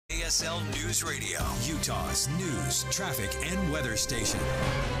KSL News Radio, Utah's news, traffic, and weather station.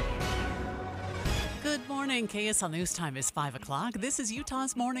 Good morning. KSL News Time is 5 o'clock. This is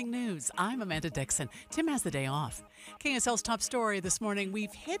Utah's Morning News. I'm Amanda Dixon. Tim has the day off. KSL's top story this morning,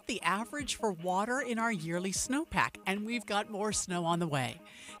 we've hit the average for water in our yearly snowpack, and we've got more snow on the way.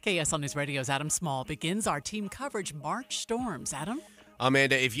 KSL News Radio's Adam Small begins our team coverage March storms. Adam?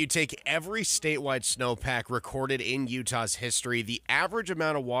 Amanda, if you take every statewide snowpack recorded in Utah's history, the average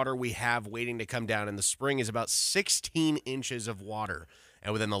amount of water we have waiting to come down in the spring is about 16 inches of water.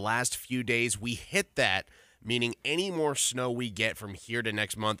 And within the last few days, we hit that, meaning any more snow we get from here to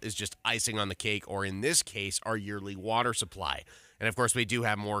next month is just icing on the cake, or in this case, our yearly water supply. And of course, we do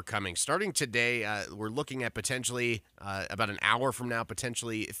have more coming. Starting today, we're looking at potentially about an hour from now,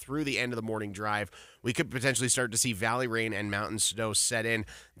 potentially through the end of the morning drive, we could potentially start to see valley rain and mountain snow set in.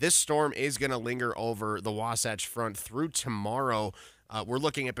 This storm is going to linger over the Wasatch Front through tomorrow. We're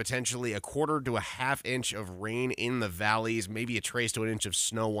looking at potentially a quarter to a half inch of rain in the valleys, maybe a trace to an inch of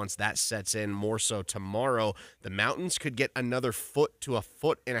snow once that sets in. More so tomorrow, the mountains could get another foot to a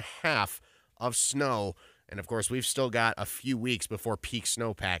foot and a half of snow. And, of course, we've still got a few weeks before peak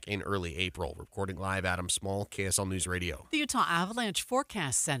snowpack in early April. Reporting live, Adam Small, KSL News Radio. The Utah Avalanche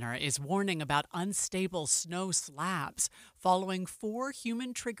Forecast Center is warning about unstable snow slabs following 4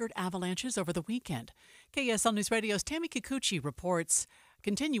 human-triggered avalanches over the weekend. KSL News Radio's Tammy Kikuchi reports,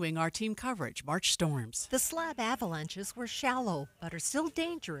 continuing our team coverage, March storms. The slab avalanches were shallow, but are still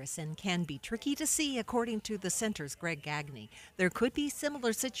dangerous and can be tricky to see, according to the center's Greg Gagne. There could be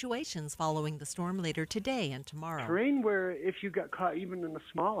similar situations following the storm later today and tomorrow. Terrain where if you got caught even in a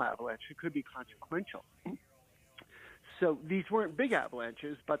small avalanche, it could be consequential. So these weren't big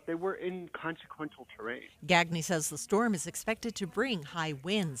avalanches, but they were inconsequential terrain. Gagne says the storm is expected to bring high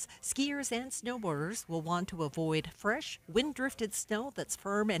winds. Skiers and snowboarders will want to avoid fresh, wind-drifted snow that's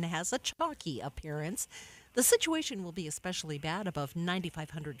firm and has a chalky appearance. The situation will be especially bad above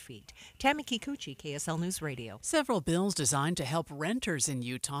 9,500 feet. Tammy Kikuchi, KSL News Radio. Several bills designed to help renters in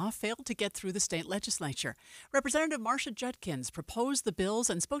Utah failed to get through the state legislature. Representative Marcia Judkins proposed the bills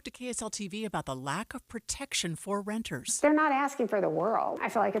and spoke to KSL TV about the lack of protection for renters. They're not asking for the world. I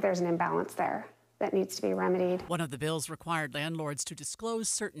feel like there's an imbalance there that needs to be remedied. One of the bills required landlords to disclose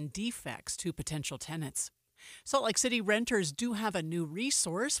certain defects to potential tenants. Salt Lake City renters do have a new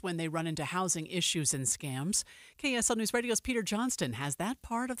resource when they run into housing issues and scams. KSL News Radio's Peter Johnston has that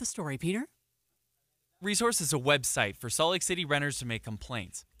part of the story. Peter? Resource is a website for Salt Lake City renters to make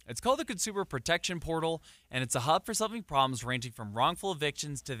complaints. It's called the Consumer Protection Portal, and it's a hub for solving problems ranging from wrongful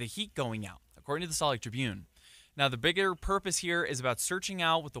evictions to the heat going out, according to the Salt Lake Tribune. Now, the bigger purpose here is about searching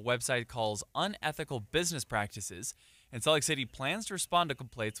out what the website calls unethical business practices, and Salt Lake City plans to respond to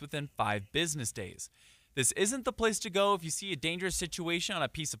complaints within 5 business days. This isn't the place to go if you see a dangerous situation on a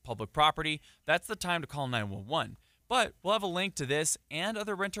piece of public property. That's the time to call 911. But we'll have a link to this and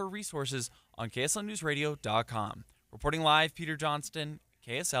other renter resources on KSLNewsRadio.com. Reporting live, Peter Johnston,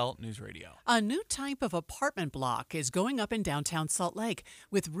 KSL News Radio. A new type of apartment block is going up in downtown Salt Lake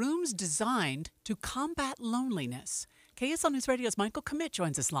with rooms designed to combat loneliness. KSL News Radio's Michael Commit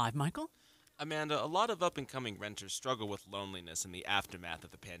joins us live. Michael? Amanda, a lot of up-and-coming renters struggle with loneliness in the aftermath of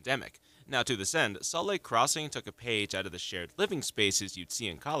the pandemic. Now, to this end, Salt Lake Crossing took a page out of the shared living spaces you'd see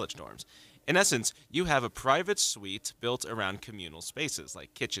in college dorms. In essence, you have a private suite built around communal spaces,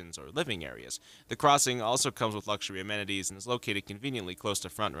 like kitchens or living areas. The Crossing also comes with luxury amenities and is located conveniently close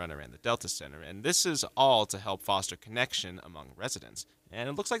to Front Runner and the Delta Center, and this is all to help foster connection among residents. And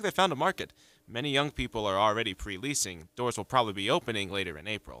it looks like they found a market. Many young people are already pre-leasing. Doors will probably be opening later in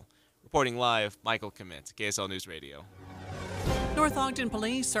April. Reporting live, Michael Commit, KSL News Radio. North Ogden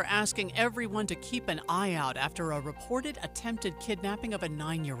police are asking everyone to keep an eye out after a reported attempted kidnapping of a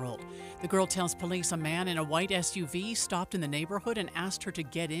 9-year-old. The girl tells police a man in a white SUV stopped in the neighborhood and asked her to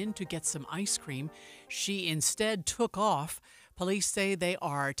get in to get some ice cream. She instead took off. Police say they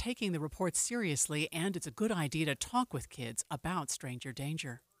are taking the report seriously and it's a good idea to talk with kids about stranger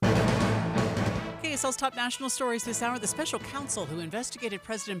danger. KSL's top national stories this hour. The special counsel who investigated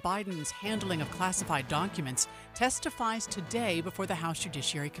President Biden's handling of classified documents testifies today before the House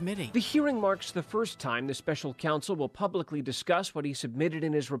Judiciary Committee. The hearing marks the first time the special counsel will publicly discuss what he submitted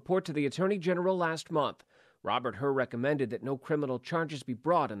in his report to the Attorney General last month. Robert Hur recommended that no criminal charges be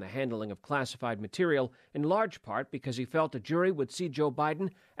brought in the handling of classified material, in large part because he felt a jury would see Joe Biden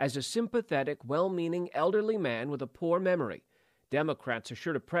as a sympathetic, well-meaning elderly man with a poor memory. Democrats are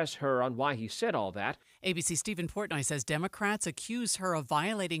sure to press her on why he said all that. ABC's Stephen Portnoy says Democrats accuse her of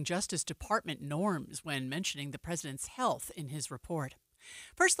violating Justice Department norms when mentioning the president's health in his report.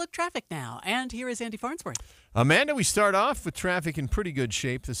 First look traffic now, and here is Andy Farnsworth. Amanda, we start off with traffic in pretty good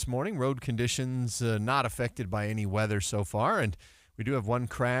shape this morning. Road conditions not affected by any weather so far, and we do have one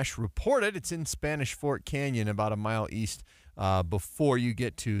crash reported. It's in Spanish Fort Canyon, about a mile east before you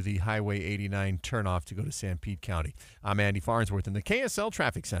get to the Highway 89 turnoff to go to San Pete County. I'm Andy Farnsworth in the KSL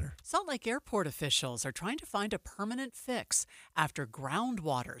Traffic Center. Salt Lake Airport officials are trying to find a permanent fix after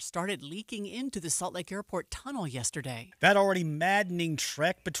groundwater started leaking into the Salt Lake Airport tunnel yesterday. That already maddening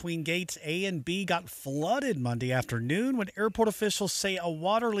trek between gates A and B got flooded Monday afternoon when airport officials say a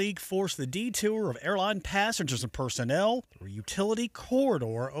water leak forced the detour of airline passengers and personnel. The utility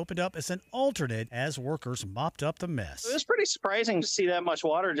corridor opened up as an alternate as workers mopped up the mess. It was pretty surprising to see that much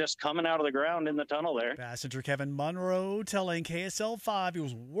water just coming out of the ground in the tunnel there. Passenger Kevin Monroe telling KSL 5 he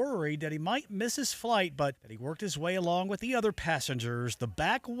was worried that he might miss his flight, but that he worked his way along with the other passengers the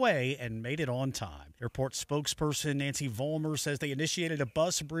back way and made it on time. Airport spokesperson Nancy Vollmer says they initiated a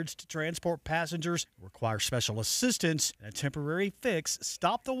bus bridge to transport passengers who require special assistance, and a temporary fix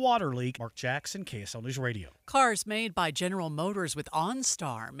stopped the water leak. Mark Jackson, KSL News Radio. Cars made by General Motors with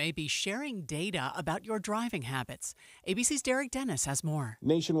OnStar may be sharing data about your driving habits. ABC's Derek Dennis has more.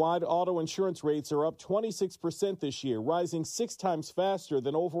 Nationwide auto insurance rates are up 26% this year, rising 6 times faster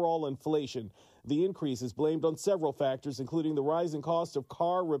than overall inflation. The increase is blamed on several factors, including the rising cost of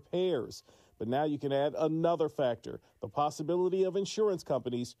car repairs. But now you can add another factor, the possibility of insurance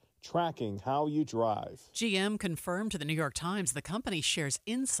companies tracking how you drive. GM confirmed to the New York Times the company shares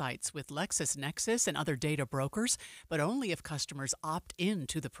insights with LexisNexis and other data brokers, but only if customers opt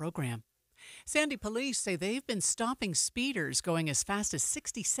into the program. Sandy police say they've been stopping speeders going as fast as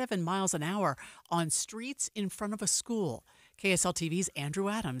 67 miles an hour on streets in front of a school. KSL TV's Andrew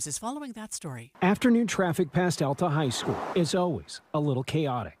Adams is following that story. Afternoon traffic past Alta High School is always a little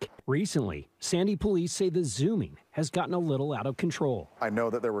chaotic. Recently, Sandy police say the zooming has gotten a little out of control. I know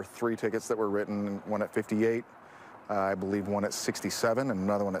that there were 3 tickets that were written, one at 58, I believe one at 67, and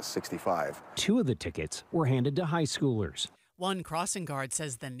another one at 65. 2 of the tickets were handed to high schoolers. One crossing guard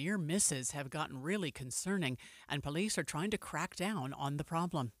says the near misses have gotten really concerning, and police are trying to crack down on the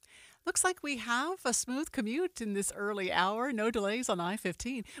problem. Looks like we have a smooth commute in this early hour. No delays on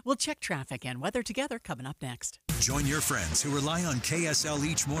I-15. We'll check traffic and weather together coming up next. Join your friends who rely on KSL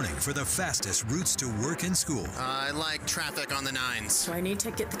each morning for the fastest routes to work and school. I like traffic on the 9s. So I need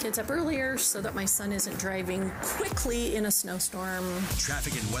to get the kids up earlier so that my son isn't driving quickly in a snowstorm.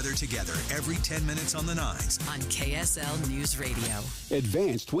 Traffic and weather together every 10 minutes on the 9s. On KSL News Radio.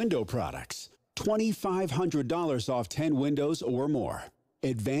 Advanced Window Products. $2,500 off 10 windows or more.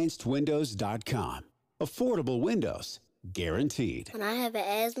 AdvancedWindows.com. Affordable windows. Guaranteed. When I have an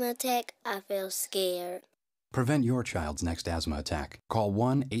asthma attack, I feel scared. Prevent your child's next asthma attack. Call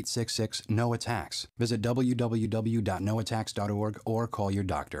 1-866-NO-ATTACKS. Visit www.noattacks.org or call your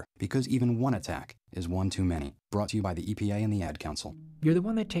doctor, because even one attack is one too many. Brought to you by the EPA and the Ad Council. You're the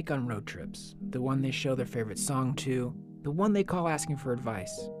one they take on road trips, the one they show their favorite song to, the one they call asking for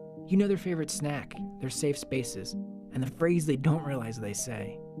advice. You know their favorite snack, their safe spaces, and the phrase they don't realize they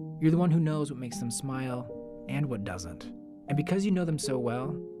say. You're the one who knows what makes them smile and what doesn't. And because you know them so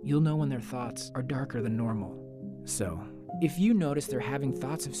well, you'll know when their thoughts are darker than normal. So, if you notice they're having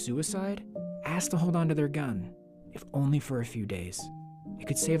thoughts of suicide, ask to hold on to their gun, if only for a few days. It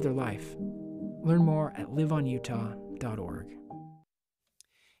could save their life. Learn more at liveonutah.org.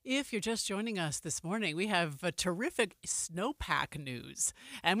 If you're just joining us this morning, we have a terrific snowpack news,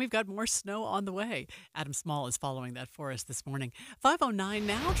 and we've got more snow on the way. Adam Small is following that for us this morning. 5:09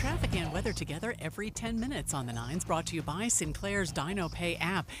 now, traffic and weather together every 10 minutes on the 9s, brought to you by Sinclair's Dino Pay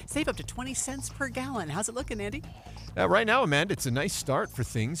app. Save up to 20 cents per gallon. How's it looking, Andy? Right now, Amanda, it's a nice start for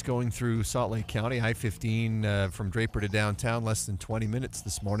things going through Salt Lake County. I-15 from Draper to downtown, less than 20 minutes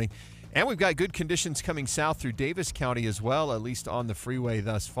this morning. And we've got good conditions coming south through Davis County as well, at least on the freeway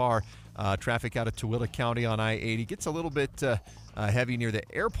thus far. Traffic out of Tooele County on I-80 gets a little bit heavy near the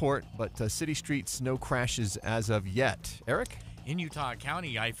airport, but city streets, no crashes as of yet. Eric? In Utah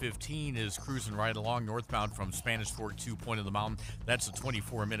County, I-15 is cruising right along northbound from Spanish Fork to Point of the Mountain. That's a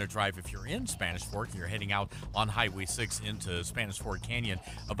 24-minute drive if you're in Spanish Fork and you're heading out on Highway 6 into Spanish Fork Canyon.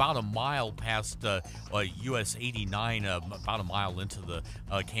 About a mile past US 89, about a mile into the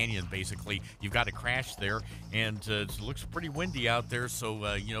canyon, basically. You've got a crash there, and it looks pretty windy out there,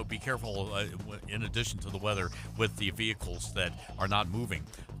 so, be careful in addition to the weather with the vehicles that are not moving.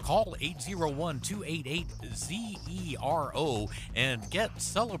 Call 801-288-ZERO and get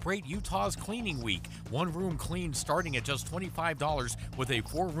Celebrate Utah's Cleaning Week. One room clean starting at just $25 with a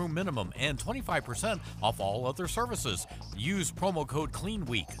 4-room minimum and 25% off all other services. Use promo code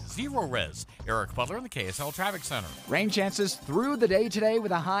CLEANWEEK. Zero Res. Eric Butler in the KSL Traffic Center. Rain chances through the day today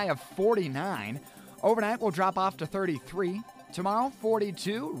with a high of 49. Overnight will drop off to 33. Tomorrow,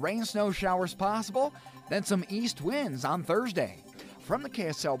 42. Rain, snow showers possible. Then some east winds on Thursday. From the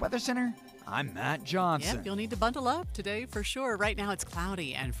KSL Weather Center, I'm Matt Johnson. Yep, you'll need to bundle up today for sure. Right now it's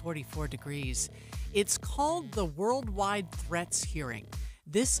cloudy and 44 degrees. It's called the Worldwide Threats Hearing.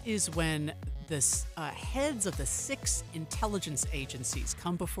 This is when the heads of the 6 intelligence agencies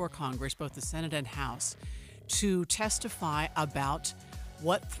come before Congress, both the Senate and House, to testify about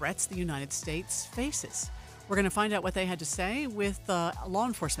what threats the United States faces. We're going to find out what they had to say with law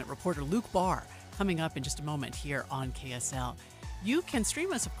enforcement reporter Luke Barr coming up in just a moment here on KSL. You can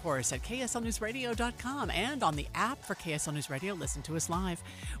stream us, of course, at KSLNewsRadio.com and on the app for KSL News Radio. Listen to us live.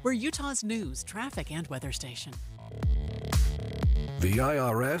 We're Utah's news, traffic, and weather station. The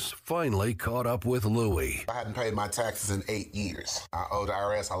IRS finally caught up with Louie. I hadn't paid my taxes in 8 years. I owe the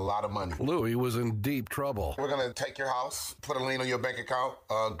IRS a lot of money. Louie was in deep trouble. We're going to take your house, put a lien on your bank account,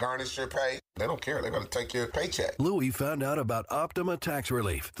 garnish your pay. They don't care. They're going to take your paycheck. Louie found out about Optima Tax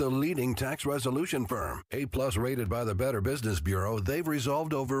Relief, the leading tax resolution firm. A-plus rated by the Better Business Bureau, they've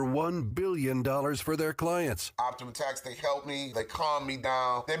resolved over $1 billion for their clients. Optima Tax, they help me. They calm me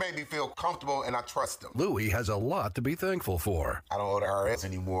down. They make me feel comfortable, and I trust them. Louie has a lot to be thankful for. I don't owe the IRS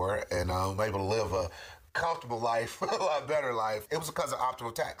anymore, and I'm able to live a comfortable life, a lot better life. It was because of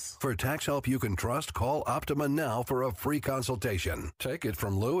Optima Tax. For tax help you can trust, call Optima now for a free consultation. Take it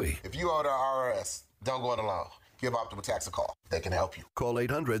from Louie. If you owe the IRS, don't go it alone. Give Optima Tax a call. They can help you. Call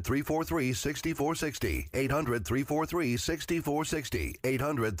 800-343-6460. 800-343-6460.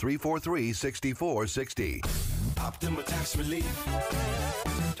 800-343-6460. Optima Tax Relief.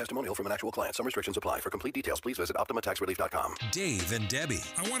 Testimonial from an actual client. Some restrictions apply. For complete details, please visit OptimaTaxRelief.com. Dave and Debbie.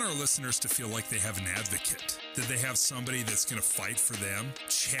 I want our listeners to feel like they have an advocate, that they have somebody that's going to fight for them,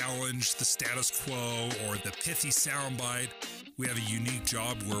 challenge the status quo or the pithy soundbite. We have a unique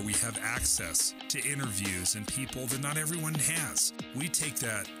job where we have access to interviews and people that not everyone has. We take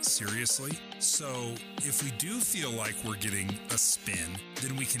that seriously. So if we do feel like we're getting a spin,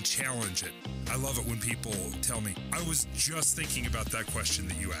 then we can challenge it. I love it when people tell me, I was just thinking about that question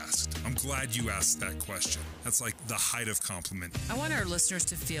that you asked. I'm glad you asked that question. That's like the height of compliment. I want our listeners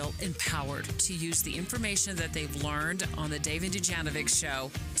to feel empowered to use the information that they've learned on the Dave and Dujanovic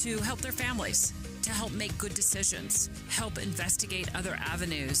Show to help their families, to help make good decisions, help investigate other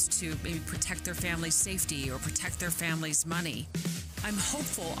avenues to maybe protect their family's safety or protect their family's money. I'm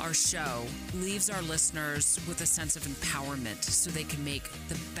hopeful our show leaves our listeners with a sense of empowerment so they can make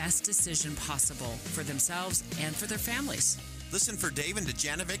the best decision possible for themselves and for their families. Listen for Dave and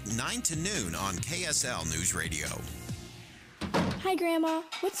Dujanovic 9 to noon on KSL News Radio. Hi, Grandma.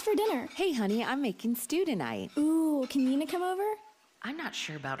 What's for dinner? Hey, honey, I'm making stew tonight. Ooh, can Nina come over? I'm not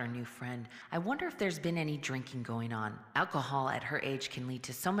sure about our new friend. I wonder if there's been any drinking going on. Alcohol at her age can lead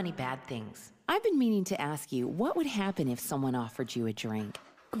to so many bad things. I've been meaning to ask you, what would happen if someone offered you a drink?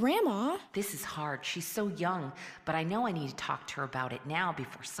 Grandma? This is hard. She's so young, but I know I need to talk to her about it now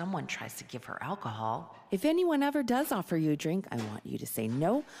before someone tries to give her alcohol. If anyone ever does offer you a drink, I want you to say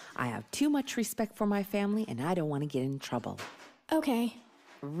no. I have too much respect for my family, and I don't want to get in trouble. Okay.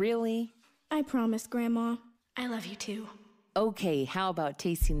 Really? I promise, Grandma. I love you too. Okay, how about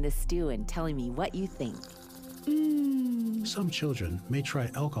tasting this stew and telling me what you think? Some children may try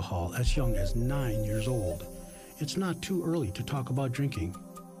alcohol as young as 9 years old. It's not too early to talk about drinking.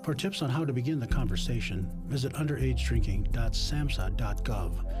 For tips on how to begin the conversation, visit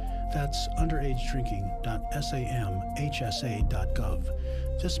underagedrinking.samhsa.gov. That's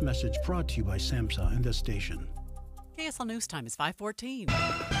underagedrinking.samhsa.gov. This message brought to you by SAMHSA and this station. KSL News Time is 5:14.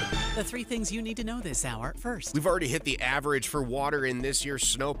 The 3 things you need to know this hour. First, we've already hit the average for water in this year's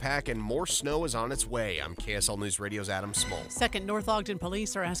snowpack, and more snow is on its way. I'm KSL News Radio's Adam Small. Second, North Ogden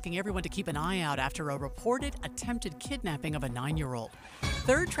police are asking everyone to keep an eye out after a reported attempted kidnapping of a 9-year-old.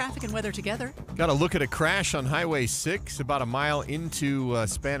 Third, traffic and weather together. Got a look at a crash on Highway 6 about a mile into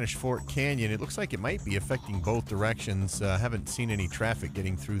Spanish Fort Canyon. It looks like it might be affecting both directions. Haven't seen any traffic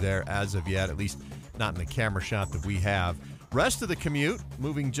getting through there as of yet, at least not in the camera shot that we have. Rest of the commute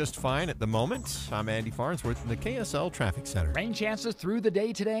moving just fine at the moment. I'm Andy Farnsworth in the KSL Traffic Center. Rain chances through the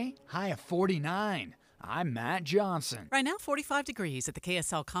day today, high of 49. I'm Matt Johnson. Right now, 45 degrees at the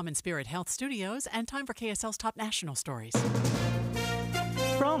KSL Common Spirit Health Studios, and time for KSL's top national stories.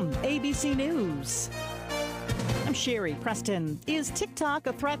 From ABC News. I'm Sherry Preston. Is TikTok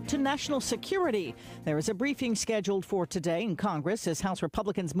a threat to national security? There is a briefing scheduled for today in Congress as House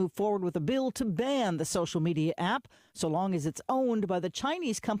Republicans move forward with a bill to ban the social media app so long as it's owned by the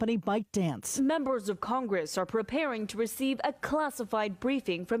Chinese company ByteDance. Members of Congress are preparing to receive a classified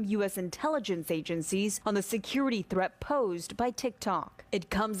briefing from U.S. intelligence agencies on the security threat posed by TikTok. It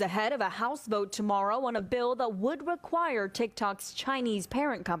comes ahead of a House vote tomorrow on a bill that would require TikTok's Chinese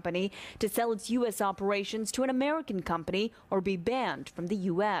parent company to sell its U.S. operations to an American company or be banned from the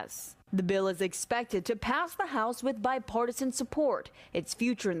U.S. The bill is expected to pass the House with bipartisan support. Its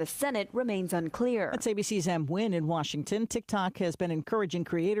future in the Senate remains unclear. That's ABC's Em Nguyen in Washington. TikTok has been encouraging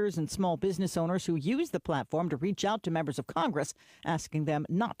creators and small business owners who use the platform to reach out to members of Congress, asking them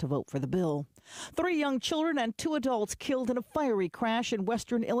not to vote for the bill. 3 young children and 2 adults killed in a fiery crash in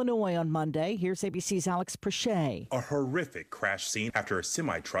western Illinois on Monday. Here's ABC's Alex Perche. A horrific crash scene after a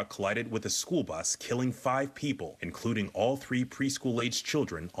semi-truck collided with a school bus, killing 5 people, including all 3 preschool-aged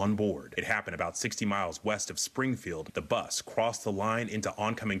children on board. It happened about 60 miles west of Springfield. The bus crossed the line into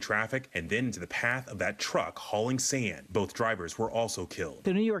oncoming traffic and then into the path of that truck hauling sand. Both drivers were also killed.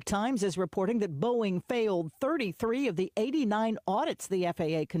 The New York Times is reporting that Boeing failed 33 of the 89 audits the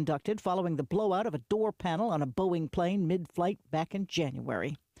FAA conducted following the blowout of a door panel on a Boeing plane mid-flight back in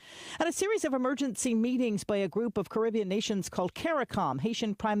January. At a series of emergency meetings by a group of Caribbean nations called CARICOM,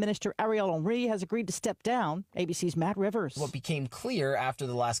 Haitian Prime Minister Ariel Henry has agreed to step down. ABC's Matt Rivers. What became clear after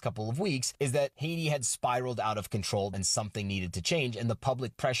the last couple of weeks is that Haiti had spiraled out of control and something needed to change, and the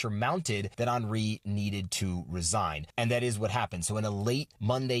public pressure mounted that Henry needed to resign. And that is what happened. So in a late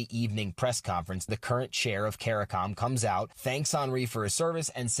Monday evening press conference, the current chair of CARICOM comes out, thanks Henry for his service,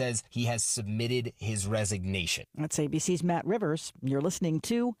 and says he has submitted his resignation. That's ABC's Matt Rivers. You're listening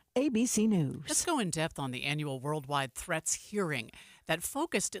to ABC News. Let's go in depth on the annual Worldwide Threats hearing that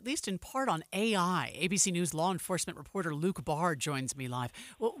focused, at least in part, on AI. ABC News law enforcement reporter Luke Barr joins me live.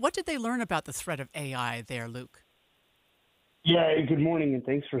 Well, what did they learn about the threat of AI there, Luke? Yeah, good morning, and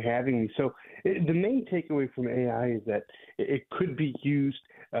thanks for having me. So the main takeaway from AI is that it could be used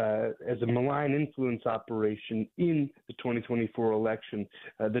as a malign influence operation in the 2024 election.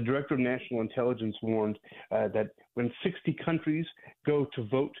 The Director of National Intelligence warned that when 60 countries go to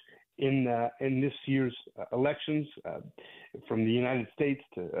vote in this year's elections, from the United States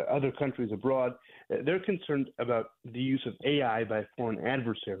to other countries abroad, they're concerned about the use of AI by foreign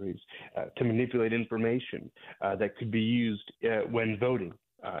adversaries to manipulate information that could be used when voting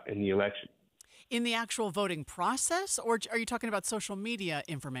in the election. In the actual voting process, or are you talking about social media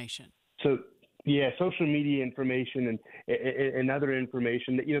information? So, yeah, social media information and other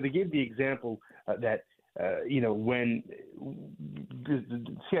information. They gave the example that when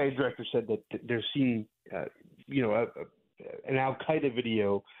the CIA director said that they're seeing, an Al Qaeda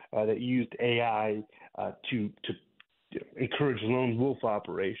video that used AI to encourage lone wolf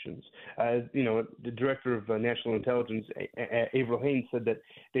operations. The director of national intelligence, Avril Haines, said that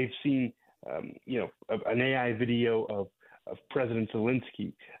they've seen an AI video of President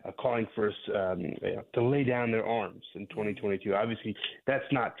Zelensky calling for us to lay down their arms in 2022. Obviously, that's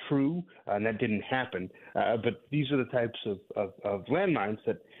not true, and that didn't happen. But these are the types of landmines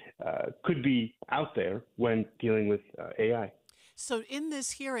that could be out there when dealing with AI. So in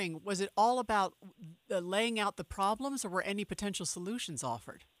this hearing, was it all about laying out the problems, or were any potential solutions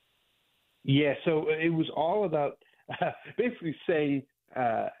offered? Yeah, so it was all about basically saying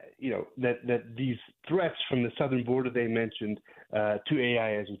that these threats from the southern border they mentioned to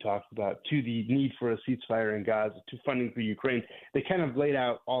AI, as we talked about, to the need for a ceasefire in Gaza, to funding for Ukraine, they kind of laid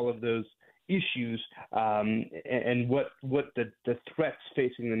out all of those issues and what the threats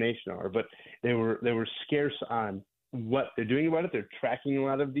facing the nation are. But they were scarce on what they're doing about it. They're tracking a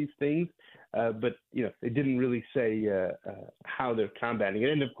lot of these things, but they didn't really say how they're combating it.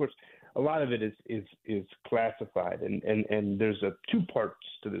 And of course, a lot of it is classified, and there's 2 parts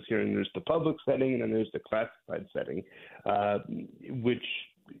to this hearing. There's the public setting, and then there's the classified setting, which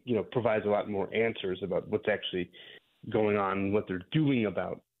provides a lot more answers about what's actually going on and what they're doing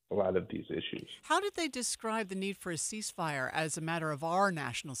about a lot of these issues. How did they describe the need for a ceasefire as a matter of our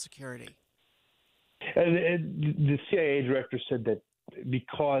national security? The CIA director said that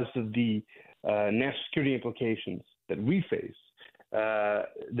because of the national security implications that we face,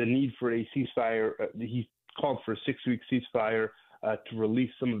 the need for a ceasefire, he called for a 6-week ceasefire to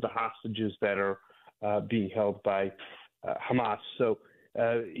release some of the hostages that are being held by Hamas. So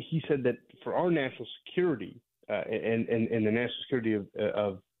he said that for our national security and the national security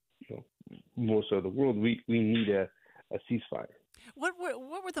of more so the world, we need a ceasefire. What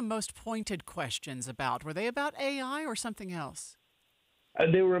were the most pointed questions about? Were they about AI or something else?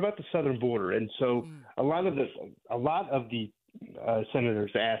 They were about the southern border, and so a lot of the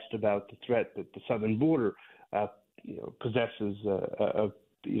senators asked about the threat that the southern border possesses.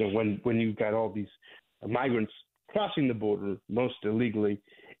 When you've got all these migrants crossing the border, most illegally,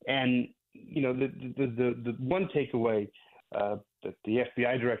 and the one takeaway that the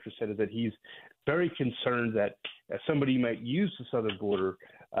FBI director said is that he's very concerned that somebody might use the southern border,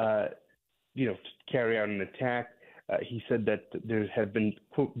 to carry out an attack. He said that there have been,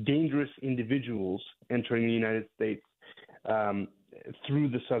 quote, dangerous individuals entering the United States through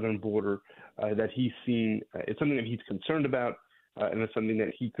the southern border that he's seen. It's something that he's concerned about, and it's something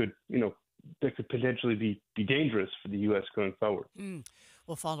that he could, that could potentially be dangerous for the U.S. going forward.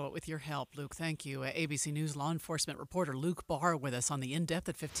 We'll follow it with your help, Luke. Thank you. ABC News law enforcement reporter Luke Barr with us on the In-Depth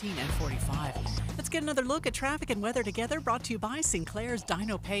at 15 and 45. Let's get another look at traffic and weather together, brought to you by Sinclair's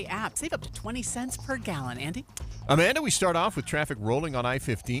Dino Pay app. Save up to 20 cents per gallon. Andy? Amanda, we start off with traffic rolling on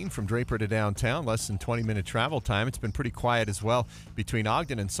I-15 from Draper to downtown, less than 20-minute travel time. It's been pretty quiet as well between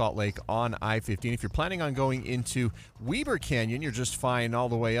Ogden and Salt Lake on I-15. If you're planning on going into Weber Canyon, you're just fine all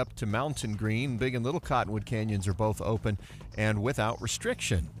the way up to Mountain Green. Big and Little Cottonwood Canyons are both open and without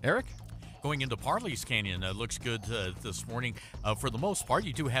restriction. Eric? Going into Parley's Canyon, looks good this morning. For the most part,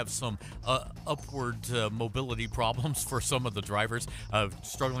 you do have some upward mobility problems for some of the drivers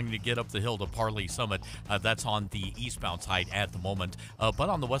struggling to get up the hill to Parley Summit. That's on the eastbound side at the moment. But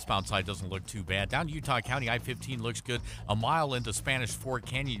on the westbound side, doesn't look too bad. Down to Utah County, I-15 looks good. A mile into Spanish Fort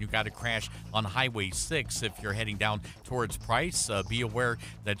Canyon, you got a crash on Highway 6 if you're heading down towards Price. Be aware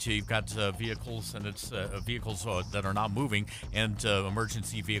that you've got vehicles, and it's vehicles that are not moving, and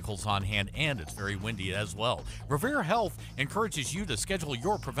emergency vehicles on hand. And it's very windy as well. Revere Health encourages you to schedule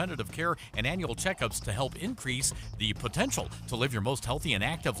your preventative care and annual checkups to help increase the potential to live your most healthy and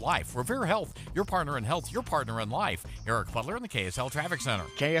active life. Revere Health, your partner in health, your partner in life. Eric Butler in the KSL Traffic Center.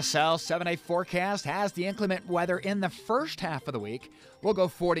 KSL 7-day forecast has the inclement weather in the first half of the week. We'll go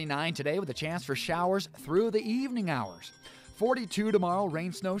 49 today with a chance for showers through the evening hours. 42 tomorrow,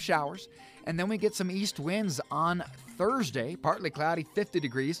 rain, snow, showers. And then we get some east winds on Thursday, partly cloudy, 50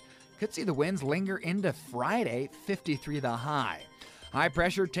 degrees. Could see the winds linger into Friday, 53 the high. High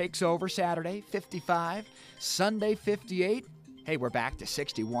pressure takes over Saturday, 55. Sunday, 58. Hey, we're back to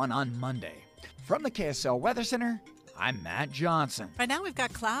 61 on Monday. From the KSL Weather Center, I'm Matt Johnson. Right now we've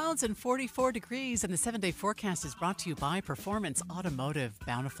got clouds and 44 degrees, and the 7-day forecast is brought to you by Performance Automotive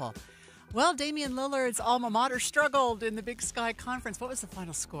Bountiful. Well, Damian Lillard's alma mater struggled in the Big Sky Conference. What was the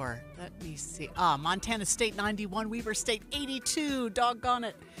final score? Let me see. Montana State 91, Weber State 82. Doggone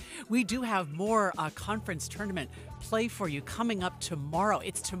it. We do have more conference tournament play for you coming up tomorrow.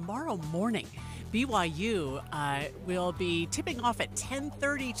 It's tomorrow morning. BYU will be tipping off at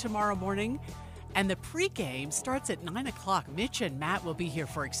 10:30 tomorrow morning. And the pregame starts at 9 o'clock. Mitch and Matt will be here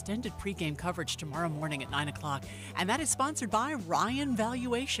for extended pregame coverage tomorrow morning at 9 o'clock. And that is sponsored by Ryan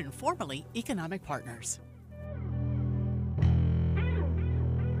Valuation, formerly Economic Partners.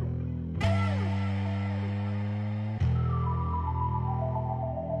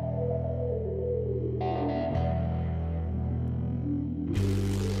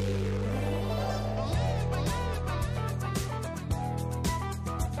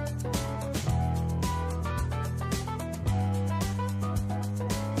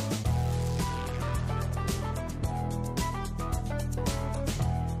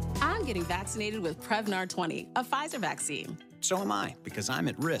 Vaccinated with Prevnar 20, a Pfizer vaccine. So am I, because I'm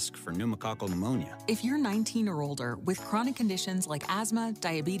at risk for pneumococcal pneumonia. If you're 19 or older with chronic conditions like asthma,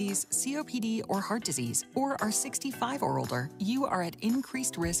 diabetes, COPD, or heart disease, or are 65 or older, you are at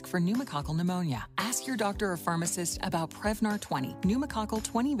increased risk for pneumococcal pneumonia. Ask your doctor or pharmacist about Prevnar 20, pneumococcal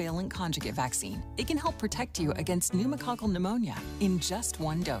 20-valent conjugate vaccine. It can help protect you against pneumococcal pneumonia in just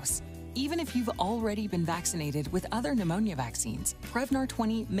one dose. Even if you've already been vaccinated with other pneumonia vaccines, Prevnar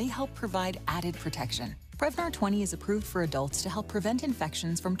 20 may help provide added protection. Prevnar 20 is approved for adults to help prevent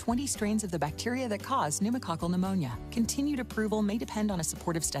infections from 20 strains of the bacteria that cause pneumococcal pneumonia. Continued approval may depend on a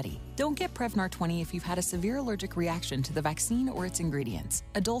supportive study. Don't get Prevnar 20 if you've had a severe allergic reaction to the vaccine or its ingredients.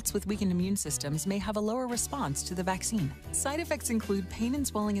 Adults with weakened immune systems may have a lower response to the vaccine. Side effects include pain and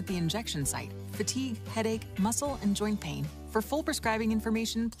swelling at the injection site, fatigue, headache, muscle, and joint pain. For full prescribing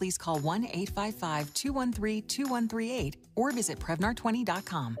information, please call 1-855-213-2138 or visit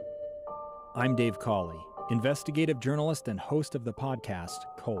Prevnar20.com. I'm Dave Cawley, investigative journalist and host of the podcast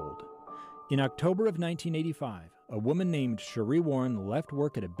Cold. In October of 1985, a woman named Cherie Warren left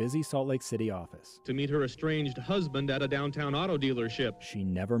work at a busy Salt Lake City office to meet her estranged husband at a downtown auto dealership. She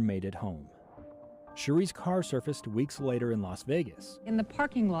never made it home. Cherie's car surfaced weeks later in Las Vegas. In the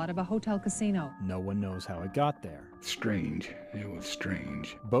parking lot of a hotel casino. No one knows how it got there. Strange. It was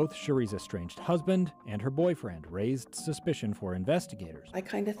strange. Both Cherie's estranged husband and her boyfriend raised suspicion for investigators. I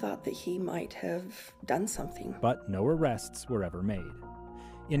kind of thought that he might have done something. But no arrests were ever made.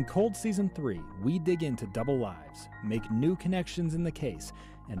 In Cold Season 3, we dig into double lives, make new connections in the case,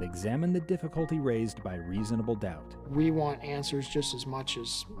 and examine the difficulty raised by reasonable doubt. We want answers just as much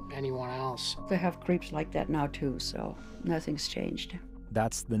as anyone else. They have creeps like that now too, so nothing's changed.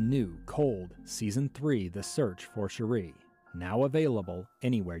 That's the new Cold Season 3, The Search for Cherie. Now available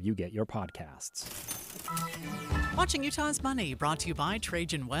anywhere you get your podcasts. Watching Utah's Money, brought to you by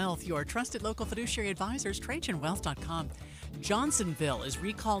Trajan Wealth, your trusted local fiduciary advisors, TrajanWealth.com. Johnsonville is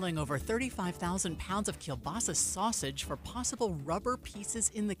recalling over 35,000 pounds of kielbasa sausage for possible rubber pieces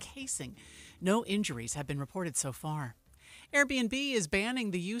in the casing. No injuries have been reported so far. Airbnb is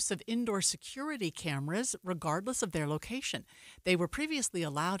banning the use of indoor security cameras regardless of their location. They were previously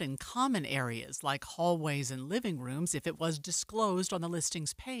allowed in common areas like hallways and living rooms if it was disclosed on the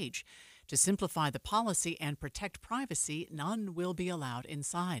listings page. To simplify the policy and protect privacy, none will be allowed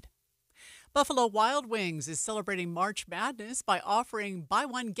inside. Buffalo Wild Wings is celebrating March Madness by offering buy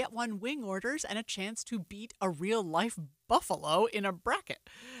one, get one wing orders and a chance to beat a real-life buffalo in a bracket.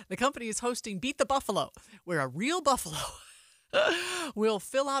 The company is hosting Beat the Buffalo, where a real buffalo will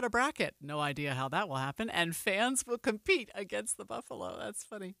fill out a bracket. No idea how that will happen. And fans will compete against the buffalo. That's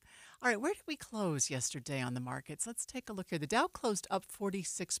funny. All right, where did we close yesterday on the markets? Let's take a look here. The Dow closed up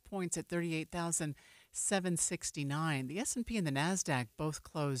 46 points at 38,769. The S&P and the NASDAQ both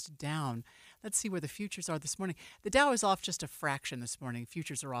closed down. Let's see where the futures are this morning. The Dow is off just a fraction this morning.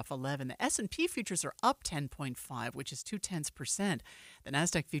 Futures are off 11. The S&P futures are up 10.5, which is 0.2%. The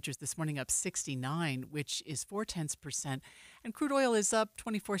NASDAQ futures this morning up 69, which is 0.4%. And crude oil is up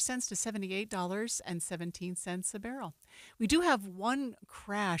 24 cents to $78.17 a barrel. We do have one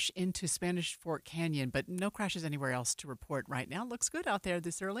crash into Spanish Fort Canyon, but no crashes anywhere else to report right now. Looks good out there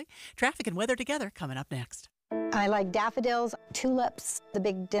this early. Traffic and weather together coming up next. I like daffodils, tulips, the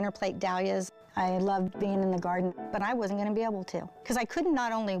big dinner plate dahlias. I loved being in the garden, but I wasn't going to be able to because I couldn't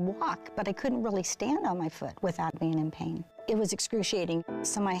not only walk, but I couldn't really stand on my foot without being in pain. It was excruciating.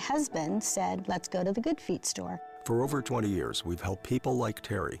 So my husband said, let's go to the Good Feet store. For over 20 years, we've helped people like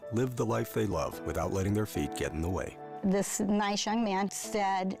Terry live the life they love without letting their feet get in the way. This nice young man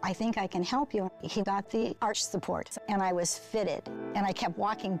said, I think I can help you. He got the arch support, and I was fitted. And I kept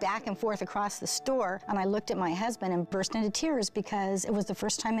walking back and forth across the store, and I looked at my husband and burst into tears because it was the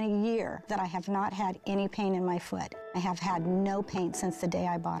first time in a year that I have not had any pain in my foot. I have had no pain since the day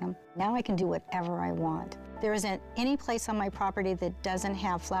I bought them. Now I can do whatever I want. There isn't any place on my property that doesn't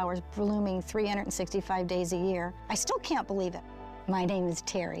have flowers blooming 365 days a year. I still can't believe it. My name is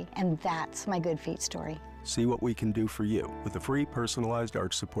Terry, and that's my Good Feet story. See what we can do for you with a free personalized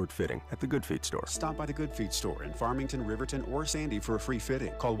arch support fitting at the Good Feet store. Stop by the Good Feet store in Farmington, Riverton, or Sandy for a free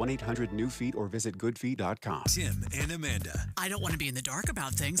fitting. Call 1-800-NEW-FEET or visit goodfeet.com. Tim and Amanda. I don't want to be in the dark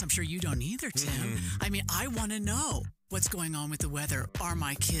about things. I'm sure you don't either, Tim. I mean, I want to know what's going on with the weather. Are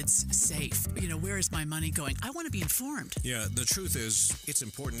my kids safe? You know, where is my money going? I want to be informed. Yeah, the truth is, it's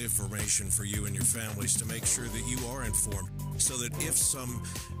important information for you and your families to make sure that you are informed so that if some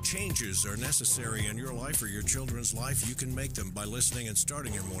changes are necessary in your life or your children's life, you can make them by listening and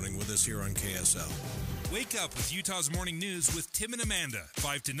starting your morning with us here on KSL. Wake up with Utah's Morning News with Tim and Amanda,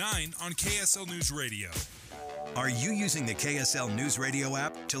 5 to 9 on KSL News Radio. Are you using the KSL News Radio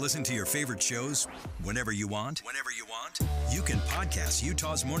app to listen to your favorite shows whenever you want? You can podcast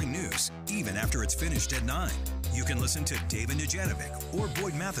Utah's Morning News even after it's finished at 9. You can listen to David Najanovic or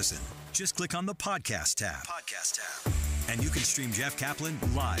Boyd Matheson. Just click on the podcast tab. And you can stream Jeff Kaplan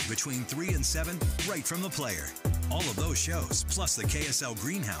live between 3 and 7 right from the player. All of those shows, plus the KSL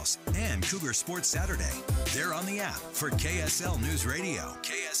Greenhouse and Cougar Sports Saturday, they're on the app for KSL News Radio.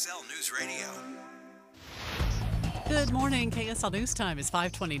 KSL News Radio. Good morning. KSL News Time is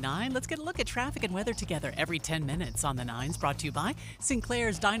 5:29. Let's get a look at traffic and weather together every 10 minutes on the 9s. Brought to you by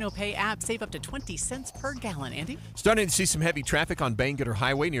Sinclair's Dino Pay app. Save up to 20 cents per gallon. Andy? Starting to see some heavy traffic on Bangerter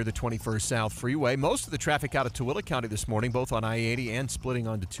Highway near the 21st South Freeway. Most of the traffic out of Tooele County this morning, both on I-80 and splitting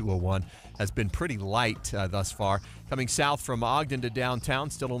onto 201, has been pretty light thus far. Coming south from Ogden to downtown,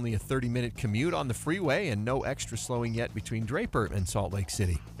 still only a 30-minute commute on the freeway and no extra slowing yet between Draper and Salt Lake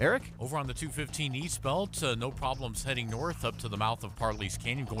City. Eric? Over on the 215 eastbound, no problems roads heading north up to the mouth of Parley's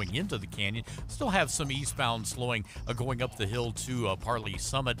Canyon, going into the canyon. Still have some eastbound slowing going up the hill to Parley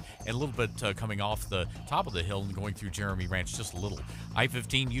Summit, and a little bit coming off the top of the hill and going through Jeremy Ranch just a little.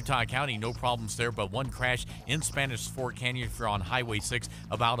 I-15 Utah County, no problems there, but one crash in Spanish Fort Canyon if you're on Highway 6,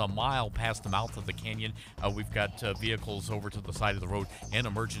 about a mile past the mouth of the canyon. We've got vehicles over to the side of the road and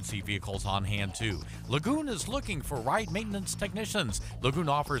emergency vehicles on hand too. Lagoon is looking for ride maintenance technicians. Lagoon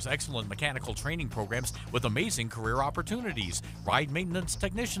offers excellent mechanical training programs with amazing career opportunities. Ride maintenance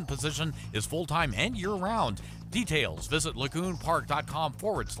technician position is full-time and year-round. Details, visit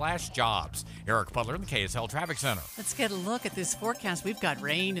lagoonpark.com/jobs. Eric Butler in the KSL Traffic Center. Let's get a look at this forecast. We've got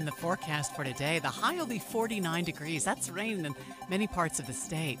rain in the forecast for today. The high will be 49 degrees. That's rain in many parts of the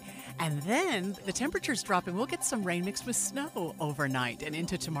state. And then the temperature's dropping. We'll get some rain mixed with snow overnight and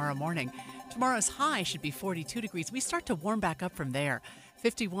into tomorrow morning. Tomorrow's high should be 42 degrees. We start to warm back up from there.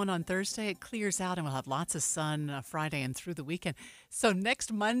 51 on Thursday. It clears out and we'll have lots of sun Friday and through the weekend. So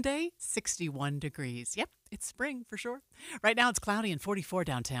next Monday, 61 degrees. Yep, it's spring for sure. Right now it's cloudy and 44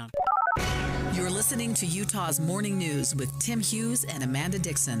 downtown. You're listening to Utah's Morning News with Tim Hughes and Amanda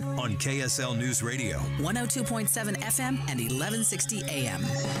Dixon on KSL News Radio, 102.7 FM and 1160 AM.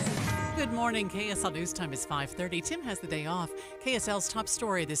 Good morning. KSL News Time is 5:30. Tim has the day off. KSL's top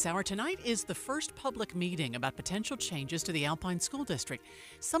story this hour tonight is the first public meeting about potential changes to the Alpine School District.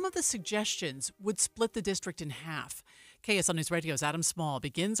 Some of the suggestions would split the district in half. KSL News Radio's Adam Small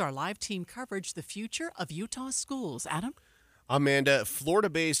begins our live team coverage, The Future of Utah Schools. Adam? Amanda,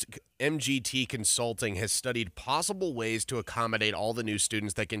 Florida-based MGT Consulting has studied possible ways to accommodate all the new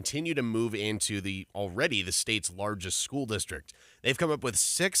students that continue to move into the state's largest school district. They've come up with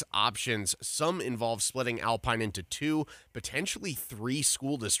 6 options. Some involve splitting Alpine into 2, potentially 3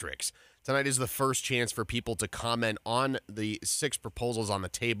 school districts. Tonight is the first chance for people to comment on the 6 proposals on the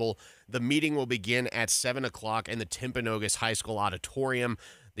table. The meeting will begin at 7 o'clock in the Timpanogos High School auditorium.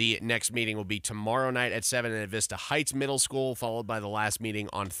 The next meeting will be tomorrow night at 7 at Vista Heights Middle School, followed by the last meeting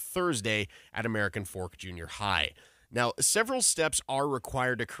on Thursday at American Fork Junior High. Now, several steps are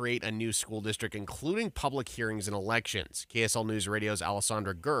required to create a new school district, including public hearings and elections. KSL News Radio's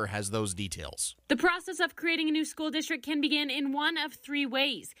Alessandra Gurr has those details. The process of creating a new school district can begin in one of 3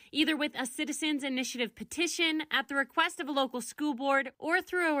 ways, either with a citizens initiative petition, at the request of a local school board, or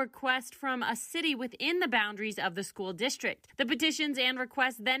through a request from a city within the boundaries of the school district. The petitions and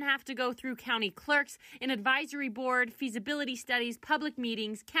requests then have to go through county clerks, an advisory board, feasibility studies, public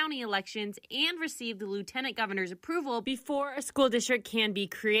meetings, county elections, and receive the lieutenant governor's approval before a school district can be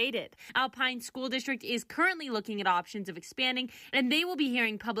created. Alpine School District is currently looking at options of expanding, and they will be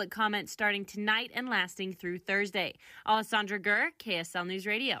hearing public comments starting tonight and lasting through Thursday. Alessandra Gurr, KSL News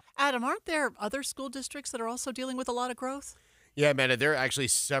Radio. Adam, aren't there other school districts that are also dealing with a lot of growth? Yeah, Amanda, there are actually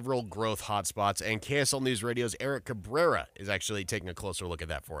several growth hotspots, and KSL News Radio's Eric Cabrera is actually taking a closer look at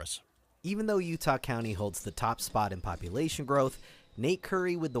that for us. Even though Utah County holds the top spot in population growth, Nate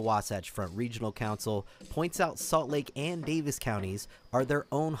Curry with the Wasatch Front Regional Council points out Salt Lake and Davis counties are their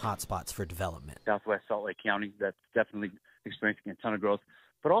own hotspots for development. Southwest Salt Lake County, that's definitely experiencing a ton of growth.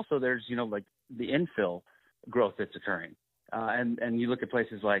 But also there's, like the infill growth that's occurring. And you look at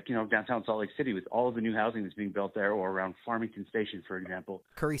places like, downtown Salt Lake City with all of the new housing that's being built there, or around Farmington Station, for example.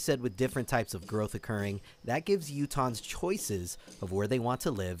 Curry said with different types of growth occurring, that gives Utahns choices of where they want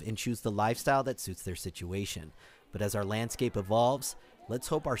to live and choose the lifestyle that suits their situation. But as our landscape evolves, let's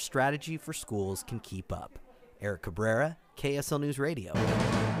hope our strategy for schools can keep up. Eric Cabrera, KSL News Radio.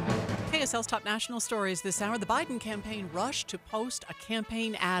 KSL's top national stories this hour. The Biden campaign rushed to post a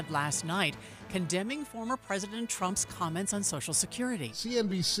campaign ad last night condemning former President Trump's comments on Social Security.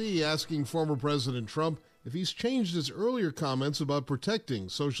 CNBC asking former President Trump if he's changed his earlier comments about protecting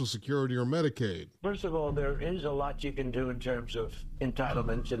Social Security or Medicaid. First of all, there is a lot you can do in terms of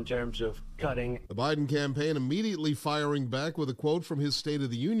entitlements, in terms of cutting. The Biden campaign immediately firing back with a quote from his State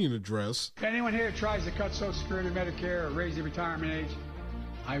of the Union address. If anyone here tries to cut Social Security or Medicare or raise the retirement age,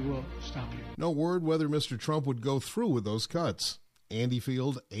 I will stop you. No word whether Mr. Trump would go through with those cuts. Andy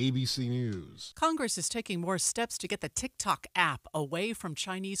Field, ABC News. Congress is taking more steps to get the TikTok app away from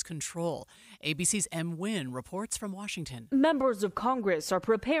Chinese control. ABC's M. Nguyen reports from Washington. Members of Congress are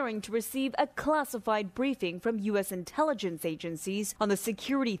preparing to receive a classified briefing from U.S. intelligence agencies on the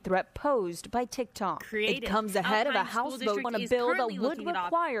security threat posed by TikTok. It comes ahead of a House vote on a bill that would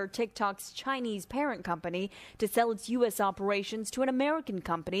require TikTok's Chinese parent company to sell its U.S. operations to an American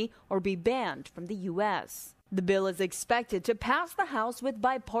company or be banned from the U.S. The bill is expected to pass the House with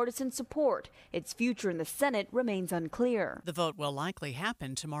bipartisan support. Its future in the Senate remains unclear. The vote will likely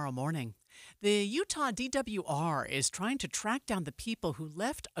happen tomorrow morning. The Utah DWR is trying to track down the people who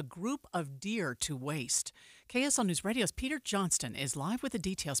left a group of deer to waste. KSL News Radio's Peter Johnston is live with the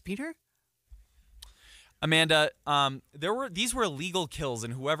details. Peter? Amanda, these were illegal kills,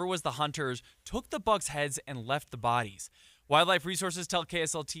 and whoever was the hunters took the bucks' heads and left the bodies. Wildlife Resources tell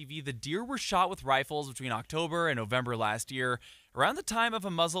KSL TV the deer were shot with rifles between October and November last year, around the time of a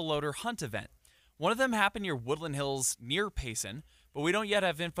muzzleloader hunt event. One of them happened near Woodland Hills near Payson, but we don't yet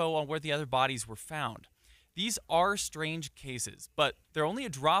have info on where the other bodies were found. These are strange cases, but they're only a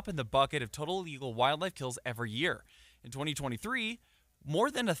drop in the bucket of total illegal wildlife kills every year. In 2023,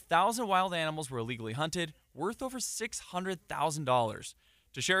 more than 1,000 wild animals were illegally hunted, worth over $600,000.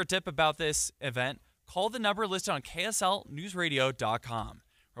 To share a tip about this event, call the number listed on KSLNewsRadio.com.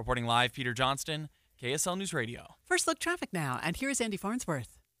 Reporting live, Peter Johnston, KSL News Radio. First look traffic now, and here's Andy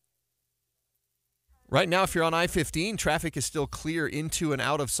Farnsworth. Right now, if you're on I-15, traffic is still clear into and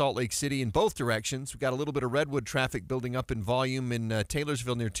out of Salt Lake City in both directions. We've got a little bit of Redwood traffic building up in volume in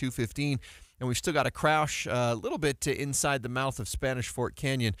Taylorsville near 215. And we've still got a crash a little bit inside the mouth of Spanish Fort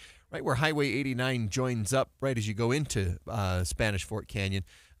Canyon, right where Highway 89 joins up right as you go into Spanish Fort Canyon.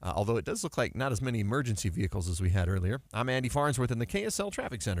 Although it does look like not as many emergency vehicles as we had earlier. I'm Andy Farnsworth in the KSL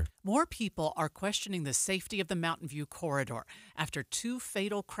Traffic Center. More people are questioning the safety of the Mountain View corridor after 2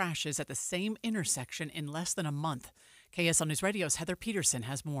 fatal crashes at the same intersection in less than a month. KSL News Radio's Heather Peterson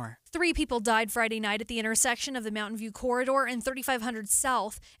has more. 3 people died Friday night at the intersection of the Mountain View corridor and 3500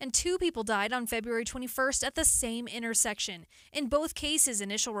 South, and 2 people died on February 21st at the same intersection. In both cases,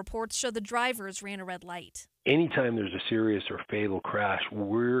 initial reports show the drivers ran a red light. Anytime there's a serious or fatal crash,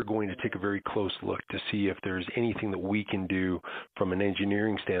 we're going to take a very close look to see if there's anything that we can do from an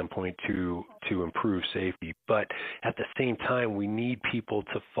engineering standpoint to improve safety. But at the same time, we need people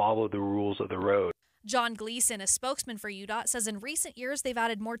to follow the rules of the road. John Gleason, a spokesman for UDOT, says in recent years they've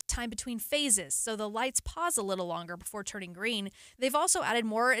added more time between phases, so the lights pause a little longer before turning green. They've also added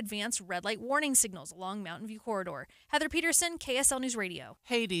more advanced red light warning signals along Mountain View corridor. Heather Peterson, KSL News Radio.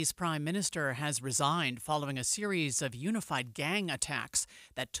 Haiti's prime minister has resigned following a series of unified gang attacks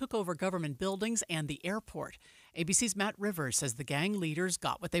that took over government buildings and the airport. ABC's Matt Rivers says the gang leaders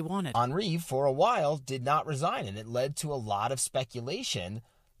got what they wanted. Henri, for a while, did not resign, and it led to a lot of speculation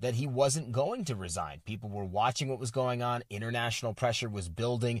that he wasn't going to resign. People were watching what was going on. International pressure was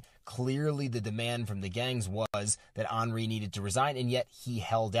building. Clearly, the demand from the gangs was that Henri needed to resign, and yet he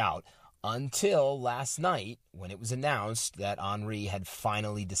held out until last night when it was announced that Henri had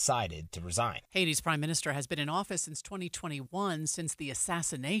finally decided to resign. Haiti's prime minister has been in office since 2021, since the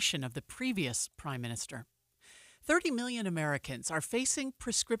assassination of the previous prime minister. 30 million Americans are facing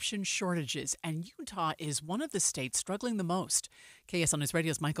prescription shortages, and Utah is one of the states struggling the most. KSL News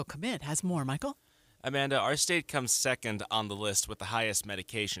Radio's Michael Commit has more. Michael? Amanda, our state comes second on the list with the highest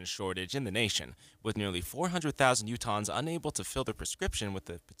medication shortage in the nation, with nearly 400,000 Utahns unable to fill their prescription with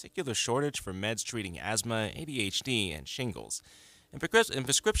a particular shortage for meds treating asthma, ADHD, and shingles. And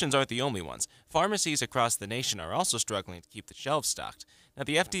prescriptions aren't the only ones. Pharmacies across the nation are also struggling to keep the shelves stocked. Now,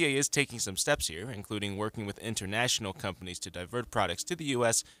 the FDA is taking some steps here, including working with international companies to divert products to the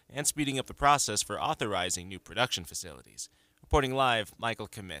U.S. and speeding up the process for authorizing new production facilities. Reporting live, Michael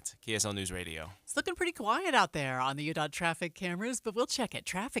Commit, KSL News Radio. It's looking pretty quiet out there on the UDOT traffic cameras, but we'll check it.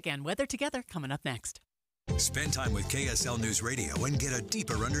 Traffic and weather together coming up next. Spend time with KSL News Radio and get a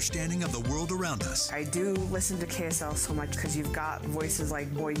deeper understanding of the world around us. I do listen to KSL so much because you've got voices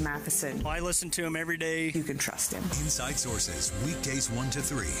like Boyd Matheson. I listen to him every day. You can trust him. Inside Sources, weekdays 1 to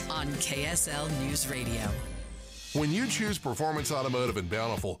 3. On KSL News Radio. When you choose Performance Automotive in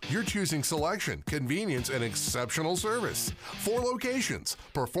Bountiful, you're choosing selection, convenience, and exceptional service. 4 locations: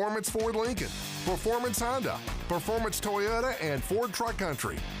 Performance Ford Lincoln, Performance Honda, Performance Toyota, and Ford Truck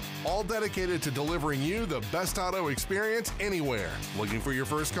Country. All dedicated to delivering you the best auto experience anywhere. Looking for your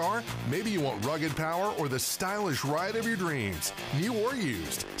first car? Maybe you want rugged power or the stylish ride of your dreams. New or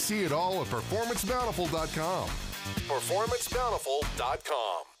used. See it all at PerformanceBountiful.com.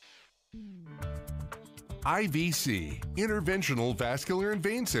 PerformanceBountiful.com. IVC, Interventional Vascular and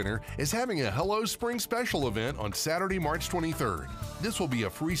Vein Center, is having a Hello Spring Special event on Saturday, March 23rd. This will be a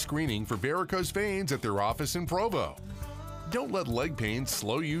free screening for varicose veins at their office in Provo. Don't let leg pain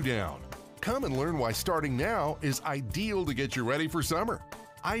slow you down. Come and learn why starting now is ideal to get you ready for summer.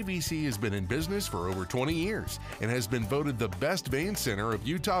 IVC has been in business for over 20 years and has been voted the best vein center of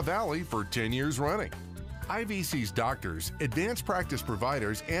Utah Valley for 10 years running. IVC's doctors, advanced practice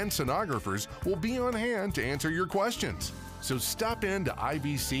providers, and sonographers will be on hand to answer your questions. So stop in to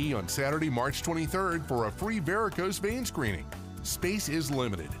IVC on Saturday, March 23rd for a free varicose vein screening. Space is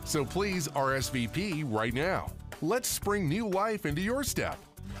limited, so please RSVP right now. Let's spring new life into your step.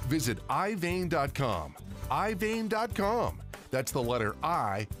 Visit ivein.com. ivein.com. That's the letter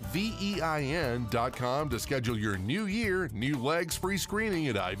I, VEIN.com to schedule your new year, new legs free screening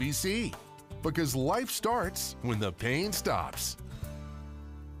at IVC. Because life starts when the pain stops.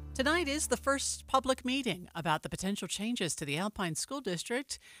 Tonight is the first public meeting about the potential changes to the Alpine School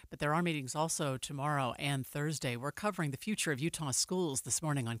District, but there are meetings also tomorrow and Thursday. We're covering the future of Utah schools this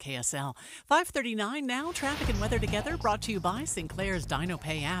morning on KSL. 5:39 now, traffic and weather together, brought to you by Sinclair's Dino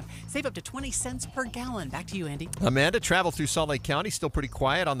Pay app. Save up to 20 cents per gallon. Back to you, Andy. Amanda, travel through Salt Lake County, still pretty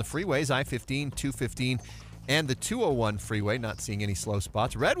quiet on the freeways, I-15, 215, and the 201 freeway, not seeing any slow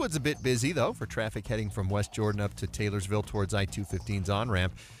spots. Redwood's a bit busy, though, for traffic heading from West Jordan up to Taylorsville towards I-215's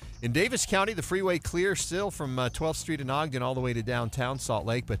on-ramp. In Davis County, the freeway clear still from 12th Street in Ogden all the way to downtown Salt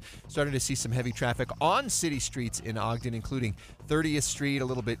Lake, but starting to see some heavy traffic on city streets in Ogden, including 30th Street, a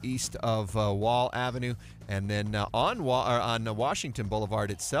little bit east of Wall Avenue, and then on Washington Boulevard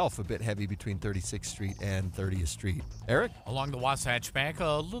itself, a bit heavy between 36th Street and 30th Street. Eric? Along the Wasatch Bank,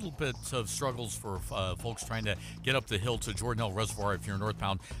 a little bit of struggles for folks trying to get up the hill to Jordanelle Reservoir if you're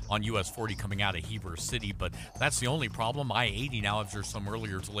northbound on US 40 coming out of Heber City, but that's the only problem. I-80 now, after some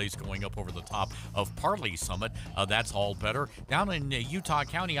earlier delays going up over the top of Parley Summit, that's all better. Down in Utah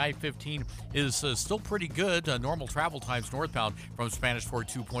County, I-15 is still pretty good. Normal travel times northbound from Spanish Fork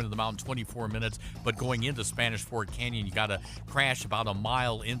to Point of the Mountain, 24 minutes, but going into Spanish Fork Canyon, you got to crash about a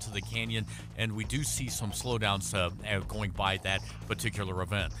mile into the canyon, and we do see some slowdowns going by that particular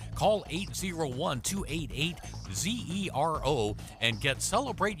event. Call 801-288-ZERO and get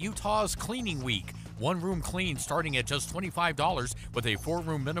Celebrate Utah's Cleaning Week. One room clean starting at just $25 with a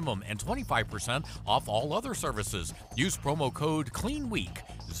 4-room minimum and 25% off all other services. Use promo code CLEANWEEK.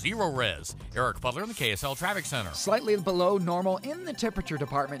 Zero Res. Eric Butler in the KSL Traffic Center. Slightly below normal in the temperature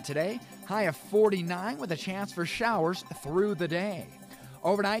department today. High of 49 with a chance for showers through the day.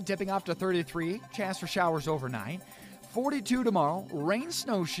 Overnight dipping off to 33. Chance for showers overnight. 42 tomorrow. Rain,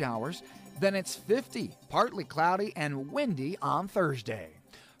 snow showers. Then it's 50. Partly cloudy and windy on Thursday.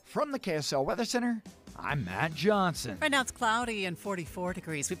 From the KSL Weather Center, I'm Matt Johnson. Right now it's cloudy and 44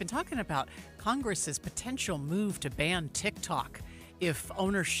 degrees. We've been talking about Congress's potential move to ban TikTok if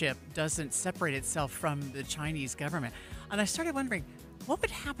ownership doesn't separate itself from the Chinese government. And I started wondering, what would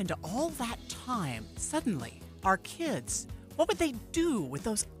happen to all that time suddenly? Our kids, what would they do with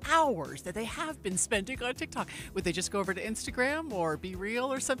those hours that they have been spending on TikTok? Would they just go over to Instagram or Be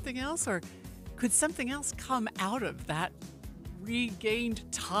Real or something else? Or could something else come out of that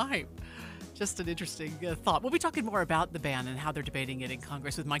regained time? Just an interesting thought. We'll be talking more about the ban and how they're debating it in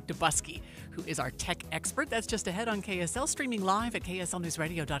Congress with Mike Dubusky, who is our tech expert. That's just ahead on KSL, streaming live at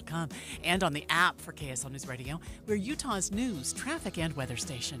KSLNewsRadio.com and on the app for KSL News Radio. We're Utah's news, traffic, and weather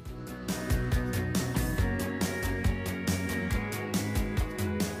station.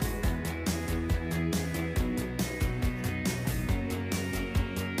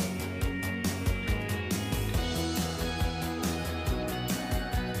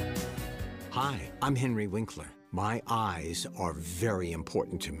 Hi, I'm Henry Winkler. My eyes are very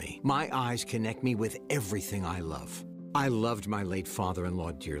important to me. My eyes connect me with everything I love. I loved my late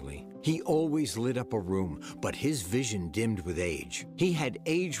father-in-law dearly. He always lit up a room, but his vision dimmed with age. He had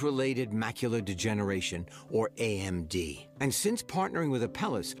age-related macular degeneration, or AMD. And since partnering with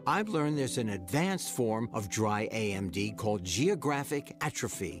Apellis, I've learned there's an advanced form of dry AMD called geographic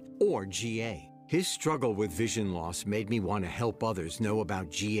atrophy, or GA. His struggle with vision loss made me want to help others know about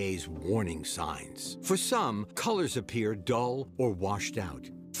GA's warning signs. For some, colors appear dull or washed out.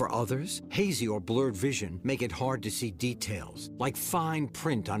 For others, hazy or blurred vision make it hard to see details, like fine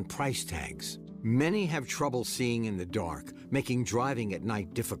print on price tags. Many have trouble seeing in the dark, making driving at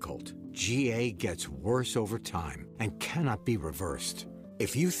night difficult. GA gets worse over time and cannot be reversed.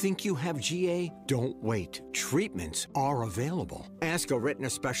 If you think you have GA, don't wait. Treatments are available. Ask a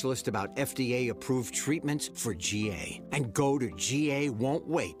retina specialist about FDA-approved treatments for GA and go to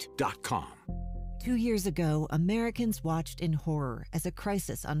GAWon'tWait.com. 2 years ago, Americans watched in horror as a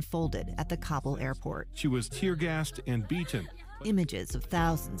crisis unfolded at the Kabul airport. She was tear-gassed and beaten. Images of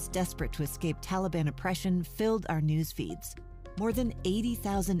thousands desperate to escape Taliban oppression filled our news feeds. More than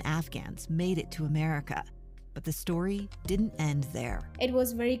 80,000 Afghans made it to America. But the story didn't end there. It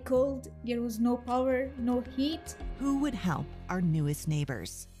was very cold. There was no power, no heat. Who would help our newest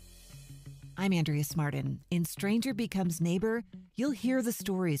neighbors? I'm Andrea Smartin. In Stranger Becomes Neighbor, you'll hear the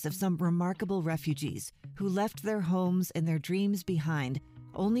stories of some remarkable refugees who left their homes and their dreams behind,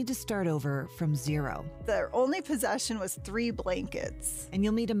 only to start over from zero. Their only possession was 3 blankets. And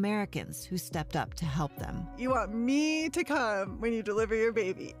you'll meet Americans who stepped up to help them. You want me to come when you deliver your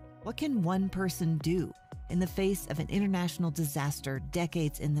baby. What can one person do? in the face of an international disaster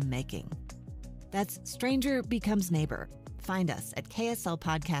decades in the making. That's Stranger Becomes Neighbor. Find us at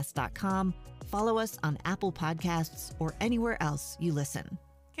kslpodcast.com. Follow us on Apple Podcasts or anywhere else you listen.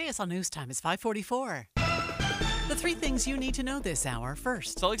 KSL News Time is 5:44. The three things you need to know this hour.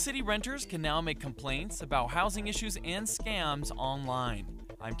 First, Salt Lake City renters can now make complaints about housing issues and scams online.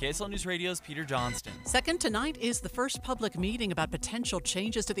 I'm KSL News Radio's Peter Johnston. Second, tonight is the first public meeting about potential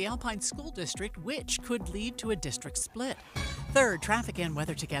changes to the Alpine School District, which could lead to a district split. Third, traffic and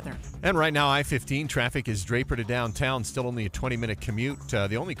weather together. And right now, I-15 traffic is Draper to downtown, still only a 20-minute commute.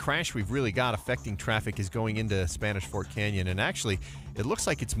 The only crash we've really got affecting traffic is going into Spanish Fort Canyon. And actually, it looks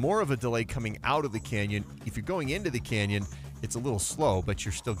like it's more of a delay coming out of the canyon. If you're going into the canyon, it's a little slow, but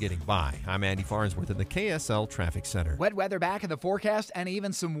you're still getting by. I'm Andy Farnsworth in the KSL Traffic Center. Wet weather back in the forecast and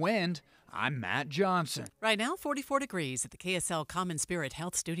even some wind. I'm Matt Johnson. Right now, 44 degrees at the KSL Common Spirit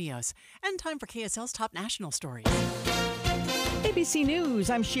Health Studios. And time for KSL's top national stories. ABC News,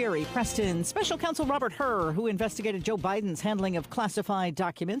 I'm Sherry Preston. Special Counsel Robert Hur, who investigated Joe Biden's handling of classified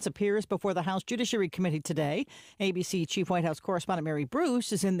documents, appears before the House Judiciary Committee today. ABC Chief White House Correspondent Mary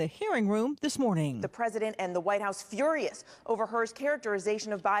Bruce is in the hearing room this morning. The president and the White House furious over Hur's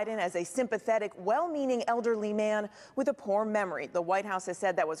characterization of Biden as a sympathetic, well-meaning elderly man with a poor memory. The White House has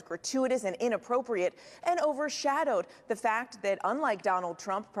said that was gratuitous and inappropriate and overshadowed the fact that, unlike Donald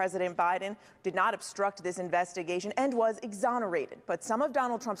Trump, President Biden did not obstruct this investigation and was exonerated. But some of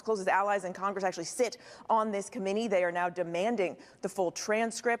Donald Trump's closest allies in Congress actually sit on this committee. They are now demanding the full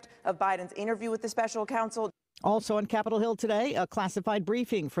transcript of Biden's interview with the special counsel. Also on Capitol Hill today, a classified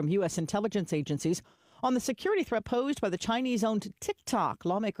briefing from U.S. intelligence agencies on the security threat posed by the Chinese-owned TikTok.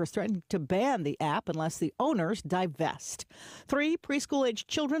 Lawmakers threatening to ban the app unless the owners divest. 3 preschool-aged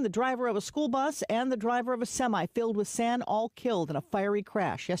children, the driver of a school bus, and the driver of a semi filled with sand, all killed in a fiery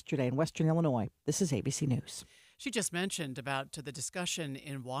crash yesterday in western Illinois. This is ABC News. She just mentioned about the discussion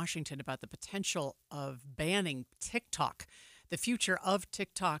in Washington about the potential of banning TikTok. The future of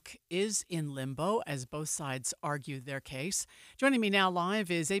TikTok is in limbo as both sides argue their case. Joining me now live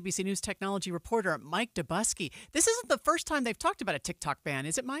is ABC News technology reporter Mike Dubusky. This isn't the first time they've talked about a TikTok ban,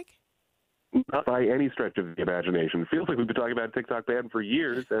 is it, Mike? Not by any stretch of the imagination. It feels like we've been talking about a TikTok ban for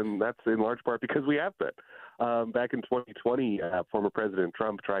years, and that's in large part because we have been. Back in 2020, former President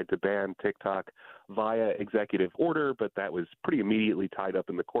Trump tried to ban TikTok via executive order, but that was pretty immediately tied up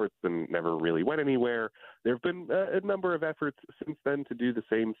in the courts and never really went anywhere. There have been a number of efforts since then to do the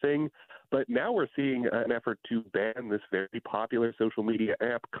same thing, but now we're seeing an effort to ban this very popular social media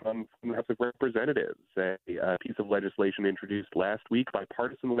app come from the House of Representatives. A piece of legislation introduced last week,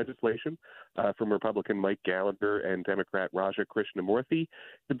 bipartisan legislation from Republican Mike Gallagher and Democrat Raja Krishnamurthy,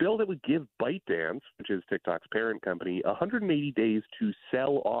 the bill that would give ByteDance, which is TikTok's parent company, 180 days to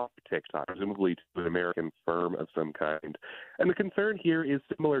sell off TikTok, presumably to an American firm of some kind. And the concern here is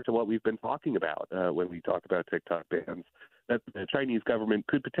similar to what we've been talking about when we talk about TikTok bans, that the Chinese government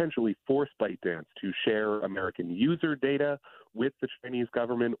could potentially force ByteDance to share American user data with the Chinese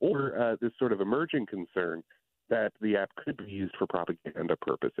government, or this sort of emerging concern that the app could be used for propaganda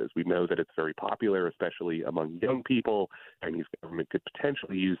purposes. We know that it's very popular, especially among young people. The Chinese government could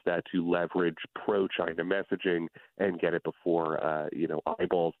potentially use that to leverage pro-China messaging and get it before,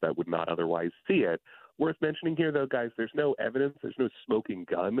 eyeballs that would not otherwise see it. Worth mentioning here, though, guys, there's no evidence, there's no smoking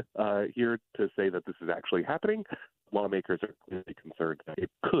gun here to say that this is actually happening. Lawmakers are clearly concerned that it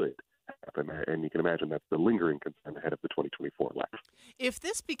could happen, and you can imagine that's the lingering concern ahead of the 2024 election. If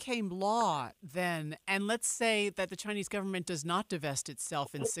this became law, then, and let's say that the Chinese government does not divest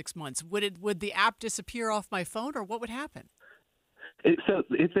itself in 6 months, would the app disappear off my phone, or what would happen? So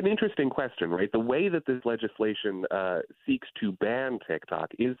it's an interesting question, right? The way that this legislation seeks to ban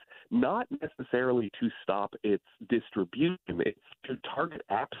TikTok is not necessarily to stop its distribution. It's to target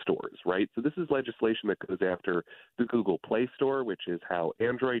app stores, right? So this is legislation that goes after the Google Play Store, which is how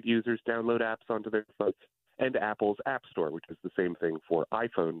Android users download apps onto their phones, and Apple's App Store, which is the same thing for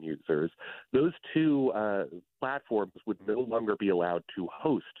iPhone users. Those two platforms would no longer be allowed to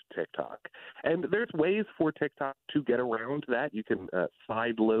host TikTok. And there's ways for TikTok to get around that. You can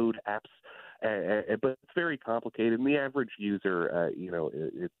sideload apps, but it's very complicated. And the average user,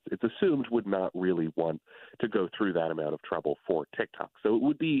 it's assumed would not really want to go through that amount of trouble for TikTok. So it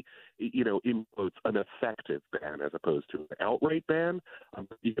would be, in quotes, an effective ban as opposed to an outright ban.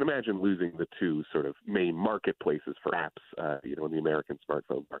 You can imagine losing the two sort of main marketplaces for apps, in the American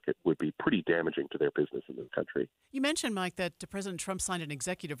smartphone market would be pretty damaging to their business in this country. You mentioned, Mike, that President Trump signed an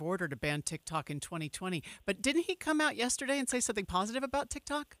executive order to ban TikTok in 2020, but didn't he come out yesterday and say something positive about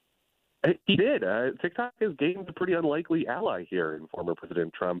TikTok? He did. TikTok has gained a pretty unlikely ally here in former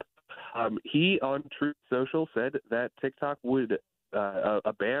President Trump. He, on Truth Social, said that TikTok would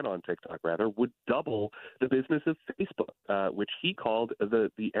a ban on TikTok, would double the business of Facebook, which he called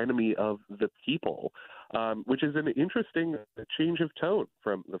the enemy of the people, which is an interesting change of tone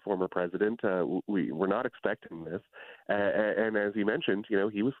from the former president. We were not expecting this. And as he mentioned,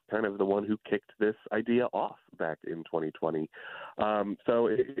 he was kind of the one who kicked this idea off back in 2020. So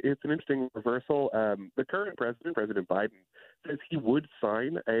it's an interesting reversal. The current president, President Biden, says he would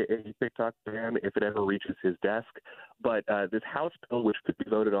sign a TikTok ban if it ever reaches his desk. But this House bill, which could be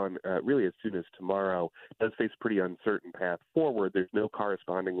voted on really as soon as tomorrow, does face a pretty uncertain path forward. There's no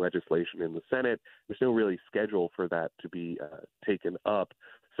corresponding legislation in the Senate. There's no really schedule for that to be taken up.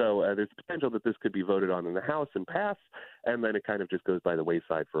 So there's potential that this could be voted on in the House and pass, and then it kind of just goes by the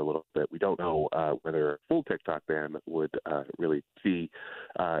wayside for a little bit. We don't know whether a full TikTok ban would really see,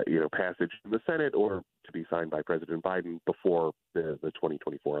 passage in the Senate or to be signed by President Biden before the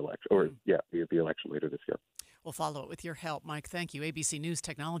 2024 election, or the election later this year. We'll follow it with your help, Mike. Thank you. ABC News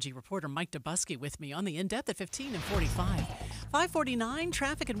technology reporter Mike Dubusky with me on the In-Depth at 15 and 45. 5:49,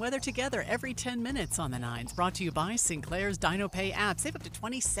 traffic and weather together every 10 minutes on the 9s. Brought to you by Sinclair's DinoPay app. Save up to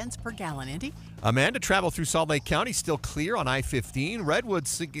 20 cents per gallon, Andy. Amanda, travel through Salt Lake County still clear on I-15.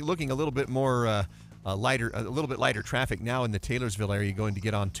 Redwood's looking a little bit more a little bit lighter traffic now in the Taylorsville area going to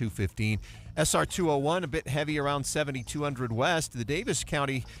get on 215. SR 201 a bit heavy around 7200 west. The Davis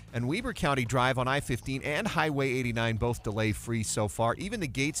County and Weber County drive on I-15 and Highway 89 both delay free so far. Even the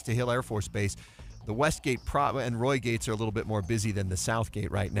gates to Hill Air Force Base, the West Gate and Roy Gates are a little bit more busy than the South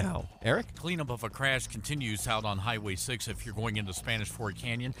Gate right now. Eric? Cleanup of a crash continues out on Highway 6 if you're going into Spanish Fort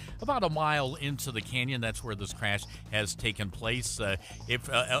Canyon. About a mile into the canyon, that's where this crash has taken place.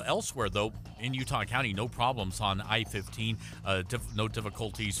 Elsewhere, though, in Utah County, no problems on I-15. No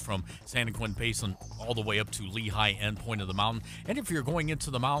difficulties from San Quentin Basin all the way up to Lehigh endpoint of the mountain. And if you're going into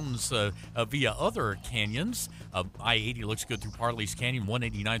the mountains via other canyons, I-80 looks good through Parley's Canyon,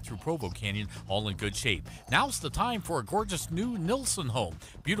 189 through Provo Canyon, all in good shape. Now's the time for a gorgeous new Nilsson home.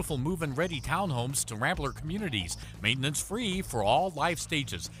 Beautiful move-in ready townhomes to Rambler communities. Maintenance free for all life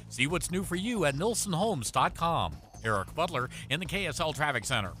stages. See what's new for you at nilssonhomes.com. Eric Butler in the KSL Traffic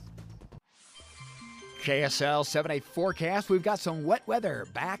Center. KSL 7-day forecast. We've got some wet weather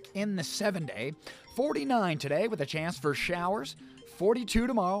back in the 7-day. 49 today with a chance for showers. 42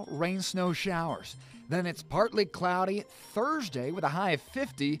 tomorrow, rain, snow, showers. Then it's partly cloudy Thursday with a high of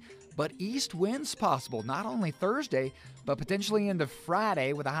 50. But east winds possible, not only Thursday, but potentially into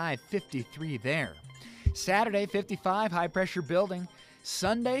Friday with a high of 53 there. Saturday, 55, high pressure building.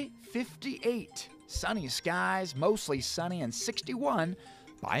 Sunday, 58. Sunny skies, mostly sunny, and 61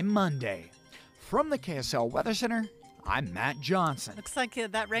 by Monday. From the KSL Weather Center, I'm Matt Johnson. Looks like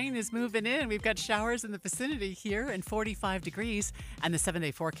that rain is moving in. We've got showers in the vicinity here and 45 degrees. And the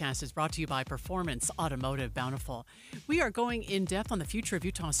 7-day forecast is brought to you by Performance Automotive Bountiful. We are going in depth on the future of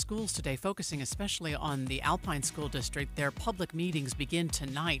Utah schools today, focusing especially on the Alpine School District. Their public meetings begin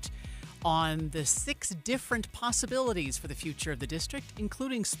tonight on the 6 different possibilities for the future of the district,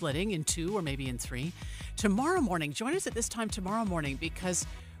 including splitting in 2 or maybe in 3. Tomorrow morning, join us at this time tomorrow morning because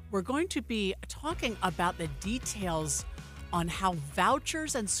we're going to be talking about the details on how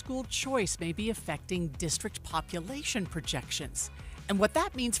vouchers and school choice may be affecting district population projections and what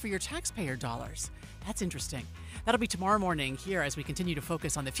that means for your taxpayer dollars. That's interesting. That'll be tomorrow morning here as we continue to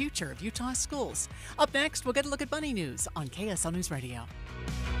focus on the future of Utah schools. Up next, we'll get a look at Bunny News on KSL News Radio.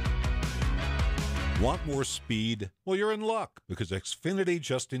 Want more speed? Well, you're in luck because Xfinity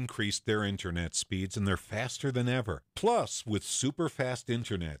just increased their internet speeds and they're faster than ever. Plus, with super fast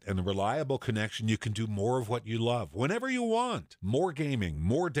internet and a reliable connection, you can do more of what you love whenever you want. More gaming,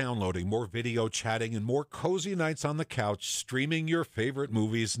 more downloading, more video chatting, and more cozy nights on the couch streaming your favorite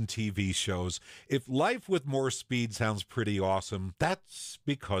movies and TV shows. If life with more speed sounds pretty awesome, that's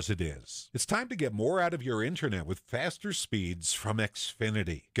because it is. It's time to get more out of your internet with faster speeds from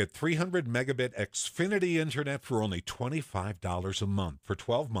Xfinity. Get 300 megabit Xfinity internet for only $25 a month for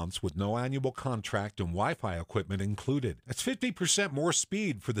 12 months with no annual contract and Wi-Fi equipment included. That's 50% more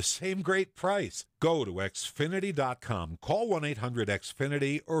speed for the same great price. Go to Xfinity.com, call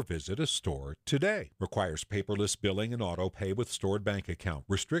 1-800-XFINITY, or visit a store today. Requires paperless billing and auto pay with stored bank account.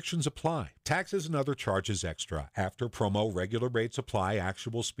 Restrictions apply. Taxes and other charges extra. After promo, regular rates apply.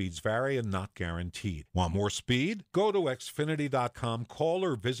 Actual speeds vary and not guaranteed. Want more speed? Go to Xfinity.com, call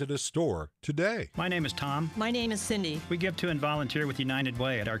or visit a store today. My name is Tom. My name is Cindy. We give to and volunteer with United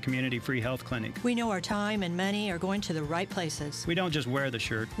Way at our community free health clinic. We know our time and money are going to the right places. We don't just wear the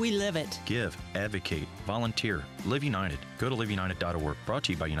shirt. We live it. Give, advocate, volunteer. Live United. Go to liveunited.org. Brought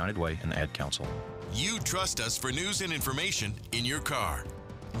to you by United Way and the Ad Council. You trust us for news and information in your car.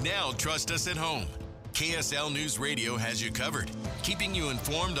 Now trust us at home. KSL News Radio has you covered, keeping you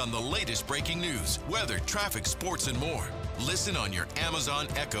informed on the latest breaking news, weather, traffic, sports, and more. Listen on your Amazon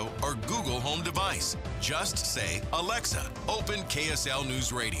Echo or Google Home device. Just say, Alexa, open KSL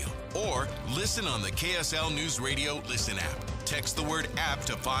News Radio. Or listen on the KSL News Radio Listen app. Text the word app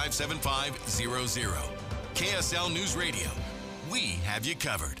to 57500. KSL News Radio. We have you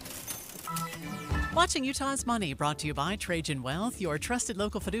covered. Watching Utah's Money, brought to you by Trajan Wealth, your trusted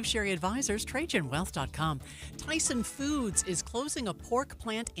local fiduciary advisors, TrajanWealth.com. Tyson Foods is closing a pork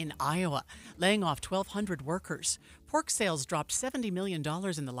plant in Iowa, laying off 1,200 workers. Pork sales dropped $70 million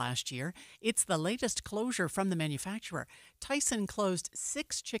in the last year. It's the latest closure from the manufacturer. Tyson closed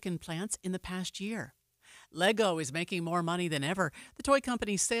 6 chicken plants in the past year. Lego is making more money than ever. The toy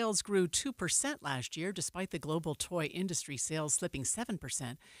company's sales grew 2% last year, despite the global toy industry sales slipping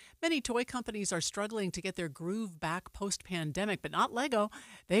 7%. Many toy companies are struggling to get their groove back post-pandemic, but not Lego.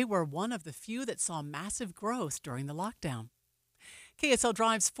 They were one of the few that saw massive growth during the lockdown. KSL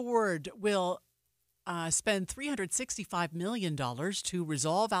Drive's Ford will spend $365 million to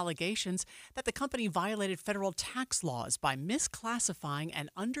resolve allegations that the company violated federal tax laws by misclassifying and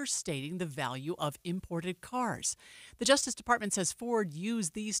understating the value of imported cars. The Justice Department says Ford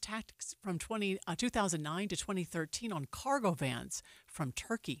used these tactics from 2009 to 2013 on cargo vans from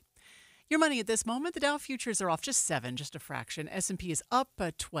Turkey. Your money at this moment, the Dow futures are off just 7, just a fraction. S&P is up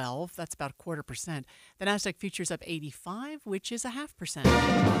 12, that's about 0.25%. The Nasdaq futures up 85, which is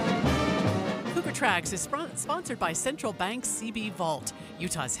 0.5%. Cougar Tracks is sponsored by Central Bank CB Vault,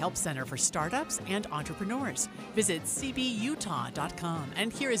 Utah's help center for startups and entrepreneurs. Visit cbutah.com.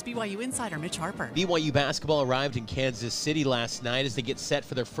 And here is BYU insider Mitch Harper. BYU basketball arrived in Kansas City last night as they get set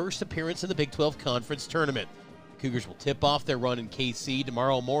for their first appearance in the Big 12 Conference Tournament. The Cougars will tip off their run in KC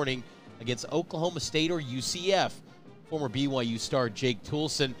tomorrow morning against Oklahoma State or UCF. Former BYU star Jake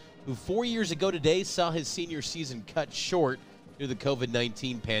Toolson, who 4 years ago today saw his senior season cut short due to the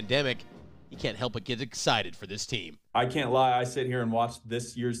COVID-19 pandemic, he can't help but get excited for this team. I can't lie, I sit here and watch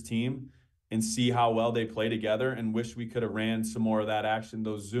this year's team and see how well they play together and wish we could have ran some more of that action,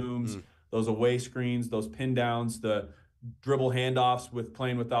 those zooms, those away screens, those pin downs, the dribble handoffs with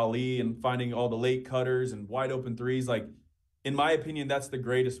playing with Ali and finding all the late cutters and wide open threes. Like, in my opinion, that's the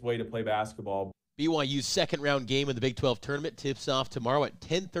greatest way to play basketball. BYU's second-round game of the Big 12 tournament tips off tomorrow at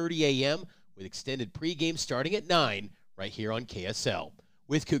 10:30 a.m. with extended pregame starting at 9 right here on KSL.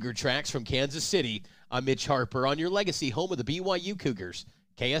 With Cougar Tracks from Kansas City, I'm Mitch Harper on your legacy home of the BYU Cougars,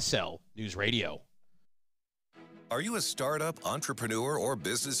 KSL News Radio. Are you a startup, entrepreneur, or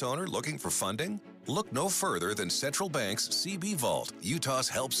business owner looking for funding? Look no further than Central Bank's CB Vault, Utah's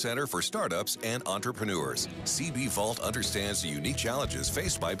help center for startups and entrepreneurs. CB Vault understands the unique challenges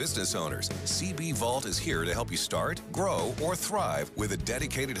faced by business owners. CB Vault is here to help you start, grow, or thrive with a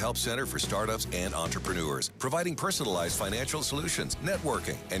dedicated help center for startups and entrepreneurs, providing personalized financial solutions,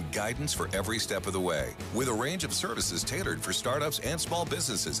 networking, and guidance for every step of the way. With a range of services tailored for startups and small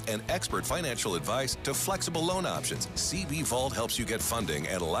businesses and expert financial advice to flexible loan options, CB Vault helps you get funding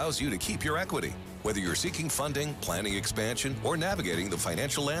and allows you to keep your equity. Whether you're seeking funding, planning expansion, or navigating the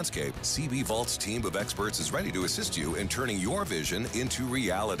financial landscape, CB Vault's team of experts is ready to assist you in turning your vision into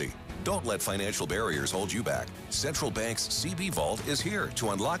reality. Don't let financial barriers hold you back. Central Bank's CB Vault is here to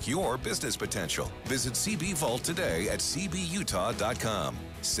unlock your business potential. Visit CB Vault today at cbutah.com.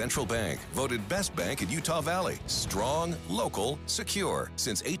 Central Bank, voted best bank in Utah Valley. Strong, local, secure.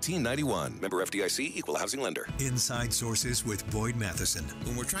 Since 1891. Member FDIC, Equal Housing Lender. Inside Sources with Boyd Matheson.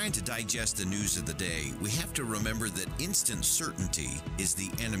 When we're trying to digest the news of the day, we have to remember that instant certainty is the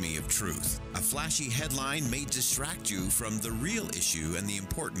enemy of truth. A flashy headline may distract you from the real issue and the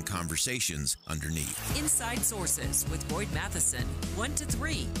important conversations underneath. Inside Sources with Boyd Matheson, 1 to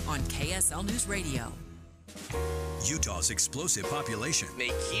 3 on KSL News Radio. Utah's explosive population.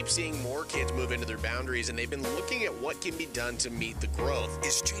 They keep seeing more kids move into their boundaries, and they've been looking at what can be done to meet the growth.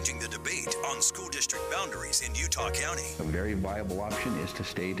 Is changing the debate on school district boundaries in Utah County. A very viable option is to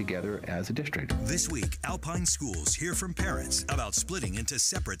stay together as a district. This week, Alpine Schools hear from parents about splitting into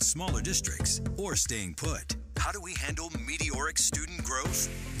separate smaller districts or staying put. How do we handle meteoric student growth?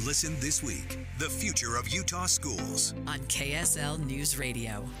 Listen this week. The future of Utah schools. On KSL News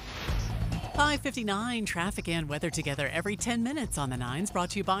Radio. 5:59, traffic and weather together every 10 minutes on the 9s,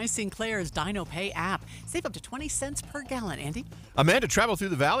 brought to you by Sinclair's DinoPay app. Save up to 20 cents per gallon. Andy? Amanda, travel through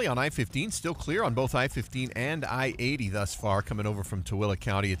the valley on I-15, still clear on both I-15 and I-80 thus far, coming over from Tooele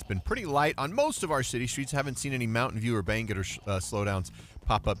County. It's been pretty light on most of our city streets. Haven't seen any Mountain View or Bangerter slowdowns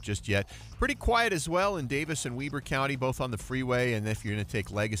pop up just yet. Pretty quiet as well in Davis and Weber County, both on the freeway, and if you're going to take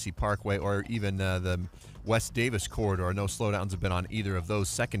Legacy Parkway or even the West Davis corridor, no slowdowns have been on either of those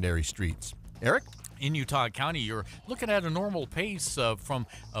secondary streets. Eric? In Utah County, you're looking at a normal pace from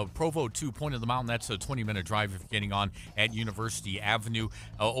Provo to Point of the Mountain. That's a 20-minute drive if you're getting on at University Avenue.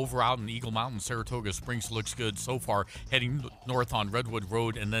 Over out in Eagle Mountain, Saratoga Springs looks good so far, heading north on Redwood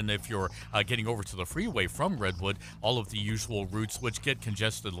Road. And then if you're getting over to the freeway from Redwood, all of the usual routes, which get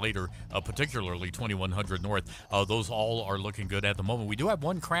congested later, particularly 2100 North, those all are looking good at the moment. We do have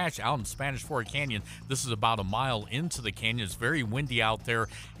one crash out in Spanish Fork Canyon. This is about a mile into the canyon. It's very windy out there,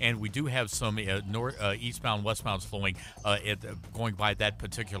 and we do have some eastbound, westbound flowing going by that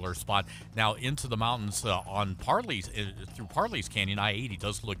particular spot. Now into the mountains on Parley's, through Parley's Canyon, I-80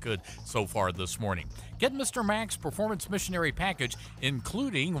 does look good so far this morning. Get Mr. Max Performance Missionary Package,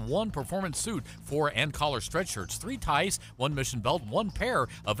 including one performance suit, 4 and collar stretch shirts, 3 ties, 1 mission belt, 1 pair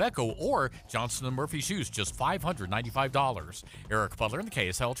of Echo or Johnston & Murphy shoes, just $595. Eric Butler in the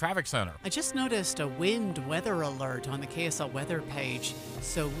KSL Traffic Center. I just noticed a wind weather alert on the KSL weather page.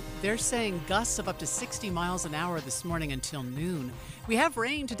 So they're saying gusts of up to 60 miles an hour this morning until noon. We have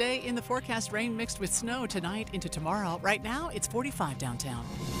rain today in the forecast, rain mixed with snow tonight into tomorrow. Right now, it's 45 downtown.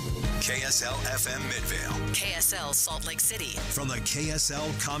 KSL FM Midvale. KSL Salt Lake City. From the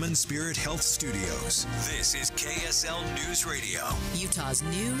KSL Common Spirit Health Studios, this is KSL News Radio. Utah's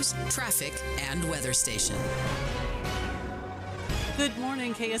news, traffic, and weather station. Good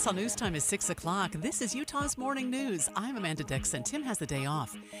morning. KSL News Time is 6 o'clock. This is Utah's Morning News. I'm Amanda Dixon. Tim has the day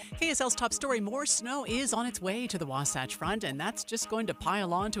off. KSL's top story, more snow is on its way to the Wasatch Front, and that's just going to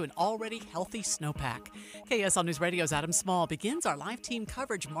pile on to an already healthy snowpack. KSL News Radio's Adam Small begins our live team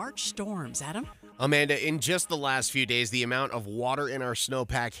coverage March storms. Adam? Amanda, in just the last few days, the amount of water in our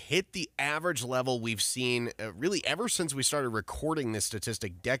snowpack hit the average level we've seen really ever since we started recording this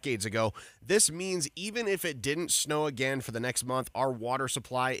statistic decades ago. This means even if it didn't snow again for the next month, our water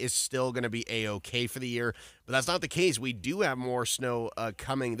supply is still going to be A-OK for the year. But that's not the case. We do have more snow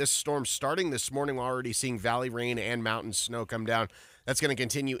coming. This storm starting this morning, we're already seeing valley rain and mountain snow come down. That's going to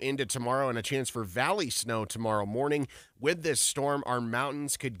continue into tomorrow, and a chance for valley snow tomorrow morning. With this storm, our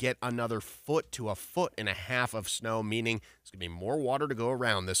mountains could get another 1 to 1.5 feet of snow, meaning there's going to be more water to go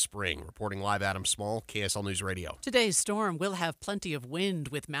around this spring. Reporting live, Adam Small, KSL News Radio. Today's storm will have plenty of wind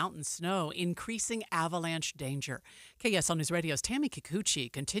with mountain snow, increasing avalanche danger. KSL News Radio's Tammy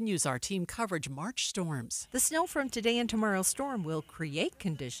Kikuchi continues our team coverage March storms. The snow from today and tomorrow's storm will create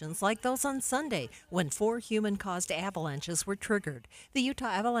conditions like those on Sunday, when 4 human-caused avalanches were triggered. The Utah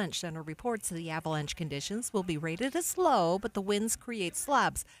Avalanche Center reports the avalanche conditions will be rated as low, but the winds create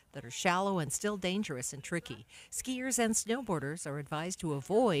slabs that are shallow and still dangerous and tricky. Skiers and snowboarders are advised to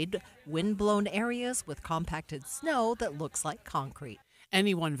avoid wind-blown areas with compacted snow that looks like concrete.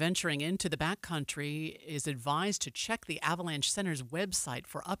 Anyone venturing into the backcountry is advised to check the Avalanche Center's website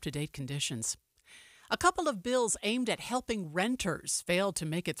for up-to-date conditions. A couple of bills aimed at helping renters failed to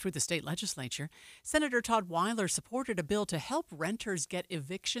make it through the state legislature. Senator Todd Weiler supported a bill to help renters get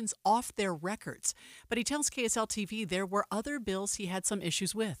evictions off their records. But he tells KSL TV there were other bills he had some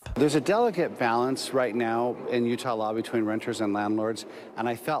issues with. There's a delicate balance right now in Utah law between renters and landlords, and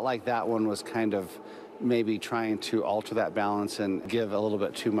I felt like that one was kind of maybe trying to alter that balance and give a little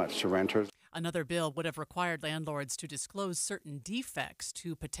bit too much to renters. Another bill would have required landlords to disclose certain defects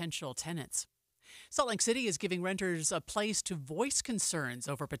to potential tenants. Salt Lake City is giving renters a place to voice concerns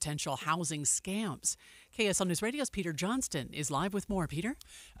over potential housing scams. KSL News Radio's Peter Johnston is live with more. Peter?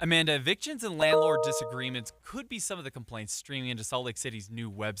 Amanda, evictions and landlord disagreements could be some of the complaints streaming into Salt Lake City's new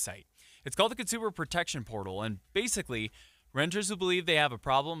website. It's called the Consumer Protection Portal, and basically, renters who believe they have a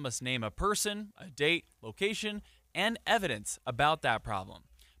problem must name a person, a date, location, and evidence about that problem.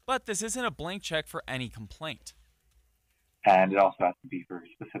 But this isn't a blank check for any complaint. And it also has to be for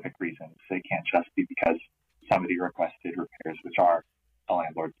specific reasons. So it can't just be because somebody requested repairs, which are a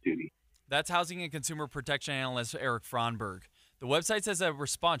landlord's duty. That's Housing and Consumer Protection Analyst Eric Fronberg. The website says a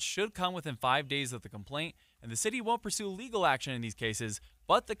response should come within 5 days of the complaint, and the city won't pursue legal action in these cases,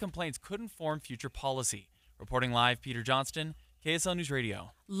 but the complaints could inform future policy. Reporting live, Peter Johnston, KSL News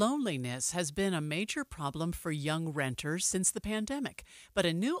Radio. Loneliness has been a major problem for young renters since the pandemic, but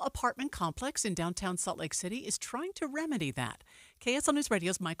a new apartment complex in downtown Salt Lake City is trying to remedy that. KSL News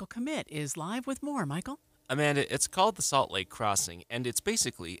Radio's Michael Commit is live with more. Michael? Amanda, it's called the Salt Lake Crossing, and it's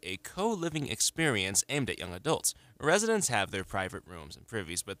basically a co-living experience aimed at young adults. Residents have their private rooms and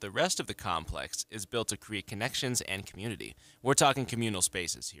privies, but the rest of the complex is built to create connections and community. We're talking communal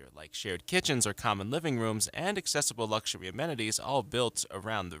spaces here, like shared kitchens or common living rooms and accessible luxury amenities all built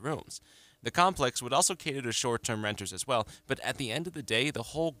around the rooms. The complex would also cater to short-term renters as well, but at the end of the day, the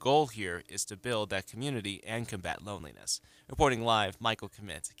whole goal here is to build that community and combat loneliness. Reporting live, Michael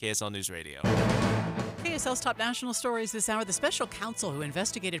Commit, KSL News Radio. KSL's top national stories this hour. The special counsel who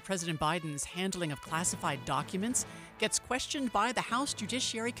investigated President Biden's handling of classified documents gets questioned by the House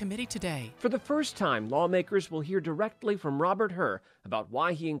Judiciary Committee today. For the first time, lawmakers will hear directly from Robert Hur about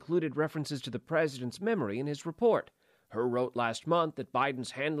why he included references to the president's memory in his report. Hur wrote last month that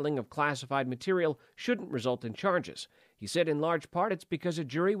Biden's handling of classified material shouldn't result in charges. He said in large part it's because a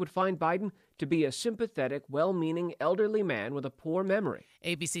jury would find Biden to be a sympathetic, well-meaning elderly man with a poor memory.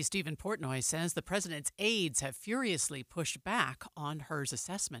 ABC's Stephen Portnoy says the president's aides have furiously pushed back on Hur's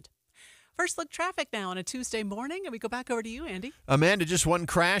assessment. First look traffic now on a Tuesday morning, and we go back over to you, Andy. Amanda, just one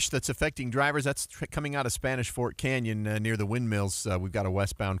crash that's affecting drivers. That's coming out of Spanish Fort Canyon near the windmills. We've got a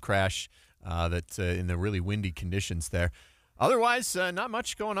westbound crash that's in the really windy conditions there. Otherwise, not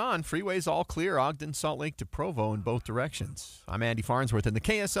much going on. Freeways all clear, Ogden, Salt Lake to Provo in both directions. I'm Andy Farnsworth in the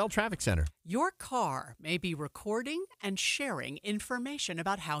KSL Traffic Center. Your car may be recording and sharing information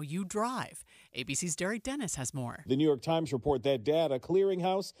about how you drive. ABC's Derek Dennis has more. The New York Times report that data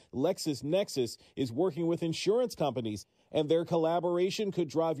clearinghouse LexisNexis is working with insurance companies, and their collaboration could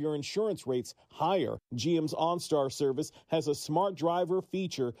drive your insurance rates higher. GM's OnStar service has a smart driver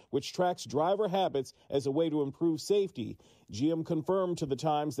feature which tracks driver habits as a way to improve safety. GM confirmed to the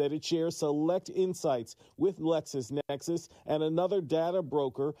Times that it shares select insights with LexisNexis and another data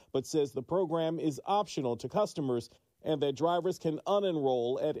broker, but says the program is optional to customers and that drivers can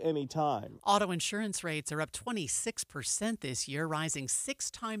unenroll at any time. Auto insurance rates are up 26% this year, rising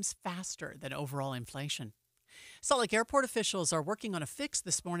 6 times faster than overall inflation. Salt Lake Airport officials are working on a fix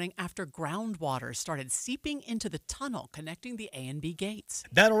this morning after groundwater started seeping into the tunnel connecting the A and B gates.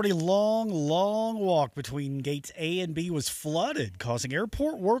 That already long walk between gates A and B was flooded, causing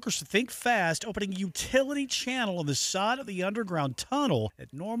airport workers to think fast, opening a utility channel on the side of the underground tunnel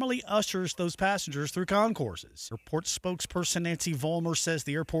that normally ushers those passengers through concourses. Airport spokesperson Nancy Vollmer says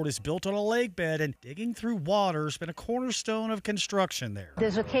the airport is built on a lake bed and digging through water has been a cornerstone of construction there.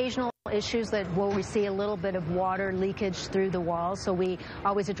 There's occasional issues where we see a little bit of water leakage through the walls, so we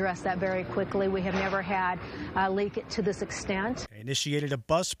always address that very quickly. We have never had a leak to this extent. They initiated a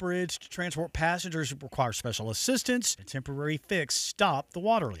bus bridge to transport passengers who require special assistance. A temporary fix stopped the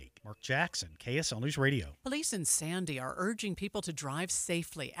water leak. Mark Jackson, KSL News Radio. Police in Sandy are urging people to drive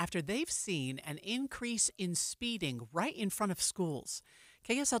safely after they've seen an increase in speeding right in front of schools.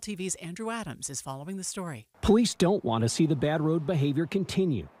 KSL TV's Andrew Adams is following the story. Police don't want to see the bad road behavior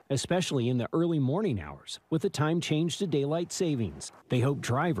continue, especially in the early morning hours with the time change to daylight savings. They hope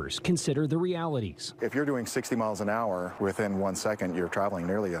drivers consider the realities. If you're doing 60 miles an hour, within 1 second, you're traveling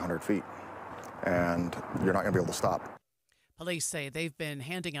nearly 100 feet, and you're not going to be able to stop. Police say they've been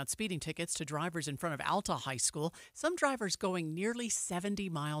handing out speeding tickets to drivers in front of Alta High School, some drivers going nearly 70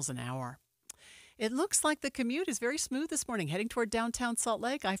 miles an hour. It looks like the commute is very smooth this morning, heading toward downtown Salt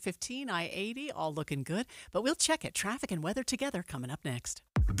Lake, I-15, I-80, all looking good. But we'll check it. Traffic and weather together coming up next.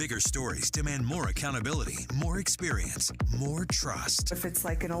 Bigger stories demand more accountability, more experience, more trust. If it's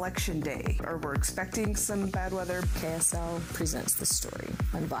like an election day or we're expecting some bad weather, KSL presents the story.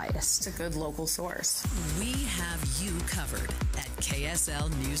 Unbiased. It's a good local source. We have you covered at KSL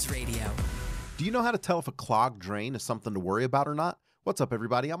News Radio. Do you know how to tell if a clogged drain is something to worry about or not? What's up,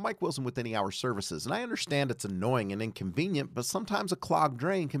 everybody? I'm Mike Wilson with Any Hour Services, and I understand it's annoying and inconvenient, but sometimes a clogged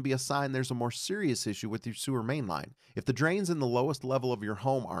drain can be a sign there's a more serious issue with your sewer main line. If the drains in the lowest level of your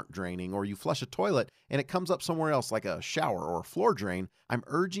home aren't draining, or you flush a toilet and it comes up somewhere else like a shower or a floor drain, I'm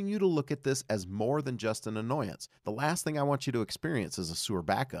urging you to look at this as more than just an annoyance. The last thing I want you to experience is a sewer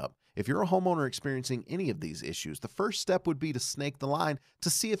backup. If you're a homeowner experiencing any of these issues, the first step would be to snake the line to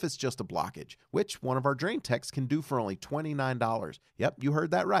see if it's just a blockage, which one of our drain techs can do for only $29. Yep, you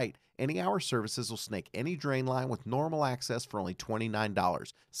heard that right. Any Hour Services will snake any drain line with normal access for only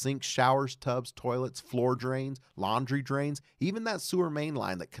 $29. Sinks, showers, tubs, toilets, floor drains, laundry drains, even that sewer main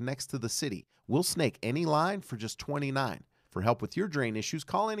line that connects to the city. We'll snake any line for just $29. For help with your drain issues,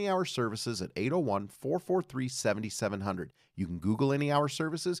 call Any Hour Services at 801-443-7700. You can Google Any Hour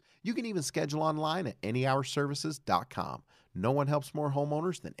Services. You can even schedule online at anyhourservices.com. No one helps more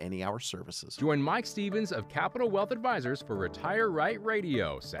homeowners than Any Hour Services. Join Mike Stevens of Capital Wealth Advisors for Retire Right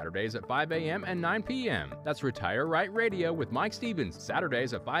Radio, Saturdays at 5 a.m. and 9 p.m. That's Retire Right Radio with Mike Stevens,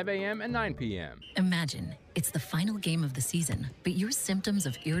 Saturdays at 5 a.m. and 9 p.m. Imagine it's the final game of the season, but your symptoms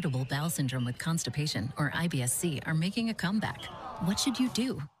of irritable bowel syndrome with constipation, or IBS-C, are making a comeback. What should you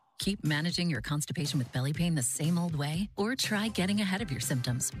do? Keep managing your constipation with belly pain the same old way? Or try getting ahead of your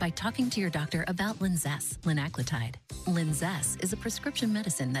symptoms by talking to your doctor about Linzess, linaclotide. Linzess is a prescription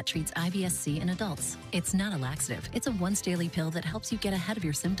medicine that treats IBS-C in adults. It's not a laxative. It's a once-daily pill that helps you get ahead of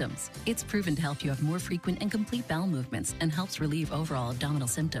your symptoms. It's proven to help you have more frequent and complete bowel movements and helps relieve overall abdominal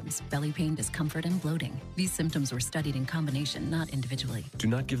symptoms, belly pain, discomfort, and bloating. These symptoms were studied in combination, not individually. Do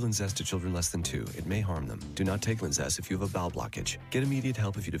not give Linzess to children less than 2. It may harm them. Do not take Linzess if you have a bowel blockage. Get immediate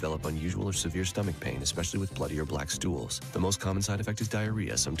help if you develop unusual or severe stomach pain, especially with bloody or black stools. The most common side effect is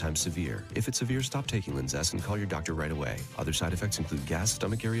diarrhea, sometimes severe. If it's severe, stop taking Linzess and call your doctor right away. Other side effects include gas,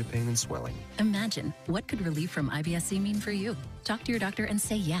 stomach area pain, and swelling. Imagine, what could relief from IBS-C mean for you? Talk to your doctor and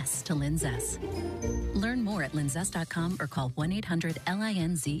say yes to Linzess. Learn more at linzess.com or call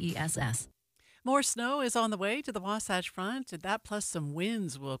 1-800-LINZESS. More snow is on the way to the Wasatch Front, and that plus some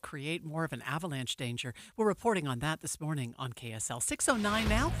winds will create more of an avalanche danger. We're reporting on that this morning on KSL. 6:09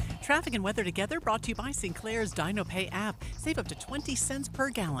 now. Traffic and weather together brought to you by Sinclair's DinoPay app. Save up to 20 cents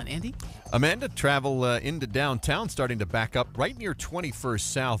per gallon. Andy? Amanda, travel into downtown starting to back up right near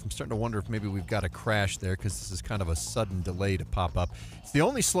 21st South. I'm starting to wonder if maybe we've got a crash there because this is kind of a sudden delay to pop up. It's the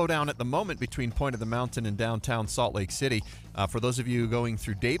only slowdown at the moment between Point of the Mountain and downtown Salt Lake City. For those of you going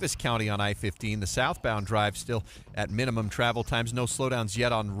through Davis County on I-15, the southbound drive still at minimum travel times. No slowdowns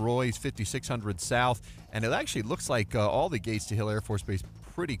yet on Roy's 5600 South. And it actually looks like all the gates to Hill Air Force Base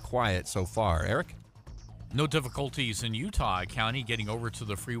pretty quiet so far. Eric? No difficulties in Utah County. Getting over to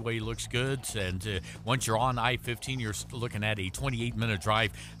the freeway looks good. And once you're on I-15, you're looking at a 28-minute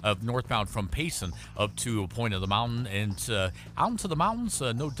drive of northbound from Payson up to Point of the Mountain. And out into the mountains,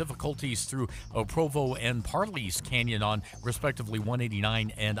 no difficulties through Provo and Parley's Canyon on respectively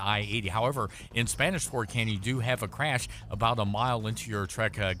 189 and I-80. However, in Spanish Fork Canyon, you do have a crash about a mile into your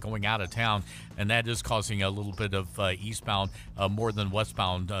trek going out of town. And that is causing a little bit of eastbound more than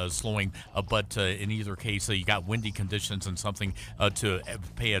westbound slowing. But in either case, you got windy conditions and something to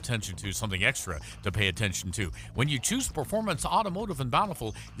pay attention to, something extra to pay attention to. When you choose Performance Automotive in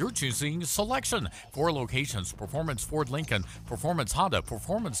Bountiful, you're choosing selection. 4 locations: Performance Ford Lincoln, Performance Honda,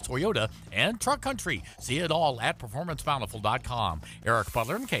 Performance Toyota, and Truck Country. See it all at performancebountiful.com. Eric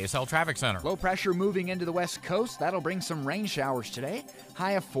Butler in KSL Traffic Center. Low pressure moving into the west coast. That'll bring some rain showers today.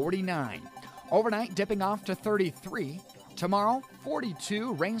 High of 49. Overnight dipping off to 33. Tomorrow,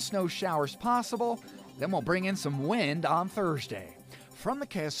 42. Rain, snow showers possible. Then we'll bring in some wind on Thursday. From the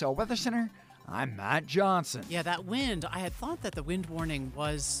KSL Weather Center, I'm Matt Johnson. Yeah, that wind, I had thought that the wind warning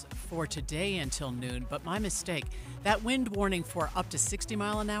was for today until noon, but my mistake. That wind warning for up to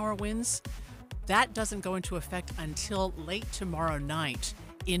 60-mile-an-hour winds, that doesn't go into effect until late tomorrow night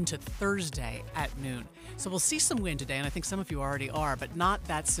into Thursday at noon. So we'll see some wind today, and I think some of you already are, but not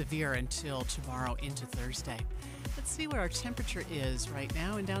that severe until tomorrow into Thursday. Let's see where our temperature is right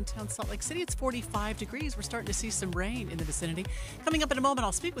now in downtown Salt Lake City. It's 45 degrees. We're starting to see some rain in the vicinity. Coming up in a moment,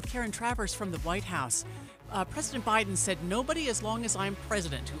 I'll speak with Karen Travers from the White House. President Biden said nobody as long as I'm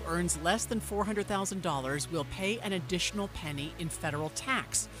president who earns less than $400,000 will pay an additional penny in federal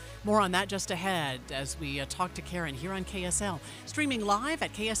tax. More on that just ahead as we talk to Karen here on KSL. Streaming live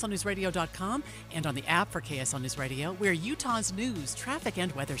at KSLNewsRadio.com and on the app for KSL News Radio. We're Utah's news, traffic,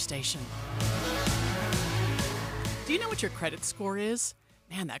 and weather station. Do you know what your credit score is?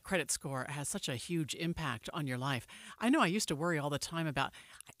 Man, that credit score has such a huge impact on your life. I know I used to worry all the time about,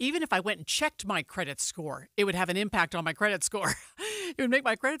 even if I went and checked my credit score, it would have an impact on my credit score. It would make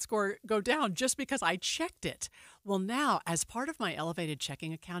my credit score go down just because I checked it. Well, now, as part of my elevated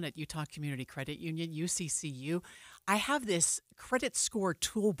checking account at Utah Community Credit Union, UCCU, I have this credit score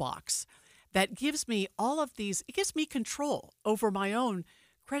toolbox that gives me all of these, it gives me control over my own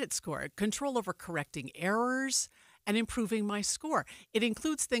credit score, control over correcting errors, and improving my score. It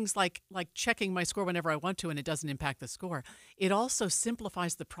includes things like checking my score whenever I want to, and it doesn't impact the score. It also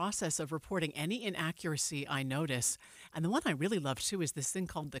simplifies the process of reporting any inaccuracy I notice. And the one I really love, too, is this thing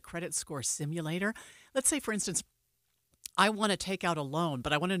called the Credit Score Simulator. Let's say, for instance, I want to take out a loan,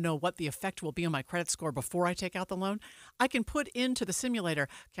 but I want to know what the effect will be on my credit score before I take out the loan. I can put into the simulator,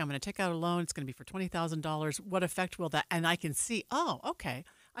 okay, I'm going to take out a loan. It's going to be for $20,000. What effect will that? And I can see, oh, okay,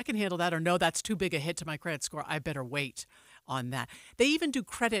 I can handle that, or no, that's too big a hit to my credit score. I better wait on that. They even do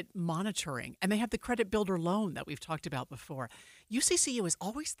credit monitoring, and they have the Credit Builder loan that we've talked about before. UCCU is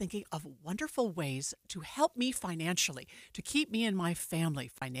always thinking of wonderful ways to help me financially, to keep me and my family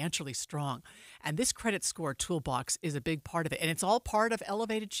financially strong. And this credit score toolbox is a big part of it, and it's all part of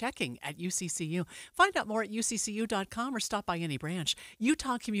elevated checking at UCCU. Find out more at uccu.com or stop by any branch.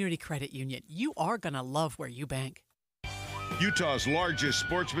 Utah Community Credit Union. You are going to love where you bank. Utah's largest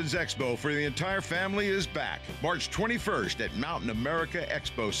sportsman's expo for the entire family is back, March 21st at Mountain America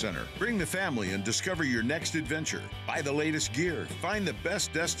Expo Center. Bring the family and discover your next adventure. Buy the latest gear, find the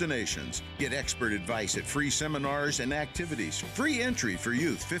best destinations, get expert advice at free seminars and activities, free entry for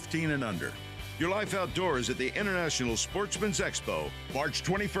youth 15 and under. Your life outdoors at the International Sportsman's Expo, March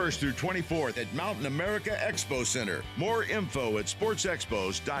 21st through 24th at Mountain America Expo Center. More info at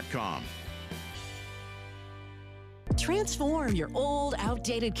sportsexpos.com. Transform your old,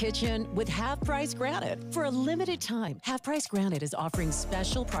 outdated kitchen with Half Price Granite. For a limited time, Half Price Granite is offering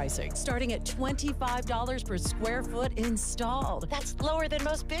special pricing starting at $25 per square foot installed. That's lower than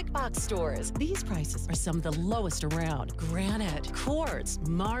most big box stores. These prices are some of the lowest around. Granite, quartz,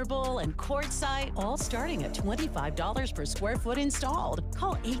 marble, and quartzite, all starting at $25 per square foot installed.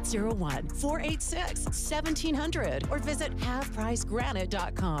 Call 801-486-1700 or visit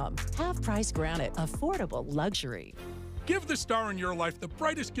halfpricegranite.com. Half Price Granite, affordable luxury. Give the star in your life the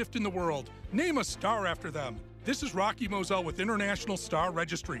brightest gift in the world. Name a star after them. This is Rocky Moselle with International Star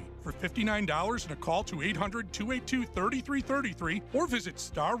Registry. For $59 and a call to 800-282-3333 or visit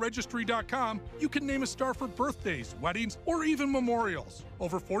starregistry.com, you can name a star for birthdays, weddings, or even memorials.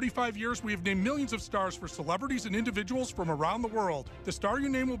 Over 45 years, we have named millions of stars for celebrities and individuals from around the world. The star you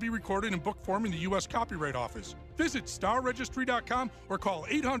name will be recorded in book form in the U.S. Copyright Office. Visit starregistry.com or call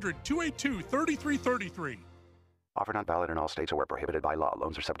 800-282-3333. Offer not valid in all states or where prohibited by law.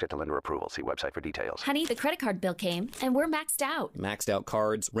 Loans are subject to lender approval. See website for details. Honey, the credit card bill came, and we're maxed out. Maxed out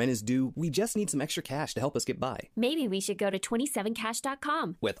cards, rent is due. We just need some extra cash to help us get by. Maybe we should go to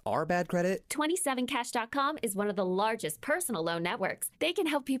 27cash.com. With our bad credit? 27cash.com is one of the largest personal loan networks. They can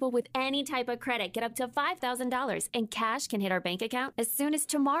help people with any type of credit get up to $5,000, and cash can hit our bank account as soon as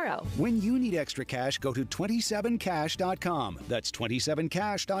tomorrow. When you need extra cash, go to 27cash.com. That's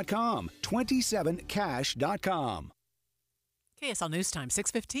 27cash.com. 27cash.com. KSL News Time,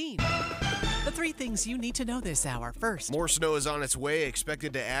 6:15. The three things you need to know this hour. First, more snow is on its way,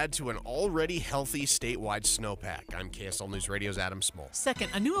 expected to add to an already healthy statewide snowpack. I'm KSL News Radio's Adam Small. Second,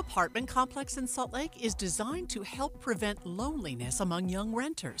 a new apartment complex in Salt Lake is designed to help prevent loneliness among young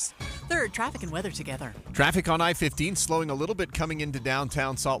renters. Third, traffic and weather together. Traffic on I-15 slowing a little bit coming into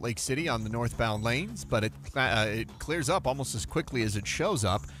downtown Salt Lake City on the northbound lanes, but it clears up almost as quickly as it shows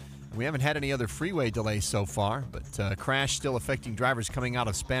up. We haven't had any other freeway delays so far, but crash still affecting drivers coming out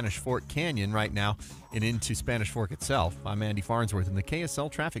of Spanish Fork Canyon right now and into Spanish Fork itself. I'm Andy Farnsworth in the KSL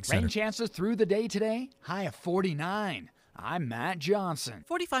Traffic Center. Rain chances through the day today, high of 49. I'm Matt Johnson.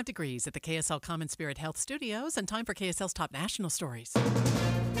 45 degrees at the KSL Common Spirit Health Studios, and time for KSL's top national stories.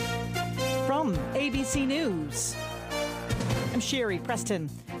 From ABC News, I'm Sherry Preston.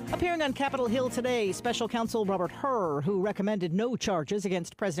 Appearing on Capitol Hill today, Special Counsel Robert Hur, who recommended no charges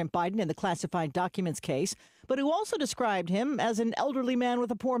against President Biden in the classified documents case, but who also described him as an elderly man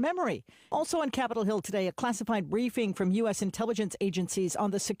with a poor memory. Also on Capitol Hill today, a classified briefing from U.S. intelligence agencies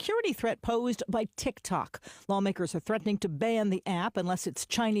on the security threat posed by TikTok. Lawmakers are threatening to ban the app unless its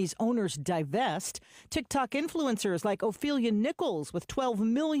Chinese owners divest. TikTok influencers like Ophelia Nichols, with 12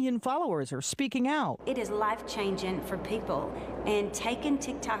 million followers, are speaking out. It is life-changing for people, and taking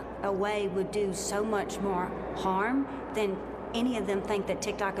TikTok away would do so much more harm than any of them think that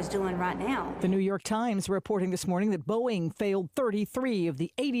TikTok is doing right now. The New York Times reporting this morning that Boeing failed 33 of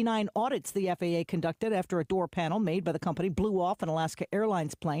the 89 audits the FAA conducted after a door panel made by the company blew off an Alaska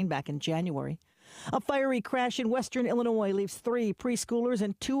Airlines plane back in January. A fiery crash in western Illinois leaves 3 preschoolers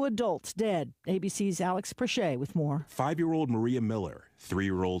and 2 adults dead. ABC's Alex Prochet with more. 5-year-old Maria Miller,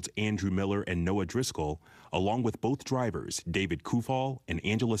 3-year-olds Andrew Miller and Noah Driscoll, along with both drivers, David Kufal and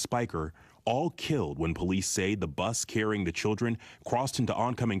Angela Spiker, all killed when police say the bus carrying the children crossed into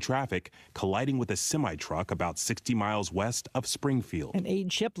oncoming traffic, colliding with a semi-truck about 60 miles west of Springfield. An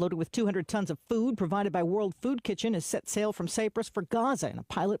aid ship loaded with 200 tons of food provided by World Food Kitchen has set sail from Cyprus for Gaza in a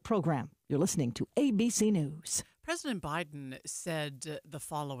pilot program. You're listening to ABC News. President Biden said the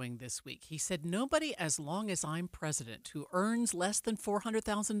following this week. He said, "Nobody, as long as I'm president, who earns less than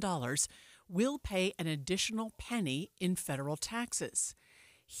 $400,000 will pay an additional penny in federal taxes."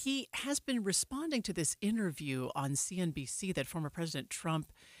 He has been responding to this interview on CNBC that former President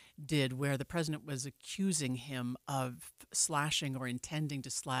Trump did, where the president was accusing him of slashing or intending to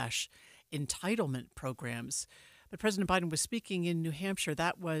slash entitlement programs. But President Biden was speaking in New Hampshire.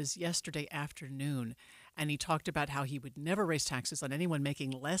 That was yesterday afternoon. And he talked about how he would never raise taxes on anyone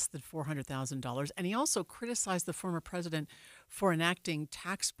making less than $400,000. And he also criticized the former president for enacting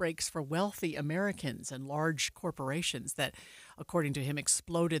tax breaks for wealthy Americans and large corporations that, according to him,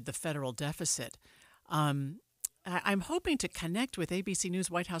 exploded the federal deficit. I'm hoping to connect with ABC News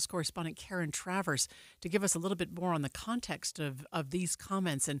White House correspondent Karen Travers to give us a little bit more on the context of these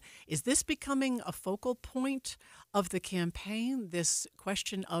comments. And is this becoming a focal point of the campaign, this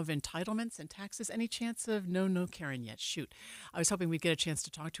question of entitlements and taxes? Any chance of no, Karen, yet? Shoot. I was hoping we'd get a chance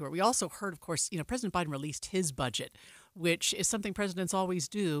to talk to her. We also heard, of course, President Biden released his budget, which is something presidents always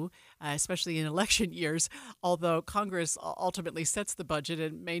do, especially in election years, although Congress ultimately sets the budget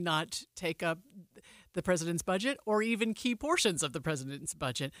and may not take up the president's budget or even key portions of the president's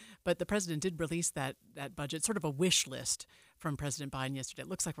budget. But the president did release that budget, sort of a wish list from President Biden yesterday. It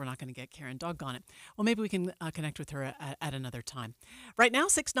looks like we're not going to get Karen. Doggone it. Well, maybe we can connect with her at another time. Right now,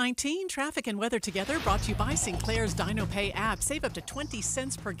 6:19, traffic and weather together, brought to you by Sinclair's DinoPay app. Save up to 20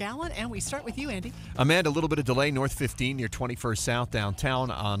 cents per gallon. And we start with you, Andy. Amanda, a little bit of delay, North 15 near 21st South downtown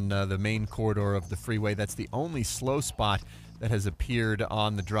on the main corridor of the freeway. That's the only slow spot that has appeared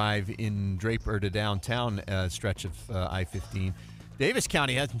on the drive in Draper to downtown stretch of I-15. Davis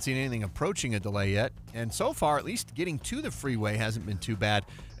County hasn't seen anything approaching a delay yet, and so far, at least getting to the freeway hasn't been too bad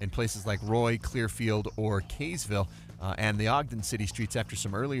in places like Roy, Clearfield, or Kaysville. And the Ogden City streets, after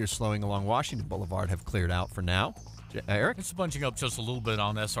some earlier slowing along Washington Boulevard, have cleared out for now. Eric? It's bunching up just a little bit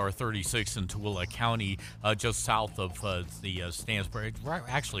on SR 36 in Tooele County, just south of the Stansbury,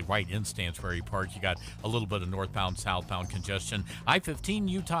 actually right in Stansbury Park. You got a little bit of northbound, southbound congestion. I-15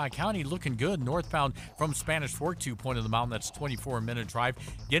 Utah County looking good. Northbound from Spanish Fork to Point of the Mountain, that's a 24-minute drive.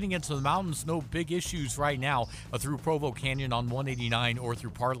 Getting into the mountains, no big issues right now through Provo Canyon on 189 or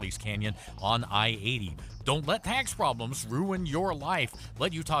through Partley's Canyon on I-80. Don't let tax problems ruin your life.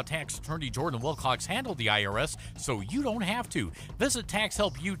 Let Utah Tax Attorney Jordan Wilcox handle the IRS so you don't have to. Visit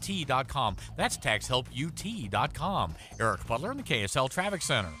TaxHelpUT.com. That's TaxHelpUT.com. Eric Butler in the KSL Traffic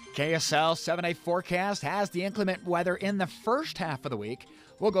Center. KSL 7-day forecast has the inclement weather in the first half of the week.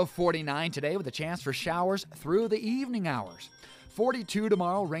 We'll go 49 today with a chance for showers through the evening hours. 42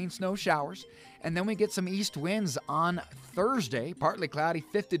 tomorrow, rain, snow, showers. And then we get some east winds on Thursday, partly cloudy,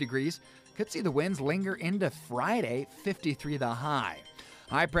 50 degrees. Could see the winds linger into Friday, 53 the high.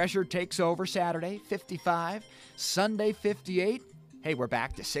 High pressure takes over Saturday, 55. Sunday, 58. Hey, we're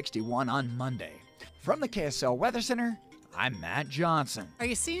back to 61 on Monday. From the KSL Weather Center, I'm Matt Johnson. Are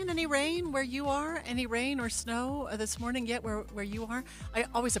you seeing any rain where you are? Any rain or snow this morning yet where you are? I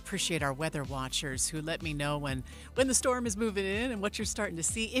always appreciate our weather watchers who let me know when the storm is moving in and what you're starting to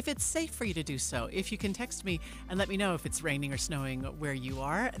see, if it's safe for you to do so. If you can text me and let me know if it's raining or snowing where you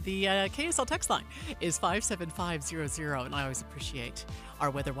are. The KSL text line is 57500, and I always appreciate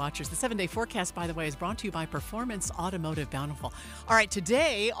our weather watchers. The 7-day forecast, by the way, is brought to you by Performance Automotive Bountiful. All right,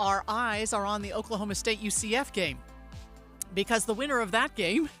 today our eyes are on the Oklahoma State UCF game, because the winner of that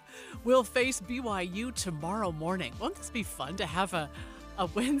game will face BYU tomorrow morning. Won't this be fun to have a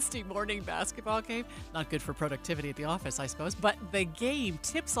Wednesday morning basketball game? Not good for productivity at the office, I suppose, but the game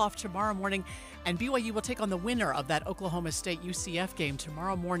tips off tomorrow morning, and BYU will take on the winner of that Oklahoma State UCF game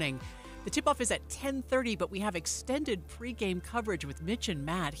tomorrow morning. The tip-off is at 10:30, but we have extended pregame coverage with Mitch and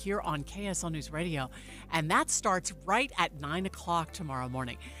Matt here on KSL News Radio, and that starts right at 9 o'clock tomorrow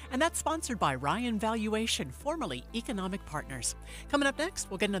morning. And that's sponsored by Ryan Valuation, formerly Economic Partners. Coming up next,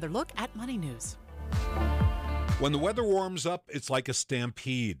 we'll get another look at Money News. When the weather warms up, it's like a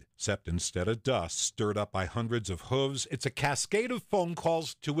stampede, except instead of dust stirred up by hundreds of hooves, it's a cascade of phone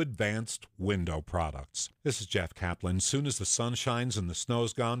calls to Advanced Window Products. This is Jeff Kaplan. Soon as the sun shines and the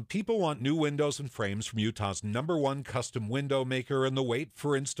snow's gone, people want new windows and frames from Utah's #1 custom window maker, and the wait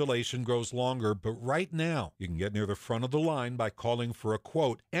for installation grows longer. But right now, you can get near the front of the line by calling for a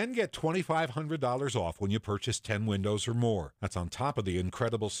quote and get $2,500 off when you purchase 10 windows or more. That's on top of the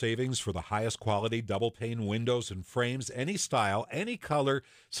incredible savings for the highest quality double-pane windows and frames, any style, any color.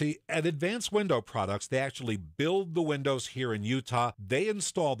 See, at Advanced Window Products, they actually build the windows here in Utah, they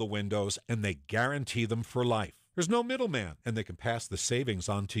install the windows, and they guarantee them for life. There's no middleman, and they can pass the savings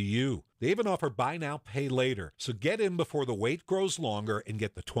on to you. They even offer buy now, pay later. So get in before the wait grows longer and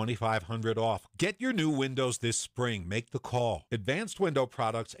get the $2,500 off. Get your new windows this spring. Make the call. Advanced Window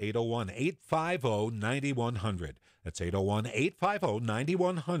Products, 801-850-9100. That's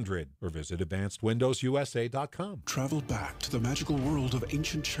 801-850-9100. Or visit AdvancedWindowsUSA.com. Travel back to the magical world of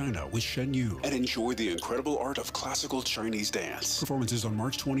ancient China with Shen Yu and enjoy the incredible art of classical Chinese dance. Performances on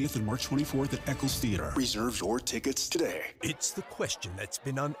March 20th and March 24th at Eccles Theater. Reserve your tickets today. It's the question that's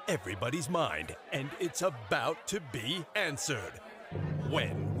been on everybody's mind, and it's about to be answered.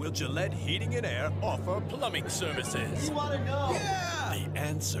 When will Gillette Heating and Air offer plumbing services? You want to know? Yeah! The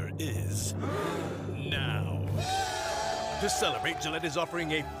answer is now. To celebrate, Gillette is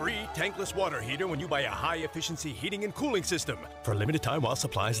offering a free tankless water heater when you buy a high-efficiency heating and cooling system. For a limited time while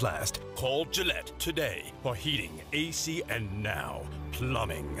supplies last, call Gillette today for heating, AC, and now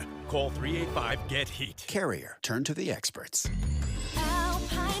plumbing. Call 385-GET-HEAT. Carrier, turn to the experts.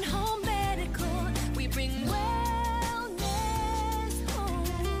 Alpine Home Medical, we bring wellness home.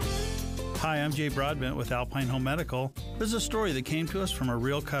 Hi, I'm Jay Broadbent with Alpine Home Medical. This is a story that came to us from a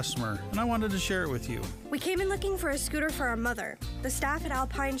real customer, and I wanted to share it with you. We came in looking for a scooter for our mother. The staff at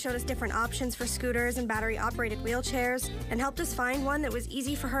Alpine showed us different options for scooters and battery-operated wheelchairs and helped us find one that was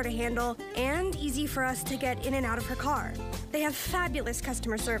easy for her to handle and easy for us to get in and out of her car. They have fabulous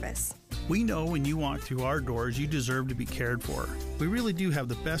customer service. We know when you walk through our doors, you deserve to be cared for. We really do have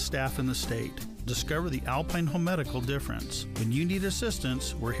the best staff in the state. Discover the Alpine Home Medical difference. When you need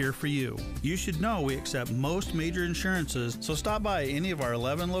assistance, we're here for you. You should know we accept most major insurances, so stop by any of our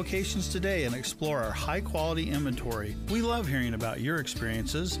 11 locations today and explore our high-quality inventory. We love hearing about your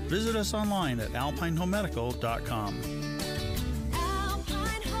experiences. Visit us online at alpinehomemedical.com.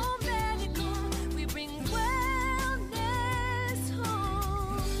 Alpine Home Medical, we bring wellness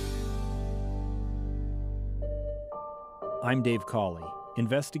home. I'm Dave Cawley,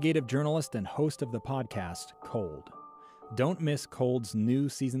 investigative journalist and host of the podcast Cold. Don't miss Cold's new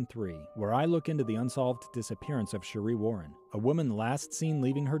Season 3, where I look into the unsolved disappearance of Cherie Warren, a woman last seen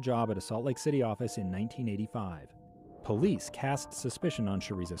leaving her job at a Salt Lake City office in 1985. Police cast suspicion on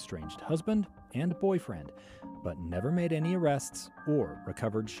Cherie's estranged husband and boyfriend, but never made any arrests or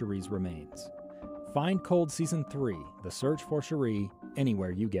recovered Cherie's remains. Find Cold Season 3, The Search for Cherie,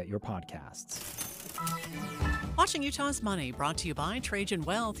 anywhere you get your podcasts. Watching Utah's Money, brought to you by Trajan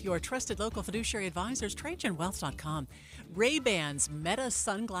Wealth, your trusted local fiduciary advisors, TrajanWealth.com. Ray-Ban's Meta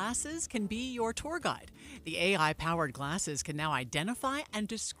sunglasses can be your tour guide. The AI-powered glasses can now identify and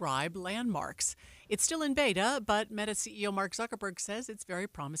describe landmarks. It's still in beta, but Meta CEO Mark Zuckerberg says it's very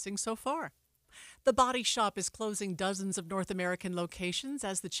promising so far. The Body Shop is closing dozens of North American locations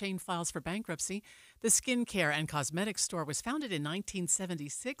as the chain files for bankruptcy. The skincare and cosmetics store was founded in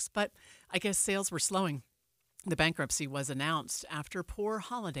 1976, but I guess sales were slowing. The bankruptcy was announced after poor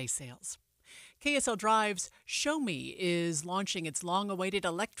holiday sales. KSL Drive's Show Me is launching its long-awaited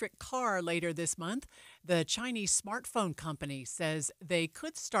electric car later this month. The Chinese smartphone company says they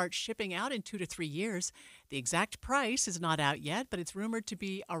could start shipping out in 2 to 3 years. The exact price is not out yet, but it's rumored to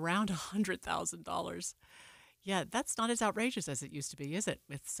be around $100,000. Yeah, that's not as outrageous as it used to be, is it?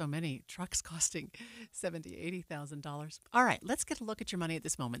 With so many trucks costing $70,000, $80,000. All right, let's get a look at your money at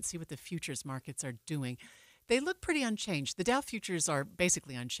this moment, see what the futures markets are doing. They look pretty unchanged. The Dow futures are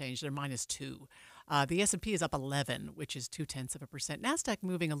basically unchanged. They're -2. The S&P is up 11, which is 0.2%. NASDAQ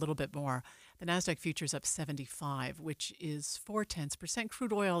moving a little bit more. The NASDAQ futures up 75, which is 0.4%.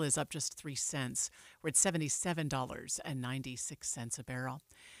 Crude oil is up just 3 cents. We're at $77.96 a barrel.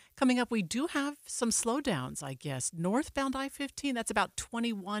 Coming up, we do have some slowdowns, I guess. Northbound I-15, that's about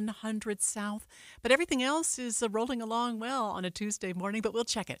 2100 south. But everything else is rolling along well on a Tuesday morning, but we'll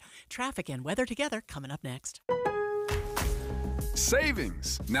check it. Traffic and weather together coming up next.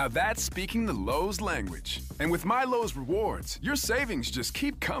 Savings. Now that's speaking the Lowe's language. And with My Lowe's Rewards, your savings just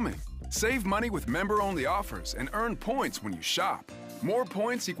keep coming. Save money with member-only offers and earn points when you shop. More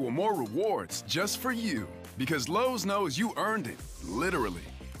points equal more rewards just for you. Because Lowe's knows you earned it, literally.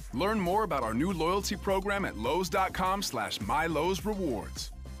 Learn more about our new loyalty program at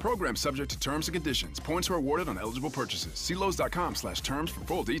Lowes.com/MyLowe'sRewards. Program subject to terms and conditions. Points are awarded on eligible purchases. See Lowes.com/terms for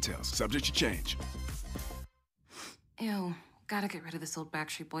full details. Subject to change. Ew, gotta get rid of this old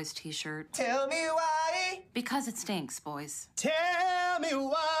Backstreet Boys t-shirt. Tell me why. Because it stinks, boys. Tell me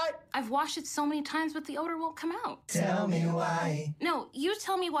why. I've washed it so many times, but the odor won't come out. Tell me why. No, you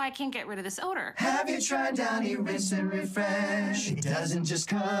tell me why I can't get rid of this odor. Have you tried Downy Rinse and Refresh? It doesn't just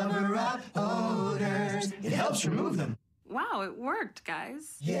cover up odors, it helps remove them. Wow, it worked,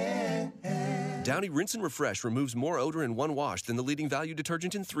 guys. Yeah. Downy Rinse and Refresh removes more odor in 1 wash than the leading value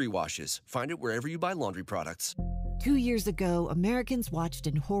detergent in 3 washes. Find it wherever you buy laundry products. 2 years ago, Americans watched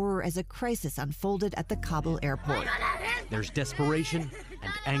in horror as a crisis unfolded at the Kabul airport. There's desperation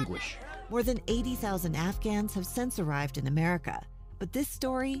and anguish. More than 80,000 Afghans have since arrived in America, but this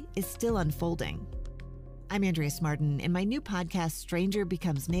story is still unfolding. I'm Andrea Smartin. In my new podcast, Stranger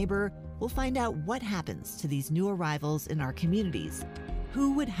Becomes Neighbor, we'll find out what happens to these new arrivals in our communities.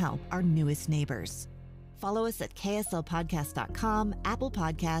 Who would help our newest neighbors? Follow us at kslpodcast.com, Apple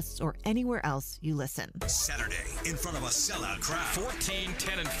Podcasts, or anywhere else you listen. Saturday, in front of a sellout crowd.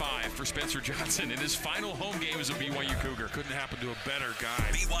 14-10-5 for Spencer Johnson in his final home game as a BYU Cougar. Couldn't happen to a better guy.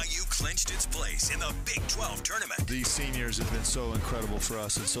 BYU clinched its place in the Big 12 tournament. These seniors have been so incredible for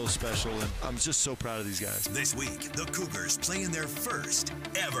us and so special, and I'm just so proud of these guys. This week, the Cougars play in their first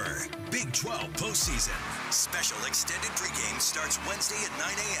ever Big 12 postseason. Special extended pregame starts Wednesday at 9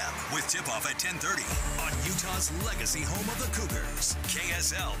 a.m. with tip-off at 10:30 on Utah's legacy home of the Cougars,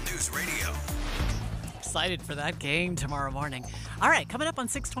 KSL News Radio. Excited for that game tomorrow morning. All right, coming up on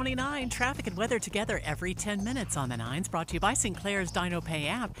 629, traffic and weather together every 10 minutes on the 9s. Brought to you by Sinclair's Dino Pay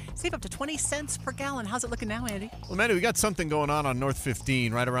app. Save up to 20 cents per gallon. How's it looking now, Andy? Well, Manny, we got something going on North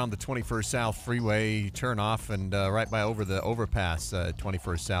 15, right around the 21st South Freeway turn off and right by over the overpass,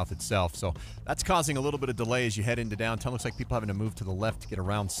 21st South itself. So that's causing a little bit of delay as you head into downtown. Looks like people having to move to the left to get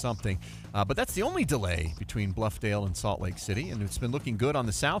around something. But that's the only delay between Bluffdale and Salt Lake City. And it's been looking good on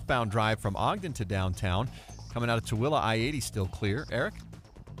the southbound drive from Ogden to downtown. Coming out of Tooele, I-80 still clear. Eric?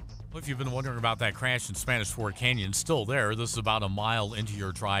 Well, if you've been wondering about that crash in Spanish Fork Canyon, still there. This is about a mile into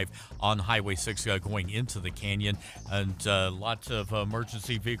your drive on Highway 6 going into the canyon. And lots of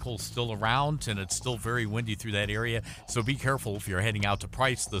emergency vehicles still around, and it's still very windy through that area. So be careful if you're heading out to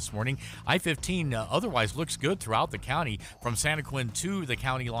Price this morning. I-15 otherwise looks good throughout the county. From Santa Quin to the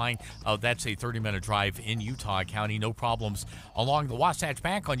county line, that's a 30-minute drive in Utah County. No problems along the Wasatch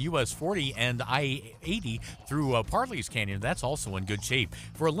Bank on US 40 and I-80 through Parley's Canyon. That's also in good shape.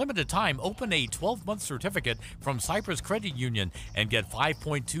 For a limited time, open a 12-month certificate from Cyprus Credit Union and get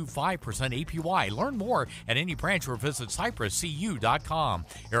 5.25% APY. Learn more at any branch or visit cypruscu.com.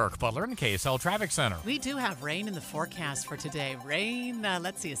 Eric Butler in the KSL Traffic Center. We do have rain in the forecast for today. Rain,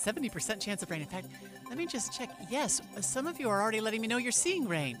 let's see, a 70% chance of rain. In fact, let me just check. Yes, some of you are already letting me know you're seeing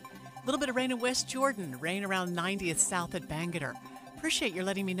rain. A little bit of rain in West Jordan, rain around 90th south at Bangerter. Appreciate your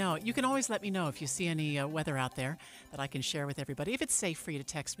letting me know. You can always let me know if you see any weather out there that I can share with everybody. If it's safe for you to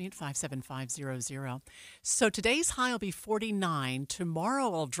text me at 57500. So today's high will be 49. Tomorrow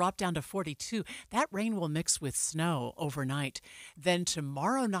it'll drop down to 42. That rain will mix with snow overnight. Then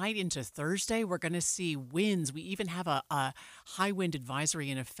tomorrow night into Thursday, we're going to see winds. We even have a high wind advisory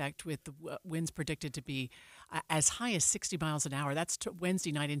in effect with the winds predicted to be as high as 60 miles an hour. That's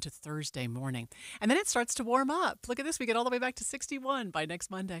Wednesday night into Thursday morning. And then it starts to warm up. Look at this. We get all the way back to 61 by next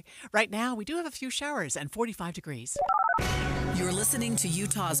Monday. Right now, we do have a few showers and 45 degrees. You're listening to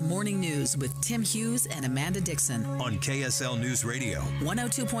Utah's Morning News with Tim Hughes and Amanda Dixon on KSL News Radio.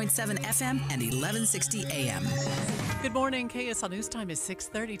 102.7 FM and 1160 AM. Good morning. KSL News Time is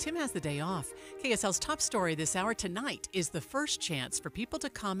 6:30. Tim has the day off. KSL's top story this hour tonight is the first chance for people to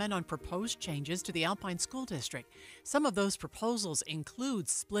comment on proposed changes to the Alpine School District. Some of those proposals include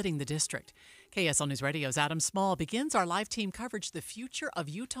splitting the district. KSL News Radio's Adam Small begins our live team coverage, The Future of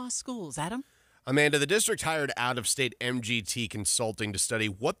Utah Schools. Adam? Amanda, the district hired out-of-state MGT Consulting to study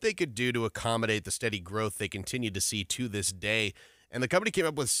what they could do to accommodate the steady growth they continue to see to this day. And the company came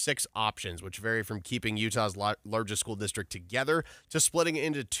up with 6 options, which vary from keeping Utah's largest school district together to splitting it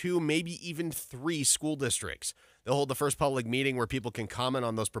into 2, maybe even 3 school districts. They'll hold the first public meeting where people can comment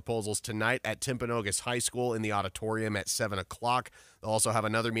on those proposals tonight at Timpanogos High School in the auditorium at 7 o'clock. They'll also have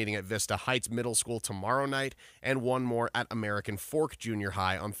another meeting at Vista Heights Middle School tomorrow night and one more at American Fork Junior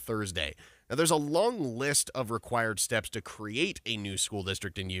High on Thursday. Now, there's a long list of required steps to create a new school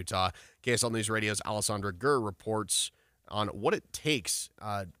district in Utah. KSL News Radio's Alessandra Gurr reports on what it takes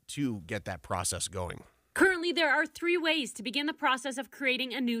to get that process going. Currently, there are 3 ways to begin the process of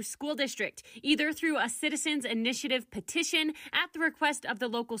creating a new school district, either through a citizens initiative petition at the request of the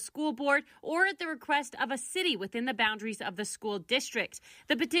local school board or at the request of a city within the boundaries of the school district.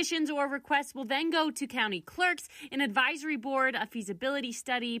 The petitions or requests will then go to county clerks, an advisory board, a feasibility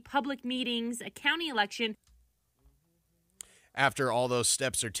study, public meetings, a county election. After all those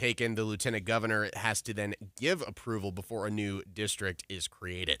steps are taken, the lieutenant governor has to then give approval before a new district is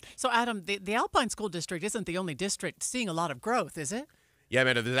created. So, Adam, the Alpine School District isn't the only district seeing a lot of growth, is it? Yeah,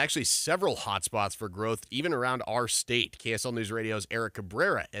 Amanda, there's actually several hotspots for growth, even around our state. KSL News Radio's Eric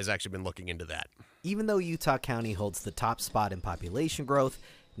Cabrera has actually been looking into that. Even though Utah County holds the top spot in population growth,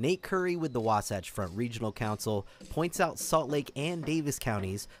 Nate Curry with the Wasatch Front Regional Council points out Salt Lake and Davis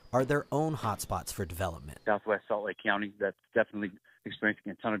counties are their own hotspots for development. Southwest Salt Lake County, that's definitely experiencing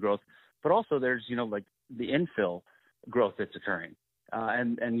a ton of growth. But also there's, like the infill growth that's occurring.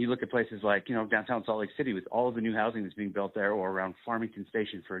 And you look at places like, downtown Salt Lake City with all of the new housing that's being built there, or around Farmington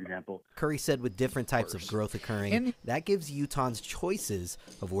Station, for example. Curry said with different types of growth occurring, that gives Utahns choices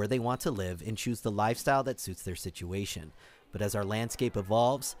of where they want to live and choose the lifestyle that suits their situation. But as our landscape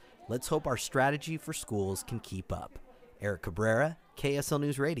evolves, Let's hope our strategy for schools can keep up. Eric Cabrera, KSL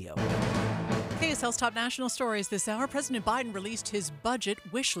News Radio. KSL's top national stories this hour. President Biden released his budget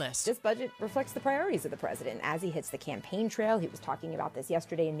wish list. This budget reflects the priorities of the president as he hits the campaign trail. He was talking about this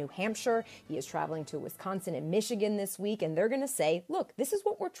yesterday in New Hampshire. He is traveling to Wisconsin and Michigan this week, and they're going to say, look, this is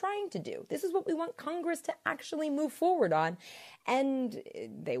what we're trying to do. This is what we want Congress to actually move forward on. And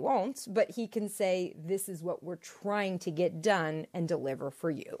they won't, but he can say, this is what we're trying to get done and deliver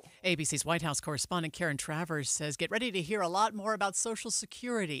for you. ABC's White House correspondent Karen Travers says, get ready to hear a lot more about Social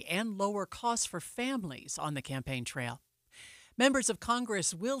Security and lower costs for families on the campaign trail. Members of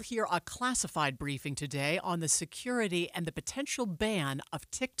Congress will hear a classified briefing today on the security and the potential ban of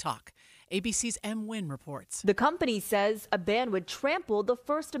TikTok. ABC's M. Wynn reports. The company says a ban would trample the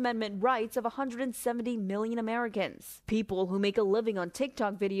First Amendment rights of 170 million Americans. People who make a living on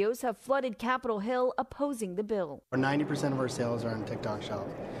TikTok videos have flooded Capitol Hill opposing the bill. 90% of our sales are on TikTok Shop,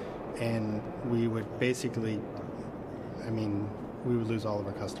 and we would basically, we would lose all of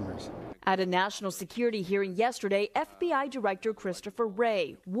our customers. At a national security hearing yesterday, FBI Director Christopher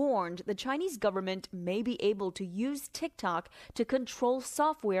Wray warned the Chinese government may be able to use TikTok to control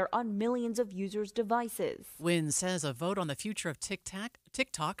software on millions of users' devices. Wynn says a vote on the future of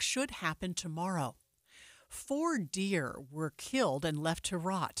TikTok should happen tomorrow. 4 deer were killed and left to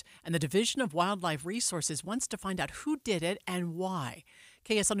rot, and the Division of Wildlife Resources wants to find out who did it and why.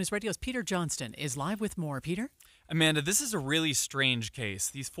 KSL News Radio's Peter Johnston is live with more. Peter? Amanda, this is a really strange case.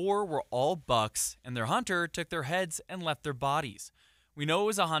 These 4 were all bucks, and their hunter took their heads and left their bodies. We know it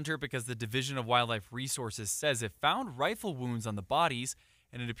was a hunter because the Division of Wildlife Resources says it found rifle wounds on the bodies,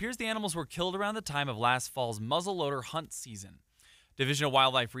 and it appears the animals were killed around the time of last fall's muzzleloader hunt season. Division of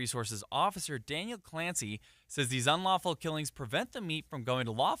Wildlife Resources Officer Daniel Clancy says these unlawful killings prevent the meat from going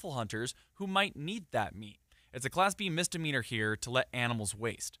to lawful hunters who might need that meat. It's a Class B misdemeanor here to let animals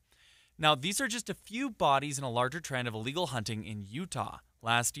waste. Now, these are just a few bodies in a larger trend of illegal hunting in Utah.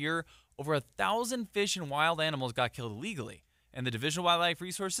 Last year, over 1,000 fish and wild animals got killed illegally, and the Division of Wildlife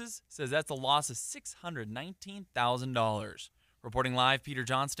Resources says that's a loss of $619,000. Reporting live, Peter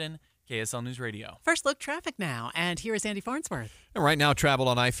Johnston, KSL News Radio. First look traffic now, and here is Andy Farnsworth. And right now, travel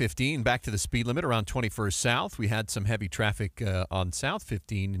on I-15 back to the speed limit around 21st South. We had some heavy traffic on South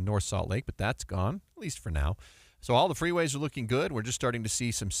 15 in North Salt Lake, but that's gone, at least for now. So all the freeways are looking good. We're just starting to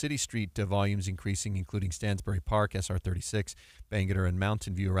see some city street volumes increasing, including Stansbury Park, SR 36, Bangerter, and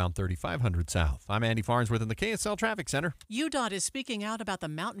Mountain View around 3500 South. I'm Andy Farnsworth in the KSL Traffic Center. UDOT is speaking out about the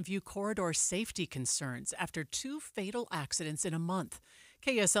Mountain View corridor safety concerns after 2 fatal accidents in a month.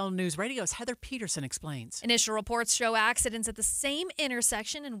 KSL News Radio's Heather Peterson explains. Initial reports show accidents at the same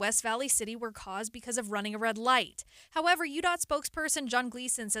intersection in West Valley City were caused because of running a red light. However, UDOT spokesperson John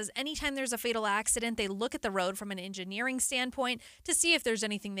Gleason says anytime there's a fatal accident, they look at the road from an engineering standpoint to see if there's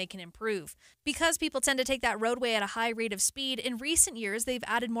anything they can improve. Because people tend to take that roadway at a high rate of speed, in recent years they've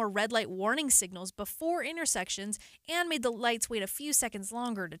added more red light warning signals before intersections and made the lights wait a few seconds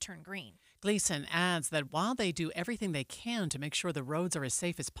longer to turn green. Gleason adds that while they do everything they can to make sure the roads are as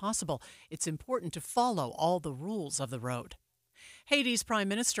safe as possible, it's important to follow all the rules of the road. Haiti's prime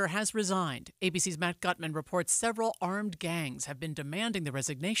minister has resigned. ABC's Matt Gutman reports several armed gangs have been demanding the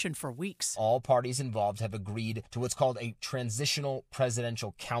resignation for weeks. All parties involved have agreed to what's called a transitional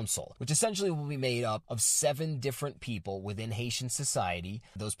presidential council, which essentially will be made up of 7 different people within Haitian society,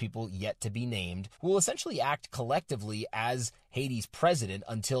 those people yet to be named, who will essentially act collectively as Haiti's president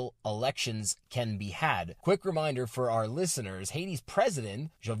until elections can be had. Quick reminder for our listeners, Haiti's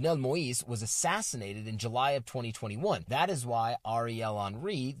president, Jovenel Moïse, was assassinated in July of 2021. That is why Ariel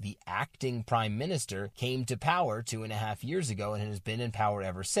Henry, the acting prime minister, came to power 2.5 years ago and has been in power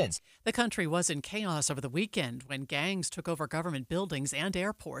ever since. The country was in chaos over the weekend when gangs took over government buildings and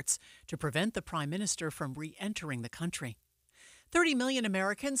airports to prevent the prime minister from re-entering the country. 30 million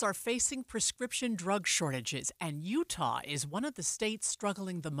Americans are facing prescription drug shortages, and Utah is one of the states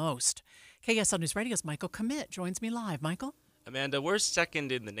struggling the most. KSL News Radio's Michael Commit joins me live. Michael? Amanda, we're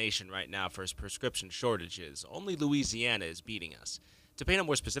second in the nation right now for prescription shortages. Only Louisiana is beating us. To paint a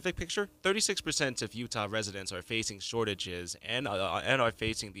more specific picture, 36% of Utah residents are facing shortages and are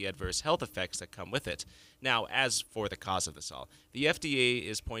facing the adverse health effects that come with it. Now, as for the cause of this all, the FDA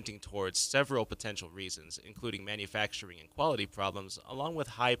is pointing towards several potential reasons, including manufacturing and quality problems, along with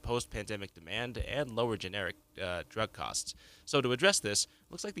high post-pandemic demand and lower generic drug costs. So to address this,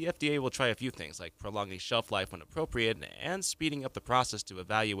 looks like the FDA will try a few things, like prolonging shelf life when appropriate and speeding up the process to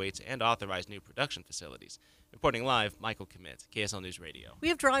evaluate and authorize new production facilities. Reporting live, Michael Commit, KSL News Radio. We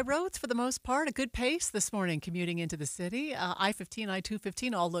have dry roads for the most part, a good pace this morning commuting into the city. I-15,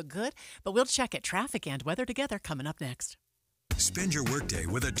 I-215 all look good, but we'll check it. Traffic and weather together coming up next. Spend your workday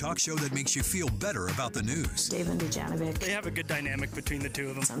with a talk show that makes you feel better about the news. Dave and Dujanovic. They have a good dynamic between the two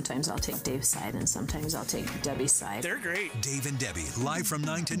of them. Sometimes I'll take Dave's side and sometimes I'll take Debbie's side. They're great. Dave and Debbie, live from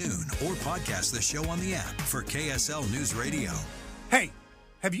 9 to noon, or podcast the show on the app for KSL News Radio. Hey,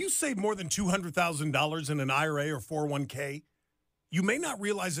 have you saved more than $200,000 in an IRA or 401k? You may not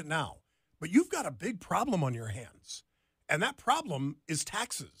realize it now, but you've got a big problem on your hands. And that problem is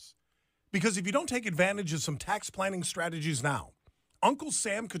taxes. Because if you don't take advantage of some tax planning strategies now, Uncle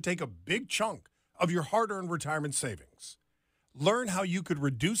Sam could take a big chunk of your hard-earned retirement savings. Learn how you could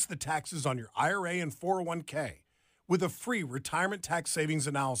reduce the taxes on your IRA and 401k with a free retirement tax savings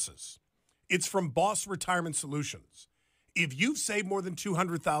analysis. It's from Boss Retirement Solutions. If you've saved more than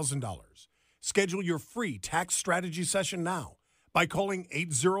 $200,000, schedule your free tax strategy session now by calling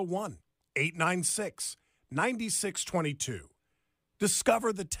 801-896-9622.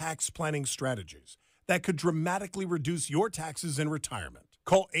 Discover the tax planning strategies that could dramatically reduce your taxes in retirement.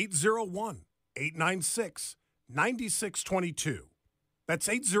 Call 801-896-9622. That's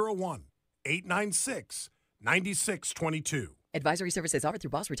 801-896-9622. Advisory services offered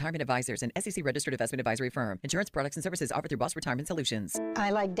through Boss Retirement Advisors, an SEC-registered investment advisory firm. Insurance products and services offered through Boss Retirement Solutions. I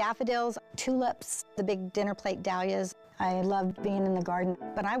like daffodils, tulips, the big dinner plate dahlias. I loved being in the garden,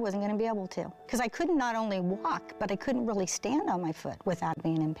 but I wasn't going to be able to because I couldn't not only walk, but I couldn't really stand on my foot without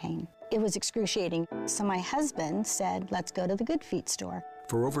being in pain. It was excruciating. So my husband said, let's go to the Good Feet store.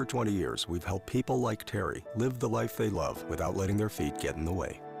 For over 20 years, we've helped people like Terry live the life they love without letting their feet get in the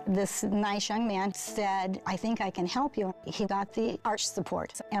way. This nice young man said, I think I can help you. He got the arch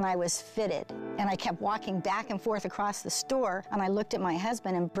support, and I was fitted. And I kept walking back and forth across the store, and I looked at my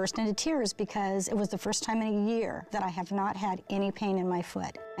husband and burst into tears because it was the first time in a year that I have not had any pain in my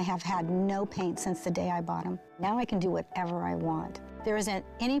foot. I have had no pain since the day I bought them. Now I can do whatever I want. There isn't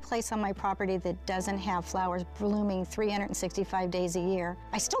any place on my property that doesn't have flowers blooming 365 days a year.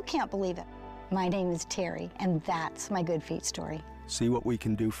 I still can't believe it. My name is Terry, and that's my Good Feet story. See what we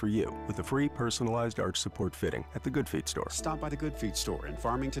can do for you with a free personalized arch support fitting at the Good Feet store. Stop by the Good Feet store in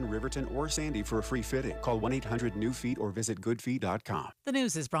Farmington, Riverton, or Sandy for a free fitting. Call 1-800-NEW-FEET or visit goodfeet.com. The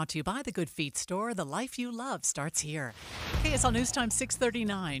news is brought to you by the Good Feet store. The life you love starts here. KSL News Time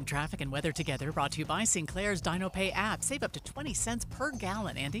 6:39. Traffic and weather together brought to you by Sinclair's DinoPay app. Save up to 20 cents per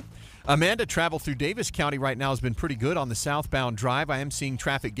gallon. Andy? Amanda, travel through Davis County right now has been pretty good on the southbound drive. I am seeing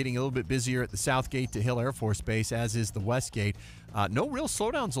traffic getting a little bit busier at the South Gate to Hill Air Force Base, as is the West Gate. No real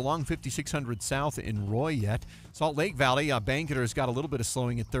slowdowns along 5600 South in Roy yet. Salt Lake Valley, Bangerter's got a little bit of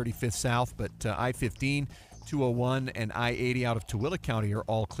slowing at 35th South, but I-15, 201, and I-80 out of Tooele County are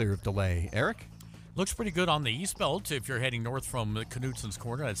all clear of delay. Eric? Looks pretty good on the East Belt if you're heading north from Knutson's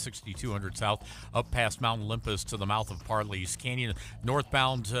Corner at 6200 South, up past Mount Olympus to the mouth of Parley's Canyon.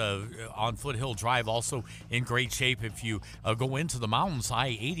 Northbound on Foothill Drive also in great shape. If you go into the mountains,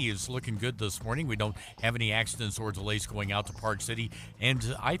 I-80 is looking good this morning. We don't have any accidents or delays going out to Park City.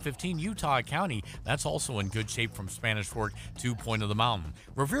 And I-15 Utah County, that's also in good shape from Spanish Fork to Point of the Mountain.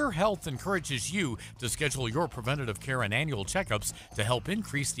 Revere Health encourages you to schedule your preventative care and annual checkups to help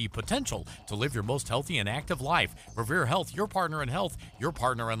increase the potential to live your most healthy and active life. Revere Health, your partner in health, your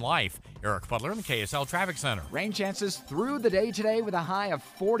partner in life. Eric Butler in the KSL Traffic Center. Rain chances through the day today with a high of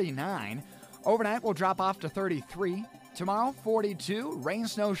 49. Overnight will drop off to 33. Tomorrow, 42. Rain,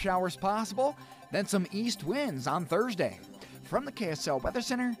 snow showers possible. Then some east winds on Thursday. From the KSL Weather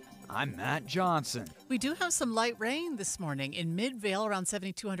Center, I'm Matt Johnson. We do have some light rain this morning in Midvale around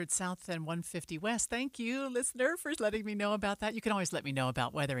 7200 South and 150 West. Thank you, listener, for letting me know about that. You can always let me know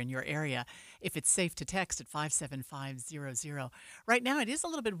about weather in your area if it's safe to text at 57500. Right now, it is a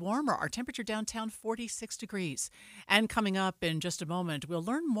little bit warmer. Our temperature downtown, 46 degrees. And coming up in just a moment, we'll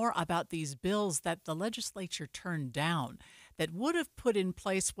learn more about these bills that the legislature turned down that would have put in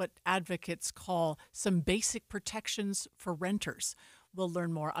place what advocates call some basic protections for renters. We'll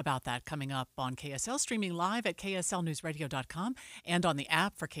learn more about that coming up on KSL, streaming live at kslnewsradio.com and on the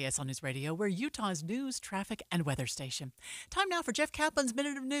app for KSL News Radio. We're Utah's news, traffic, and weather station. Time now for Jeff Kaplan's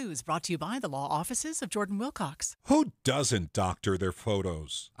Minute of News, brought to you by the law offices of Jordan Wilcox. Who doesn't doctor their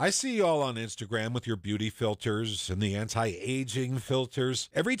photos? I see you all on Instagram with your beauty filters and the anti-aging filters.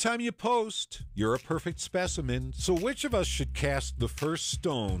 Every time you post, you're a perfect specimen. So which of us should cast the first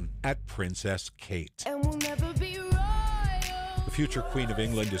stone at Princess Kate? And we'll never be The future Queen of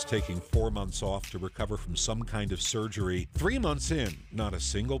England is taking 4 months off to recover from some kind of surgery. 3 months in, not a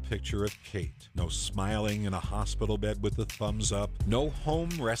single picture of Kate. No smiling in a hospital bed with the thumbs up. No home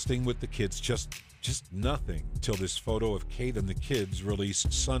resting with the kids, just Just nothing till this photo of Kate and the kids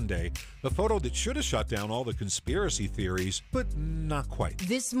released Sunday. A photo that should have shut down all the conspiracy theories, but not quite.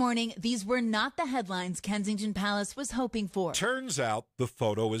 This morning, these were not the headlines Kensington Palace was hoping for. Turns out the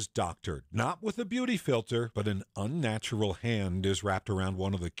photo is doctored, not with a beauty filter, but an unnatural hand is wrapped around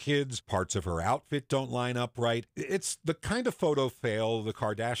one of the kids. Parts of her outfit don't line up right. It's the kind of photo fail the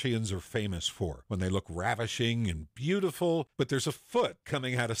Kardashians are famous for, when they look ravishing and beautiful, but there's a foot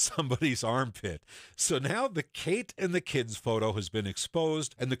coming out of somebody's armpit. So now the Kate and the kids photo has been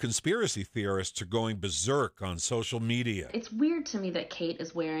exposed, and the conspiracy theorists are going berserk on social media. It's weird to me that Kate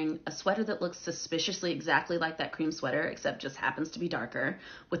is wearing a sweater that looks suspiciously exactly like that cream sweater, except just happens to be darker,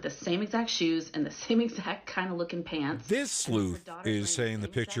 with the same exact shoes and the same exact kind of looking pants. This sleuth is saying the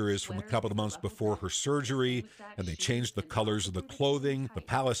picture is from a couple of months before her surgery, and they changed the colors of the clothing. The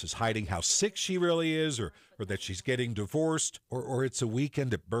palace is hiding how sick she really is, or that she's getting divorced, or it's a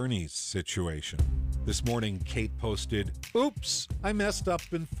Weekend at Bernie's situation. This morning, Kate posted, "Oops, I messed up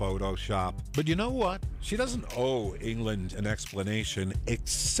in Photoshop." But you know what? She doesn't owe England an explanation,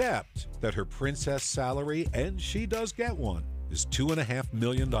 except that her princess salary, and she does get one, is $2.5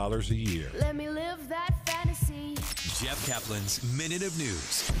 million a year. Let me live that fantasy. Jeff Kaplan's Minute of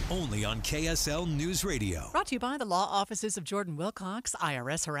News, only on KSL News Radio. Brought to you by the law offices of Jordan Wilcox.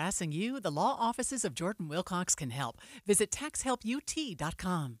 IRS harassing you? The law offices of Jordan Wilcox can help. Visit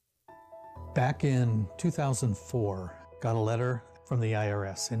taxhelput.com. Back in 2004, got a letter from the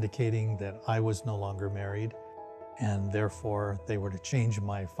IRS indicating that I was no longer married, and therefore they were to change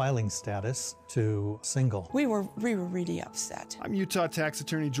my filing status to single. We were really upset. I'm Utah tax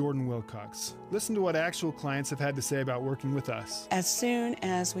attorney Jordan Wilcox. Listen to what actual clients have had to say about working with us. As soon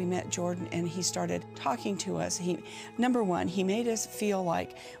as we met Jordan and he started talking to us, number one, he made us feel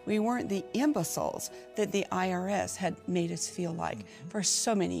like we weren't the imbeciles that the IRS had made us feel like for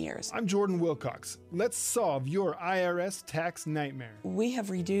so many years. I'm Jordan Wilcox. Let's solve your IRS tax nightmare. We have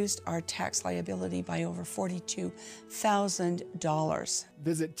reduced our tax liability by over $42,000.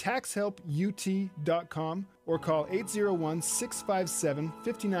 Visit taxhelput.com or call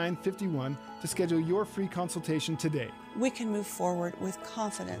 801-657-5951 to schedule your free consultation today. We can move forward with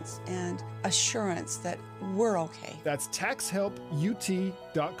confidence and assurance that we're okay. That's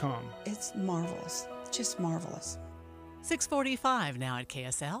taxhelput.com. It's marvelous, just marvelous. 6:45 now at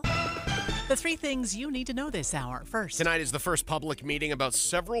KSL. The three things you need to know this hour. First, tonight is the first public meeting about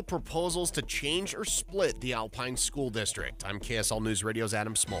several proposals to change or split the Alpine School District. I'm KSL News Radio's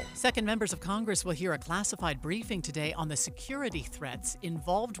Adam Small. Second, members of Congress will hear a classified briefing today on the security threats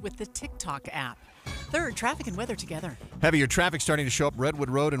involved with the TikTok app. Third, traffic and weather together. Heavier traffic starting to show up Redwood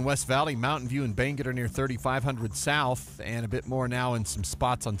Road in West Valley, Mountain View and Bangor are near 3500 South, and a bit more now in some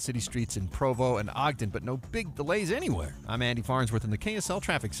spots on city streets in Provo and Ogden, but no big delays anywhere. I'm Andy Farnsworth in the KSL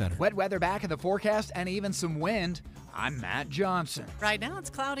Traffic Center. Wet weather back in the forecast and even some wind. I'm Matt Johnson. Right now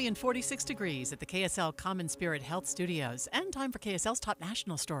it's cloudy and 46 degrees at the KSL Common Spirit Health Studios. And time for KSL's top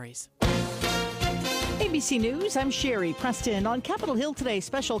national stories. ABC News, I'm Sherry Preston. On Capitol Hill today,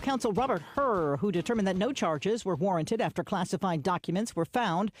 Special Counsel Robert Hur, who determined that no charges were warranted after classified documents were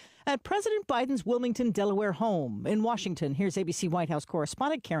found at President Biden's Wilmington, Delaware home. In Washington, here's ABC White House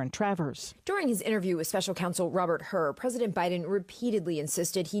correspondent Karen Travers. During his interview with Special Counsel Robert Hur, President Biden repeatedly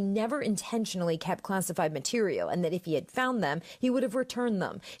insisted he never intentionally kept classified material and that if he had found them, he would have returned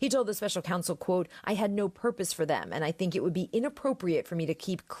them. He told the Special Counsel, quote, "I had no purpose for them, and I think it would be inappropriate for me to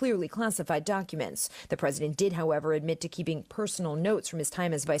keep clearly classified documents." The president did, however, admit to keeping personal notes from his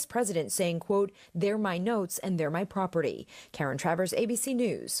time as vice president, saying, quote, "They're my notes and they're my property." Karen Travers, ABC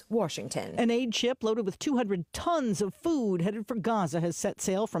News, Washington. An aid ship loaded with 200 tons of food headed for Gaza has set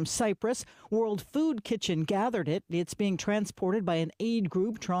sail from Cyprus. World Food Kitchen gathered it. It's being transported by an aid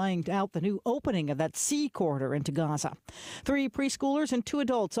group trying out the new opening of that sea corridor into Gaza. 3 preschoolers and 2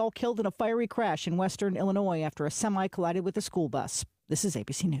 adults all killed in a fiery crash in western Illinois after a semi collided with a school bus. This is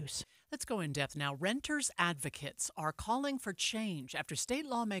ABC News. Let's go in depth now. Renters advocates are calling for change after state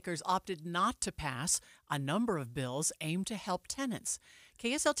lawmakers opted not to pass a number of bills aimed to help tenants.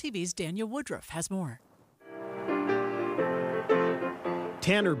 KSL TV's Daniel Woodruff has more.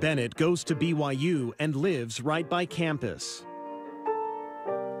 Tanner Bennett goes to BYU and lives right by campus.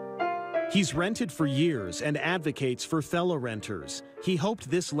 He's rented for years and advocates for fellow renters. He hoped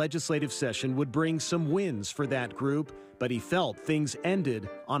this legislative session would bring some wins for that group, but he felt things ended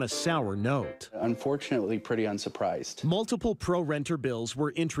on a sour note. Unfortunately, pretty unsurprised. Multiple pro-renter bills were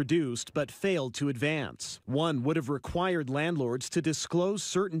introduced but failed to advance. One would have required landlords to disclose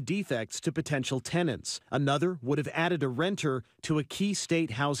certain defects to potential tenants. Another would have added a renter to a key state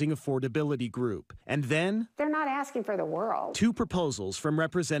housing affordability group. And then they're not asking for the world. Two proposals from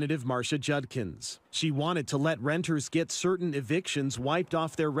Representative Marcia Judkins. She wanted to let renters get certain evictions wiped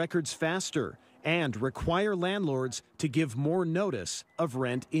off their records faster and require landlords to give more notice of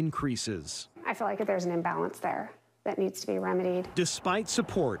rent increases. I feel like there's an imbalance there that needs to be remedied. Despite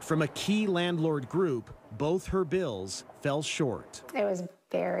support from a key landlord group, both her bills fell short. It was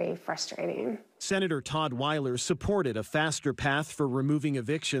very frustrating. Senator Todd Weiler supported a faster path for removing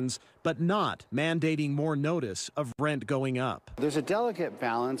evictions, but not mandating more notice of rent going up. There's a delicate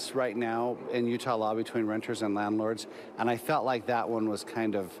balance right now in Utah law between renters and landlords, and I felt like that one was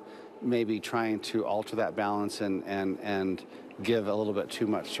kind of maybe trying to alter that balance and give a little bit too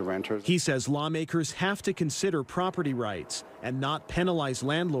much to renters. He says lawmakers have to consider property rights and not penalize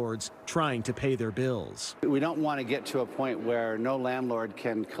landlords trying to pay their bills. We don't want to get to a point where no landlord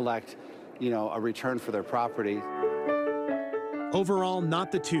can collect, a return for their property. Overall,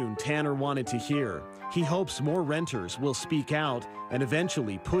 not the tune Tanner wanted to hear. He hopes more renters will speak out and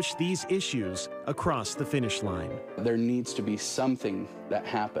eventually push these issues across the finish line. There needs to be something that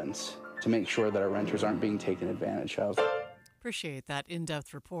happens to make sure that our renters aren't being taken advantage of. Appreciate that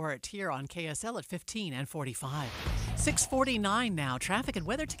in-depth report here on KSL at 15 and 45. 6:49 now. Traffic and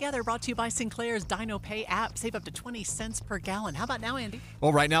weather together brought to you by Sinclair's Dino Pay app. Save up to 20 cents per gallon. How about now, Andy?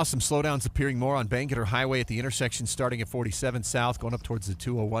 Well, right now, some slowdowns appearing more on Bangerter Highway at the intersection starting at 47 South, going up towards the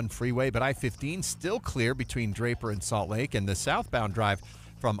 201 freeway. But I-15 still clear between Draper and Salt Lake, and the southbound drive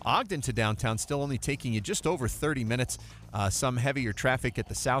from Ogden to downtown still only taking you just over 30 minutes. Some heavier traffic at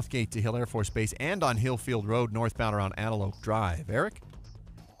the Southgate to Hill Air Force Base and on Hillfield Road northbound around Antelope Drive. Eric?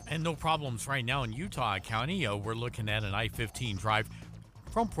 And no problems right now in Utah County. We're looking at an I-15 drive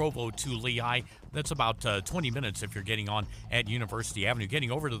from Provo to Lehigh. That's about 20 minutes if you're getting on at University Avenue. Getting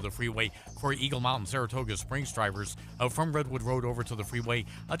over to the freeway for Eagle Mountain, Saratoga Springs drivers from Redwood Road over to the freeway.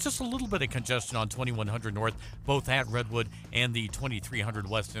 Just a little bit of congestion on 2100 North, both at Redwood and the 2300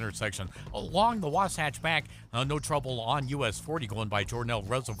 West intersection. Along the Wasatch Back, no trouble on US 40 going by Jordanelle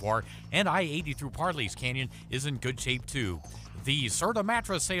Reservoir, and I-80 through Parley's Canyon is in good shape too. The Serta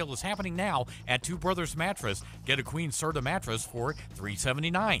mattress sale is happening now at Two Brothers Mattress. Get a queen Serta mattress for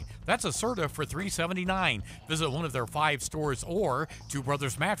 $379. That's a Serta for $379. Visit one of their 5 stores or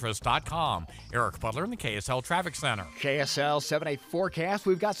twobrothersmattress.com. Eric Butler in the KSL Traffic Center. KSL 7-day forecast.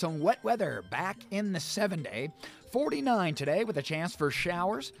 We've got some wet weather back in the 7-day. 49 today with a chance for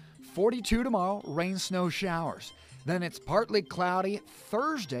showers. 42 tomorrow, rain, snow, showers. Then it's partly cloudy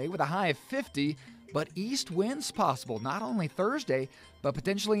Thursday with a high of 50. But east winds possible, not only Thursday, but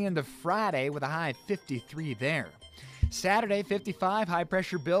potentially into Friday with a high of 53 there. Saturday, 55, high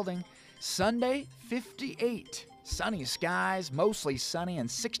pressure building. Sunday, 58. Sunny skies, mostly sunny,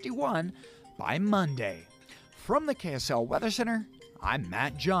 and 61 by Monday. From the KSL Weather Center, I'm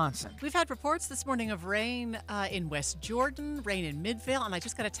Matt Johnson. We've had reports this morning of rain in West Jordan, rain in Midvale, and I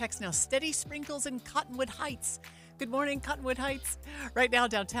just got a text now, steady sprinkles in Cottonwood Heights. Good morning, Cottonwood Heights. Right now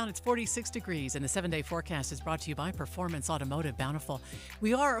downtown, it's 46 degrees, and the 7-day forecast is brought to you by Performance Automotive Bountiful.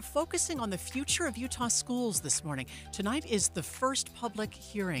 We are focusing on the future of Utah schools this morning. Tonight is the first public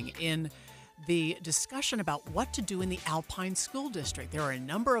hearing in the discussion about what to do in the Alpine School District. There are a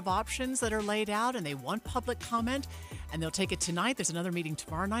number of options that are laid out, and they want public comment, and they'll take it tonight. There's another meeting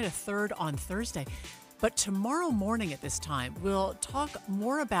tomorrow night, a third on Thursday. But tomorrow morning at this time, we'll talk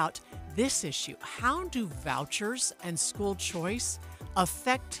more about this issue. How do vouchers and school choice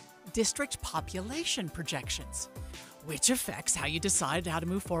affect district population projections? Which affects how you decide how to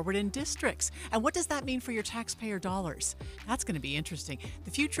move forward in districts. And what does that mean for your taxpayer dollars? That's going to be interesting.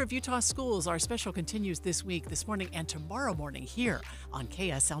 The future of Utah schools, our special continues this week, this morning, and tomorrow morning here on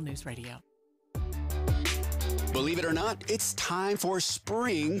KSL News Radio. Believe it or not, it's time for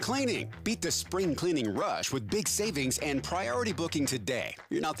spring cleaning. Beat the spring cleaning rush with big savings and priority booking today.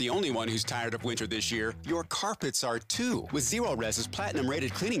 You're not the only one who's tired of winter this year. Your carpets are too, with Zerorez's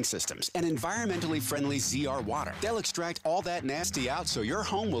platinum-rated cleaning systems and environmentally friendly ZR water. They'll extract all that nasty out so your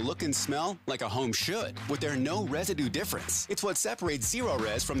home will look and smell like a home should, with their no residue difference. It's what separates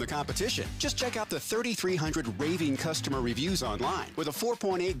Zerorez from the competition. Just check out the 3,300 raving customer reviews online with a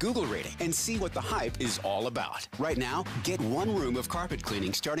 4.8 Google rating and see what the hype is all about. out. Right now, get 1 room of carpet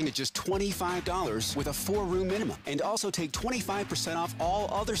cleaning starting at just $25 with a 4-room minimum. And also take 25% off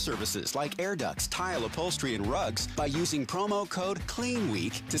all other services like air ducts, tile, upholstery, and rugs by using promo code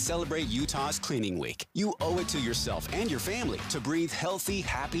CLEANWEEK to celebrate Utah's Cleaning Week. You owe it to yourself and your family to breathe healthy,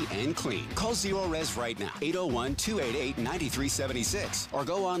 happy, and clean. Call Zero-Res right now, 801-288-9376, or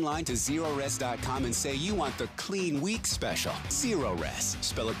go online to ZeroRes.com and say you want the Clean Week special. Zero-Res.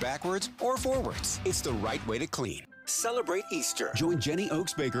 Spell it backwards or forwards. It's the right way to clean. Celebrate Easter. Join Jenny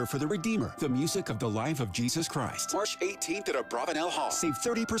Oaks Baker for The Redeemer, the music of the life of Jesus Christ. March 18th at Abravanel Hall. Save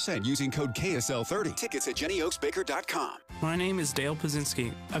 30% using code KSL30. Tickets at JennyOaksBaker.com. My name is Dale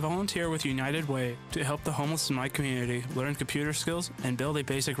Pazinski. I volunteer with United Way to help the homeless in my community learn computer skills and build a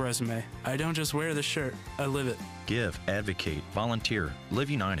basic resume. I don't just wear the shirt, I live it. Give, advocate, volunteer, Live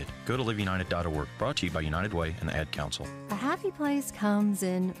United. Go to liveunited.org. Brought to you by United Way and the Ad Council. A happy place comes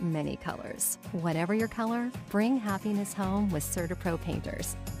in many colors. Whatever your color, bring happiness home with CertaPro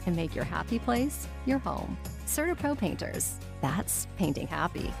Painters and make your happy place your home. CertaPro Painters. That's painting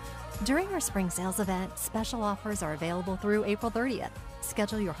happy. During our spring sales event, special offers are available through April 30th.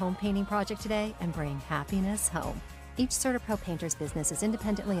 Schedule your home painting project today and bring happiness home. Each CertaPro Painters business is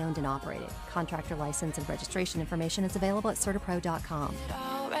independently owned and operated. Contractor license and registration information is available at CertaPro.com. It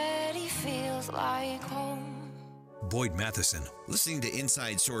already feels like home. Boyd Matheson. Listening to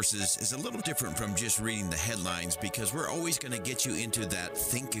Inside Sources is a little different from just reading the headlines because we're always going to get you into that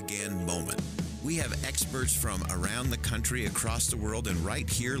think again moment. We have experts from around the country, across the world, and right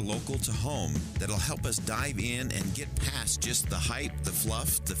here local to home that'll help us dive in and get past just the hype, the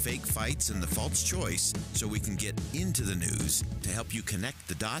fluff, the fake fights, and the false choice so we can get into the news to help you connect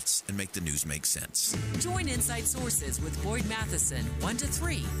the dots and make the news make sense. Join Inside Sources with Boyd Matheson, 1 to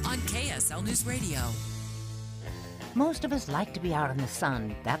 3 on KSL News Radio. Most of us like to be out in the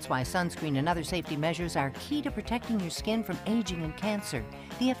sun. That's why sunscreen and other safety measures are key to protecting your skin from aging and cancer.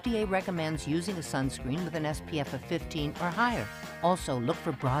 The FDA recommends using a sunscreen with an SPF of 15 or higher. Also, look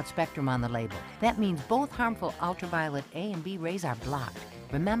for broad spectrum on the label. That means both harmful ultraviolet A and B rays are blocked.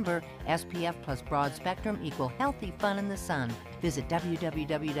 Remember, SPF plus broad spectrum equal healthy fun in the sun. Visit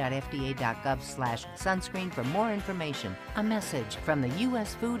www.fda.gov/sunscreen for more information. A message from the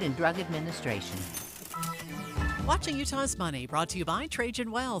U.S. Food and Drug Administration. Watching Utah's Money, brought to you by Trajan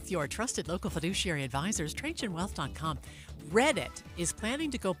Wealth, your trusted local fiduciary advisors, TrajanWealth.com. Reddit is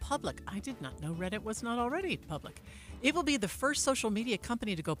planning to go public. I did not know Reddit was not already public. It will be the first social media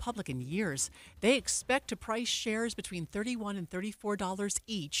company to go public in years. They expect to price shares between $31 and $34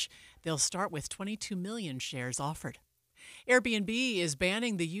 each. They'll start with 22 million shares offered. Airbnb is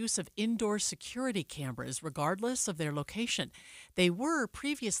banning the use of indoor security cameras regardless of their location. They were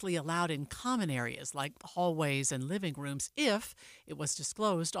previously allowed in common areas like hallways and living rooms if it was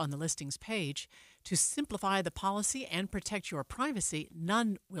disclosed on the listings page. To simplify the policy and protect your privacy,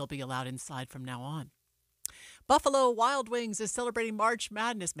 none will be allowed inside from now on. Buffalo Wild Wings is celebrating March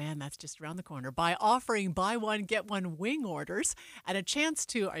Madness, man, that's just around the corner, by offering buy one, get one wing orders and a chance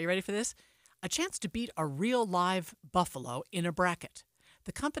to, are you ready for this? A chance to beat a real live buffalo in a bracket.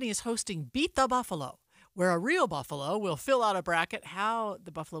 The company is hosting Beat the Buffalo, where a real buffalo will fill out a bracket. How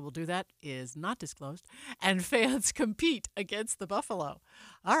the buffalo will do that is not disclosed. And fans compete against the buffalo.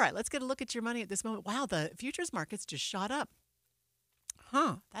 All right, let's get a look at your money at this moment. Wow, the futures markets just shot up.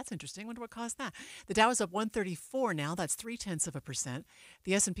 That's interesting. Wonder what caused that. The Dow is up 134 now. That's 0.3%.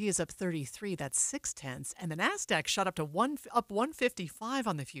 The S&P is up 33. That's 0.6. And the Nasdaq shot up to 155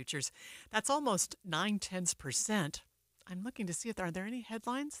 on the futures. That's almost 0.9%. I'm looking to see if are there any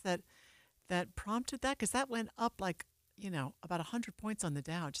headlines that prompted that, because that went up like, about 100 points on the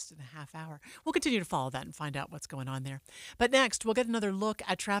Dow just in a half hour. We'll continue to follow that and find out what's going on there. But next, we'll get another look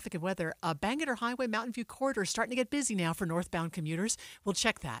at traffic and weather. Bangerter Highway Mountain View corridor is starting to get busy now for northbound commuters. We'll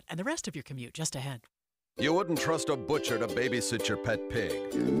check that and the rest of your commute just ahead. You wouldn't trust a butcher to babysit your pet pig.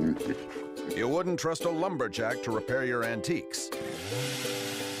 You wouldn't trust a lumberjack to repair your antiques.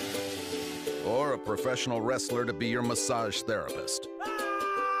 Or a professional wrestler to be your massage therapist.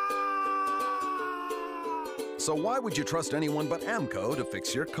 So why would you trust anyone but AMCO to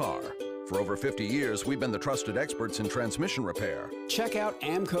fix your car? For over 50 years, we've been the trusted experts in transmission repair. Check out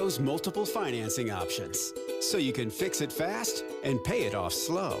AMCO's multiple financing options, so you can fix it fast and pay it off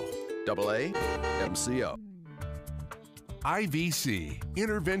slow. AA MCO. IVC,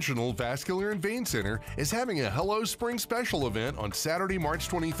 Interventional Vascular and Vein Center, is having a Hello Spring special event on Saturday, March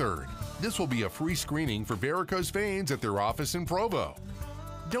 23rd. This will be a free screening for varicose veins at their office in Provo.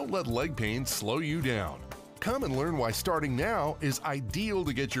 Don't let leg pain slow you down. Come and learn why starting now is ideal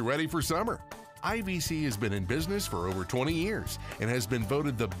to get you ready for summer. IVC has been in business for over 20 years and has been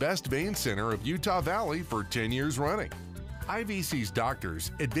voted the best vein center of Utah Valley for 10 years running. IVC's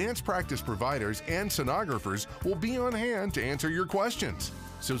doctors, advanced practice providers, and sonographers will be on hand to answer your questions.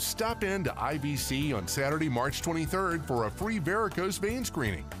 So stop in to IVC on Saturday, March 23rd for a free varicose vein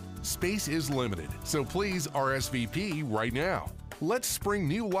screening. Space is limited, so please RSVP right now. Let's spring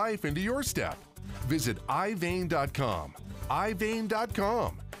new life into your step. Visit ivein.com.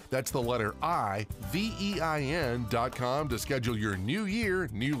 ivein.com. That's the letter I, VEIN.com to schedule your new year,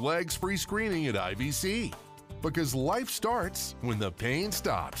 new legs free screening at IVC. Because life starts when the pain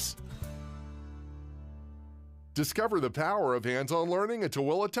stops. Discover the power of hands-on learning at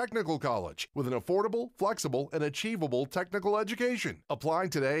Tooele Technical College with an affordable, flexible, and achievable technical education. Apply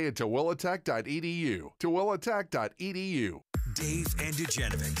today at tooeletech.edu. tooeletech.edu. Dave and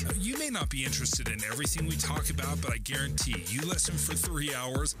Dujanovic. You may not be interested in everything we talk about, but I guarantee you listen for 3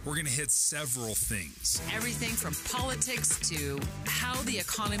 hours, we're going to hit several things. Everything from politics to how the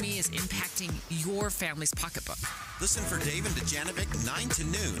economy is impacting your family's pocketbook. Listen for Dave and Dujanovic 9 to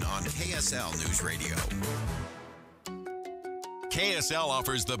noon on KSL News Radio. KSL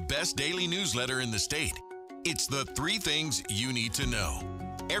offers the best daily newsletter in the state. It's the 3 things you need to know.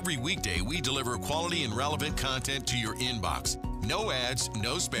 Every weekday, we deliver quality and relevant content to your inbox. No ads,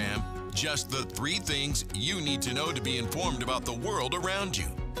 no spam, just the 3 things you need to know to be informed about the world around you.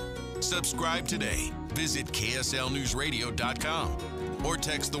 Subscribe today. Visit KSLNewsRadio.com or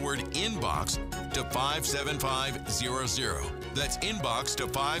text the word inbox to 57500. That's inbox to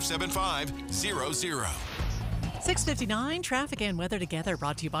 57500. 6:59, traffic and weather together,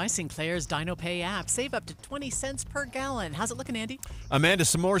 brought to you by Sinclair's DinoPay app. Save up to 20 cents per gallon. How's it looking, Andy? Amanda,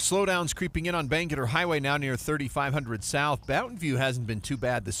 some more slowdowns creeping in on Bangerter Highway now near 3500 South. Mountain View hasn't been too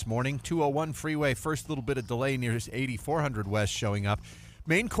bad this morning. 201 freeway, first little bit of delay near 8400 West showing up.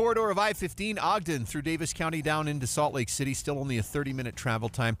 Main corridor of I-15, Ogden through Davis County down into Salt Lake City, still only a 30-minute travel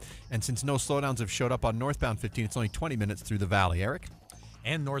time. And since no slowdowns have showed up on northbound 15, it's only 20 minutes through the valley. Eric?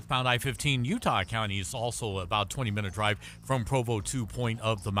 And northbound I-15 Utah County is also about 20-minute drive from Provo to Point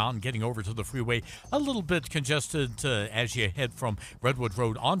of the Mountain. Getting over to the freeway, a little bit congested as you head from Redwood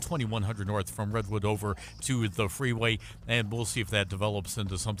Road on 2100 North from Redwood over to the freeway. And we'll see if that develops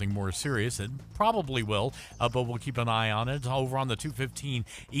into something more serious. It probably will, but we'll keep an eye on it. Over on the 215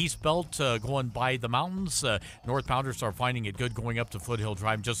 East Belt going by the mountains, northbounders are finding it good going up to Foothill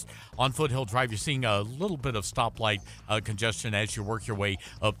Drive. Just on Foothill Drive, you're seeing a little bit of stoplight congestion as you work your way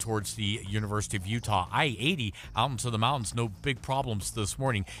up towards the University of Utah. I-80 out into the mountains, no big problems this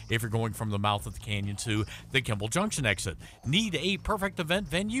morning if you're going from the mouth of the canyon to the Kimball Junction exit. Need a perfect event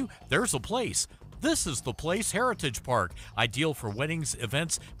venue? There's a place. This is the place, Heritage Park. Ideal for weddings,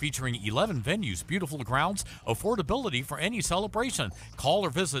 events featuring 11 venues, beautiful grounds, affordability for any celebration. Call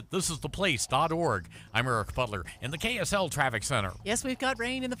or visit thisistheplace.org. I'm Eric Butler in the KSL Traffic Center. Yes, we've got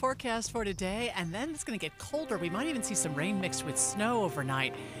rain in the forecast for today, and then it's going to get colder. We might even see some rain mixed with snow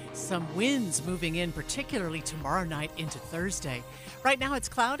overnight. Some winds moving in, particularly tomorrow night into Thursday. Right now it's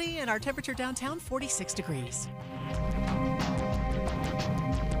cloudy, and our temperature downtown, 46 degrees.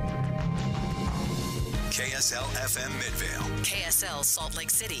 KSL FM Midvale. KSL Salt Lake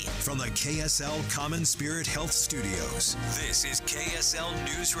City. From the KSL Common Spirit Health Studios, this is KSL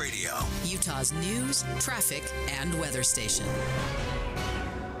News Radio. Utah's news, traffic, and weather station.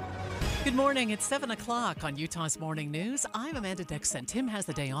 Good morning. It's 7 o'clock on Utah's Morning News. I'm Amanda Dixon. Tim has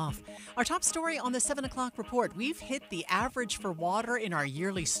the day off. Our top story on the 7 o'clock report. We've hit the average for water in our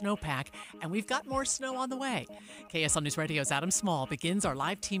yearly snowpack, and we've got more snow on the way. KSL News Radio's Adam Small begins our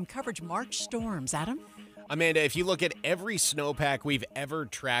live team coverage March storms. Adam? Amanda, if you look at every snowpack we've ever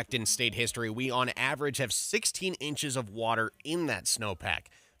tracked in state history, we on average have 16 inches of water in that snowpack.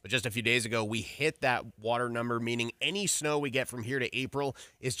 But just a few days ago, we hit that water number, meaning any snow we get from here to April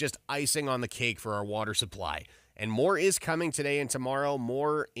is just icing on the cake for our water supply. And more is coming today and tomorrow,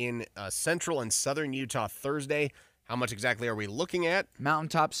 more in central and southern Utah Thursday. How much exactly are we looking at?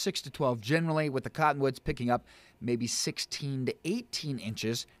 Mountaintop 6 to 12 generally, with the Cottonwoods picking up maybe 16 to 18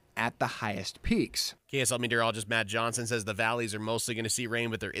 inches at the highest peaks. KSL meteorologist Matt Johnson says the valleys are mostly going to see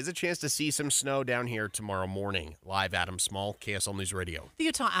rain, but there is a chance to see some snow down here tomorrow morning. Live, Adam Small, KSL News Radio. The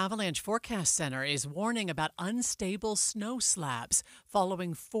Utah Avalanche Forecast Center is warning about unstable snow slabs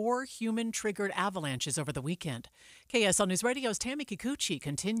following 4 human-triggered avalanches over the weekend. KSL News Radio's Tammy Kikuchi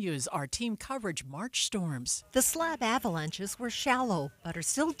continues our team coverage March storms. The slab avalanches were shallow, but are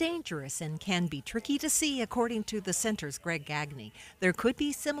still dangerous and can be tricky to see, according to the center's Greg Gagne. There could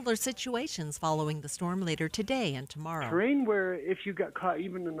be similar situations following the storm later today and tomorrow. Terrain where if you got caught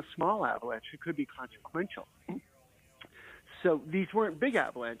even in a small avalanche, it could be consequential. So these weren't big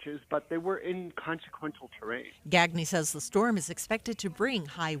avalanches, but they were inconsequential terrain. Gagne says the storm is expected to bring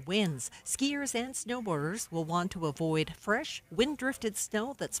high winds. Skiers and snowboarders will want to avoid fresh, wind-drifted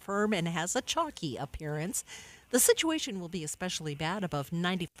snow that's firm and has a chalky appearance. The situation will be especially bad above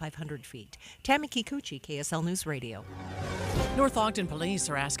 9,500 feet. Tammy Kikuchi, KSL News Radio. North Ogden police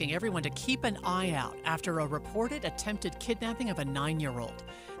are asking everyone to keep an eye out after a reported attempted kidnapping of a 9-year-old.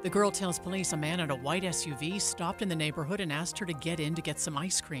 The girl tells police a man in a white SUV stopped in the neighborhood and asked her to get in to get some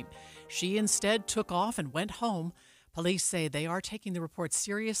ice cream. She instead took off and went home. Police say they are taking the report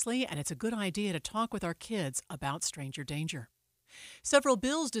seriously, and it's a good idea to talk with our kids about stranger danger. Several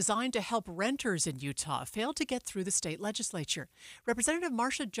bills designed to help renters in Utah failed to get through the state legislature. Representative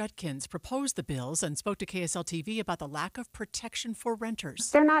Marcia Judkins proposed the bills and spoke to KSL TV about the lack of protection for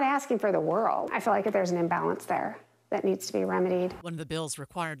renters. They're not asking for the world. I feel like there's an imbalance there that needs to be remedied. One of the bills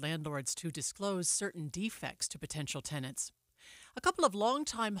required landlords to disclose certain defects to potential tenants. A couple of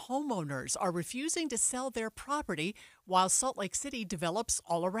longtime homeowners are refusing to sell their property while Salt Lake City develops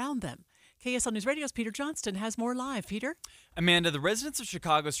all around them. KSL News Radio's Peter Johnston has more live. Peter? Amanda, the residents of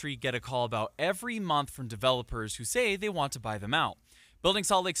Chicago Street get a call about every month from developers who say they want to buy them out. Building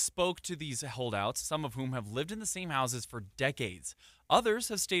Salt Lake spoke to these holdouts, some of whom have lived in the same houses for decades. Others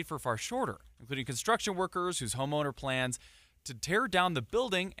have stayed for far shorter, including construction workers whose homeowner plans to tear down the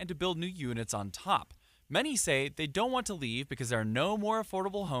building and to build new units on top. Many say they don't want to leave because there are no more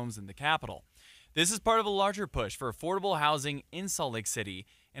affordable homes in the capital. This is part of a larger push for affordable housing in Salt Lake City,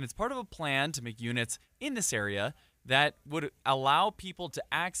 and it's part of a plan to make units in this area that would allow people to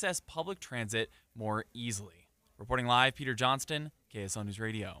access public transit more easily. Reporting live, Peter Johnston, KSL News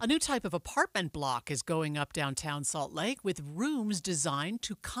Radio. A new type of apartment block is going up downtown Salt Lake with rooms designed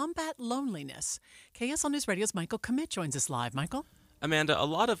to combat loneliness. KSL News Radio's Michael Commit joins us live. Michael? Amanda, a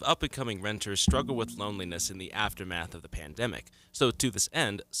lot of up-and-coming renters struggle with loneliness in the aftermath of the pandemic. So to this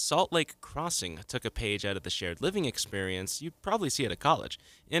end, Salt Lake Crossing took a page out of the shared living experience you'd probably see at a college.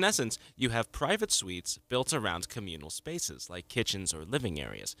 In essence, you have private suites built around communal spaces like kitchens or living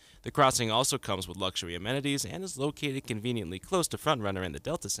areas. The Crossing also comes with luxury amenities and is located conveniently close to Front Runner and the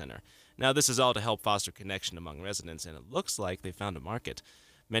Delta Center. Now, this is all to help foster connection among residents, and it looks like they found a market.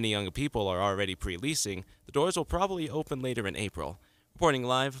 Many young people are already pre-leasing. The doors will probably open later in April. Reporting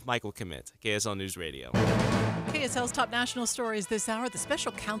live, Michael Commit, KSL News Radio. KSL's top national stories this hour. The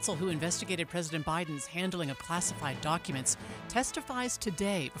special counsel who investigated President Biden's handling of classified documents testifies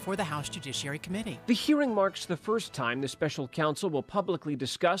today before the House Judiciary Committee. The hearing marks the first time the special counsel will publicly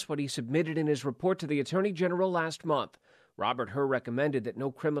discuss what he submitted in his report to the Attorney General last month. Robert Hur recommended that no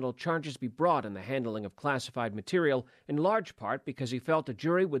criminal charges be brought in the handling of classified material, in large part because he felt a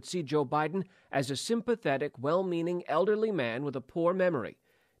jury would see Joe Biden as a sympathetic, well-meaning elderly man with a poor memory.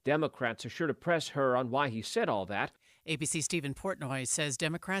 Democrats are sure to press Hur on why he said all that. ABC Stephen Portnoy says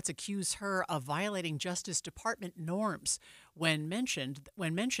Democrats accuse her of violating Justice Department norms when mentioning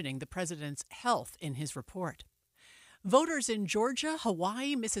the president's health in his report. Voters in Georgia,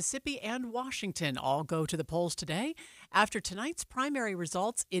 Hawaii, Mississippi, and Washington all go to the polls today. After tonight's primary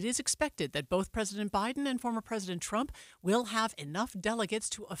results, it is expected that both President Biden and former President Trump will have enough delegates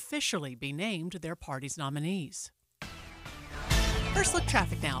to officially be named their party's nominees. First look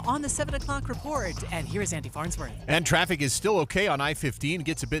traffic now on the 7 o'clock report, and here's Andy Farnsworth. And traffic is still okay on I-15. It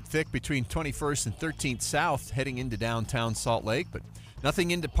gets a bit thick between 21st and 13th South heading into downtown Salt Lake, but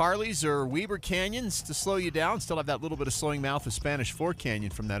nothing into Parley's or Weber Canyons to slow you down. Still have that little bit of slowing mouth of Spanish Fork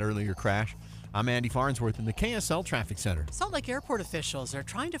Canyon from that earlier crash. I'm Andy Farnsworth in the KSL Traffic Center. Salt Lake Airport officials are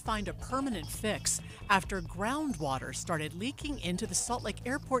trying to find a permanent fix after groundwater started leaking into the Salt Lake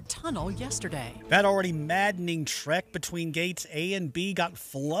Airport tunnel yesterday. That already maddening trek between gates A and B got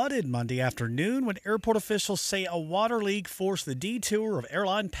flooded Monday afternoon when airport officials say a water leak forced the detour of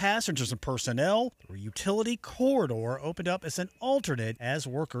airline passengers and personnel. The utility corridor opened up as an alternate as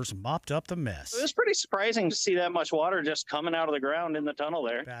workers mopped up the mess. It was pretty surprising to see that much water just coming out of the ground in the tunnel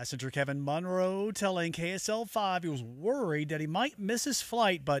there. Passenger Kevin Monroe telling KSL 5 he was worried that he might miss his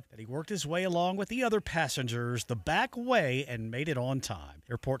flight, but that he worked his way along with the other passengers the back way and made it on time.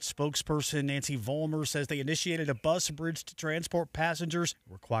 Airport spokesperson Nancy Vollmer says they initiated a bus bridge to transport passengers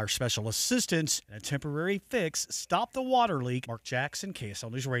who require special assistance, and a temporary fix stopped the water leak. Mark Jackson,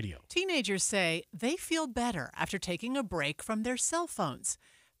 KSL News Radio. Teenagers say they feel better after taking a break from their cell phones.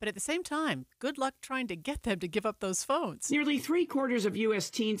 But at the same time, good luck trying to get them to give up those phones. Nearly 3/4 of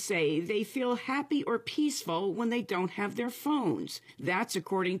U.S. teens say they feel happy or peaceful when they don't have their phones. That's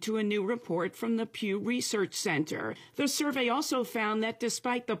according to a new report from the Pew Research Center. The survey also found that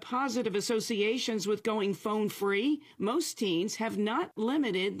despite the positive associations with going phone-free, most teens have not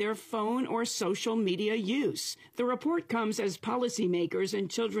limited their phone or social media use. The report comes as policymakers and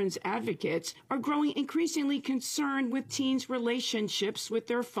children's advocates are growing increasingly concerned with teens' relationships with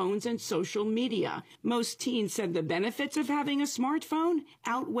their phones and social media. Most teens said the benefits of having a smartphone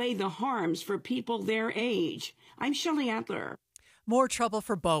outweigh the harms for people their age. I'm Shelley Adler. More trouble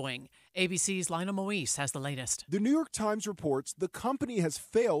for Boeing. ABC's Lionel Moise has the latest. The New York Times reports the company has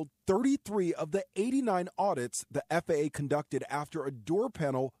failed 33 of the 89 audits the FAA conducted after a door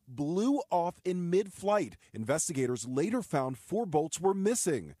panel blew off in mid-flight. Investigators later found 4 bolts were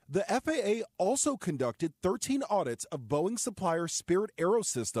missing. The FAA also conducted 13 audits of Boeing supplier Spirit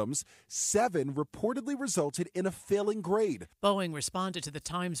AeroSystems. 7 reportedly resulted in a failing grade. Boeing responded to the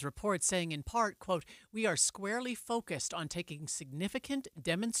Times report saying in part, quote, "We are squarely focused on taking significant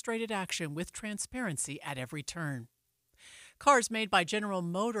demonstrated action with transparency at every turn." Cars made by General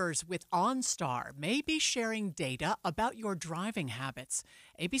Motors with OnStar may be sharing data about your driving habits.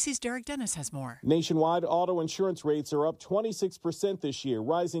 ABC's Derek Dennis has more. Nationwide auto insurance rates are up 26% this year,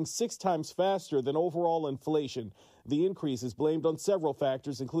 rising 6 times faster than overall inflation. The increase is blamed on several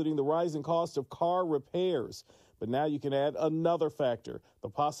factors, including the rising cost of car repairs. But now you can add another factor, the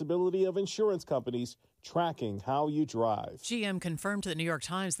possibility of insurance companies tracking how you drive. GM confirmed to the New York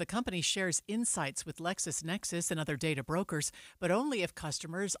Times the company shares insights with LexisNexis and other data brokers, but only if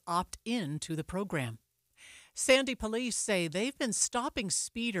customers opt in to the program. Sandy police say they've been stopping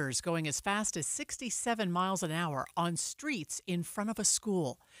speeders going as fast as 67 miles an hour on streets in front of a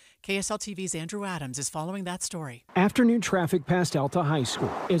school. KSL TV's Andrew Adams is following that story. Afternoon traffic past Alta High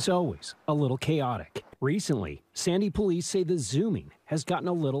School is always a little chaotic. Recently, Sandy police say the zooming has gotten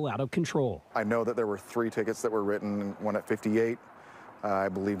a little out of control. I know that there were 3 tickets that were written, one at 58, I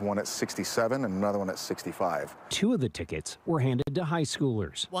believe one at 67, and another one at 65. 2 of the tickets were handed to high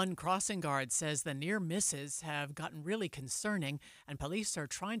schoolers. One crossing guard says the near misses have gotten really concerning, and police are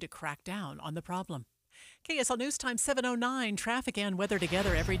trying to crack down on the problem. KSL News Time 7:09. Traffic and weather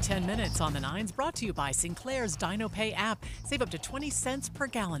together every 10 minutes on the 9s. Brought to you by Sinclair's DinoPay app. Save up to 20 cents per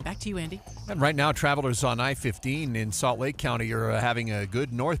gallon. Back to you, Andy. And right now, travelers on I-15 in Salt Lake County are having a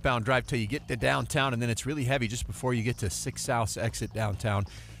good northbound drive till you get to downtown, and then it's really heavy just before you get to 6 South's exit downtown.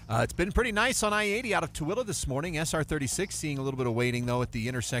 It's been pretty nice on I-80 out of Tooele this morning. SR-36 seeing a little bit of waiting, though, at the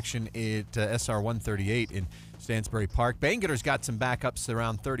intersection at SR-138 in Stansbury Park. Bangor's got some backups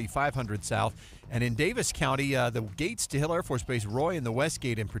around 3500 South. And in Davis County, the gates to Hill Air Force Base, Roy and the West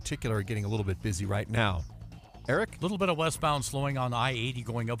Gate in particular, are getting a little bit busy right now. Eric? A little bit of westbound slowing on I-80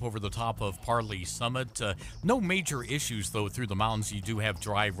 going up over the top of Parley Summit. No major issues, though, through the mountains. You do have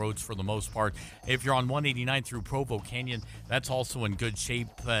dry roads for the most part. If you're on 189 through Provo Canyon, that's also in good shape.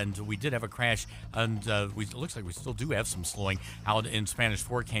 And we did have a crash, and it looks like we still do have some slowing out in Spanish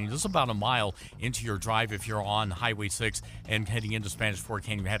Fork Canyon. This is about a mile into your drive if you're on Highway 6 and heading into Spanish Fork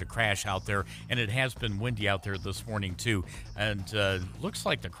Canyon. We had a crash out there, and it has been windy out there this morning, too. And looks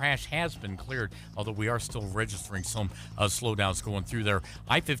like the crash has been cleared, although we are still registering some slowdowns going through there.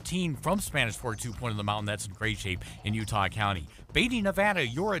 I-15 from Spanish Fork to Point of the Mountain, that's in great shape in Utah County. Beatty, Nevada,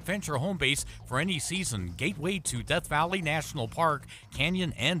 your adventure home base for any season. Gateway to Death Valley National Park,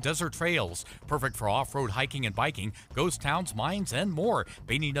 canyon, and desert trails. Perfect for off-road hiking and biking, ghost towns, mines, and more.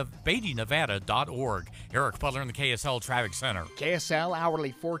 BeattyNevada.org. Eric Butler in the KSL Traffic Center. KSL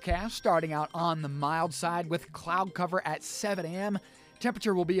hourly forecast starting out on the mild side with cloud cover at 7 a.m.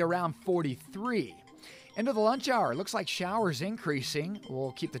 Temperature will be around 43. Into the lunch hour, looks like showers increasing.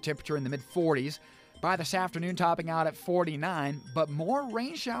 We'll keep the temperature in the mid-40s. By this afternoon, topping out at 49, but more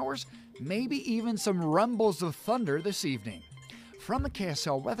rain showers, maybe even some rumbles of thunder this evening. From the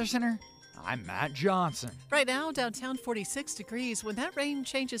KSL Weather Center, I'm Matt Johnson. Right now, downtown 46 degrees. When that rain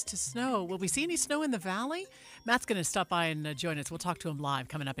changes to snow, will we see any snow in the valley? Matt's going to stop by and join us. We'll talk to him live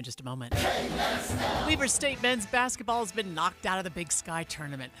coming up in just a moment. Weber State men's basketball has been knocked out of the Big Sky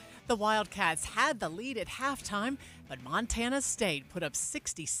tournament. The Wildcats had the lead at halftime, but Montana State put up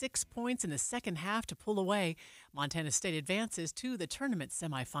 66 points in the second half to pull away. Montana State advances to the tournament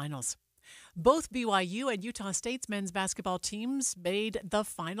semifinals. Both BYU and Utah State's men's basketball teams made the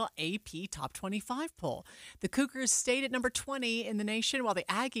final AP Top 25 poll. The Cougars stayed at number 20 in the nation, while the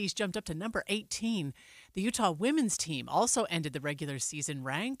Aggies jumped up to number 18. The Utah women's team also ended the regular season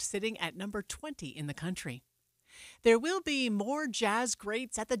ranked, sitting at number 20 in the country. There will be more Jazz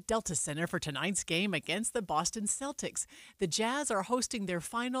greats at the Delta Center for tonight's game against the Boston Celtics. The Jazz are hosting their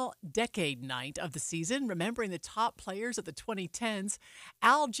final decade night of the season, remembering the top players of the 2010s.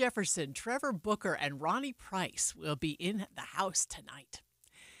 Al Jefferson, Trevor Booker, and Ronnie Price will be in the house tonight.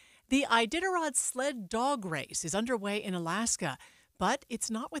 The Iditarod sled dog race is underway in Alaska, but it's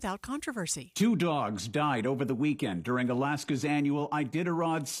not without controversy. 2 dogs died over the weekend during Alaska's annual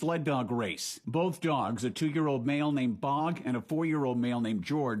Iditarod sled dog race. Both dogs, a 2-year-old male named Bog and a 4-year-old male named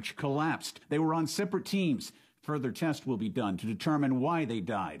George, collapsed. They were on separate teams. Further tests will be done to determine why they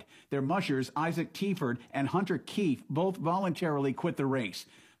died. Their mushers, Isaac Tieford and Hunter Keefe, both voluntarily quit the race.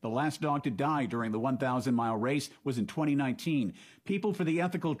 The last dog to die during the 1,000-mile race was in 2019. People for the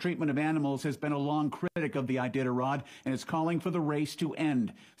Ethical Treatment of Animals has been a long critic of the Iditarod and is calling for the race to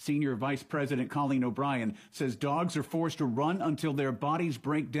end. Senior Vice President Colleen O'Brien says dogs are forced to run until their bodies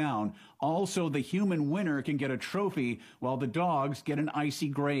break down. Also, the human winner can get a trophy while the dogs get an icy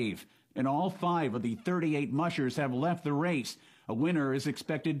grave. And all 5 of the 38 mushers have left the race. A winner is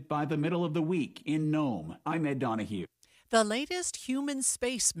expected by the middle of the week in Nome. I'm Ed Donahue. The latest human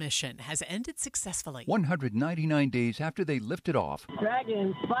space mission has ended successfully. 199 days after they lifted off.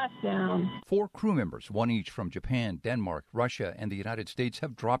 Dragon splashdown. 4 crew members, one each from Japan, Denmark, Russia, and the United States,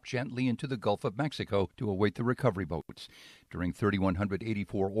 have dropped gently into the Gulf of Mexico to await the recovery boats. During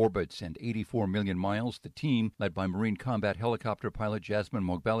 3,184 orbits and 84 million miles, the team, led by Marine Combat Helicopter pilot Jasmine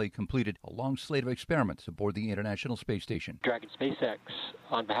Mogbelli, completed a long slate of experiments aboard the International Space Station. Dragon SpaceX,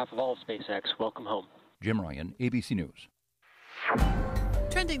 on behalf of all of SpaceX, welcome home. Jim Ryan, ABC News.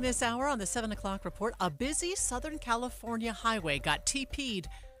 Trending this hour on the 7 o'clock report, a busy Southern California highway got TP'd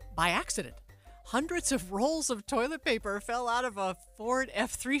by accident. Hundreds of rolls of toilet paper fell out of a Ford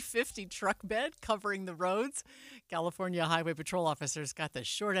F-350 truck bed covering the roads. California Highway Patrol officers got the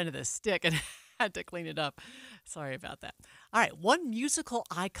short end of the stick and had to clean it up. Sorry about that. All right, one musical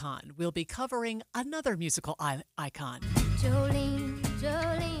icon will be covering another musical icon. Jolene,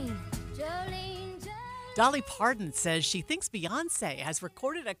 Jolene, Jolene. Dolly Parton says she thinks Beyoncé has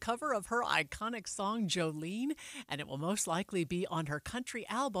recorded a cover of her iconic song Jolene, and it will most likely be on her country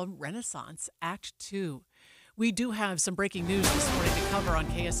album Renaissance Act 2. We do have some breaking news this morning to cover on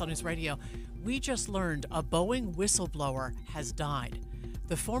KSL News Radio. We just learned a Boeing whistleblower has died.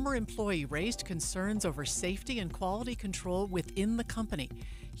 The former employee raised concerns over safety and quality control within the company.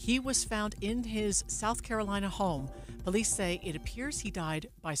 He was found in his South Carolina home. Police say it appears he died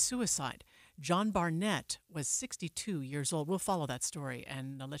by suicide. John Barnett was 62 years old. We'll follow that story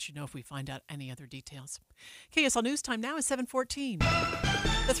and I'll let you know if we find out any other details. KSL News Time now is 7:14.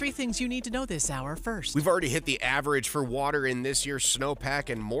 The 3 things you need to know this hour first. We've already hit the average for water in this year's snowpack,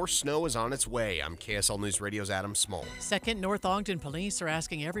 and more snow is on its way. I'm KSL News Radio's Adam Small. Second, North Ogden police are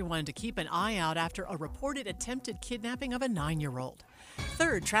asking everyone to keep an eye out after a reported attempted kidnapping of a 9-year-old.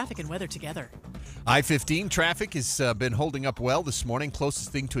 Third, traffic and weather together. I-15 traffic has been holding up well this morning.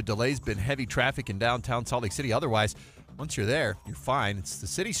 Closest thing to a delay has been heavy traffic in downtown Salt Lake City. Otherwise, once you're there, you're fine. It's the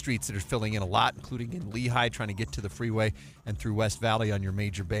city streets that are filling in a lot, including in Lehigh, trying to get to the freeway, and through West Valley on your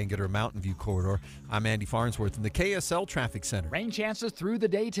major Bangerter or Mountain View corridor. I'm Andy Farnsworth in the KSL Traffic Center. Rain chances through the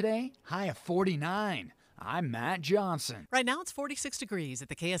day today, high of 49. I'm Matt Johnson. Right now it's 46 degrees at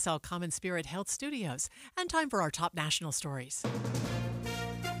the KSL Common Spirit Health Studios. And time for our top national stories.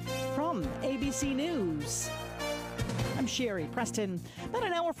 From ABC News, I'm Sherry Preston. About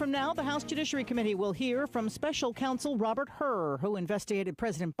an hour from now, the House Judiciary Committee will hear from Special Counsel Robert Hur, who investigated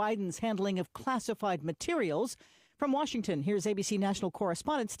President Biden's handling of classified materials. From Washington, here's ABC national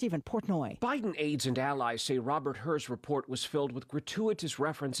correspondent Stephen Portnoy. Biden aides and allies say Robert Hur's report was filled with gratuitous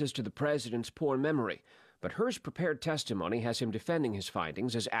references to the president's poor memory. But Hur's prepared testimony has him defending his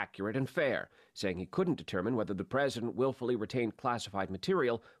findings as accurate and fair, saying he couldn't determine whether the president willfully retained classified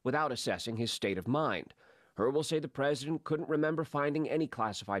material without assessing his state of mind. Hur will say the president couldn't remember finding any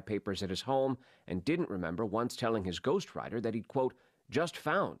classified papers at his home and didn't remember once telling his ghostwriter that he'd, quote, just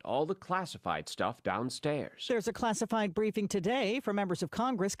found all the classified stuff downstairs. There's a classified briefing today for members of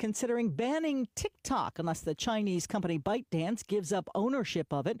Congress considering banning TikTok unless the Chinese company ByteDance gives up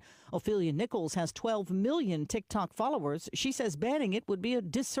ownership of it. Ophelia Nichols has 12 million TikTok followers. She says banning it would be a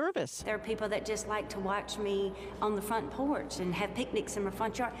disservice. There are people that just like to watch me on the front porch and have picnics in my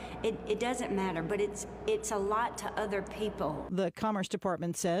front yard. It doesn't matter, but it's a lot to other people. The Commerce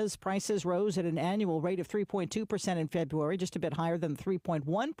Department says prices rose at an annual rate of 3.2% in February, just a bit higher than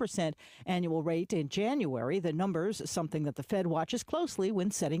 3.1% annual rate in January. The numbers, something that the Fed watches closely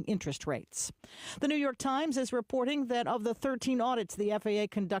when setting interest rates. The New York Times is reporting that of the 13 audits the FAA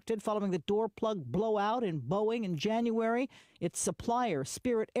conducted following the door plug blowout in Boeing in January, its supplier,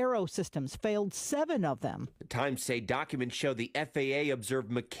 Spirit AeroSystems, failed 7 of them. The Times say documents show the FAA observed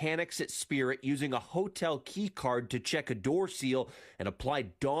mechanics at Spirit using a hotel key card to check a door seal and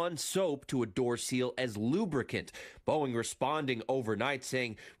applied Dawn soap to a door seal as lubricant. Boeing responding overnight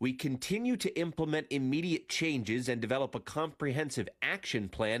saying, "We continue to implement immediate changes and develop a comprehensive action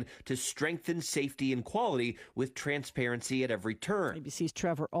plan to strengthen safety and quality with transparency at every turn." ABC's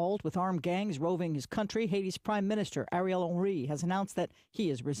Trevor Ault. With armed gangs roving his country, Haiti's Prime Minister Ariel Henry has announced that he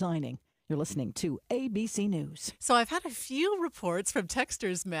is resigning. You're listening to ABC News. So I've had a few reports from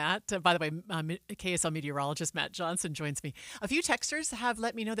texters, Matt. By the way, KSL meteorologist Matt Johnson joins me. A few texters have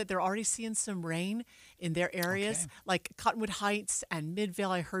let me know that they're already seeing some rain in their areas, like Cottonwood Heights and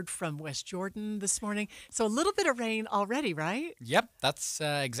Midvale. I heard from West Jordan this morning. So a little bit of rain already, right? Yep, that's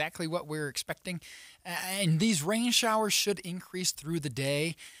exactly what we're expecting. And these rain showers should increase through the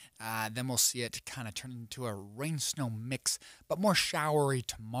day. Then we'll see it kind of turn into a rain-snow mix, but more showery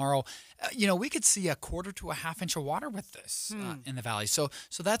tomorrow. We could see a quarter to a half inch of water with this in the valley. So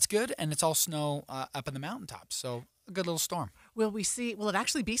that's good, and it's all snow up in the mountaintops. So a good little storm. Will it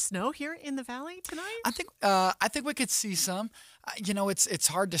actually be snow here in the valley tonight? I think we could see some. It's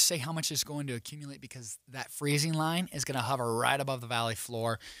hard to say how much is going to accumulate because that freezing line is going to hover right above the valley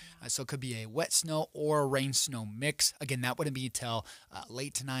floor. So it could be a wet snow or a rain snow mix. Again, that wouldn't be till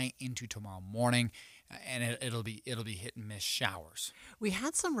late tonight into tomorrow morning. And it'll be hit and miss showers. We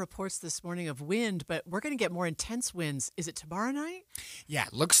had some reports this morning of wind, but we're going to get more intense winds. Is it tomorrow night? Yeah,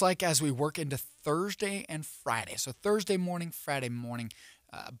 looks like as we work into Thursday and Friday. So Thursday morning, Friday morning,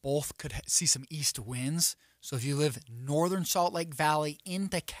 both could see some east winds. So if you live northern Salt Lake Valley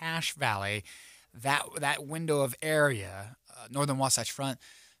into Cache Valley, that window of area, northern Wasatch Front,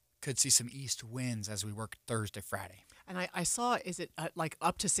 could see some east winds as we work Thursday, Friday. And I saw, is it like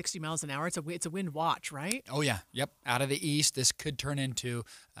up to 60 miles an hour? It's a wind watch, right? Oh, yeah. Yep. Out of the east, this could turn into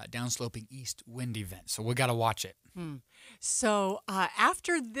a downsloping east wind event. So we got to watch it. So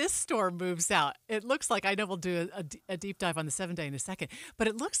after this storm moves out, it looks like, I know we'll do a deep dive on the 7-day in a second, but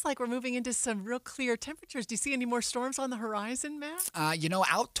it looks like we're moving into some real clear temperatures. Do you see any more storms on the horizon, Matt?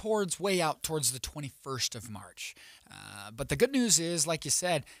 Way out towards the 21st of March. But the good news is, like you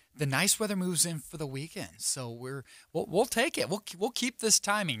said, the nice weather moves in for the weekend. So we'll take it. We'll keep this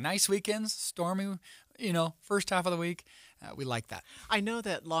timing. Nice weekends, stormy, first half of the week. We like that. I know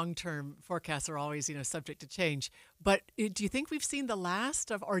that long-term forecasts are always, subject to change, but do you think we've seen the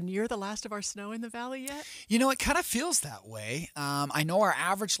last of, or near the last of our snow in the valley yet? It kind of feels that way. I know our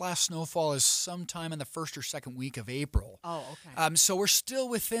average last snowfall is sometime in the first or second week of April. Oh, okay. So we're still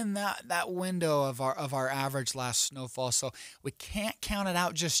within that window of our average last snowfall. So we can't count it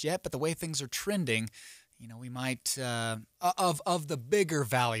out just yet, but the way things are trending, we might, of the bigger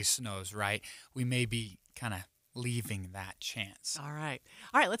valley snows, right, we may be kind of leaving that chance. All right.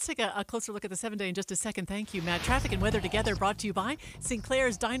 Let's take a closer look at the 7-day in just a second. Thank you, Matt. Traffic and weather together brought to you by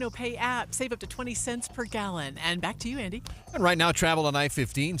Sinclair's Dino Pay app. Save up to 20 cents per gallon. And back to you, Andy. And right now, travel on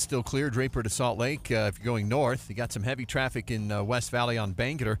I-15 still clear, Draper to Salt Lake. If you're going north, you got some heavy traffic in West Valley on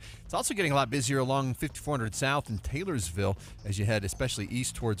Bangerter. It's also getting a lot busier along 5400 South in Taylorsville as you head especially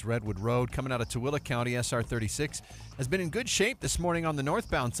east towards Redwood Road. Coming out of Tooele County, SR 36 has been in good shape this morning on the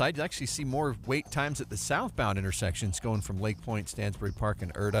northbound side. You actually see more wait times at the southbound intersections going from Lake Point, Stansbury Park,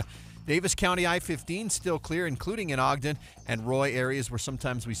 and Erta. Davis County I-15 still clear, including in Ogden and Roy areas where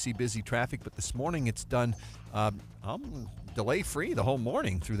sometimes we see busy traffic, but this morning it's done delay-free the whole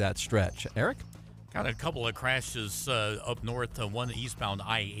morning through that stretch. Eric? Got a couple of crashes up north, one eastbound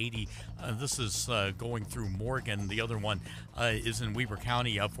I-80. This is going through Morgan. The other one is in Weber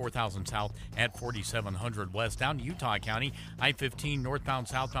County, 4000 South at 4700 West. Down to Utah County, I-15 northbound,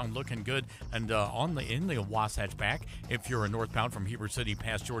 southbound looking good. And in the Wasatch back, if you're northbound from Heber City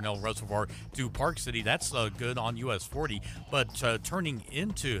past Jordanelle Reservoir to Park City, that's good on US 40. But turning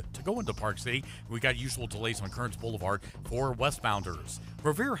to go into Park City, we got usual delays on Kearns Boulevard for westbounders.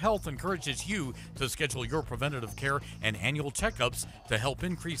 Revere Health encourages you to schedule your preventative care and annual checkups to help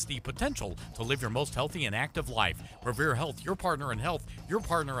increase the potential to live your most healthy and active life. Revere Health, your partner in health, your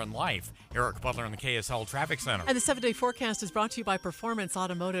partner in life. Eric Butler in the KSL Traffic Center. And the 7-day forecast is brought to you by Performance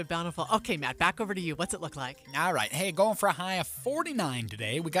Automotive Bountiful. Okay, Matt, back over to you. What's it look like? All right. Hey, going for a high of 49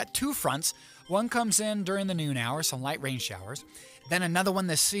 today. We got two fronts. One comes in during the noon hour, some light rain showers. Then another one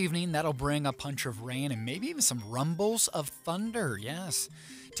this evening. That'll bring a punch of rain and maybe even some rumbles of thunder. Yes.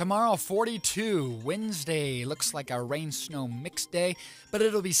 Tomorrow, 42. Wednesday looks like a rain-snow mixed day, but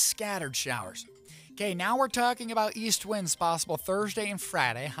it'll be scattered showers. Okay, now we're talking about east winds possible Thursday and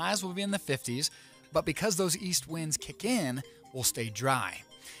Friday. Highs will be in the 50s, but because those east winds kick in, we'll stay dry.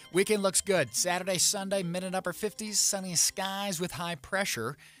 Weekend looks good. Saturday, Sunday, mid and upper 50s, sunny skies with high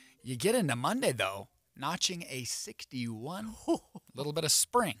pressure. You get into Monday, though, notching a 61. A little bit of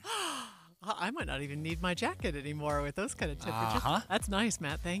spring. I might not even need my jacket anymore with those kind of temperatures. That's nice,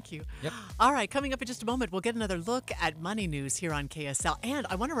 Matt. Thank you. Yep. All right, coming up in just a moment, we'll get another look at money news here on KSL. And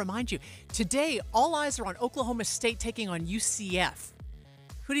I want to remind you, today, all eyes are on Oklahoma State taking on UCF.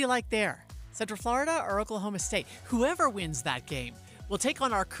 Who do you like there? Central Florida or Oklahoma State? Whoever wins that game will take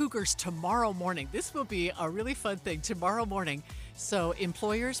on our Cougars tomorrow morning. This will be a really fun thing tomorrow morning. So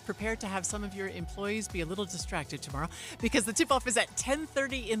employers, prepare to have some of your employees be a little distracted tomorrow because the tip-off is at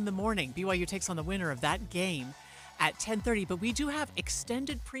 10:30 in the morning. BYU takes on the winner of that game at 10:30, but we do have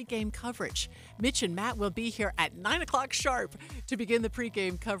extended pregame coverage. Mitch and Matt will be here at 9 o'clock sharp to begin the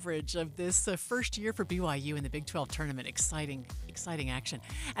pregame coverage of this first year for BYU in the Big 12 tournament. Exciting action.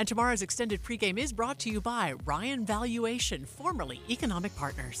 And tomorrow's extended pregame is brought to you by Ryan Valuation, formerly Economic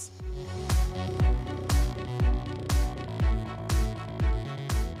Partners.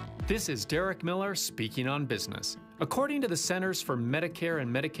 This is Derek Miller speaking on business. According to the Centers for Medicare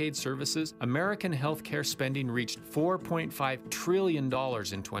and Medicaid Services, American healthcare spending reached $4.5 trillion in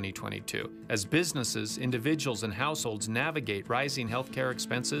 2022. As businesses, individuals, and households navigate rising healthcare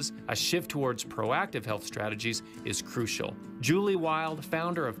expenses, a shift towards proactive health strategies is crucial. Julie Wild,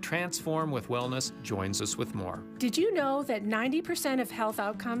 founder of Transform with Wellness, joins us with more. Did you know that 90% of health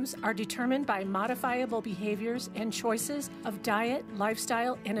outcomes are determined by modifiable behaviors and choices of diet,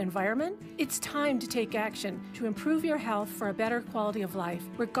 lifestyle, and environment? It's time to take action to improve your health for a better quality of life,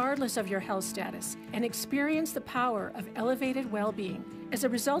 regardless of your health status, and experience the power of elevated well-being. As a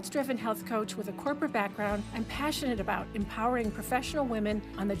results-driven health coach with a corporate background, I'm passionate about empowering professional women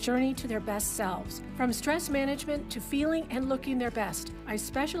on the journey to their best selves. From stress management to feeling and looking their best, I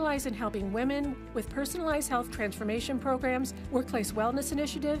specialize in helping women with personalized health transformation programs, workplace wellness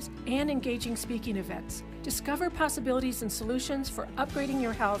initiatives, and engaging speaking events. Discover possibilities and solutions for upgrading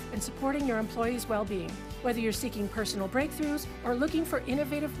your health and supporting your employees' well-being. Whether you're seeking personal breakthroughs or looking for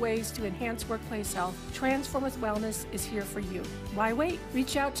innovative ways to enhance workplace health, Transform with Wellness is here for you. Why wait?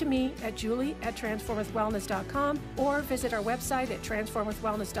 Reach out to me at julie@transformwithwellness.com or visit our website at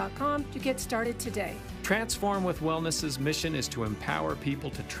transformwithwellness.com to get started today. Transform with Wellness's mission is to empower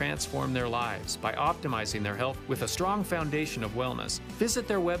people to transform their lives by optimizing their health with a strong foundation of wellness. Visit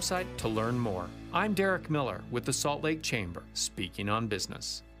their website to learn more. I'm Derek Miller with the Salt Lake Chamber, speaking on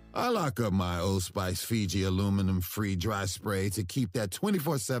business. I lock up my Old Spice Fiji aluminum-free dry spray to keep that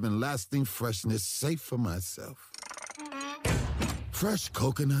 24/7 lasting freshness safe for myself. Fresh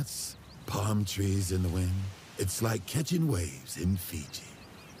coconuts, palm trees in the wind. It's like catching waves in Fiji.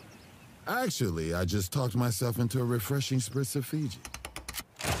 Actually, I just talked myself into a refreshing spritz of Fiji.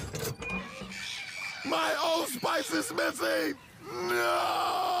 My Old Spice is missing!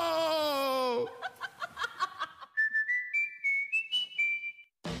 No!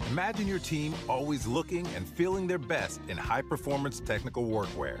 Imagine your team always looking and feeling their best in high-performance technical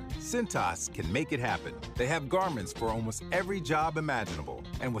workwear. Cintas can make it happen. They have garments for almost every job imaginable.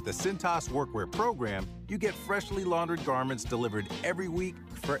 And with the Cintas Workwear program, you get freshly laundered garments delivered every week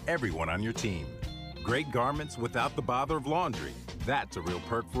for everyone on your team. Great garments without the bother of laundry. That's a real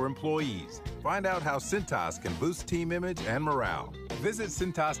perk for employees. Find out how Cintas can boost team image and morale. Visit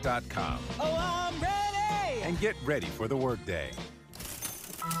Cintas.com. Oh, I'm ready! And get ready for the workday.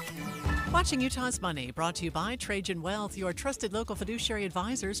 Watching Utah's Money, brought to you by Trajan Wealth, your trusted local fiduciary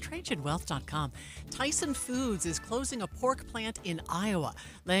advisors, TrajanWealth.com. Tyson Foods is closing a pork plant in Iowa,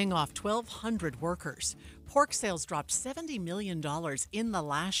 laying off 1,200 workers. Pork sales dropped $70 million in the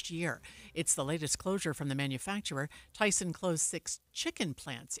last year. It's the latest closure from the manufacturer. Tyson closed 6 chicken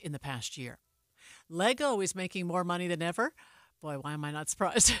plants in the past year. Lego is making more money than ever. Boy, why am I not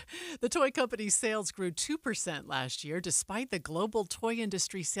surprised? The toy company's sales grew 2% last year, despite the global toy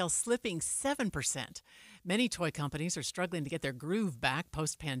industry sales slipping 7%. Many toy companies are struggling to get their groove back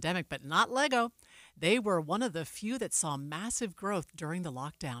post-pandemic, but not Lego. They were one of the few that saw massive growth during the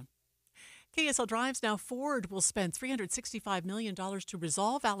lockdown. KSL Drives now Ford will spend $365 million to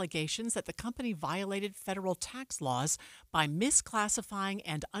resolve allegations that the company violated federal tax laws by misclassifying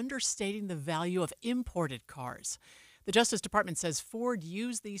and understating the value of imported cars. The Justice Department says Ford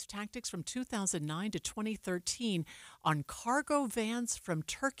used these tactics from 2009 to 2013 on cargo vans from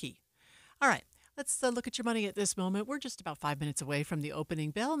Turkey. All right, Let's look at your money at this moment. We're just about 5 minutes away from the opening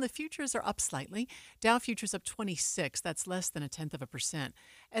bell, and the futures are up slightly. Dow futures up 26. That's less than 0.1%.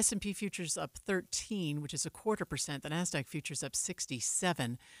 S&P futures up 13, which is 0.25%. The Nasdaq futures up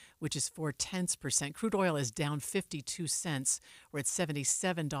 67, which is 0.4%. Crude oil is down 52 cents. We're at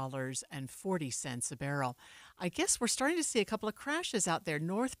 $77.40 a barrel. I guess we're starting to see a couple of crashes out there.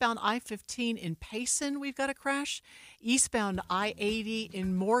 Northbound I-15 in Payson, we've got a crash. Eastbound I-80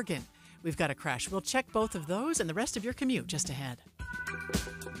 in Morgan, we've got a crash. We'll check both of those and the rest of your commute just ahead.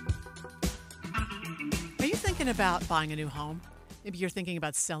 Are you thinking about buying a new home? Maybe you're thinking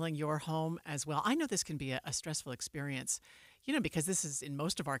about selling your home as well. I know this can be a stressful experience, because this is, in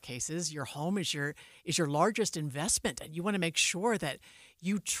most of our cases, your home is your largest investment, and you want to make sure that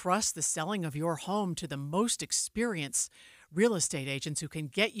you trust the selling of your home to the most experienced real estate agents who can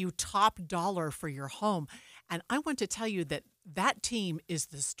get you top dollar for your home. And I want to tell you that team is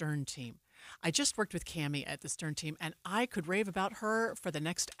the Stern team. I just worked with Cammie at the Stern team, and I could rave about her for the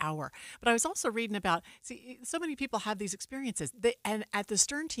next hour. But I was also reading about, so many people have these experiences. And at the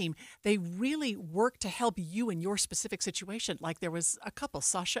Stern team, they really work to help you in your specific situation. Like there was a couple,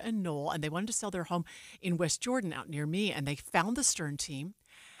 Sasha and Noel, and they wanted to sell their home in West Jordan out near me, and they found the Stern team,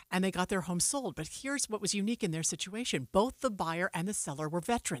 and they got their home sold. But here's what was unique in their situation. Both the buyer and the seller were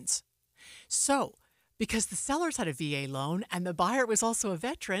veterans. So, because the sellers had a VA loan and the buyer was also a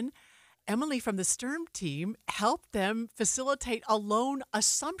veteran, Emily from the Stern team helped them facilitate a loan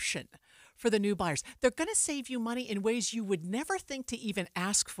assumption for the new buyers. They're going to save you money in ways you would never think to even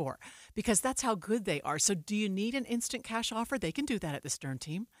ask for, because that's how good they are. So do you need an instant cash offer? They can do that at the Stern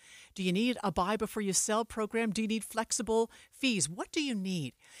team. Do you need a buy before you sell program? Do you need flexible fees? What do you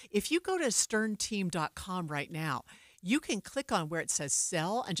need? If you go to sternteam.com right now, you can click on where it says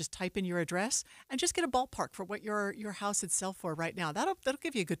sell and just type in your address and just get a ballpark for what your house would sell for right now. That'll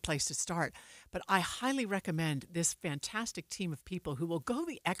give you a good place to start. But I highly recommend this fantastic team of people who will go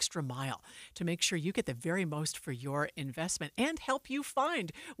the extra mile to make sure you get the very most for your investment and help you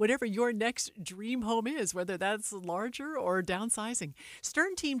find whatever your next dream home is, whether that's larger or downsizing.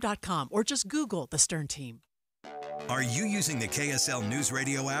 SternTeam.com or just Google the Stern Team. Are you using the KSL News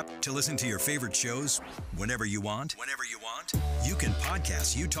Radio app to listen to your favorite shows whenever you want? You can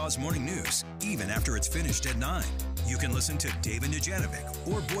podcast Utah's morning news, even after it's finished at 9. You can listen to David Najanovic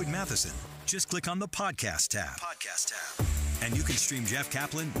or Boyd Matheson. Just click on the Podcast tab. And you can stream Jeff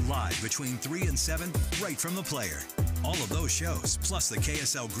Kaplan live between 3 and 7 right from the player. All of those shows, plus the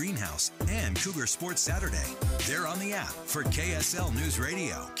KSL Greenhouse and Cougar Sports Saturday, they're on the app for KSL News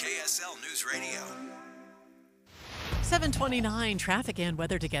Radio. KSL News Radio. 7:29 traffic and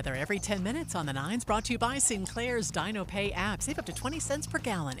weather together every 10 minutes on the 9s, brought to you by Sinclair's DinoPay app. Save up to 20 cents per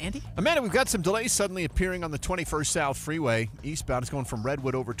gallon. Andy? Amanda, we've got some delays suddenly appearing on the 21st South Freeway. Eastbound is going from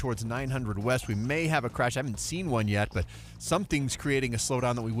Redwood over towards 900 West. We may have a crash. I haven't seen one yet, but something's creating a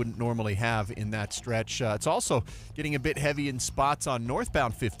slowdown that we wouldn't normally have in that stretch. It's also getting a bit heavy in spots on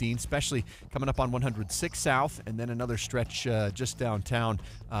northbound 15, especially coming up on 106 South, and then another stretch just downtown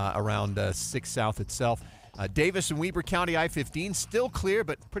around 6 South itself. Davis and Weber County I-15 still clear,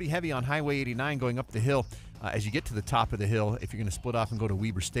 but pretty heavy on Highway 89 going up the hill as you get to the top of the hill if you're going to split off and go to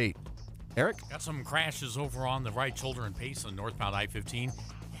Weber State. Eric? Got some crashes over on the right shoulder in Payson, northbound I-15.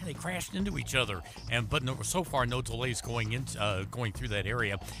 Yeah, they crashed into each other, but so far no delays going through that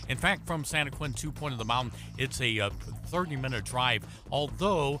area. In fact, from Santa Quinn to Point of the Mountain, it's a 30-minute drive,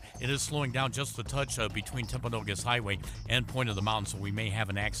 although it is slowing down just a touch between Timpanogos Highway and Point of the Mountain, so we may have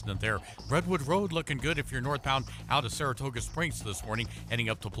an accident there. Redwood Road looking good if you're northbound out of Saratoga Springs this morning, heading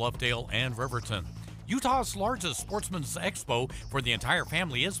up to Bluffdale and Riverton. Utah's largest sportsman's expo for the entire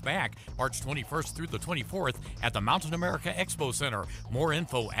family is back March 21st through the 24th at the Mountain America Expo Center. More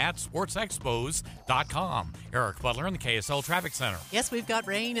info at sportsexpos.com. Eric Butler in the KSL Traffic Center. Yes, we've got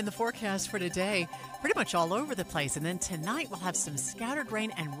rain in the forecast for today, pretty much all over the place. And then tonight we'll have some scattered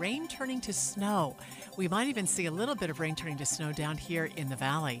rain and rain turning to snow. We might even see a little bit of rain turning to snow down here in the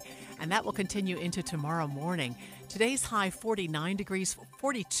valley. And that will continue into tomorrow morning. Today's high 49 degrees,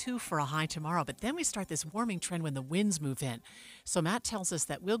 42 for a high tomorrow. But then we start this warming trend when the winds move in. So Matt tells us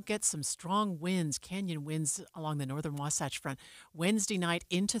that we'll get some strong winds, canyon winds along the northern Wasatch Front Wednesday night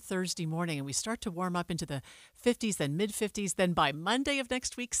into Thursday morning. And we start to warm up into the 50s, then mid-50s. Then by Monday of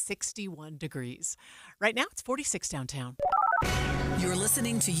next week, 61 degrees. Right now, it's 46 downtown. You're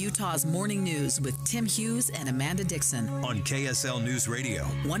listening to Utah's Morning News with Tim Hughes and Amanda Dixon on KSL News Radio.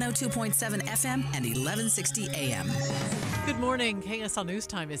 102.7 FM and 1160 AM. Good morning. KSL News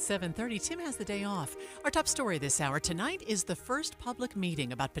Time is 7:30. Tim has the day off. Our top story this hour tonight is the first public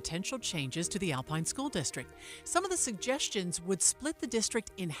meeting about potential changes to the Alpine School District. Some of the suggestions would split the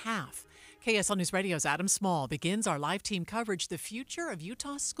district in half. KSL News Radio's Adam Small begins our live team coverage, The Future of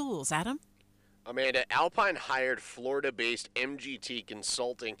Utah Schools. Adam? Amanda, Alpine hired Florida-based MGT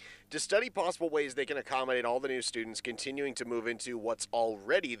Consulting to study possible ways they can accommodate all the new students continuing to move into what's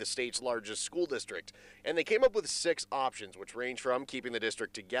already the state's largest school district. And they came up with 6 options, which range from keeping the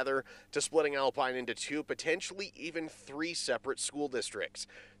district together to splitting Alpine into 2, potentially even 3 separate school districts.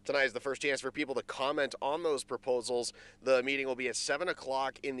 Tonight is the first chance for people to comment on those proposals. The meeting will be at 7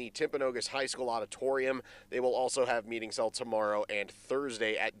 o'clock in the Timpanogos High School auditorium. They will also have meetings held tomorrow and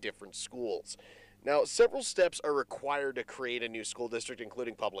Thursday at different schools. Now, several steps are required to create a new school district,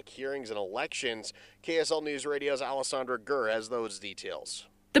 including public hearings and elections. KSL News Radio's Alessandra Gurr has those details.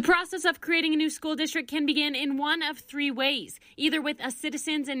 The process of creating a new school district can begin in one of 3 ways, either with a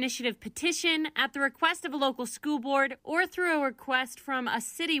citizens initiative petition, at the request of a local school board, or through a request from a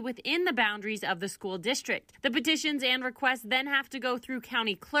city within the boundaries of the school district. The petitions and requests then have to go through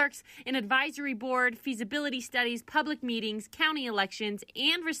county clerks, an advisory board, feasibility studies, public meetings, county elections,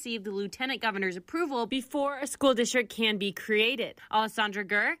 and receive the lieutenant governor's approval before a school district can be created. Alessandra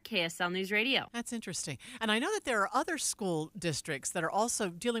Gurr, KSL News Radio. That's interesting. And I know that there are other school districts that are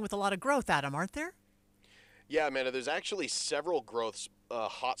also dealing with a lot of growth, Adam, aren't there? Yeah, Amanda, there's actually several growth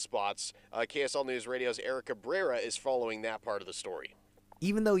hotspots. KSL News Radio's Eric Cabrera is following that part of the story.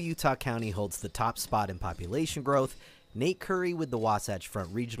 Even though Utah County holds the top spot in population growth, Nate Curry with the Wasatch Front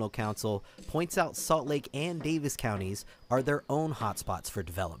Regional Council points out Salt Lake and Davis counties are their own hotspots for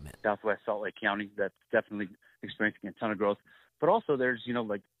development. Southwest Salt Lake County, that's definitely experiencing a ton of growth. But also there's,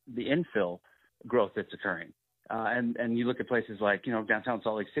 like the infill growth that's occurring. And you look at places like, downtown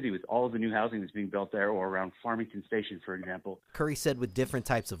Salt Lake City with all of the new housing that's being built there, or around Farmington Station, for example. Curry said with different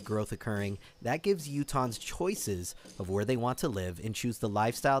types of growth occurring, that gives Utahns choices of where they want to live and choose the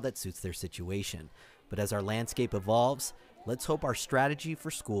lifestyle that suits their situation. But as our landscape evolves, let's hope our strategy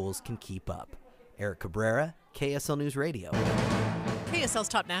for schools can keep up. Eric Cabrera, KSL News Radio. KSL's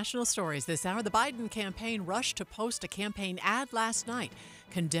top national stories this hour. The Biden campaign rushed to post a campaign ad last night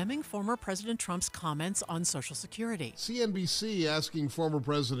condemning former President Trump's comments on Social Security. CNBC asking former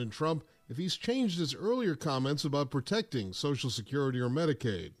President Trump if he's changed his earlier comments about protecting Social Security or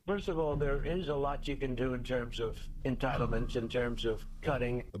Medicaid. First of all, there is a lot you can do in terms of entitlements, in terms of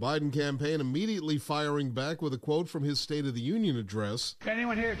cutting. The Biden campaign immediately firing back with a quote from his State of the Union address. If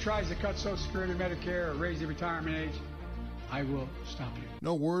anyone here tries to cut Social Security, Medicare, or raise the retirement age, I will stop you.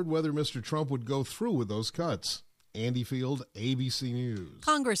 No word whether Mr. Trump would go through with those cuts. Andy Field, ABC News.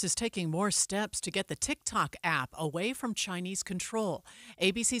 Congress is taking more steps to get the TikTok app away from Chinese control.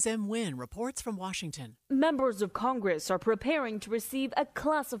 ABC's M. Nguyen reports from Washington. Members of Congress are preparing to receive a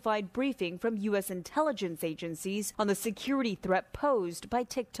classified briefing from U.S. intelligence agencies on the security threat posed by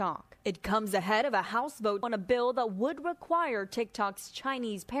TikTok. It comes ahead of a House vote on a bill that would require TikTok's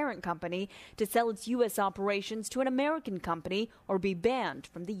Chinese parent company to sell its U.S. operations to an American company or be banned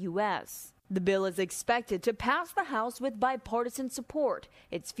from the U.S. The bill is expected to pass the House with bipartisan support.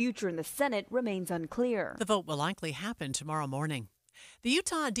 Its future in the Senate remains unclear. The vote will likely happen tomorrow morning. The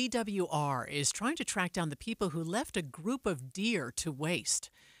Utah DWR is trying to track down the people who left a group of deer to waste.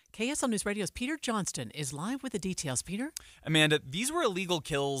 KSL News Radio's Peter Johnston is live with the details. Peter? Amanda, these were illegal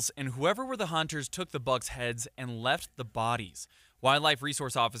kills, and whoever were the hunters took the bucks' heads and left the bodies. Wildlife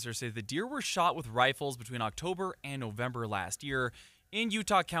resource officers say the deer were shot with rifles between October and November last year in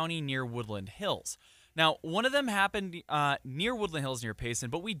Utah County near Woodland Hills. Now, one of them happened near Woodland Hills near Payson,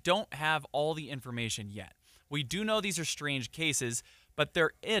 but we don't have all the information yet. We do know these are strange cases, but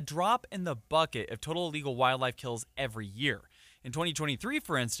they're a drop in the bucket of total illegal wildlife kills every year. In 2023,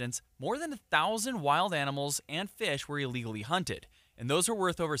 for instance, more than 1,000 wild animals and fish were illegally hunted, and those are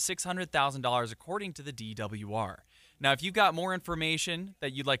worth over $600,000 according to the DWR. Now, if you've got more information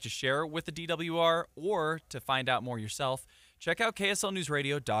that you'd like to share with the DWR or to find out more yourself, check out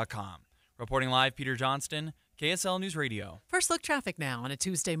KSLNewsRadio.com. Reporting live, Peter Johnston, KSL News Radio. First look traffic now on a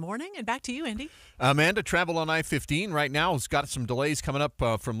Tuesday morning, and back to you, Andy. Amanda, travel on I-15 right now has got some delays coming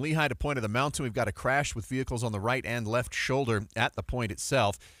up from Lehigh to Point of the Mountain. We've got a crash with vehicles on the right and left shoulder at the point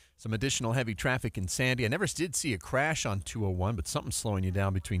itself. Some additional heavy traffic in Sandy. I never did see a crash on 201, but something slowing you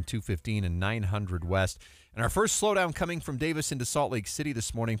down between 215 and 900 West. And our first slowdown coming from Davis into Salt Lake City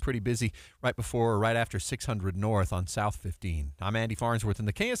this morning. Pretty busy right before or right after 600 North on South 15. I'm Andy Farnsworth in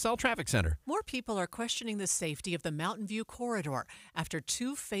the KSL Traffic Center. More people are questioning the safety of the Mountain View corridor after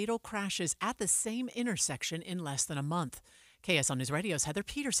 2 fatal crashes at the same intersection in less than a month. KSL News Radio's Heather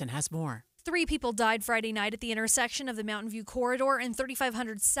Peterson has more. 3 people died Friday night at the intersection of the Mountain View Corridor and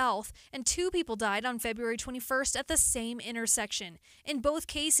 3500 South, and 2 people died on February 21st at the same intersection. In both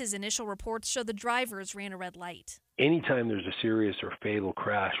cases, initial reports show the drivers ran a red light. Anytime there's a serious or fatal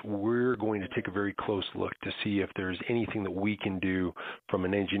crash, we're going to take a very close look to see if there's anything that we can do from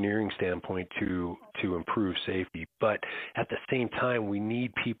an engineering standpoint to improve safety. But at the same time, we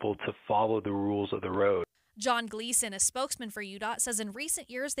need people to follow the rules of the road. John Gleason, a spokesman for UDOT, says in recent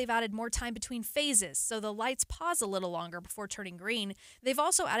years they've added more time between phases, so the lights pause a little longer before turning green. They've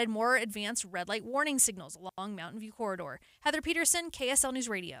also added more advanced red light warning signals along Mountain View Corridor. Heather Peterson, KSL News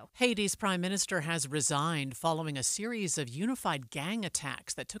Radio. Haiti's prime minister has resigned following a series of unified gang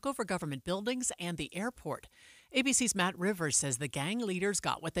attacks that took over government buildings and the airport. ABC's Matt Rivers says the gang leaders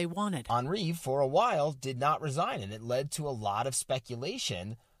got what they wanted. Henri, for a while, did not resign, and it led to a lot of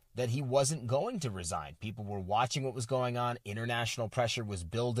speculation that he wasn't going to resign. People were watching what was going on. International pressure was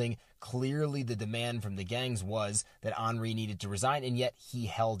building. Clearly, the demand from the gangs was that Henri needed to resign, and yet he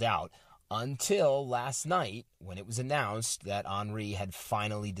held out until last night when it was announced that Henri had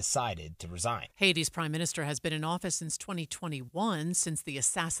finally decided to resign. Haiti's prime minister has been in office since 2021, since the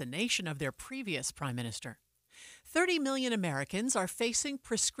assassination of their previous prime minister. 30 million Americans are facing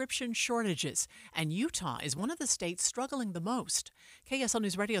prescription shortages, and Utah is one of the states struggling the most. KSL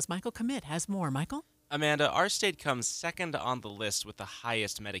News Radio's Michael Commit has more. Michael? Amanda, our state comes second on the list with the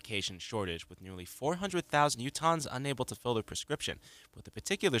highest medication shortage, with nearly 400,000 Utahns unable to fill their prescription, with a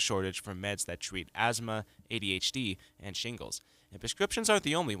particular shortage for meds that treat asthma, ADHD, and shingles. And prescriptions aren't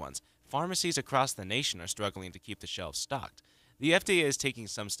the only ones. Pharmacies across the nation are struggling to keep the shelves stocked. The FDA is taking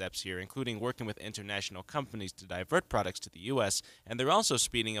some steps here, including working with international companies to divert products to the U.S., and they're also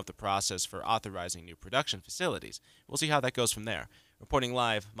speeding up the process for authorizing new production facilities. We'll see how that goes from there. Reporting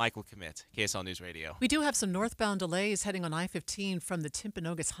live, Michael Commit, KSL News Radio. We do have some northbound delays heading on I-15 from the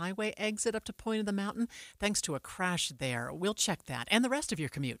Timpanogos Highway exit up to Point of the Mountain, thanks to a crash there. We'll check that and the rest of your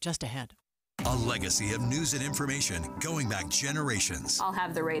commute just ahead. A legacy of news and information going back generations. I'll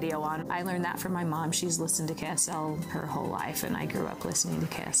have the radio on. I learned that from my mom. She's listened to KSL her whole life, and I grew up listening to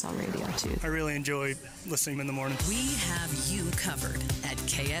KSL radio, too. I really enjoy listening in the morning. We have you covered at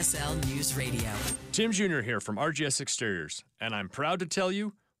KSL News Radio. Tim Jr. here from RGS Exteriors, and I'm proud to tell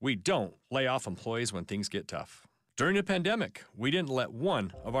you we don't lay off employees when things get tough. During the pandemic, we didn't let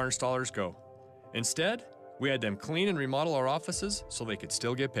one of our installers go. Instead, we had them clean and remodel our offices so they could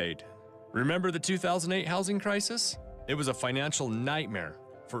still get paid. Remember the 2008 housing crisis? It was a financial nightmare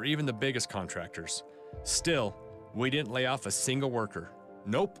for even the biggest contractors. Still, we didn't lay off a single worker.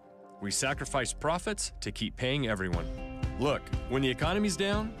 Nope, we sacrificed profits to keep paying everyone. Look, when the economy's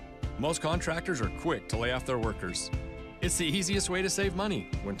down, most contractors are quick to lay off their workers. It's the easiest way to save money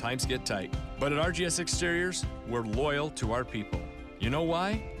when times get tight. But at RGS Exteriors, we're loyal to our people. You know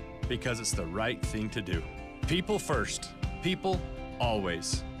why? Because it's the right thing to do. People first, people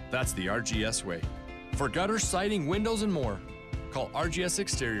always. That's the RGS way. For gutters, siding, windows, and more, call RGS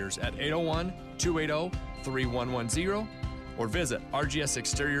Exteriors at 801-280-3110 or visit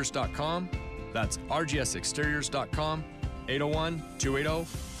rgsexteriors.com. That's rgsexteriors.com,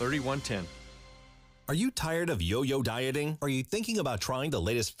 801-280-3110. Are you tired of yo-yo dieting? Are you thinking about trying the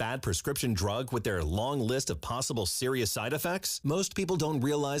latest fad prescription drug with their long list of possible serious side effects? Most people don't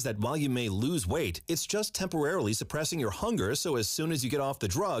realize that while you may lose weight, it's just temporarily suppressing your hunger, so as soon as you get off the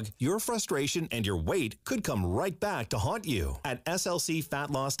drug, your frustration and your weight could come right back to haunt you. At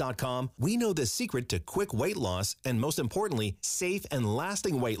slcfatloss.com, we know the secret to quick weight loss and, most importantly, safe and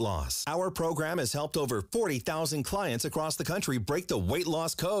lasting weight loss. Our program has helped over 40,000 clients across the country break the weight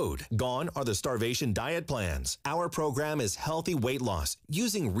loss code. Gone are the starvation diet plans. Our program is healthy weight loss,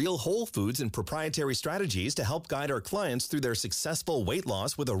 using real whole foods and proprietary strategies to help guide our clients through their successful weight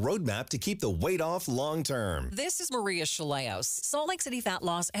loss with a roadmap to keep the weight off long term. This is Maria Chaleos. Salt Lake City Fat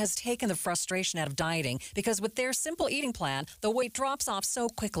Loss has taken the frustration out of dieting because with their simple eating plan, the weight drops off so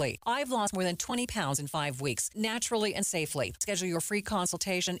quickly. I've lost more than 20 pounds in 5 weeks, naturally and safely. Schedule your free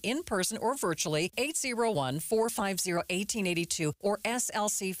consultation in person or virtually, 801-450-1882 or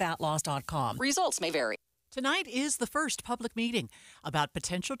slcfatloss.com. Results may vary. Tonight is the first public meeting about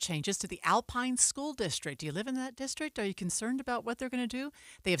potential changes to the Alpine School District. Do you live in that district? Are you concerned about what they're going to do?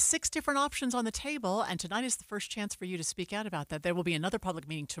 They have 6 different options on the table, and tonight is the first chance for you to speak out about that. There will be another public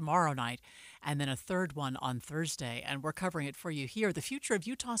meeting tomorrow night, and then a third one on Thursday, and we're covering it for you here. The future of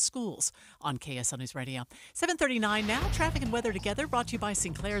Utah schools on KSL News Radio. 7:39 now. Traffic and weather together, brought to you by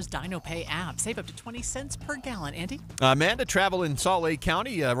Sinclair's DinoPay app. Save up to 20 cents per gallon. Andy? Amanda, travel in Salt Lake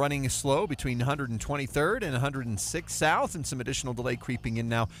County running slow between 123rd and 106th South, and some additional delay creeping in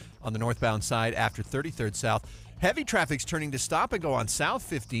now on the northbound side after 33rd South. Heavy traffic's turning to stop and go on South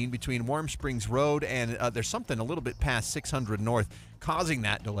 15 between Warm Springs Road and there's something a little bit past 600 North causing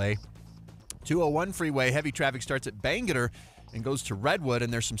that delay. 201 freeway, heavy traffic starts at Bangerter and goes to Redwood,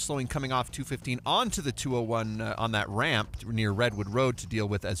 and there's some slowing coming off 215 onto the 201 on that ramp near Redwood Road to deal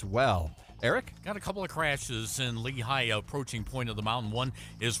with as well. Eric? Got a couple of crashes in Lehigh approaching Point of the Mountain. One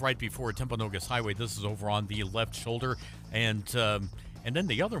is right before Timpanogos Highway. This is over on the left shoulder, and then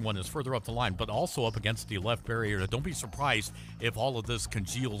the other one is further up the line, but also up against the left barrier. Don't be surprised if all of this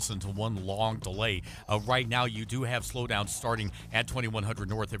congeals into one long delay. Right now, you do have slowdowns starting at 2100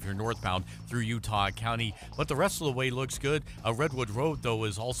 North if you're northbound through Utah County, but the rest of the way looks good. Redwood Road, though,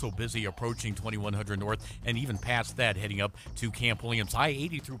 is also busy approaching 2100 North and even past that, heading up to Camp Williams.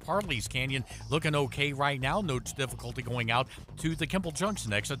 I-80 through Parley's Canyon looking okay right now. No difficulty going out to the Kimball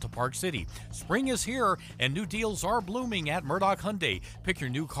Junction exit to Park City. Spring is here, and new deals are blooming at Murdoch Hyundai. Pick your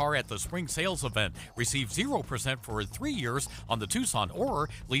new car at the spring sales event. Receive 0% for 3 years on the Tucson, or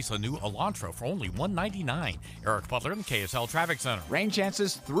lease a new Elantra for only $199. Eric Butler in the KSL Traffic Center. Rain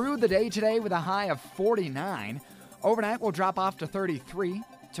chances through the day today with a high of 49. Overnight will drop off to 33.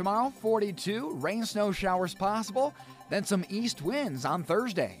 Tomorrow, 42. Rain, snow showers possible. Then some east winds on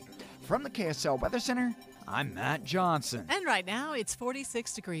Thursday. From the KSL Weather Center, I'm Matt Johnson. And right now, it's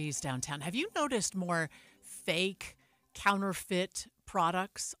 46 degrees downtown. Have you noticed more fake, counterfeit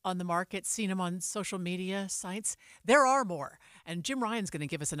products on the market, seen them on social media sites? There are more. And Jim Ryan's going to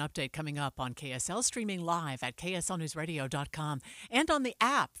give us an update coming up on KSL, streaming live at kslnewsradio.com and on the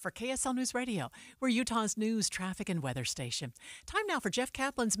app for KSL News Radio. We're Utah's news, traffic, and weather station. Time now for Jeff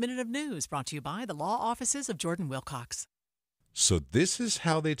Kaplan's Minute of News, brought to you by the law offices of Jordan Wilcox. So this is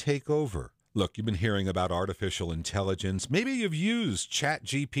how they take over. Look, you've been hearing about artificial intelligence. Maybe you've used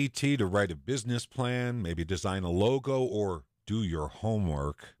ChatGPT to write a business plan, maybe design a logo, or do your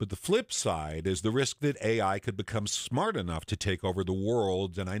homework. But the flip side is the risk that AI could become smart enough to take over the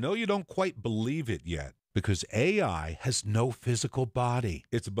world, and I know you don't quite believe it yet, because AI has no physical body.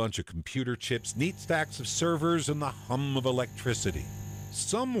 It's a bunch of computer chips, neat stacks of servers, and the hum of electricity.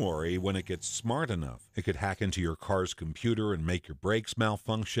 Some worry when it gets smart enough, it could hack into your car's computer and make your brakes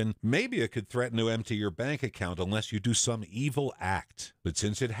malfunction. Maybe it could threaten to empty your bank account unless you do some evil act. But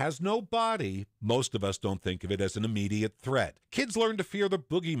since it has no body, most of us don't think of it as an immediate threat. Kids learn to fear the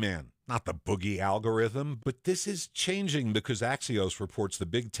boogeyman, not the boogie algorithm. But this is changing because Axios reports the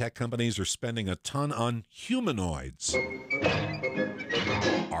big tech companies are spending a ton on humanoids.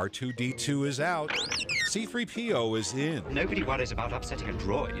 R2-D2 is out. C-3PO is in. Nobody worries about upsetting a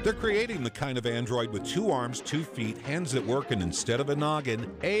droid. They're creating the kind of android with 2 arms, 2 feet, hands that work, and instead of a noggin,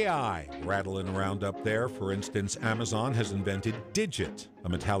 AI rattling around up there. For instance, Amazon has invented Digit, a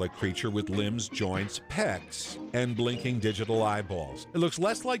metallic creature with limbs, joints, pecs, and blinking digital eyeballs. It looks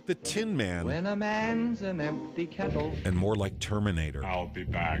less like the Tin Man When a man's an empty kettle. and more like Terminator. I'll be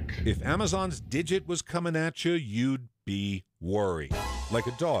back. If Amazon's Digit was coming at you, you'd be worried. Like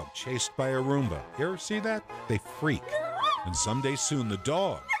a dog chased by a Roomba. You ever see that? They freak. And someday soon the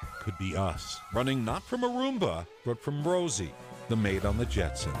dog could be us. Running not from a Roomba, but from Rosie, the maid on the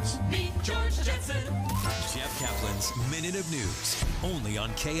Jetsons. Meet George Jetson. Jeff Kaplan's Minute of News, only on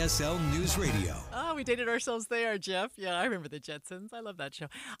KSL News Radio. Oh, we dated ourselves there, Jeff. Yeah, I remember the Jetsons. I love that show.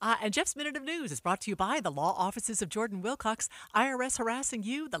 And Jeff's Minute of News is brought to you by the law offices of Jordan Wilcox. IRS harassing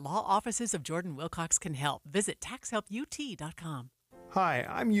you? The law offices of Jordan Wilcox can help. Visit taxhelput.com. Hi,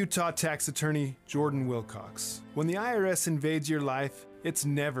 I'm Utah tax attorney Jordan Wilcox. When the IRS invades your life, it's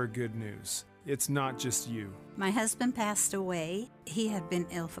never good news. It's not just you. My husband passed away. He had been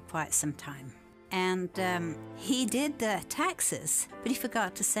ill for quite some time. And he did the taxes, but he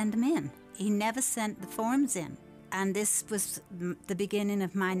forgot to send them in. He never sent the forms in. And this was the beginning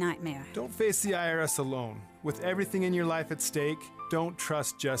of my nightmare. Don't face the IRS alone. With everything in your life at stake, don't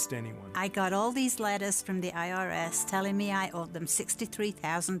trust just anyone. I got all these letters from the IRS telling me I owed them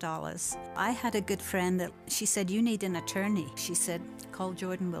 $63,000. I had a good friend that she said, "You need an attorney." She said, "Call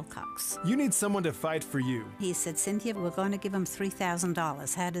Jordan Wilcox." You need someone to fight for you. He said, "Cynthia, we're going to give him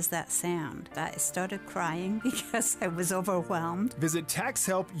 $3,000. How does that sound?" I started crying because I was overwhelmed. Visit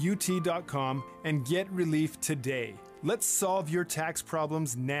taxhelput.com and get relief today. Let's solve your tax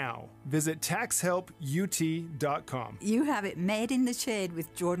problems now. Visit taxhelput.com. You have it made in the shade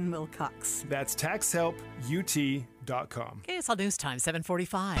with Jordan Wilcox. That's taxhelput.com. KSL News Time,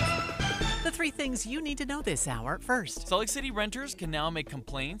 7:45. The 3 things you need to know this hour. First, Salt Lake City renters can now make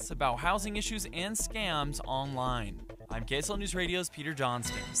complaints about housing issues and scams online. I'm KSL News Radio's Peter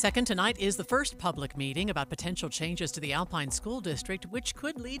Johnston. Second, tonight is the first public meeting about potential changes to the Alpine School District, which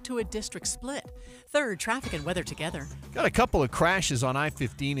could lead to a district split. Third, traffic and weather together. Got a couple of crashes on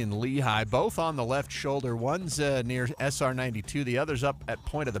I-15 in Lehigh, both on the left shoulder. One's near SR-92, the other's up at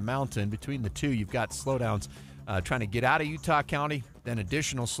Point of the Mountain. Between the two, you've got slowdowns trying to get out of Utah County, then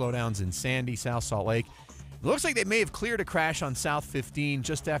additional slowdowns in Sandy, South Salt Lake. It looks like they may have cleared a crash on South 15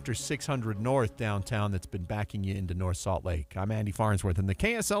 just after 600 North downtown that's been backing you into North Salt Lake. I'm Andy Farnsworth in the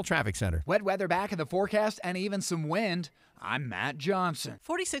KSL Traffic Center. Wet weather back in the forecast and even some wind. I'm Matt Johnson.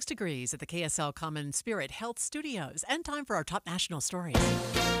 46 degrees at the KSL Common Spirit Health Studios. And time for our top national stories.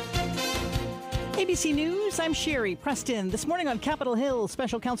 ABC News, I'm Sherry Preston. This morning on Capitol Hill,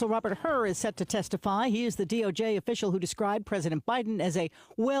 Special Counsel Robert Hur is set to testify. He is the DOJ official who described President Biden as a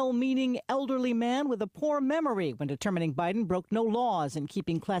well-meaning elderly man with a poor memory when determining Biden broke no laws in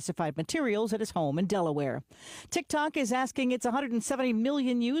keeping classified materials at his home in Delaware. TikTok is asking its 170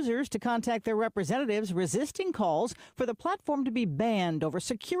 million users to contact their representatives, resisting calls for the platform to be banned over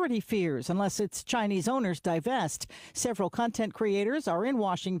security fears unless its Chinese owners divest. Several content creators are in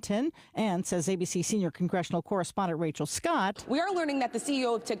Washington, and says ABC senior congressional correspondent Rachel Scott. We are learning that the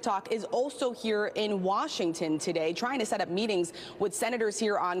CEO of TikTok is also here in Washington today, trying to set up meetings with senators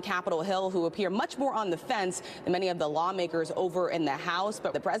here on Capitol Hill who appear much more on the fence than many of the lawmakers over in the House.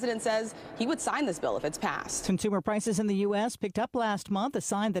 But the president says he would sign this bill if it's passed. Consumer prices in the U.S. picked up last month, a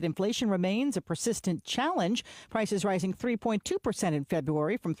sign that inflation remains a persistent challenge. Prices rising 3.2% in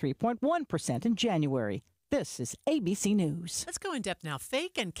February from 3.1% in January. This is ABC News. Let's go in depth now.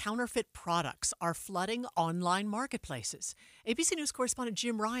 Fake and counterfeit products are flooding online marketplaces. ABC News correspondent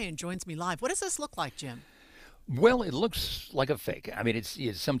Jim Ryan joins me live. What does this look like, Jim? Well, it looks like a fake. I mean, it's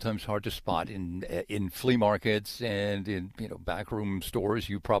sometimes hard to spot in flea markets and in backroom stores.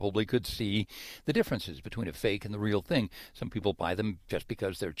 You probably could see the differences between a fake and the real thing. Some people buy them just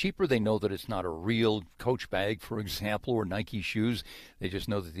because they're cheaper. They know that it's not a real Coach bag, for example, or Nike shoes. They just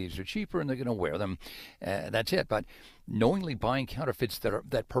know that these are cheaper and they're going to wear them. That's it. But knowingly buying counterfeits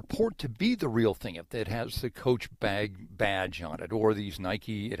that purport to be the real thing, if it has the Coach bag badge on it, or these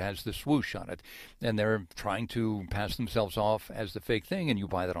Nike, it has the swoosh on it, and they're trying to pass themselves off as the fake thing, and you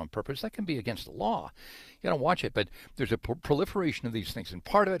buy that on purpose, that can be against the law. You got to watch it, but there's a proliferation of these things, and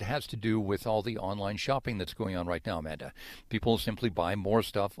part of it has to do with all the online shopping that's going on right now, Amanda. People simply buy more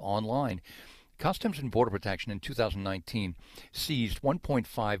stuff online. Customs and Border Protection in 2019 seized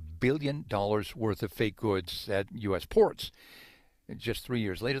 $1.5 billion worth of fake goods at U.S. ports. Just 3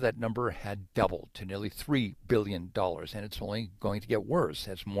 years later, that number had doubled to nearly $3 billion, and it's only going to get worse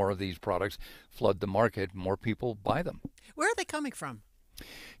as more of these products flood the market, more people buy them. Where are they coming from?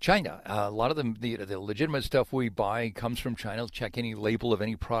 China. A lot of them, the legitimate stuff we buy comes from China. Check any label of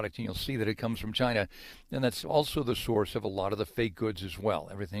any product and you'll see that it comes from China. And that's also the source of a lot of the fake goods as well.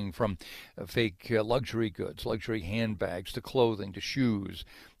 Everything from fake luxury goods, luxury handbags, to clothing, to shoes,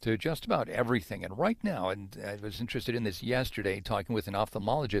 to just about everything. And right now, and I was interested in this yesterday, talking with an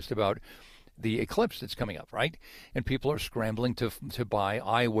ophthalmologist about the eclipse that's coming up, right? And people are scrambling to buy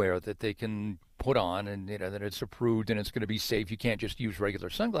eyewear that they can put on, and that it's approved and it's going to be safe. You can't just use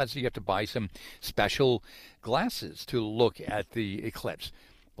regular sunglasses. You have to buy some special glasses to look at the eclipse.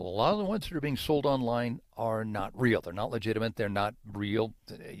 Well, a lot of the ones that are being sold online are not real. They're not legitimate. They're not real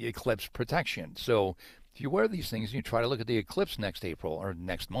eclipse protection. So if you wear these things and you try to look at the eclipse next April or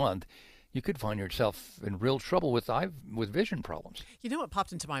next month, you could find yourself in real trouble with vision problems. You know what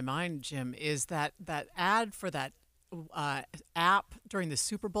popped into my mind, Jim, is that ad for that app during the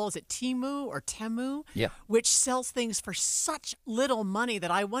Super Bowl. Is it Temu or Temu? Yeah. Which sells things for such little money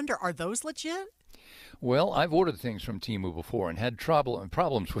that I wonder, are those legit? Well, I've ordered things from Temu before and had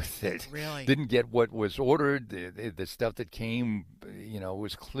problems with it. Really? Didn't get what was ordered. The stuff that came,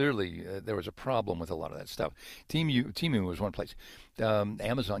 was clearly, there was a problem with a lot of that stuff. Temu was one place.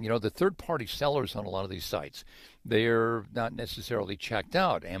 Amazon, the third-party sellers on a lot of these sites, they're not necessarily checked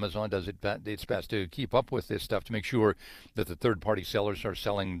out. Amazon does its best to keep up with this stuff to make sure that the third-party sellers are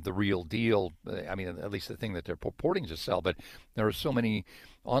selling the real deal. I mean, at least the thing that they're purporting to sell. But there are so many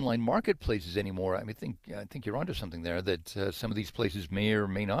online marketplaces anymore. I mean, I think you're onto something there, that some of these places may or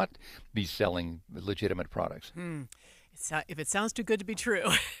may not be selling legitimate products. If it sounds too good to be true,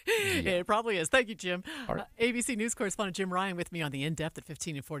 it probably is. Thank you, Jim. Right. ABC News correspondent Jim Ryan with me on the In-Depth at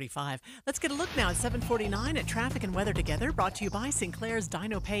 15 and 45. Let's get a look now at 7:49 at traffic and weather together, brought to you by Sinclair's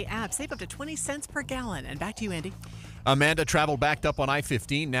Dino Pay app. Save up to 20 cents per gallon. And back to you, Andy. Amanda, travel backed up on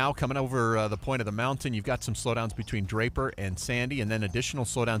I-15 now, coming over the point of the mountain. You've got some slowdowns between Draper and Sandy, and then additional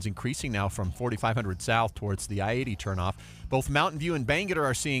slowdowns increasing now from 4500 south towards the I-80 turnoff. Both Mountain View and Bangerter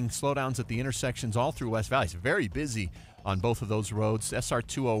are seeing slowdowns at the intersections all through West Valley. It's very busy on both of those roads. SR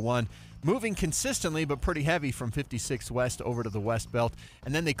 201 moving consistently but pretty heavy from 56 west over to the West Belt.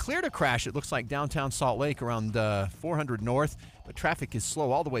 And then they cleared a crash, it looks like downtown Salt Lake around 400 north. But traffic is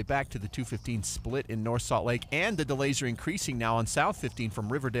slow all the way back to the 215 split in North Salt Lake. And the delays are increasing now on South 15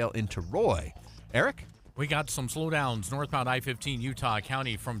 from Riverdale into Roy. Eric? We got some slowdowns northbound I-15 Utah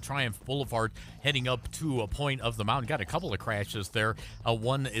County from Triumph Boulevard heading up to a point of the mountain. Got a couple of crashes there.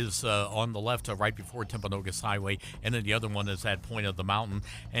 One is on the left right before Timpanogos Highway, and then the other one is at point of the mountain.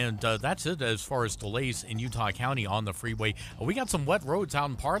 And that's it as far as delays in Utah County on the freeway. We got some wet roads out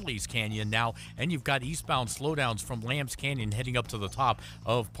in Parley's Canyon now, and you've got eastbound slowdowns from Lambs Canyon heading up to the top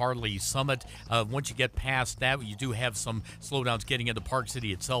of Parley Summit. Once you get past that, you do have some slowdowns getting into Park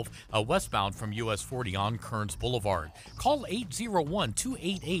City itself, westbound from US 40 on Kearns Boulevard. Call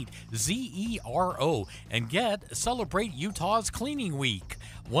 801-288-ZERO and celebrate Utah's Cleaning Week.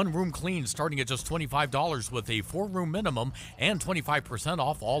 One room clean starting at just $25 with a 4-room minimum and 25%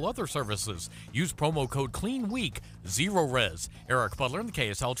 off all other services. Use promo code CLEANWEEK, ZeroRes. Eric Butler in the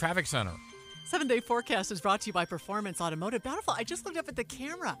KSL Traffic Center. 7-day forecast is brought to you by Performance Automotive. Bountiful, I just looked up at the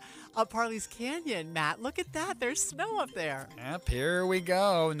camera of Parley's Canyon. Matt, look at that. There's snow up there. Yep, here we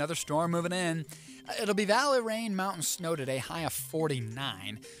go. Another storm moving in. It'll be valley rain, mountain snow today, high of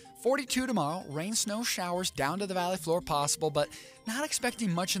 49. 42 tomorrow, rain, snow, showers down to the valley floor possible, but not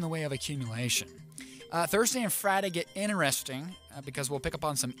expecting much in the way of accumulation. Thursday and Friday get interesting because we'll pick up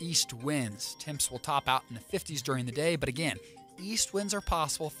on some east winds. Temps will top out in the 50s during the day, but again, east winds are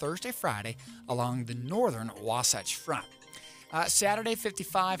possible Thursday, Friday along the northern Wasatch Front. Saturday,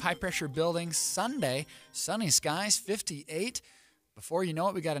 55, high-pressure building. Sunday, sunny skies, 58. Before you know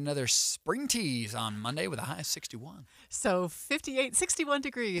it, we got another spring tease on Monday with a high of 61. So 58, 61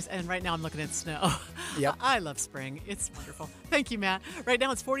 degrees, and right now I'm looking at snow. Yep. I love spring. It's wonderful. Thank you, Matt. Right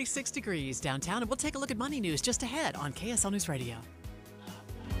now it's 46 degrees downtown, and we'll take a look at money news just ahead on KSL News Radio.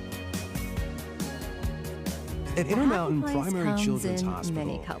 At Intermountain Primary Children's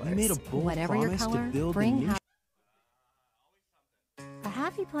Hospital, we made a bold promise to build the nation. A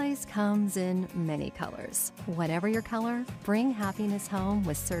happy place comes in many colors. Whatever your color, bring happiness home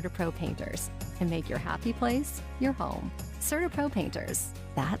with CertaPro Painters and make your happy place your home. CertaPro Painters,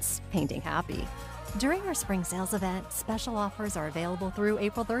 that's painting happy. During our spring sales event, special offers are available through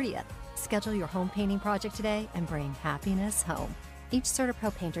April 30th. Schedule your home painting project today and bring happiness home. Each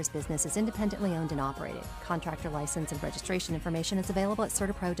CertaPro Painters business is independently owned and operated. Contractor license and registration information is available at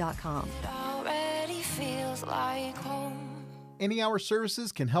CertaPro.com. It already feels like home. Any Hour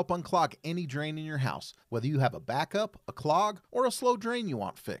Services can help unclog any drain in your house, whether you have a backup, a clog, or a slow drain you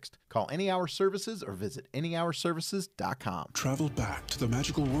want fixed. Call Any Hour Services or visit anyhourservices.com. Travel back to the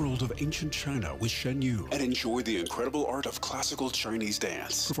magical world of ancient China with Shen Yu and enjoy the incredible art of classical Chinese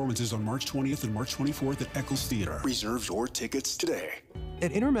dance. Performances on March 20th and March 24th at Eccles Theater. Reserve your tickets today.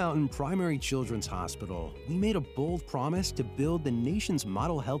 At Intermountain Primary Children's Hospital, we made a bold promise to build the nation's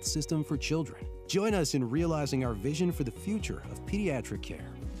model health system for children. Join us in realizing our vision for the future of pediatric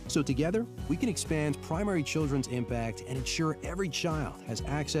care. So together, we can expand primary children's impact and ensure every child has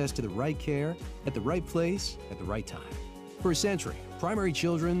access to the right care at the right place at the right time. For a century, Primary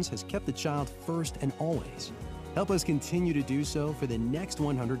Children's has kept the child first and always. Help us continue to do so for the next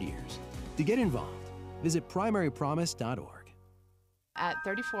 100 years. To get involved, visit primarypromise.org. At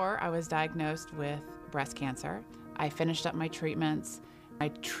 34, I was diagnosed with breast cancer. I finished up my treatments. I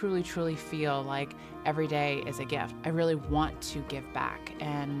truly, truly feel like every day is a gift. I really want to give back,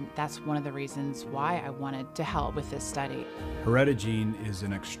 and that's one of the reasons why I wanted to help with this study. Heredogene is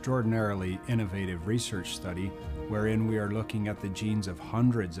an extraordinarily innovative research study wherein we are looking at the genes of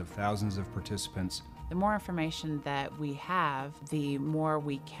hundreds of thousands of participants. The more information that we have, the more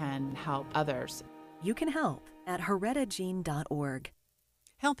we can help others. You can help at heredogene.org.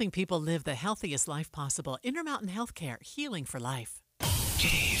 Helping people live the healthiest life possible. Intermountain Healthcare, healing for life.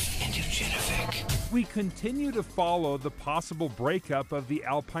 Dave and Dujanovic. We continue to follow the possible breakup of the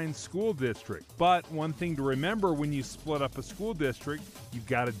Alpine School District. But one thing to remember when you split up a school district, you've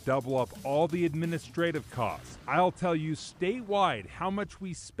got to double up all the administrative costs. I'll tell you statewide how much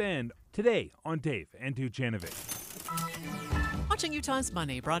we spend today on Dave and Dujanovic. Watching Utah's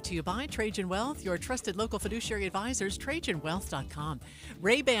Money, brought to you by Trajan Wealth, your trusted local fiduciary advisors, TrajanWealth.com.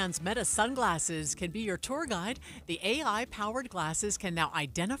 Ray-Ban's Meta sunglasses can be your tour guide. The AI-powered glasses can now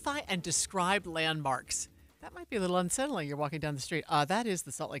identify and describe landmarks. That might be a little unsettling. You're walking down the street. That is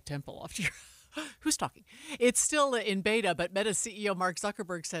the Salt Lake Temple. Off to your Who's talking? It's still in beta, but Meta CEO Mark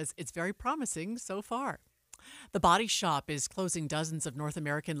Zuckerberg says it's very promising so far. The Body Shop is closing dozens of North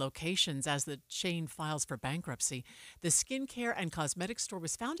American locations as the chain files for bankruptcy. The skincare and cosmetics store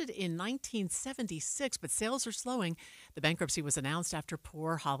was founded in 1976, but sales are slowing. The bankruptcy was announced after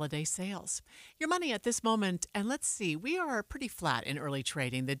poor holiday sales. Your money at this moment, and let's see, we are pretty flat in early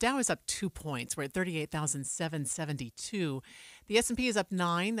trading. The Dow is up 2 points. We're at 38,772. The S&P is up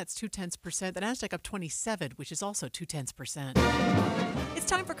 9, that's 0.2%. The Nasdaq up 27, which is also 0.2%. It's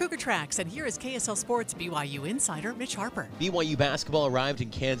time for Cougar Tracks, and here is KSL Sports BYU insider Mitch Harper. BYU basketball arrived in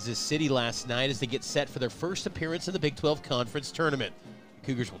Kansas City last night as they get set for their first appearance in the Big 12 Conference Tournament. The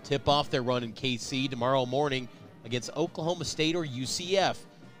Cougars will tip off their run in KC tomorrow morning against Oklahoma State or UCF.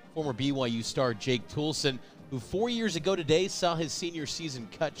 Former BYU star Jake Toolson, who 4 years ago today saw his senior season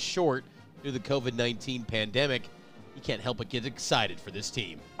cut short due to the COVID-19 pandemic, he can't help but get excited for this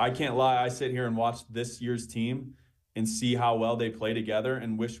team. I can't lie, I sit here and watch this year's team and see how well they play together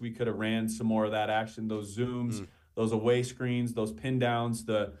and wish we could have ran some more of that action, those zooms, those away screens, those pin downs,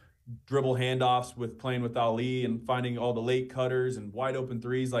 the dribble handoffs with playing with Ali and finding all the late cutters and wide open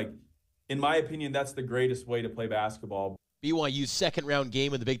threes. Like, in my opinion, that's the greatest way to play basketball. BYU's second round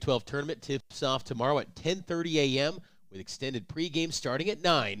game in the Big 12 tournament tips off tomorrow at 10:30 a.m. with extended pregame starting at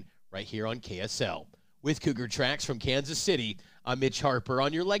 9 right here on KSL. With Cougar Tracks from Kansas City, I'm Mitch Harper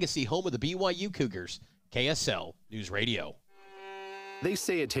on your legacy home of the BYU Cougars. KSL News Radio. They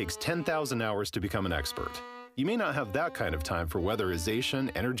say it takes 10,000 hours to become an expert. You may not have that kind of time for weatherization,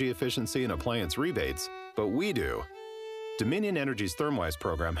 energy efficiency, and appliance rebates, but we do. Dominion Energy's ThermWise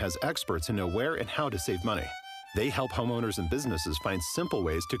program has experts who know where and how to save money. They help homeowners and businesses find simple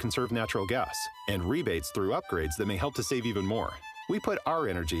ways to conserve natural gas and rebates through upgrades that may help to save even more. We put our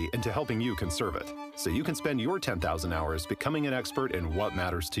energy into helping you conserve it, so you can spend your 10,000 hours becoming an expert in what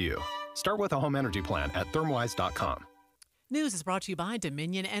matters to you. Start with a home energy plan at thermwise.com. News is brought to you by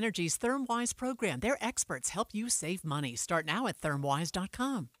Dominion Energy's ThermWise program. Their experts help you save money. Start now at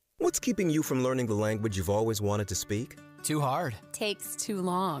thermwise.com. What's keeping you from learning the language you've always wanted to speak? Too hard. Takes too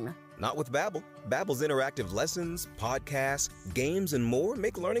long. Not with Babbel. Babbel's interactive lessons, podcasts, games, and more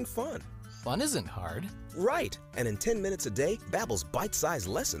make learning fun. Fun isn't hard. Right. And in 10 minutes a day, Babbel's bite-sized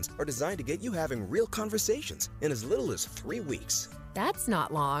lessons are designed to get you having real conversations in as little as 3 weeks. That's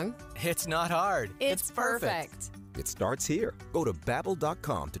not long. It's not hard. It's perfect. It starts here. Go to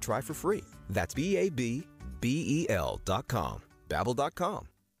Babbel.com to try for free. That's Babbel.com. Babbel.com.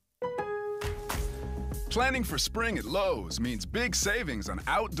 Planning for spring at Lowe's means big savings on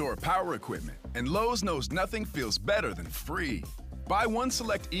outdoor power equipment, and Lowe's knows nothing feels better than free. Buy one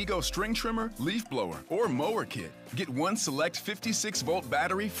select Ego string trimmer, leaf blower, or mower kit. Get one select 56-volt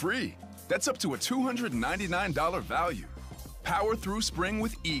battery free. That's up to a $299 value. Power through spring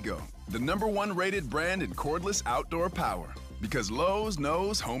with Ego, the #1 rated brand in cordless outdoor power. Because Lowe's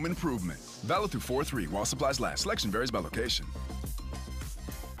knows home improvement. Valid through 4/3 while supplies last. Selection varies by location.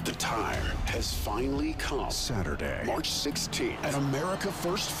 The time has finally come. Saturday, March 16th at America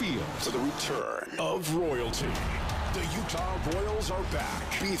First Field for the return of royalty. The Utah Royals are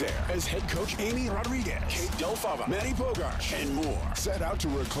back. Be there as head coach Amy Rodriguez, Kate Del Fava, Manny Bogarch, and more. Set out to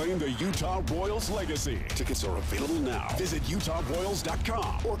reclaim the Utah Royals legacy. Tickets are available now. Visit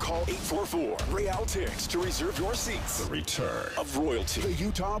UtahRoyals.com or call 844-REAL-TICKS to reserve your seats. The return of royalty. The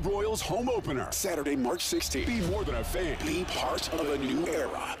Utah Royals home opener. Saturday, March 16th. Be more than a fan. Be part of a new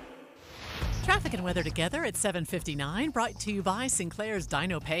era. Traffic and weather together at 7:59. Brought to you by Sinclair's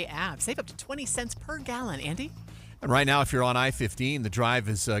DinoPay app. Save up to 20 cents per gallon. Andy? And right now, if you're on I-15, the drive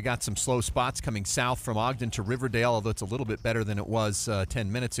has got some slow spots coming south from Ogden to Riverdale, although it's a little bit better than it was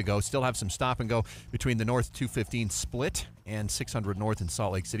 10 minutes ago. Still have some stop and go between the North 215 split and 600 North in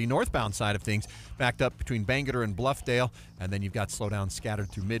Salt Lake City. Northbound side of things backed up between Bangerter and Bluffdale, and then you've got slowdowns scattered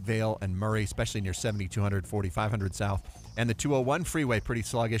through Midvale and Murray, especially near 7200, 4500 south. And the 201 freeway pretty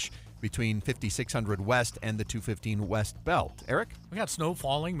sluggish between 5600 west and the 215 west belt. Eric? We got snow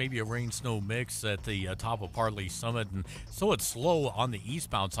falling, maybe a rain-snow mix at the top of Parley Summit, and so it's slow on the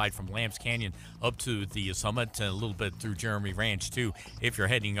eastbound side from Lambs Canyon up to the summit and a little bit through Jeremy Ranch, too, if you're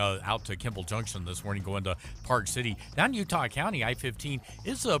heading out to Kimball Junction this morning going to Park City. Down Utah County, I-15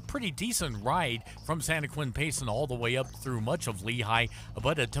 is a pretty decent ride from Santa Quin Payson all the way up through much of Lehigh,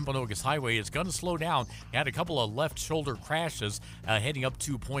 but at Timpanogos Highway, it's going to slow down. You had a couple of left shoulder crashes heading up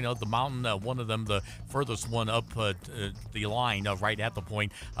to Point of the mountain. One of them, the furthest one up the line, right at the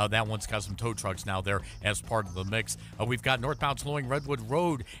point. That one's got some tow trucks now there as part of the mix. We've got northbound slowing Redwood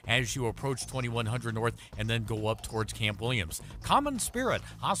Road as you approach 2100 North and then go up towards Camp Williams. Common Spirit,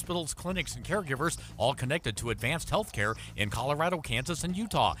 hospitals, clinics, and caregivers all connected to advanced healthcare in Colorado, Kansas, and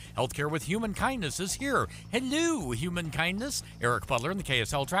Utah. Healthcare with Human Kindness is here. Hello, Human Kindness. Eric Butler in the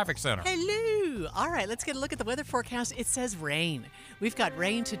KSL Traffic Center. Hello. All right, let's get a look at the weather forecast. It says rain. We've got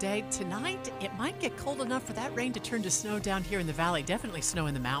rain today. Tonight, it might get cold enough for that rain to turn to snow down here in the valley. Definitely snow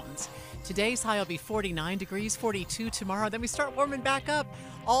in the mountains. Today's high will be 49 degrees, 42 tomorrow. Then we start warming back up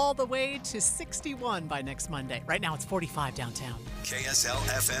all the way to 61 by next Monday. Right now, it's 45 downtown. KSL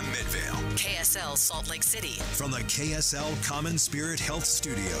FM Midvale. KSL Salt Lake City. From the KSL Common Spirit Health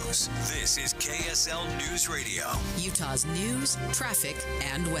Studios, this is KSL News Radio. Utah's news, traffic,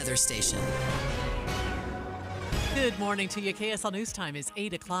 and weather station. Good morning to you. KSL News Time is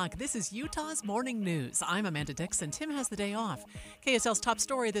 8 o'clock. This is Utah's Morning News. I'm Amanda Dixon. Tim has the day off. KSL's top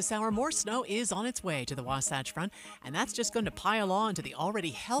story this hour, more snow is on its way to the Wasatch Front, and that's just going to pile on to the already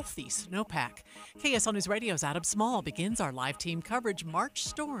healthy snowpack. KSL News Radio's Adam Small begins our live team coverage, March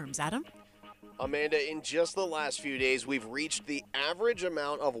storms. Adam? Amanda, in just the last few days, we've reached the average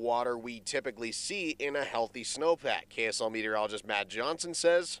amount of water we typically see in a healthy snowpack. KSL meteorologist Matt Johnson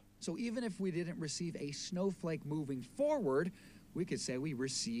says, so even if we didn't receive a snowflake moving forward, we could say we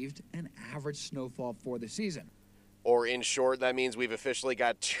received an average snowfall for the season. Or in short, that means we've officially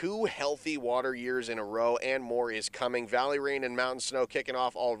got 2 healthy water years in a row, and more is coming. Valley rain and mountain snow kicking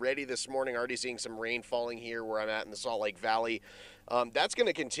off already this morning. Already seeing some rain falling here where I'm at in the Salt Lake Valley. That's going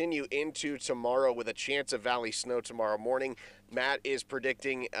to continue into tomorrow with a chance of valley snow tomorrow morning. Matt is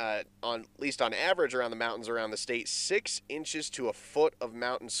predicting, at least on average around the mountains around the state, 6 inches to a foot of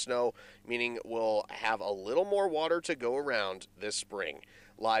mountain snow, meaning we'll have a little more water to go around this spring.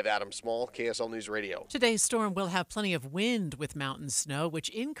 Live, Adam Small, KSL News Radio. Today's storm will have plenty of wind with mountain snow, which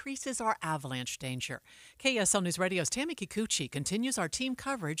increases our avalanche danger. KSL News Radio's Tammy Kikuchi continues our team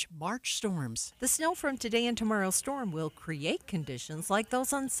coverage, March storms. The snow from today and tomorrow's storm will create conditions like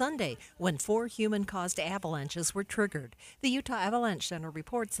those on Sunday, when 4 human-caused avalanches were triggered. The Utah Avalanche Center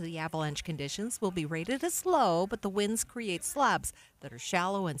reports the avalanche conditions will be rated as low, but the winds create slabs that are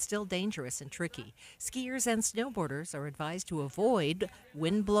shallow and still dangerous and tricky. Skiers and snowboarders are advised to avoid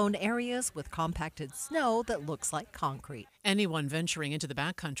wind-blown areas with compacted snow that looks like concrete. Anyone venturing into the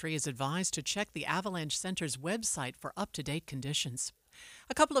backcountry is advised to check the Avalanche Center's website for up-to-date conditions.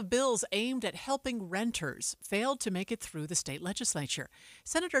 A couple of bills aimed at helping renters failed to make it through the state legislature.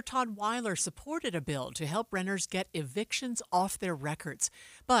 Senator Todd Weiler supported a bill to help renters get evictions off their records.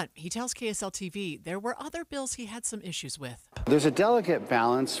 But he tells KSL TV there were other bills he had some issues with. There's a delicate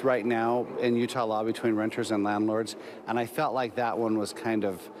balance right now in Utah law between renters and landlords, and I felt like that one was kind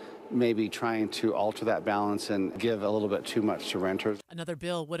of maybe trying to alter that balance and give a little bit too much to renters. Another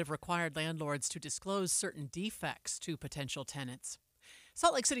bill would have required landlords to disclose certain defects to potential tenants.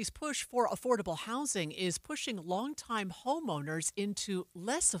 Salt Lake City's push for affordable housing is pushing longtime homeowners into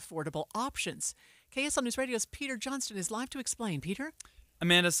less affordable options. KSL News Radio's Peter Johnston is live to explain. Peter?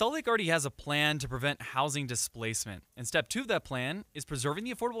 Amanda, Salt Lake already has a plan to prevent housing displacement. And step 2 of that plan is preserving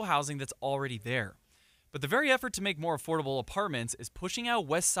the affordable housing that's already there. But the very effort to make more affordable apartments is pushing out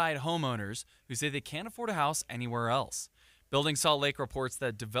West Side homeowners who say they can't afford a house anywhere else. Building Salt Lake reports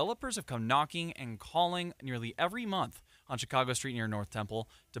that developers have come knocking and calling nearly every month on Chicago Street near North Temple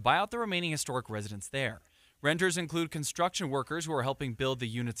to buy out the remaining historic residents there. Renters include construction workers who are helping build the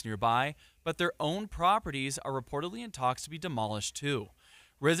units nearby, but their own properties are reportedly in talks to be demolished too.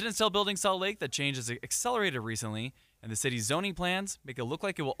 Residents tell Building Salt Lake that change has accelerated recently, and the city's zoning plans make it look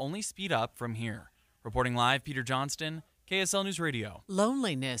like it will only speed up from here. Reporting live, Peter Johnston, KSL News Radio.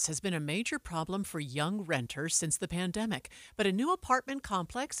 Loneliness has been a major problem for young renters since the pandemic, but a new apartment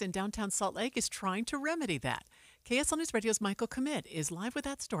complex in downtown Salt Lake is trying to remedy that. KSL News Radio's Michael Commit is live with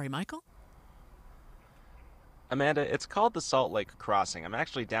that story. Michael? Amanda, it's called the Salt Lake Crossing. I'm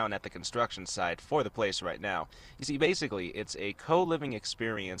actually down at the construction site for the place right now. You see, basically, it's a co-living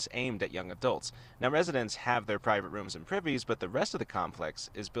experience aimed at young adults. Now, residents have their private rooms and privies, but the rest of the complex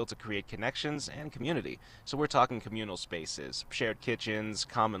is built to create connections and community. So we're talking communal spaces, shared kitchens,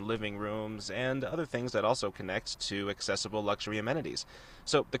 common living rooms, and other things that also connect to accessible luxury amenities.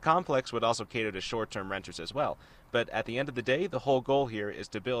 So the complex would also cater to short-term renters as well. But at the end of the day, the whole goal here is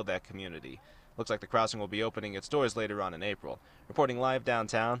to build that community. Looks like the crossing will be opening its doors later on in April. Reporting live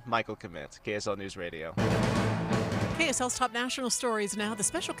downtown, Michael Commit, KSL News Radio. KSL's top national stories now. The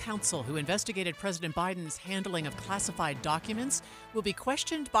special counsel who investigated President Biden's handling of classified documents will be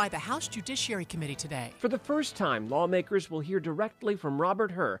questioned by the House Judiciary Committee today. For the first time, lawmakers will hear directly from Robert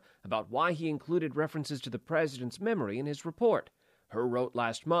Hur about why he included references to the president's memory in his report. Hur wrote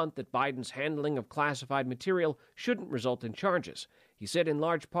last month that Biden's handling of classified material shouldn't result in charges. He said in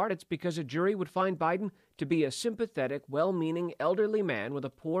large part it's because a jury would find Biden to be a sympathetic, well-meaning elderly man with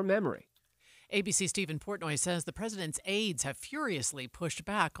a poor memory. ABC's Stephen Portnoy says the president's aides have furiously pushed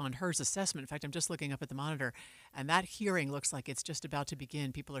back on Hur's assessment. In fact, I'm just looking up at the monitor, and that hearing looks like it's just about to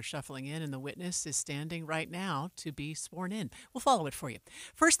begin. People are shuffling in, and the witness is standing right now to be sworn in. We'll follow it for you.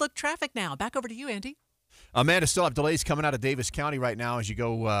 First look traffic now. Back over to you, Andy. Amanda, still have delays coming out of Davis County right now as you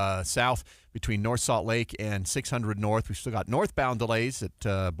go south between North Salt Lake and 600 North. We've still got northbound delays at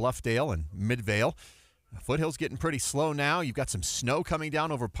Bluffdale and Midvale. Foothill's getting pretty slow now. You've got some snow coming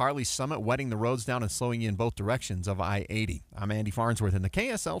down over Parley Summit, wetting the roads down and slowing you in both directions of I-80. I'm Andy Farnsworth in the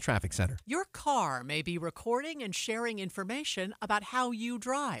KSL Traffic Center. Your car may be recording and sharing information about how you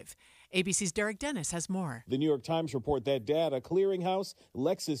drive. ABC's Derek Dennis has more. The New York Times report that data clearinghouse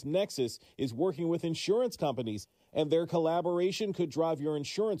LexisNexis is working with insurance companies, and their collaboration could drive your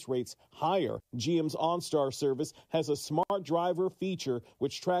insurance rates higher. GM's OnStar service has a smart driver feature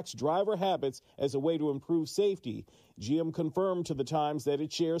which tracks driver habits as a way to improve safety. GM confirmed to the Times that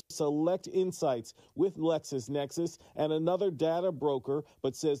it shares select insights with LexisNexis and another data broker,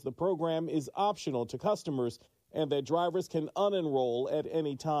 but says the program is optional to customers and that drivers can unenroll at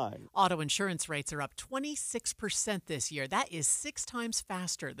any time. Auto insurance rates are up 26% this year. That is 6 times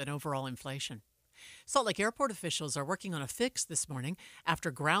faster than overall inflation. Salt Lake Airport officials are working on a fix this morning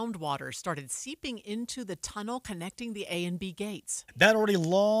after groundwater started seeping into the tunnel connecting the A and B gates. That already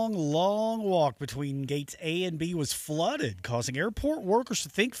long walk between gates A and B was flooded, causing airport workers to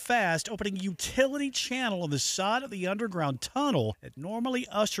think fast, opening a utility channel on the side of the underground tunnel that normally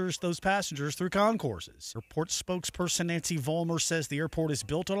ushers those passengers through concourses. Airport spokesperson Nancy Vollmer says the airport is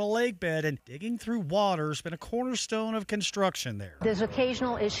built on a lake bed and digging through water has been a cornerstone of construction there. There's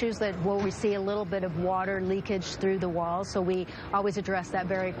occasional issues where we see a little bit of water leakage through the walls, so we always address that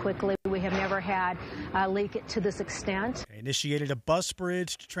very quickly. We have never had a leak to this extent. They initiated a bus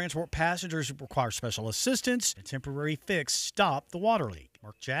bridge to transport passengers who require special assistance. A temporary fix stopped the water leak.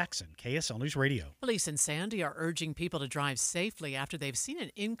 Mark Jackson, KSL News Radio. Police in Sandy are urging people to drive safely after they've seen an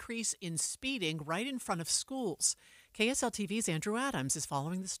increase in speeding right in front of schools. KSL TV's Andrew Adams is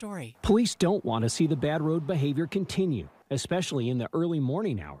following the story. Police don't want to see the bad road behavior continue, especially in the early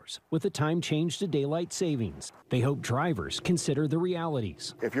morning hours with the time change to daylight savings. They hope drivers consider the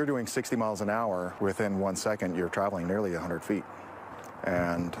realities. If you're doing 60 miles an hour within 1 second, you're traveling nearly 100 feet,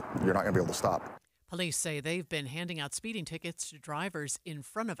 and you're not going to be able to stop. Police say they've been handing out speeding tickets to drivers in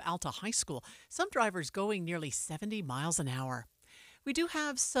front of Alta High School, some drivers going nearly 70 miles an hour. We do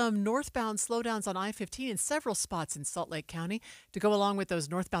have some northbound slowdowns on I-15 in several spots in Salt Lake County to go along with those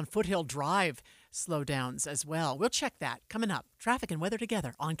northbound Foothill Drive slowdowns as well. We'll check that coming up. Traffic and weather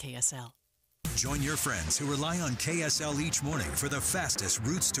together on KSL. Join your friends who rely on KSL each morning for the fastest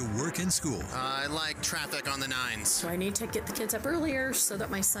routes to work and school. I like traffic on the 9s. So I need to get the kids up earlier so that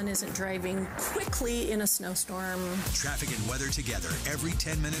my son isn't driving quickly in a snowstorm. Traffic and weather together every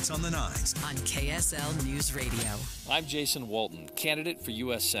 10 minutes on the 9s. On KSL News Radio. I'm Jason Walton, candidate for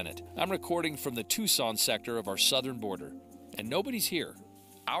U.S. Senate. I'm recording from the Tucson sector of our southern border, and nobody's here.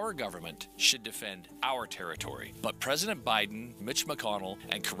 Our government should defend our territory, but President Biden, Mitch McConnell,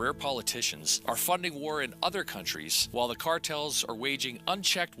 and career politicians are funding war in other countries while the cartels are waging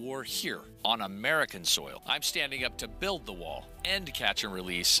unchecked war here on American soil. I'm standing up to build the wall, end catch and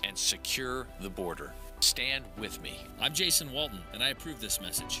release, and secure the border. Stand with me. I'm Jason Walton, and I approve this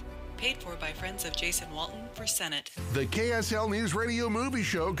message. Paid for by friends of Jason Walton for Senate. The KSL News Radio movie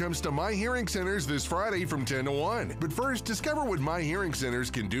show comes to My Hearing Centers this Friday from 10 to 1. But first, discover what My Hearing Centers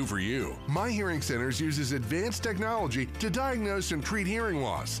can do for you. My Hearing Centers uses advanced technology to diagnose and treat hearing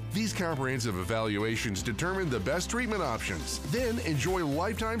loss. These comprehensive evaluations determine the best treatment options. Then enjoy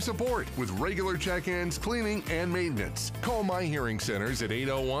lifetime support with regular check-ins, cleaning, and maintenance. Call My Hearing Centers at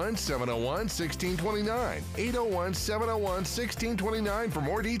 801-701-1629. 801-701-1629 for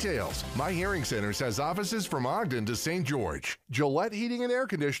more details. My Hearing Centers has offices from Ogden to St. George. Gillette Heating and Air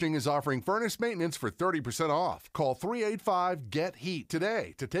Conditioning is offering furnace maintenance for 30% off. Call 385-GET-HEAT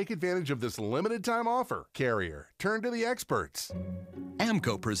today to take advantage of this limited time offer. Carrier, turn to the experts.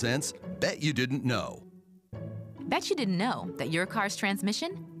 AMCO presents Bet You Didn't Know. Bet you didn't know that your car's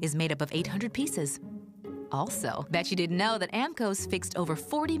transmission is made up of 800 pieces. Also, bet you didn't know that AMCO's fixed over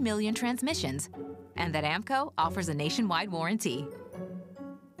 40 million transmissions and that AMCO offers a nationwide warranty.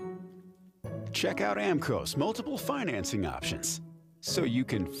 Check out AMCO's multiple financing options so you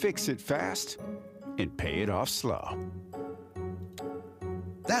can fix it fast and pay it off slow.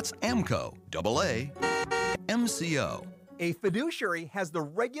 That's AMCO, AA, MCO. A fiduciary has the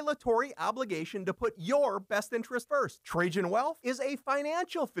regulatory obligation to put your best interest first. Trajan Wealth is a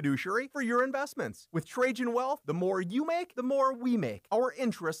financial fiduciary for your investments. With Trajan Wealth, the more you make, the more we make. Our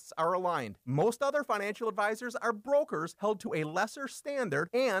interests are aligned. Most other financial advisors are brokers held to a lesser standard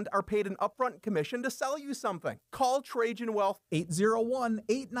and are paid an upfront commission to sell you something. Call Trajan Wealth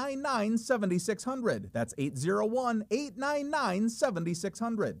 801-899-7600. That's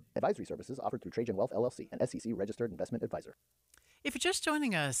 801-899-7600. Advisory services offered through Trajan Wealth LLC, an SEC registered investment advisor. If you're just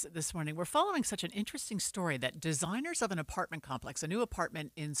joining us this morning, we're following such an interesting story that designers of an apartment complex, a new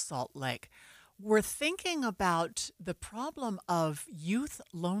apartment in Salt Lake, were thinking about the problem of youth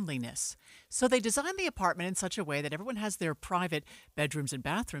loneliness. So they designed the apartment in such a way that everyone has their private bedrooms and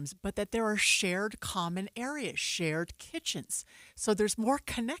bathrooms, but that there are shared common areas, shared kitchens. So there's more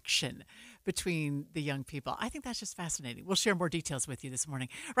connection between the young people. I think that's just fascinating. We'll share more details with you this morning.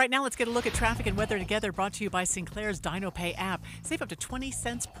 Right now, let's get a look at traffic and weather together, brought to you by Sinclair's DinoPay app. Save up to 20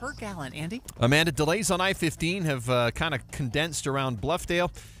 cents per gallon. Andy? Amanda, delays on I-15 have kind of condensed around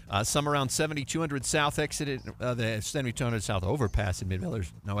Bluffdale. Some around 7200 South exited the 7200 South overpass in Midvale.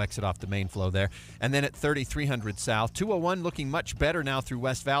 There's no exit off the main flow there. And then at 3300 South. 201 looking much better now through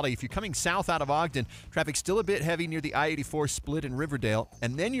West Valley. If you're coming south out of Ogden, traffic's still a bit heavy near the I-84 split in Riverdale.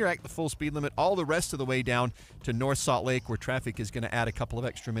 And then you're at the full speed limit all the rest of the way down to North Salt Lake, where traffic is going to add a couple of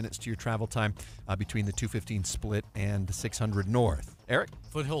extra minutes to your travel time between the 215 split and 600 North. Eric?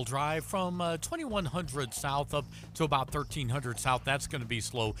 Foothill Drive from 2100 south up to about 1300 south. That's going to be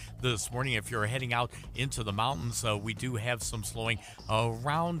slow this morning. If you're heading out into the mountains, we do have some slowing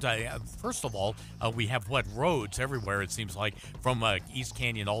around. First of all, we have wet roads everywhere, it seems like, from East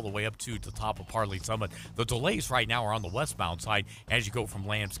Canyon all the way up to the top of Parley Summit. The delays right now are on the westbound side as you go from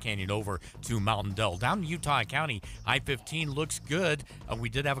Lambs Canyon over to Mountain Dell. Down in Utah County, I-15 looks good. We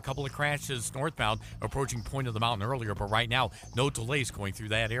did have a couple of crashes northbound approaching Point of the Mountain earlier, but right now, no delays going through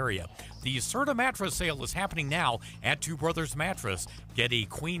that area. The Serta mattress sale is happening now at Two Brothers Mattress. Get a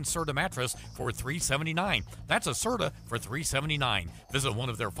queen Serta mattress for $379. That's a Serta for $379. Visit one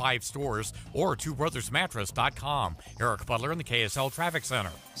of their 5 stores or twobrothersmattress.com. Eric Butler in the KSL Traffic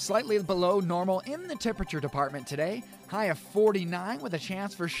Center. Slightly below normal in the temperature department today. High of 49 with a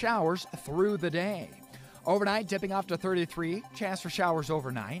chance for showers through the day. Overnight dipping off to 33. Chance for showers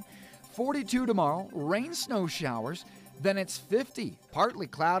overnight. 42 tomorrow. Rain, snow showers. Then it's 50, partly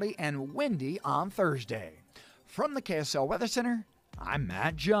cloudy and windy on Thursday. From the KSL Weather Center, I'm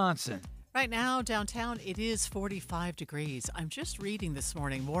Matt Johnson. Right now, downtown, it is 45 degrees. I'm just reading this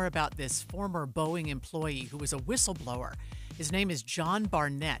morning more about this former Boeing employee who was a whistleblower. His name is John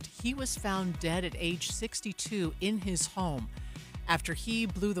Barnett. He was found dead at age 62 in his home after he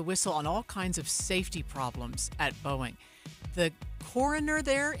blew the whistle on all kinds of safety problems at Boeing. The coroner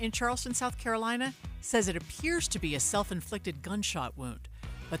there in Charleston, South Carolina, says it appears to be a self-inflicted gunshot wound,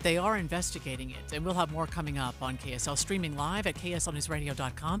 but they are investigating it, and we'll have more coming up on KSL, streaming live at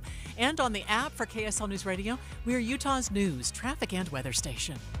kslnewsradio.com and on the app for KSL News Radio. We are Utah's news, traffic, and weather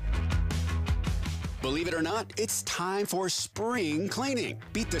station. Believe it or not, it's time for spring cleaning.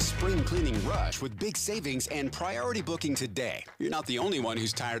 Beat the spring cleaning rush with big savings and priority booking today. You're not the only one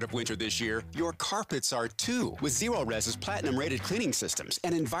who's tired of winter this year. Your carpets are too, with Zerorez's platinum-rated cleaning systems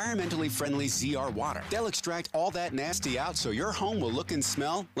and environmentally friendly ZR water. They'll extract all that nasty out so your home will look and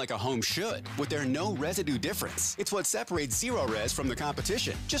smell like a home should, with their no residue difference. It's what separates Zerorez from the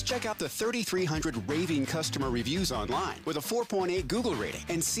competition. Just check out the 3,300 raving customer reviews online with a 4.8 Google rating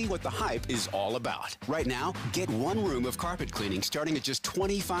and see what the hype is all about. Right now, get one room of carpet cleaning starting at just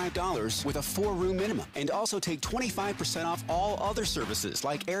 $25 with a 4-room minimum. And also take 25% off all other services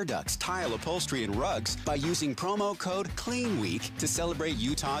like air ducts, tile, upholstery, and rugs by using promo code CLEANWEEK to celebrate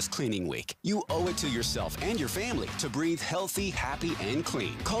Utah's Cleaning Week. You owe it to yourself and your family to breathe healthy, happy, and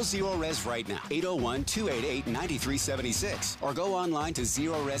clean. Call Zerorez right now, 801-288-9376. Or go online to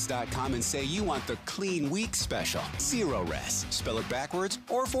Zerorez.com and say you want the Clean Week special. Zerorez. Spell it backwards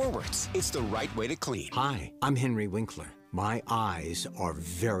or forwards. It's the right way to clean. Hi, I'm Henry Winkler. My eyes are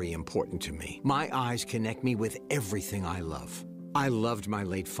very important to me. My eyes connect me with everything I love. I loved my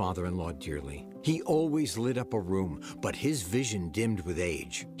late father-in-law dearly. He always lit up a room, but his vision dimmed with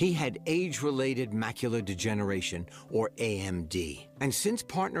age. He had age-related macular degeneration, or AMD. And since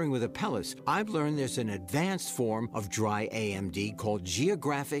partnering with Apellis, I've learned there's an advanced form of dry AMD called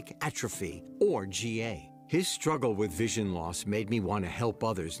geographic atrophy, or GA. His struggle with vision loss made me want to help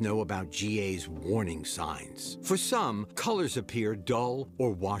others know about GA's warning signs. For some, colors appear dull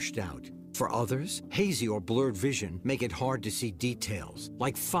or washed out. For others, hazy or blurred vision make it hard to see details,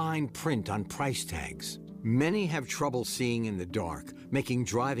 like fine print on price tags. Many have trouble seeing in the dark, making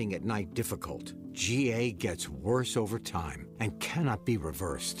driving at night difficult. GA gets worse over time and cannot be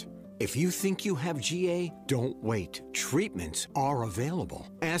reversed. If you think you have GA, don't wait. Treatments are available.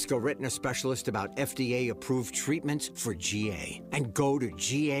 Ask a retina specialist about FDA-approved treatments for GA and go to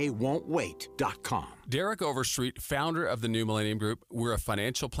GAWon'tWait.com. Derek Overstreet, founder of the New Millennium Group. We're a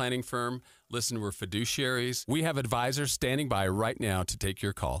financial planning firm. Listen, we're fiduciaries. We have advisors standing by right now to take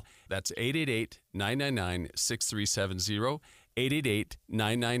your call. That's 888-999-6370.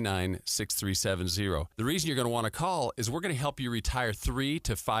 888-999-6370. The reason you're going to want to call is we're going to help you retire 3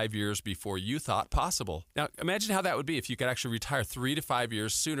 to 5 years before you thought possible. Now, imagine how that would be if you could actually retire 3 to 5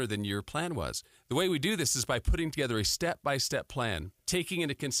 years sooner than your plan was. The way we do this is by putting together a step-by-step plan, taking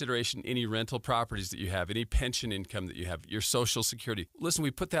into consideration any rental properties that you have, any pension income that you have, your Social Security. Listen,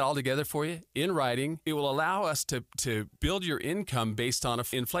 we put that all together for you in writing. It will allow us to build your income based on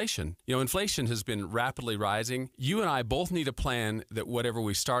inflation. You know, inflation has been rapidly rising. You and I both need a plan that whatever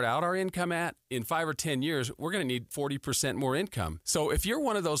we start out our income at, in 5 or 10 years, we're going to need 40% more income. So if you're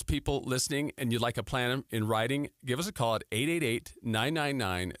one of those people listening and you'd like a plan in writing, give us a call at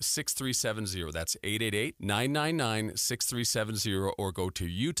 888-999-6370. That's 888-999-6370, or go to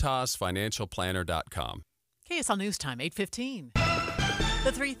utahsfinancialplanner.com. KSL News Time, 8:15.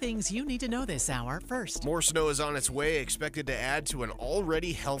 The 3 things you need to know this hour. First, more snow is on its way, expected to add to an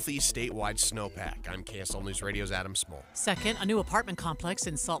already healthy statewide snowpack. I'm KSL News Radio's Adam Small. Second, a new apartment complex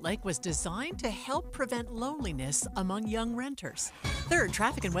in Salt Lake was designed to help prevent loneliness among young renters. Third,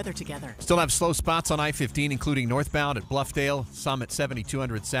 traffic and weather together. Still have slow spots on I-15, including northbound at Bluffdale, some at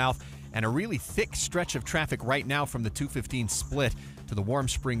 7200 South, and a really thick stretch of traffic right now from the 215 split to the Warm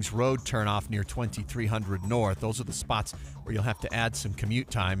Springs Road turnoff near 2300 North. Those are the spots where you'll have to add some commute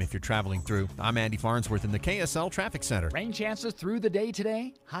time if you're traveling through. I'm Andy Farnsworth in the KSL Traffic Center. Rain chances through the day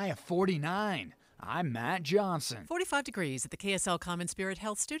today, high of 49. I'm Matt Johnson. 45 degrees at the KSL Common Spirit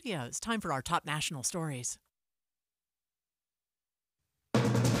Health Studios. Time for our top national stories.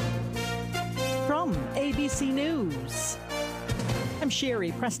 From ABC News, I'm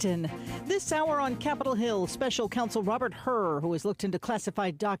Sherry Preston. This hour on Capitol Hill, Special Counsel Robert Hur, who has looked into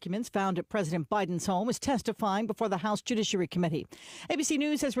classified documents found at President Biden's home, is testifying before the House Judiciary Committee. ABC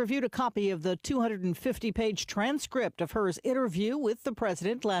News has reviewed a copy of the 250-page transcript of Hur's interview with the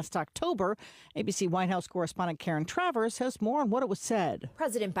president last October. ABC White House correspondent Karen Travers has more on what it was said.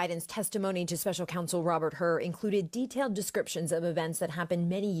 President Biden's testimony to Special Counsel Robert Hur included detailed descriptions of events that happened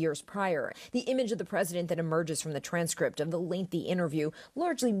many years prior. The image of the president that emerges from the transcript of the lengthy interview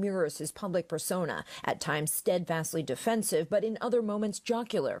largely mirrors his public persona, at times steadfastly defensive, but in other moments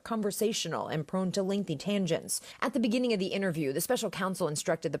jocular, conversational, and prone to lengthy tangents. At the beginning of the interview, the special counsel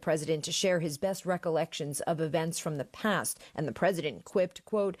instructed the president to share his best recollections of events from the past, and the president quipped,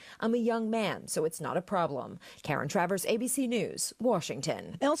 quote, "I'm a young man, so it's not a problem." Karen Travers, ABC News,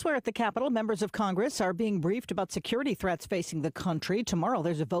 Washington. Elsewhere at the Capitol, members of Congress are being briefed about security threats facing the country. Tomorrow,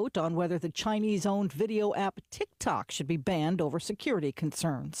 there's a vote on whether the Chinese-owned video app TikTok should be banned over security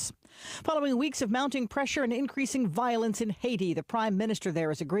concerns. Following weeks of mounting pressure and increasing violence in Haiti, the prime minister there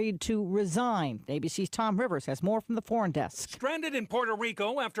has agreed to resign. ABC's Tom Rivers has more from the foreign desk. Stranded in Puerto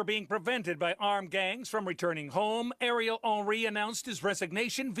Rico after being prevented by armed gangs from returning home, Ariel Henry announced his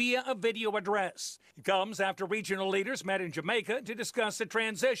resignation via a video address. It comes after regional leaders met in Jamaica to discuss the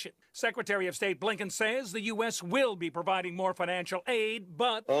transition. Secretary of State Blinken says the U.S. will be providing more financial aid,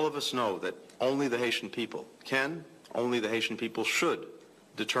 but all of us know that only the Haitian people only the Haitian people should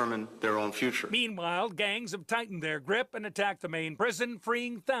determine their own future. Meanwhile, gangs have tightened their grip and attacked the main prison,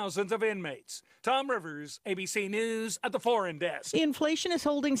 freeing thousands of inmates. Tom Rivers, ABC News at the Foreign Desk. Inflation is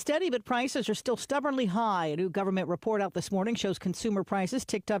holding steady, but prices are still stubbornly high. A new government report out this morning shows consumer prices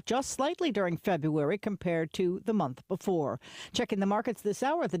ticked up just slightly during February compared to the month before. Checking the markets this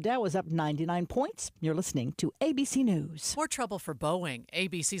hour, the Dow is up 99 points. You're listening to ABC News. More trouble for Boeing.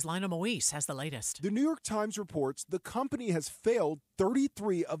 ABC's Lionel Moise has the latest. The New York Times reports the company has failed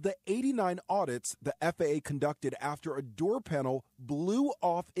 33 of the 89 audits the FAA conducted after a door panel blew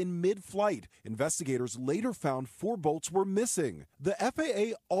off in mid-flight. Investigators later found 4 bolts were missing. The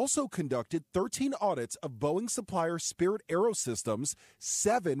FAA also conducted 13 audits of Boeing supplier Spirit AeroSystems.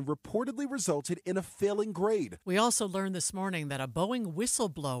 7 reportedly resulted in a failing grade. We also learned this morning that a Boeing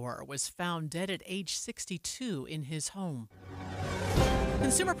whistleblower was found dead at age 62 in his home.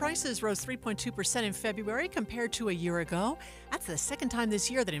 Consumer prices rose 3.2% in February compared to a year ago. That's the second time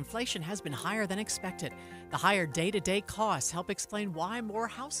this year that inflation has been higher than expected. The higher day-to-day costs help explain why more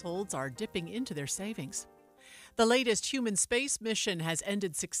households are dipping into their savings. The latest human space mission has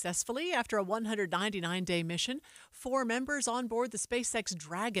ended successfully after a 199-day mission. 4 members on board the SpaceX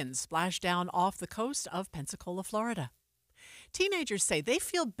Dragon splashed down off the coast of Pensacola, Florida. Teenagers say they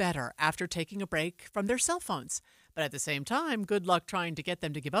feel better after taking a break from their cell phones. But at the same time, good luck trying to get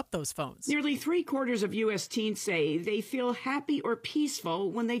them to give up those phones. Nearly 3/4 of U.S. teens say they feel happy or peaceful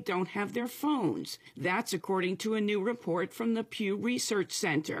when they don't have their phones. That's according to a new report from the Pew Research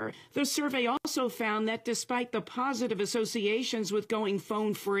Center. The survey also found that despite the positive associations with going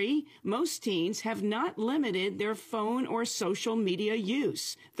phone-free, most teens have not limited their phone or social media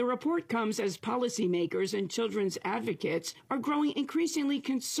use. The report comes as policymakers and children's advocates are growing increasingly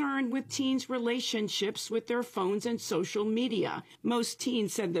concerned with teens' relationships with their phones and social media. Most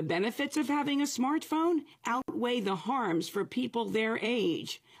teens said the benefits of having a smartphone outweigh the harms for people their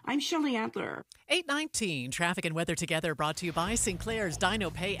age. I'm Shelley Adler. 8:19, traffic and weather together, brought to you by Sinclair's Dino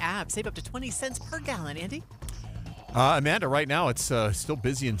Pay app. Save up to 20 cents per gallon. Andy? Amanda, right now it's still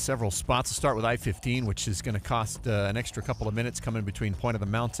busy in several spots. We'll start with I-15, which is going to cost an extra couple of minutes coming between Point of the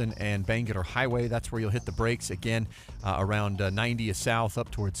Mountain and Bangerter Highway. That's where you'll hit the brakes again around 90 south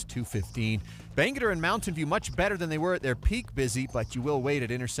up towards 215. Bangerter and Mountain View much better than they were at their peak busy, but you will wait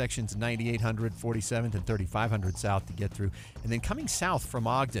at intersections 9800, 47th, and 3500 south to get through. And then coming south from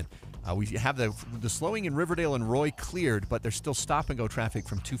Ogden, we have the slowing in Riverdale and Roy cleared, but there's still stop-and-go traffic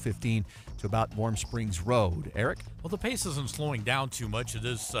from 215 to about Warm Springs Road. Eric? Well, the pace isn't slowing down too much. It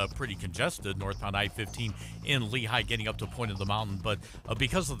is pretty congested, northbound I-15 in Lehigh getting up to Point of the Mountain. But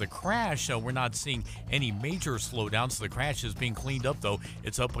because of the crash, we're not seeing any major slowdowns. The crash is being cleaned up, though.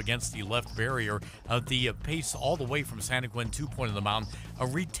 It's up against the left barrier. The pace all the way from Santa Gwen to Point of the Mountain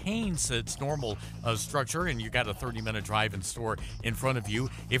retains its normal structure, and you got a 30-minute drive in store in front of you.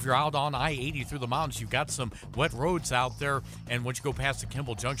 If you're out on I-80 through the mountains, you've got some wet roads out there, and once you go past the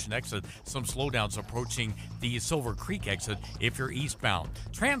Kimball Junction exit, some slowdowns approaching the Silver Creek exit if you're eastbound.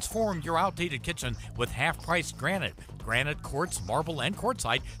 Transform your outdated kitchen with half-price granite. Granite, quartz, marble, and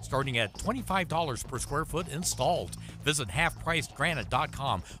quartzite starting at $25 per square foot installed. Visit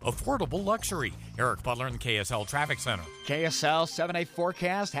halfpricedgranite.com. Affordable luxury. Eric Butler in the KSL Traffic Center. KSL 7-day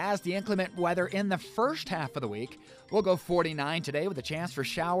forecast has the inclement weather in the first half of the week. We'll go 49 today with a chance for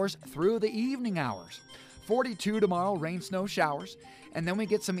showers through the evening hours. 42 tomorrow, rain, snow, showers. And then we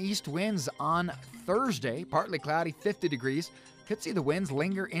get some east winds on Thursday, partly cloudy, 50 degrees. Could see the winds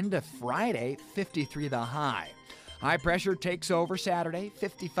linger into Friday, 53 the high. High pressure takes over Saturday,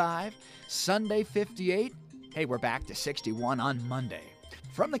 55. Sunday, 58. Hey, we're back to 61 on Monday.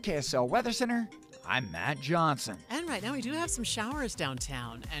 From the KSL Weather Center, I'm Matt Johnson. And right now we do have some showers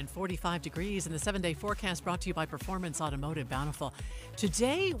downtown and 45 degrees in the 7-day forecast brought to you by Performance Automotive Bountiful.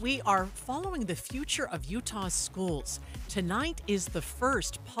 Today we are following the future of Utah's schools. Tonight is the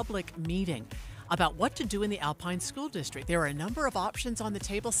first public meeting about what to do in the Alpine School District. There are a number of options on the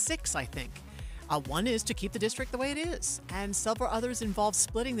table, 6 I think. One is to keep the district the way it is, and several others involve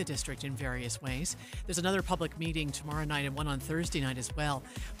splitting the district in various ways. There's another public meeting tomorrow night and one on Thursday night as well.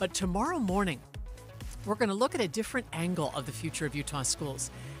 But tomorrow morning, we're going to look at a different angle of the future of Utah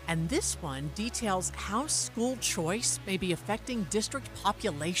schools. And this one details how school choice may be affecting district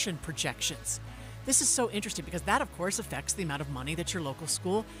population projections. This is so interesting because that, of course, affects the amount of money that your local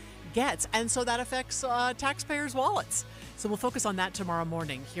school gets. And so that affects taxpayers' wallets. So we'll focus on that tomorrow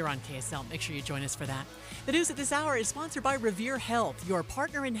morning here on KSL. Make sure you join us for that. The news at this hour is sponsored by Revere Health, your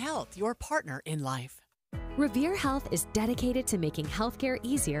partner in health, your partner in life. Revere Health is dedicated to making healthcare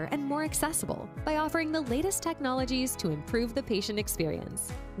easier and more accessible by offering the latest technologies to improve the patient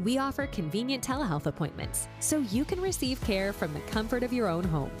experience. We offer convenient telehealth appointments so you can receive care from the comfort of your own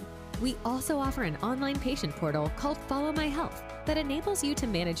home. We also offer an online patient portal called Follow My Health that enables you to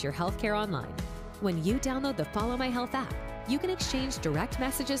manage your healthcare online. When you download the Follow My Health app, you can exchange direct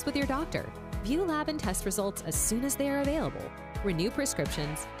messages with your doctor, view lab and test results as soon as they are available, renew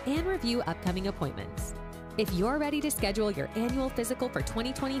prescriptions, and review upcoming appointments. If you're ready to schedule your annual physical for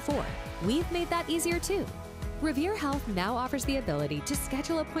 2024, we've made that easier too. Revere Health now offers the ability to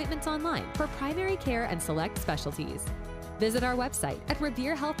schedule appointments online for primary care and select specialties. Visit our website at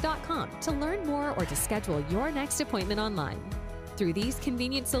reverehealth.com to learn more or to schedule your next appointment online. Through these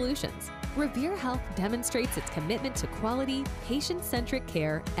convenient solutions, Revere Health demonstrates its commitment to quality, patient-centric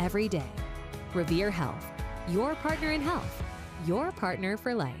care every day. Revere Health, your partner in health, your partner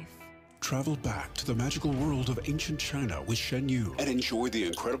for life. Travel back to the magical world of ancient China with Shen Yu and enjoy the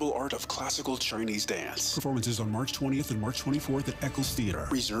incredible art of classical Chinese dance. Performances on March 20th and March 24th at Eccles Theater.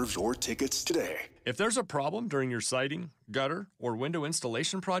 Reserve your tickets today. If there's a problem during your siding, gutter, or window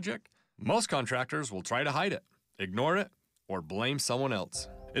installation project, most contractors will try to hide it, ignore it, or blame someone else.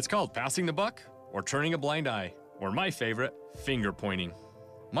 It's called passing the buck or turning a blind eye. or my favorite, finger pointing.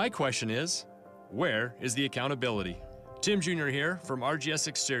 My question is, where is the accountability? Tim Jr. here from RGS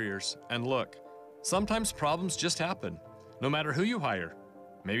Exteriors, and look, sometimes problems just happen, no matter who you hire.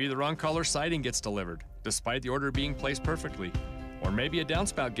 Maybe the wrong color siding gets delivered, despite the order being placed perfectly. Or maybe a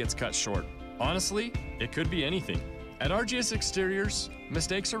downspout gets cut short. Honestly, it could be anything. At RGS Exteriors,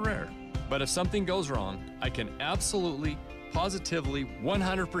 mistakes are rare. But if something goes wrong, I can absolutely, positively,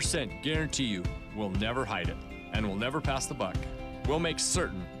 100% guarantee you we'll never hide it, and we'll never pass the buck. We'll make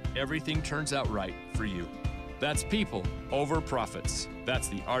certain everything turns out right for you. That's people over profits. That's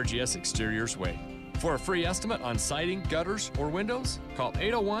the RGS Exteriors way. For a free estimate on siding, gutters, or windows, call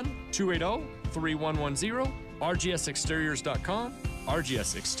 801-280-3110, rgsexteriors.com,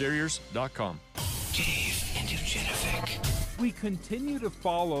 rgsexteriors.com. Dave and Dujanovic. We continue to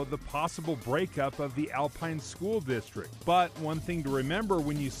follow the possible breakup of the Alpine School District. But one thing to remember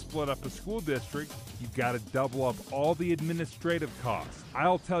when you split up a school district, you've got to double up all the administrative costs.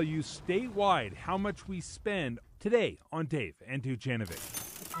 I'll tell you statewide how much we spend today on Dave and Dujanovic.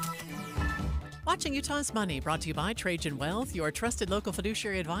 Watching Utah's Money, brought to you by Trajan Wealth, your trusted local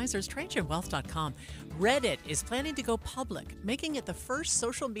fiduciary advisors, TrajanWealth.com. Reddit is planning to go public, making it the first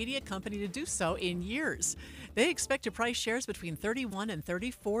social media company to do so in years. They expect to price shares between $31 and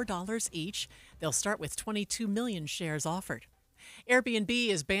 $34 each. They'll start with 22 million shares offered. Airbnb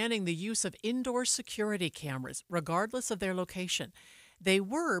is banning the use of indoor security cameras, regardless of their location. They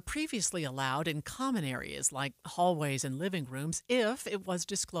were previously allowed in common areas like hallways and living rooms if it was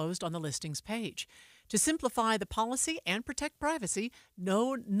disclosed on the listings page. To simplify the policy and protect privacy,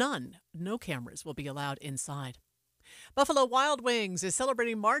 no cameras will be allowed inside. Buffalo Wild Wings is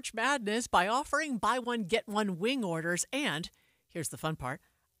celebrating March Madness by offering buy one, get one wing orders and, here's the fun part,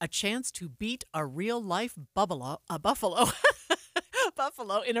 a chance to beat a real-life buffalo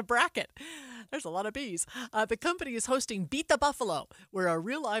in a bracket. There's a lot of B's. The company is hosting Beat the Buffalo, where a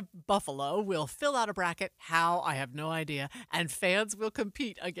real-life buffalo will fill out a bracket. How? I have no idea. And fans will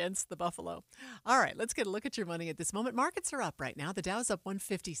compete against the buffalo. All right, let's get a look at your money at this moment. Markets are up right now. The Dow's up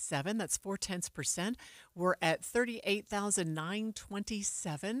 157. That's 0.4%. We're at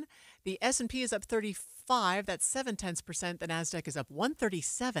 38,927. The S&P is up 35. That's 0.7%. The Nasdaq is up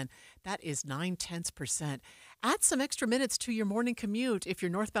 137. That is 0.9%. Add some extra minutes to your morning commute if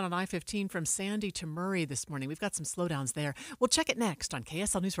you're northbound on I-15 from Sandy to Murray this morning. We've got some slowdowns there. We'll check it next on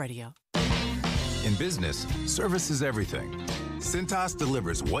KSL News Radio. In business, service is everything. Cintas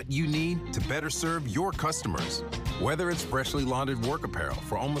delivers what you need to better serve your customers. Whether it's freshly laundered work apparel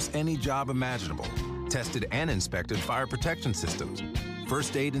for almost any job imaginable, tested and inspected fire protection systems,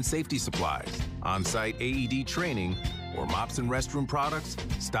 first aid and safety supplies, on-site AED training, or mops and restroom products,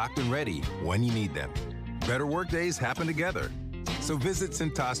 stocked and ready when you need them. Better work days happen together. So visit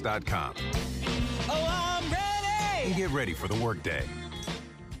Cintas.com. Oh, I'm ready! And get ready for the workday.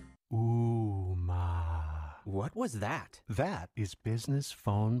 What was that? That is business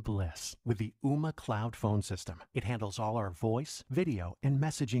phone bliss with the Ooma Cloud Phone System. It handles all our voice, video, and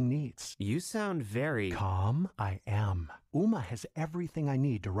messaging needs. You sound very... Calm? I am. Ooma has everything I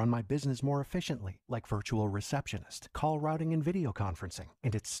need to run my business more efficiently, like virtual receptionist, call routing, and video conferencing.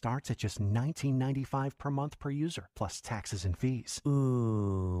 And it starts at just $19.95 per month per user, plus taxes and fees.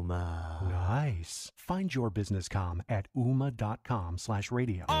 Ooma. Nice. Find your business comm at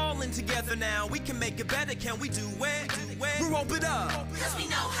ooma.com/radio. All in together now, we can make it better. Can we do it? We rope it up. Cause we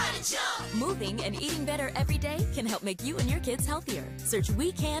know how to jump. Moving and eating better every day can help make you and your kids healthier. Search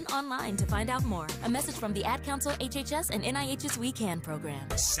We Can online to find out more. A message from the Ad Council, HHS, and NIH's We Can program.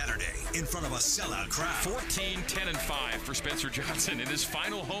 Saturday, in front of a sellout crowd. 14-10-5 for Spencer Johnson in his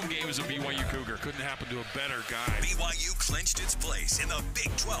final home game as a BYU Cougar. Couldn't happen to a better guy. BYU clinched its place in the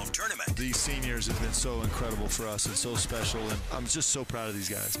Big 12 tournament. These seniors have been so incredible for us and so special, and I'm just so proud of these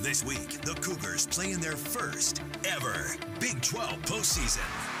guys. This week, the Cougars play in their first ever Big 12 postseason.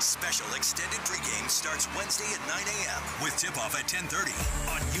 Special extended pregame starts Wednesday at 9 a.m. with tip-off at 10:30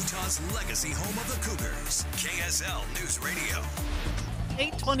 on Utah's legacy home of the Cougars, KSL News Radio.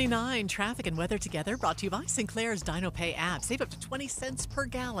 8:29 traffic and weather together, brought to you by Sinclair's DinoPay app. Save up to 20 cents per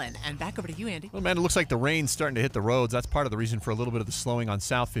gallon. And back over to you, Andy. Well, man, it looks like the rain's starting to hit the roads. That's part of the reason for a little bit of the slowing on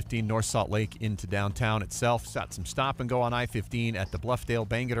South 15 North Salt Lake into downtown itself. Got some stop and go on I-15 at the Bluffdale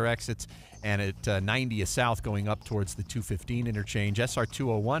Bangerter exits, and at 90 south going up towards the 215 interchange. SR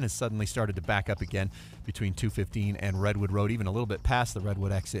 201 has suddenly started to back up again between 215 and Redwood Road, even a little bit past the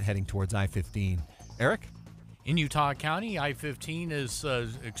Redwood exit heading towards I-15. Eric? In Utah County, I-15 is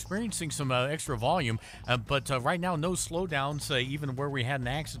experiencing some extra volume, but right now no slowdowns, even where we had an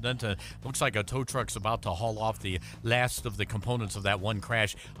accident. Looks like a tow truck's about to haul off the last of the components of that one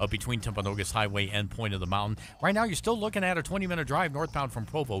crash between Timpanogos Highway and Point of the Mountain. Right now, you're still looking at a 20-minute drive northbound from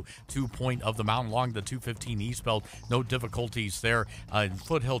Provo to Point of the Mountain along the 215 eastbound. No difficulties there.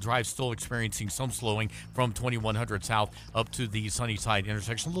 Foothill Drive still experiencing some slowing from 2100 south up to the Sunnyside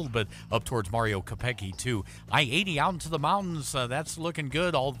intersection, a little bit up towards Mario Capecchi, too. I-80 out into the mountains, that's looking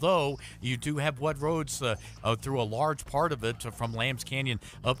good, although you do have wet roads through a large part of it from Lambs Canyon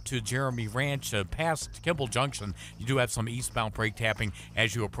up to Jeremy Ranch, past Kimball Junction. You do have some eastbound brake tapping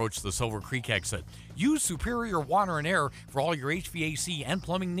as you approach the Silver Creek exit. Use Superior Water and Air for all your HVAC and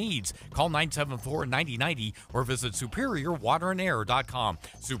plumbing needs. Call 974-9090 or visit SuperiorWaterandAir.com.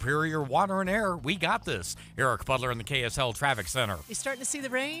 Superior Water and Air, we got this. Eric Butler in the KSL Traffic Center. You starting to see the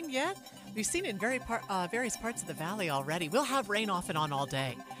rain yet? We've seen it in various parts of the valley already. We'll have rain off and on all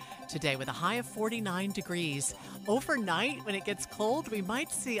day today with a high of 49 degrees. Overnight, when it gets cold, we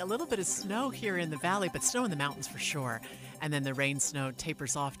might see a little bit of snow here in the valley, but snow in the mountains for sure. And then the rain snow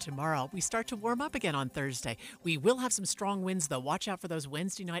tapers off tomorrow. We start to warm up again on Thursday. We will have some strong winds, though. Watch out for those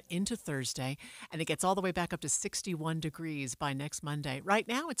Wednesday night into Thursday. And it gets all the way back up to 61 degrees by next Monday. Right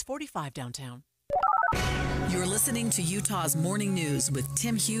now, it's 45 downtown. You're listening to Utah's Morning News with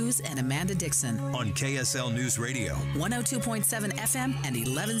Tim Hughes and Amanda Dixon on KSL News Radio, 102.7 FM and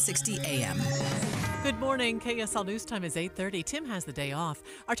 1160 AM. Good morning. KSL News Time is 8:30. Tim has the day off.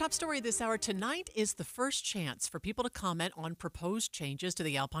 Our top story this hour tonight is the first chance for people to comment on proposed changes to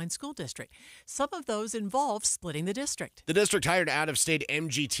the Alpine School District. Some of those involve splitting the district. The district hired out-of-state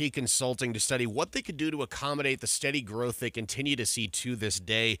MGT Consulting to study what they could do to accommodate the steady growth they continue to see to this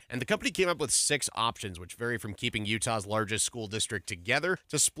day. And the company came up with 6 options, which vary from keeping Utah's largest school district together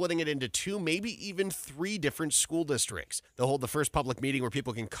to splitting it into 2, maybe even 3 different school districts. They'll hold the first public meeting where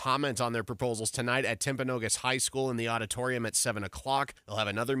people can comment on their proposals tonight at Timpanogos High School in the auditorium at 7 o'clock. They'll have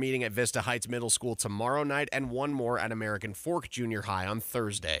another meeting at Vista Heights Middle School tomorrow night and one more at American Fork Junior High on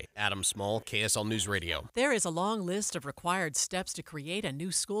Thursday. Adam Small, KSL News Radio. There is a long list of required steps to create a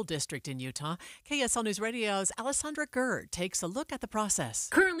new school district in Utah. KSL News Radio's Alessandra Gerd takes a look at the process.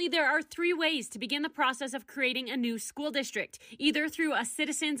 Currently, there are 3 ways to begin the process of creating a new school district, either through a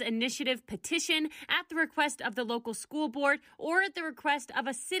citizens initiative petition at the request of the local school board or at the request of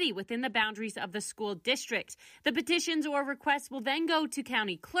a city within the boundaries of the school district. The petitions or requests will then go to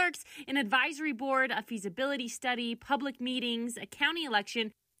county clerks, an advisory board, a feasibility study, public meetings, a county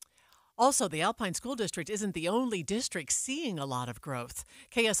election. Also, the Alpine School District isn't the only district seeing a lot of growth.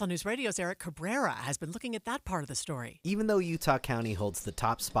 KSL News Radio's Eric Cabrera has been looking at that part of the story. Even though Utah County holds the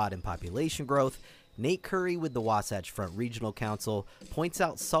top spot in population growth, Nate Curry with the Wasatch Front Regional Council points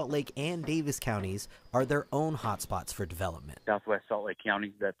out Salt Lake and Davis counties are their own hotspots for development. Southwest Salt Lake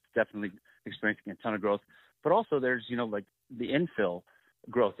County, that's definitely experiencing a ton of growth. But also there's, like the infill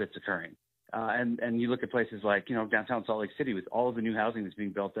growth that's occurring. And you look at places like, downtown Salt Lake City with all of the new housing that's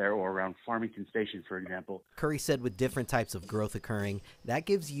being built there, or around Farmington Station, for example. Curry said with different types of growth occurring, that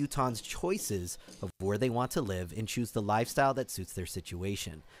gives Utahns choices of where they want to live and choose the lifestyle that suits their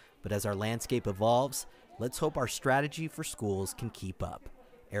situation. But as our landscape evolves, let's hope our strategy for schools can keep up.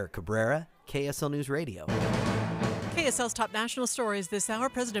 Eric Cabrera, KSL News Radio. KSL's top national stories this hour.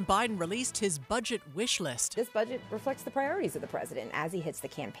 President Biden released his budget wish list. This budget reflects the priorities of the president as he hits the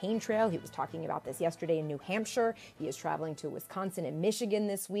campaign trail. He was talking about this yesterday in New Hampshire. He is traveling to Wisconsin and Michigan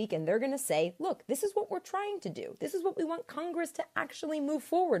this week, and they're going to say, look, this is what we're trying to do. This is what we want Congress to actually move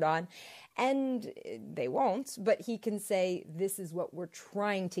forward on. And they won't, but he can say, this is what we're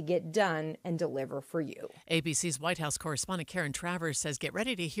trying to get done and deliver for you. ABC's White House correspondent Karen Travers says get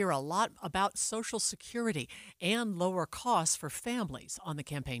ready to hear a lot about Social Security and lower costs for families on the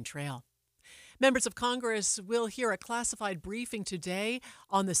campaign trail. Members of Congress will hear a classified briefing today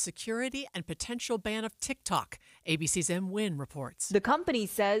on the security and potential ban of TikTok. ABC's M. Nguyen reports. The company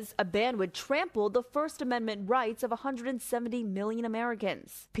says a ban would trample the First Amendment rights of 170 million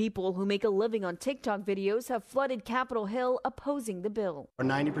Americans. People who make a living on TikTok videos have flooded Capitol Hill opposing the bill.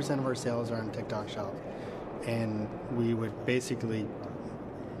 90% of our sales are on TikTok Shop, and we would basically,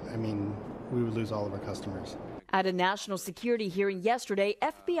 we would lose all of our customers. At a national security hearing yesterday,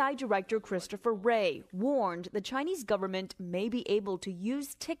 FBI Director Christopher Wray warned the Chinese government may be able to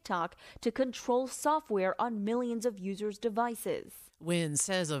use TikTok to control software on millions of users' devices. Nguyen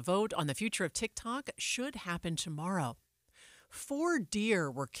says a vote on the future of TikTok should happen tomorrow. 4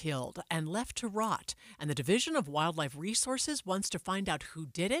 deer were killed and left to rot, and the Division of Wildlife Resources wants to find out who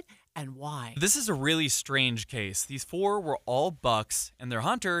did it and why. This is a really strange case. These 4 were all bucks, and their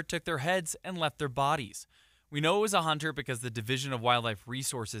hunter took their heads and left their bodies. We know it was a hunter because the Division of Wildlife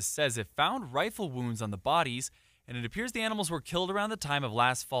Resources says it found rifle wounds on the bodies, and it appears the animals were killed around the time of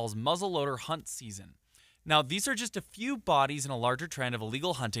last fall's muzzleloader hunt season. Now, these are just a few bodies in a larger trend of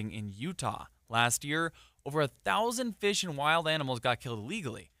illegal hunting in Utah. Last year, over 1,000 fish and wild animals got killed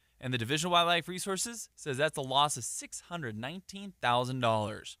illegally, and the Division of Wildlife Resources says that's a loss of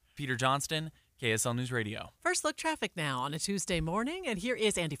 $619,000. Peter Johnston, KSL News Radio. First look traffic now on a Tuesday morning, and here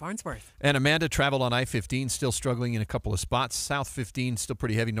is Andy Farnsworth. And Amanda, traveled on I-15, still struggling in a couple of spots. South 15, still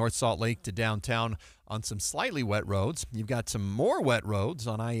pretty heavy, North Salt Lake to downtown on some slightly wet roads. You've got some more wet roads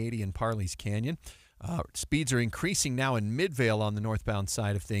on I-80 and Parley's Canyon. Speeds are increasing now in Midvale on the northbound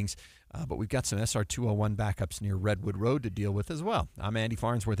side of things. But we've got some SR 201 backups near Redwood Road to deal with as well. I'm Andy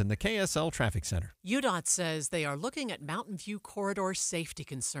Farnsworth in the KSL Traffic Center. UDOT says they are looking at Mountain View corridor safety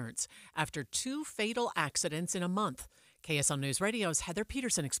concerns after 2 fatal accidents in a month. KSL News Radio's Heather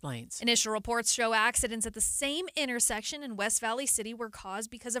Peterson explains. Initial reports show accidents at the same intersection in West Valley City were caused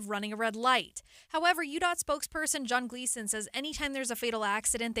because of running a red light. However, UDOT spokesperson John Gleason says anytime there's a fatal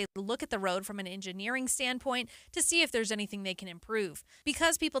accident, they look at the road from an engineering standpoint to see if there's anything they can improve.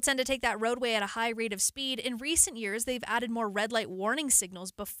 Because people tend to take that roadway at a high rate of speed, in recent years they've added more red light warning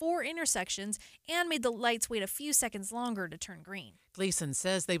signals before intersections and made the lights wait a few seconds longer to turn green. Gleason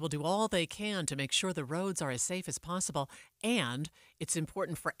says they will do all they can to make sure the roads are as safe as possible, and it's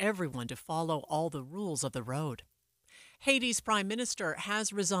important for everyone to follow all the rules of the road. Haiti's prime minister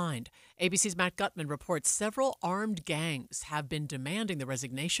has resigned. ABC's Matt Gutman reports several armed gangs have been demanding the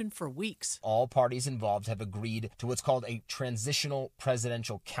resignation for weeks. All parties involved have agreed to what's called a transitional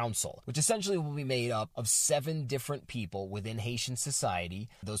presidential council, which essentially will be made up of 7 different people within Haitian society,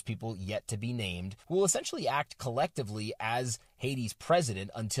 those people yet to be named, who will essentially act collectively as Haiti's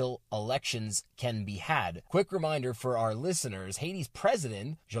president until elections can be had. Quick reminder for our listeners, Haiti's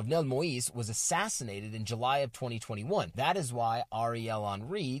president, Jovenel Moïse, was assassinated in July of 2021. That is why Ariel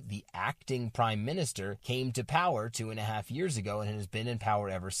Henry, the acting prime minister, came to power 2.5 years ago and has been in power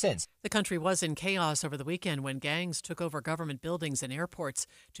ever since. The country was in chaos over the weekend when gangs took over government buildings and airports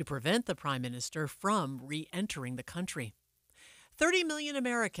to prevent the prime minister from re-entering the country. 30 million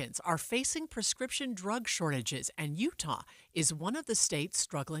Americans are facing prescription drug shortages, and Utah is one of the states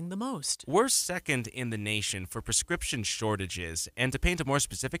struggling the most. We're second in the nation for prescription shortages, and to paint a more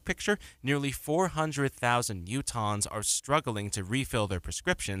specific picture, nearly 400,000 Utahns are struggling to refill their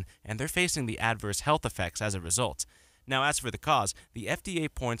prescription, and they're facing the adverse health effects as a result. Now, as for the cause, the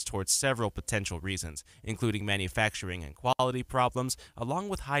FDA points towards several potential reasons, including manufacturing and quality problems, along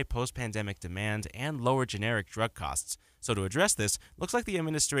with high post-pandemic demand and lower generic drug costs. So to address this, looks like the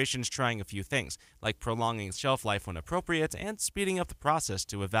administration is trying a few things, like prolonging shelf life when appropriate and speeding up the process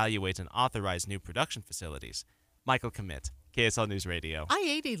to evaluate and authorize new production facilities. Michael Commit, KSL News Radio.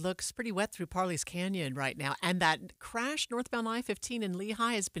 I-80 looks pretty wet through Parley's Canyon right now, and that crash northbound I-15 in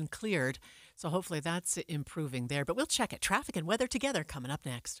Lehigh has been cleared, so hopefully that's improving there. But we'll check it. Traffic and weather together coming up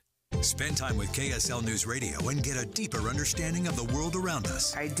next. Spend time with KSL News Radio and get a deeper understanding of the world around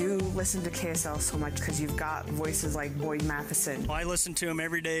us. I do listen to KSL so much because you've got voices like Boyd Matheson. I listen to him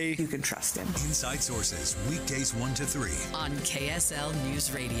every day. You can trust him. Inside Sources, weekdays 1 to 3. On KSL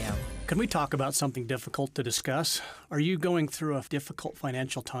News Radio. Can we talk about something difficult to discuss? Are you going through a difficult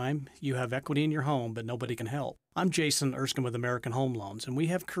financial time? You have equity in your home, but nobody can help. I'm Jason Erskine with American Home Loans, and we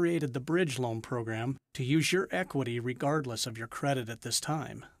have created the Bridge Loan Program to use your equity regardless of your credit at this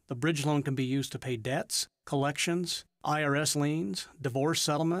time. The bridge loan can be used to pay debts, collections, IRS liens, divorce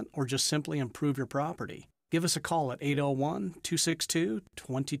settlement, or just simply improve your property. Give us a call at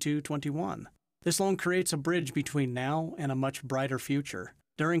 801-262-2221. This loan creates a bridge between now and a much brighter future.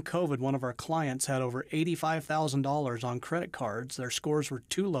 During COVID, one of our clients had over $85,000 on credit cards. Their scores were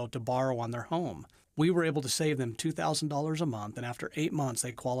too low to borrow on their home. We were able to save them $2,000 a month, and after 8 months,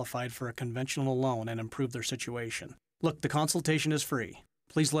 they qualified for a conventional loan and improved their situation. Look, the consultation is free.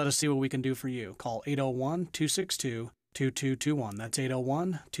 Please let us see what we can do for you. Call 801-262-2221. That's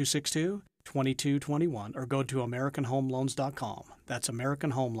 801-262-2221. Or go to AmericanHomeLoans.com. That's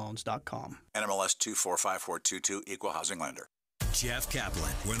AmericanHomeLoans.com. NMLS 245422, Equal Housing Lender. Jeff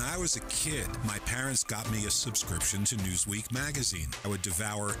Kaplan. When I was a kid, my parents got me a subscription to Newsweek magazine. I would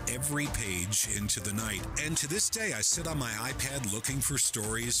devour every page into the night. And to this day, I sit on my iPad looking for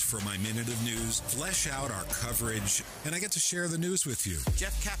stories for my Minute of News, flesh out our coverage, and I get to share the news with you.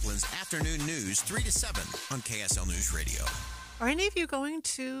 Jeff Kaplan's Afternoon News, 3 to 7 on KSL News Radio. Are any of you going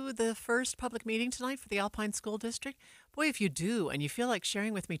to the first public meeting tonight for the Alpine School District? Boy, if you do, and you feel like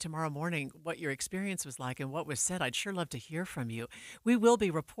sharing with me tomorrow morning what your experience was like and what was said, I'd sure love to hear from you. We will be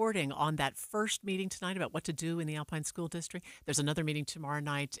reporting on that first meeting tonight about what to do in the Alpine School District. There's another meeting tomorrow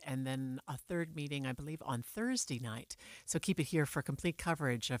night and then a third meeting, I believe, on Thursday night. So keep it here for complete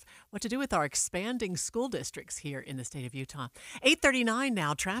coverage of what to do with our expanding school districts here in the state of Utah. 8:39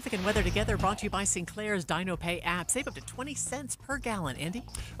 now. Traffic and weather together brought to you by Sinclair's DinoPay app. Save up to 20 cents per gallon. Andy?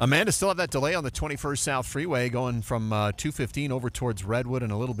 Amanda, still have that delay on the 21st South Freeway going from 215 over towards Redwood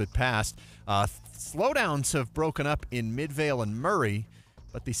and a little bit past. Slowdowns have broken up in Midvale and Murray,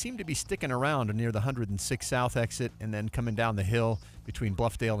 but they seem to be sticking around near the 106 South exit and then coming down the hill between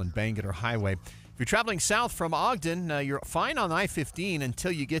Bluffdale and Bangerter Highway. If you're traveling south from Ogden, you're fine on I-15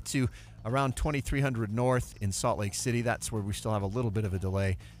 until you get to around 2300 North in Salt Lake City. That's where we still have a little bit of a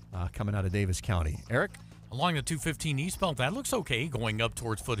delay coming out of Davis County. Eric? Along the 215 eastbound, that looks okay going up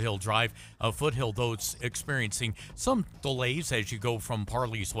towards Foothill Drive. Foothill, though, it's experiencing some delays as you go from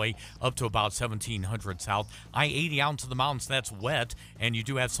Parley's Way up to about 1700 South. I-80 out into the mountains, that's wet, and you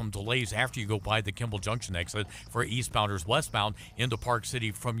do have some delays after you go by the Kimball Junction exit for eastbounders westbound into Park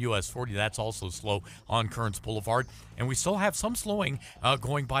City from US 40. That's also slow on Kearns Boulevard. And we still have some slowing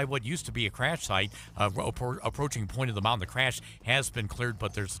going by what used to be a crash site. Approaching point of the mountain, the crash has been cleared,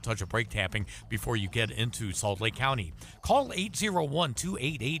 but there's a touch of brake tapping before you get into Salt Lake County. Call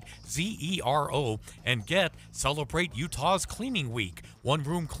 801-288-ZERO and get Celebrate Utah's Cleaning Week. One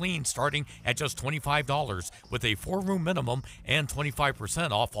room clean starting at just $25 with a 4-room minimum and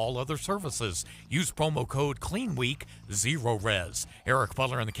 25% off all other services. Use promo code CLEANWEEK, ZeroRes. Eric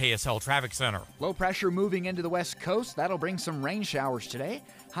Butler in the KSL Traffic Center. Low pressure moving into the west coast. That'll bring some rain showers today.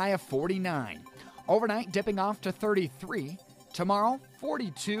 High of 49. Overnight dipping off to 33. Tomorrow,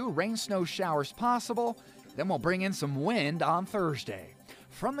 42, rain, snow showers possible. Then we'll bring in some wind on Thursday.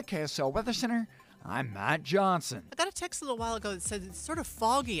 From the KSL Weather Center, I'm Matt Johnson. I got a text a little while ago that said it's sort of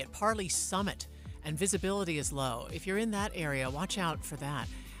foggy at Parley Summit and visibility is low. If you're in that area, watch out for that.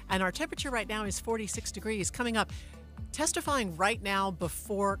 And our temperature right now is 46 degrees. Coming up, testifying right now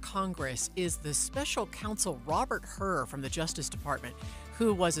before Congress is the special counsel Robert Hur from the Justice Department,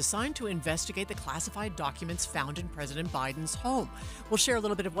 who was assigned to investigate the classified documents found in President Biden's home. We'll share a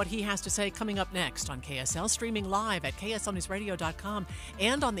little bit of what he has to say coming up next on KSL, streaming live at KSLNewsRadio.com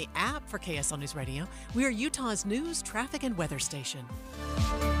and on the app for KSL News Radio. We are Utah's news, traffic, and weather station.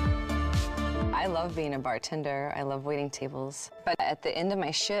 I love being a bartender. I love waiting tables. But at the end of my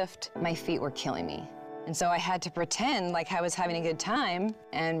shift, my feet were killing me. And so I had to pretend like I was having a good time,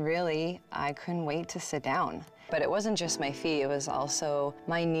 and really, I couldn't wait to sit down. But it wasn't just my feet, it was also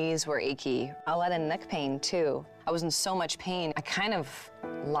my knees were achy. A lot of neck pain, too. I was in so much pain, I kind of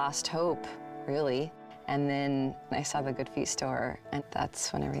lost hope, really. And then I saw the Good Feet store, and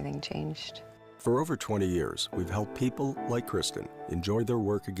that's when everything changed. For over 20 years, we've helped people like Kristen enjoy their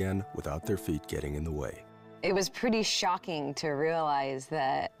work again without their feet getting in the way. It was pretty shocking to realize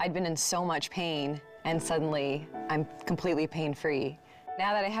that I'd been in so much pain, and suddenly I'm completely pain-free.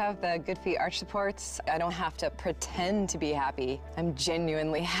 Now that I have the Good Feet arch supports, I don't have to pretend to be happy. I'm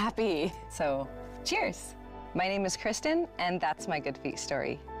genuinely happy. So, cheers. My name is Kristen, and that's my Good Feet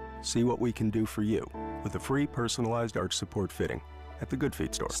story. See what we can do for you with a free personalized arch support fitting at the Good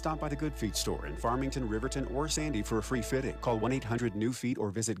Feet store. Stop by the Good Feet store in Farmington, Riverton, or Sandy for a free fitting. Call 1-800-NEW-FEET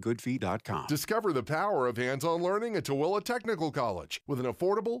or visit goodfeet.com. Discover the power of hands-on learning at Tooele Technical College with an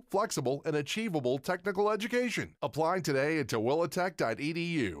affordable, flexible, and achievable technical education. Apply today at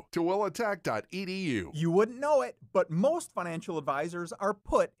tooeletech.edu. tooeletech.edu. You wouldn't know it, but most financial advisors are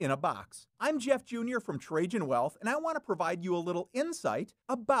put in a box. I'm Jeff Jr. from Trajan Wealth, and I want to provide you a little insight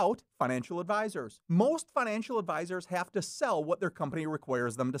about financial advisors. Most financial advisors have to sell what their company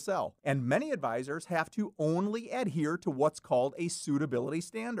requires them to sell, and many advisors have to only adhere to what's called a suitability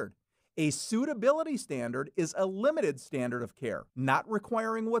standard. A suitability standard is a limited standard of care, not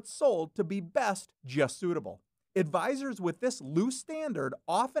requiring what's sold to be best just suitable. Advisors with this loose standard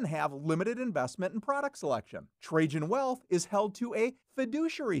often have limited investment and product selection. Trajan Wealth is held to a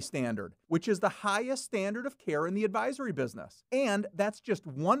fiduciary standard, which is the highest standard of care in the advisory business. And that's just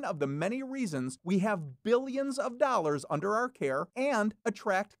one of the many reasons we have billions of dollars under our care and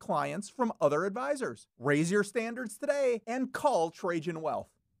attract clients from other advisors. Raise your standards today and call Trajan Wealth.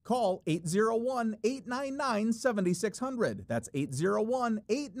 Call 801-899-7600. That's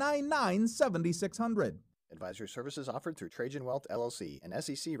 801-899-7600. Advisory services offered through Trajan Wealth, LLC, an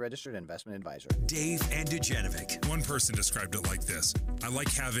SEC-registered investment advisor. Dave and Dujanovic. One person described it like this: I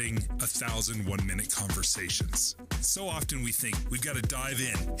like having 1,000 one-minute conversations. So often we think we've got to dive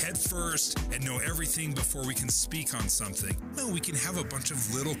in head first and know everything before we can speak on something. No, we can have a bunch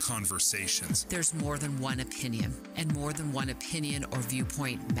of little conversations. There's more than one opinion, and more than one opinion or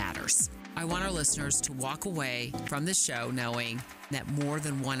viewpoint matters. I want our listeners to walk away from the show knowing that more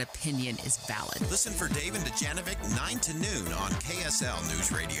than one opinion is valid. Listen for Dave and Dujanovic 9 to noon on KSL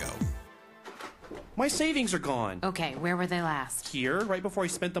News Radio. My savings are gone. Okay, where were they last? Here, right before I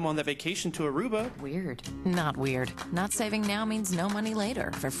spent them on that vacation to Aruba. Weird. Not weird. Not saving now means no money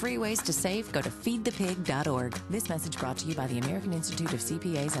later. For free ways to save, go to feedthepig.org. This message brought to you by the American Institute of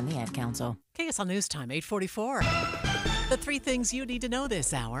CPAs and the Ad Council. KSL News Time, 8:44. The 3 things you need to know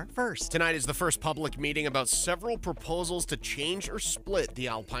this hour. First, tonight is the first public meeting about several proposals to change or split the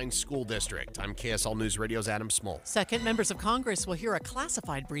Alpine School District. I'm KSL News Radio's Adam Small. Second, members of Congress will hear a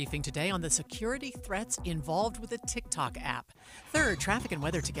classified briefing today on the security threats involved with the TikTok app. Third, traffic and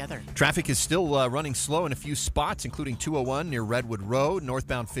weather together. Traffic is still running slow in a few spots, including 201 near Redwood Road,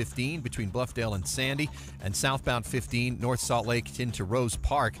 northbound 15 between Bluffdale and Sandy, and southbound 15 North Salt Lake into Rose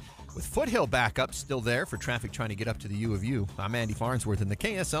Park. With Foothill backup still there for traffic trying to get up to the U of U. I'm Andy Farnsworth in the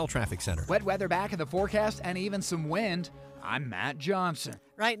KSL Traffic Center. Wet weather back in the forecast and even some wind. I'm Matt Johnson.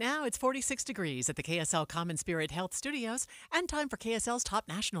 Right now, it's 46 degrees at the KSL Common Spirit Health Studios, and time for KSL's top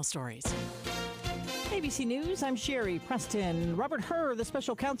national stories. ABC News, I'm Sherry Preston. Robert Hur, the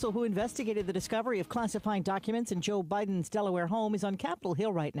special counsel who investigated the discovery of classified documents in Joe Biden's Delaware home, is on Capitol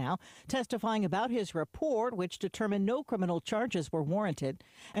Hill right now, testifying about his report, which determined no criminal charges were warranted.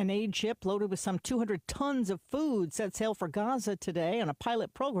 An aid ship loaded with some 200 tons of food set sail for Gaza today on a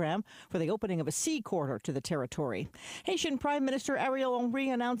pilot program for the opening of a sea corridor to the territory. Haitian Prime Minister Ariel Henry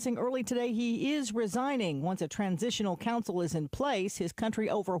announcing early today he is resigning once a transitional council is in place, his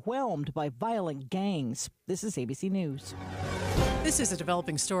country overwhelmed by violent gangs. This is ABC News. This is a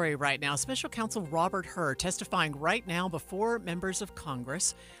developing story right now. Special Counsel Robert Hur testifying right now before members of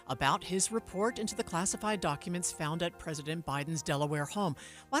Congress about his report into the classified documents found at President Biden's Delaware home.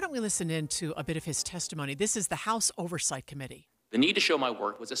 Why don't we listen in to a bit of his testimony? This is the House Oversight Committee. The need to show my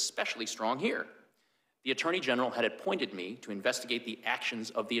work was especially strong here. The Attorney General had appointed me to investigate the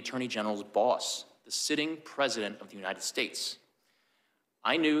actions of the Attorney General's boss, the sitting President of the United States.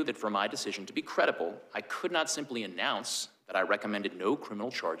 I knew that for my decision to be credible, I could not simply announce that I recommended no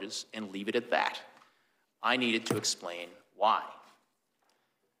criminal charges and leave it at that. I needed to explain why.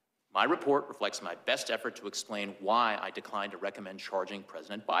 My report reflects my best effort to explain why I declined to recommend charging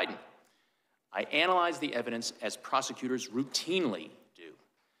President Biden. I analyzed the evidence as prosecutors routinely do,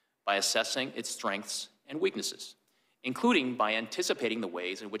 by assessing its strengths and weaknesses, including by anticipating the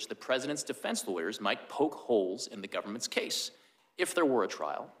ways in which the president's defense lawyers might poke holes in the government's case, if there were a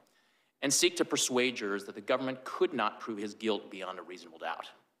trial, and seek to persuade jurors that the government could not prove his guilt beyond a reasonable doubt.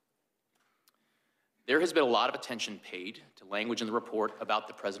 There has been a lot of attention paid to language in the report about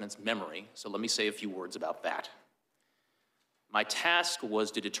the president's memory, so let me say a few words about that. My task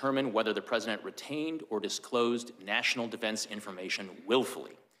was to determine whether the president retained or disclosed national defense information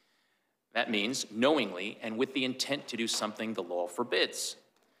willfully. That means knowingly and with the intent to do something the law forbids.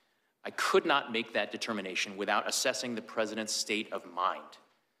 I could not make that determination without assessing the president's state of mind.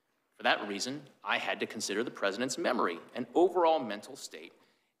 For that reason, I had to consider the president's memory and overall mental state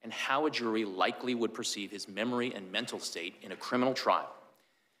and how a jury likely would perceive his memory and mental state in a criminal trial.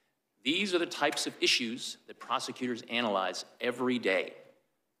 These are the types of issues that prosecutors analyze every day.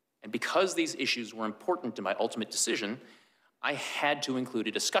 And because these issues were important to my ultimate decision, I had to include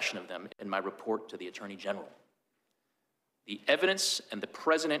a discussion of them in my report to the Attorney General. The evidence and the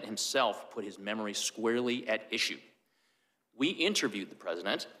president himself put his memory squarely at issue. We interviewed the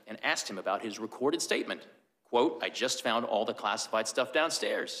president and asked him about his recorded statement, quote, "I just found all the classified stuff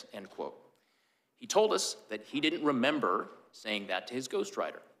downstairs," end quote. He told us that he didn't remember saying that to his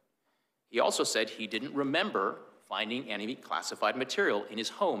ghostwriter. He also said he didn't remember finding any classified material in his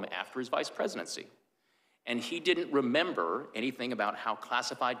home after his vice presidency. And he didn't remember anything about how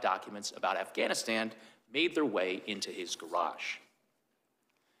classified documents about Afghanistan made their way into his garage.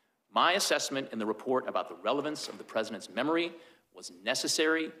 My assessment in the report about the relevance of the president's memory was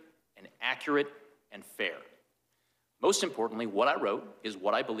necessary and accurate and fair. Most importantly, what I wrote is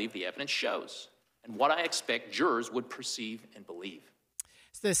what I believe the evidence shows and what I expect jurors would perceive and believe.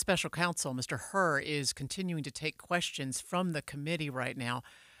 So the special counsel, Mr. Hur, is continuing to take questions from the committee right now.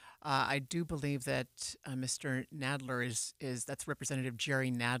 I do believe that Mr. Nadler that's Representative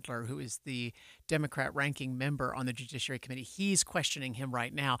Jerry Nadler, who is the Democrat ranking member on the Judiciary Committee. He's questioning him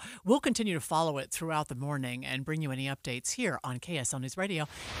right now. We'll continue to follow it throughout the morning and bring you any updates here on KSL News Radio.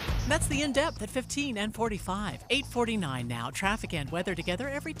 That's the In-Depth at 15 and 45. 8:49 now. Traffic and weather together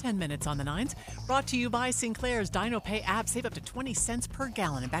every 10 minutes on the 9s. Brought to you by Sinclair's DinoPay app. Save up to 20 cents per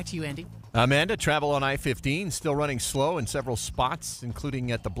gallon. And back to you, Andy. Amanda, travel on I-15 still running slow in several spots,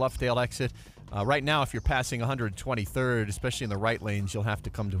 including at the Bluffdale exit. Right now, if you're passing 123rd, especially in the right lanes, you'll have to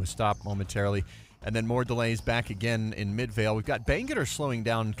come to a stop momentarily. And then more delays back again in Midvale. We've got Bangor slowing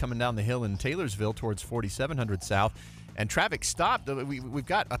down, coming down the hill in Taylorsville towards 4700 South. And traffic stopped. We've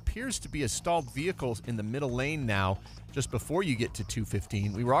got appears to be a stalled vehicle in the middle lane now, just before you get to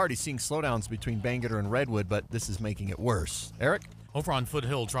 215. We were already seeing slowdowns between Bangor and Redwood, but this is making it worse. Eric? Over on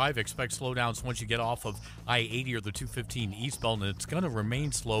Foothill Drive, expect slowdowns once you get off of I-80 or the 215 eastbound, and it's going to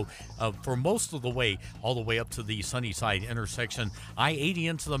remain slow for most of the way, all the way up to the Sunnyside intersection. I-80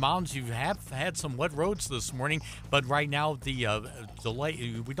 into the mountains, you have had some wet roads this morning, but right now the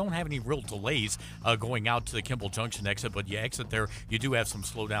delay, we don't have any real delays going out to the Kimball Junction exit, but you exit there, you do have some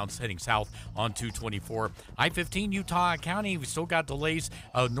slowdowns heading south on 224. I-15 Utah County, we still got delays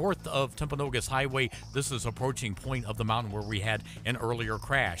north of Timpanogos Highway. This is approaching point of the mountain where we had an earlier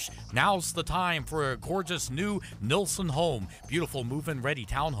crash. Now's the time for a gorgeous new Nilsson home. Beautiful move-in ready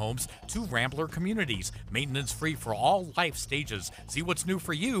townhomes, 2 Rambler communities. Maintenance free for all life stages. See what's new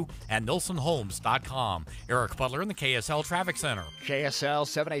for you at nilssonhomes.com. Eric Butler in the KSL Traffic Center. KSL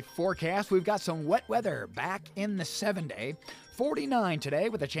 7-day forecast. We've got some wet weather back in the 7-day. 49 today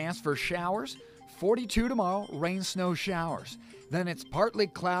with a chance for showers. 42 tomorrow, rain, snow, showers. Then it's partly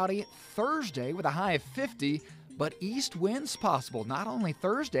cloudy Thursday with a high of 50. But east winds possible, not only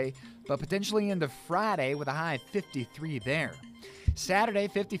Thursday, but potentially into Friday with a high of 53 there. Saturday,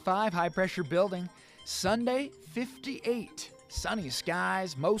 55, high pressure building. Sunday, 58. Sunny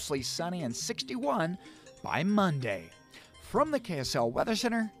skies, mostly sunny, and 61 by Monday. From the KSL Weather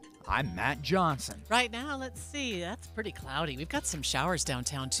Center, I'm Matt Johnson. Right now, let's see. That's pretty cloudy. We've got some showers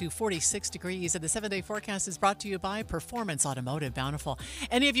downtown, too. 46 degrees. And the 7-day forecast is brought to you by Performance Automotive Bountiful.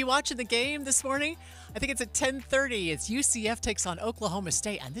 Any of you watching the game this morning? I think it's at 10:30. It's UCF takes on Oklahoma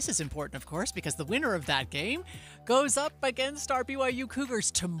State. And this is important, of course, because the winner of that game goes up against our BYU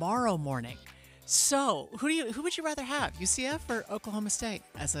Cougars tomorrow morning. So, who would you rather have, UCF or Oklahoma State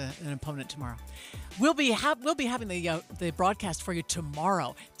as an opponent tomorrow? We'll be having the broadcast for you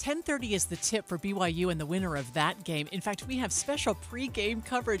tomorrow. 10:30 is the tip for BYU and the winner of that game. In fact, we have special pregame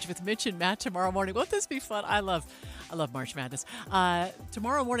coverage with Mitch and Matt tomorrow morning. Won't this be fun? I love March Madness.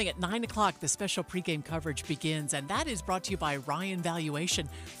 Tomorrow morning at 9 o'clock, the special pregame coverage begins, and that is brought to you by Ryan Valuation,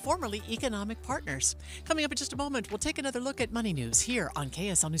 formerly Economic Partners. Coming up in just a moment, we'll take another look at money news here on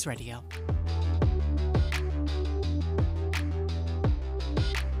KSL News Radio.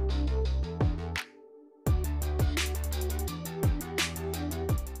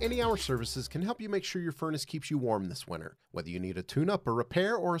 Any Hour Services can help you make sure your furnace keeps you warm this winter. Whether you need a tune-up, a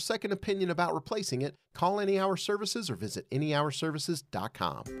repair, or a second opinion about replacing it, call Any Hour Services or visit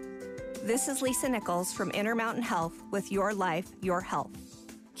anyhourservices.com. This is Lisa Nichols from Intermountain Health with Your Life, Your Health.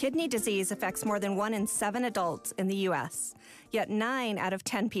 Kidney disease affects more than 1 in 7 adults in the U.S., yet 9 out of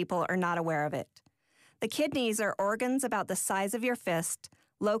 10 people are not aware of it. The kidneys are organs about the size of your fist,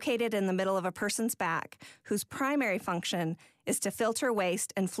 located in the middle of a person's back, whose primary function is to filter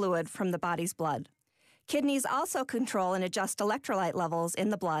waste and fluid from the body's blood. Kidneys also control and adjust electrolyte levels in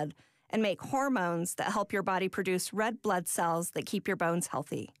the blood and make hormones that help your body produce red blood cells that keep your bones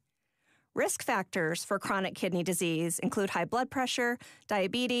healthy. Risk factors for chronic kidney disease include high blood pressure,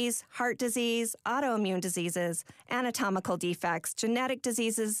 diabetes, heart disease, autoimmune diseases, anatomical defects, genetic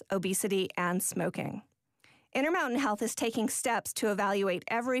diseases, obesity, and smoking. Intermountain Health is taking steps to evaluate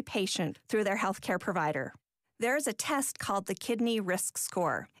every patient through their healthcare provider. There is a test called the Kidney Risk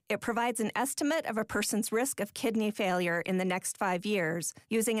Score. It provides an estimate of a person's risk of kidney failure in the next 5 years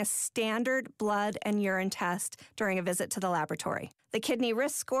using a standard blood and urine test during a visit to the laboratory. The Kidney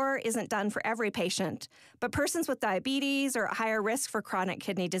Risk Score isn't done for every patient, but persons with diabetes or higher risk for chronic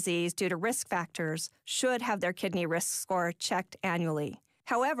kidney disease due to risk factors should have their Kidney Risk Score checked annually.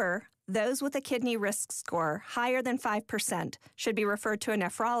 However, those with a kidney risk score higher than 5% should be referred to a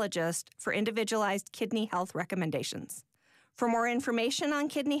nephrologist for individualized kidney health recommendations. For more information on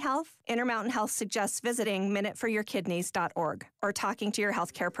kidney health, Intermountain Health suggests visiting minuteforyourkidneys.org or talking to your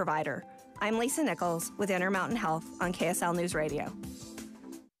healthcare provider. I'm Lisa Nichols with Intermountain Health on KSL News Radio.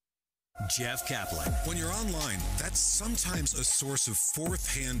 Jeff Kaplan. When you're online, that's sometimes a source of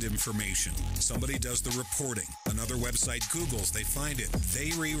fourth-hand information. Somebody does the reporting. Another website Googles, they find it,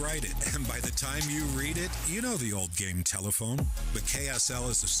 they rewrite it, and by the time you read it, you know the old game telephone. But KSL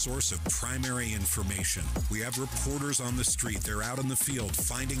is a source of primary information. We have reporters on the street. They're out in the field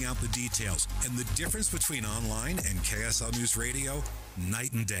finding out the details. And the difference between online and KSL News Radio,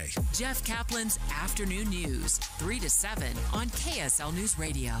 night and day. Jeff Kaplan's Afternoon News, 3 to 7 on KSL News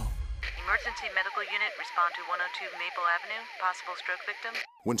Radio. Emergency medical unit, respond to 102 Maple Avenue, possible stroke victim.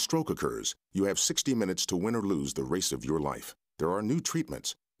 When stroke occurs, you have 60 minutes to win or lose the race of your life. There are new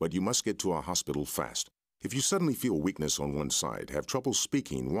treatments, but you must get to a hospital fast. If you suddenly feel weakness on one side, have trouble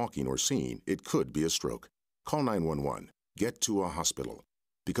speaking, walking, or seeing, it could be a stroke. Call 911. Get to a hospital.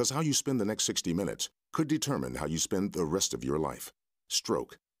 Because how you spend the next 60 minutes could determine how you spend the rest of your life.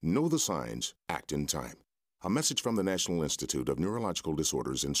 Stroke. Know the signs. Act in time. A message from the National Institute of Neurological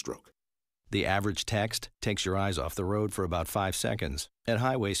Disorders and Stroke. The average text takes your eyes off the road for about 5 seconds. At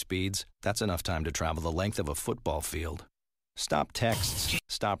highway speeds, that's enough time to travel the length of a football field. Stop texts.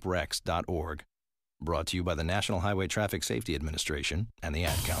 StopWrecks.org. Brought to you by the National Highway Traffic Safety Administration and the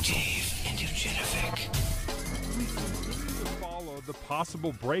Ad Council. Dave and Dujanovic. The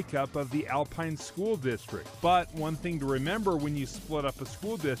possible breakup of the Alpine School District. But one thing to remember when you split up a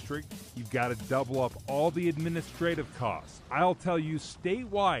school district, you've got to double up all the administrative costs. I'll tell you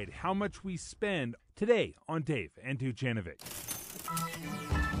statewide how much we spend today on Dave and Dujanovic.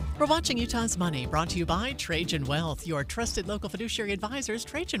 We're watching Utah's Money, brought to you by Trajan Wealth, your trusted local fiduciary advisors,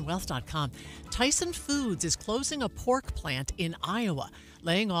 TrajanWealth.com. Tyson Foods is closing a pork plant in Iowa,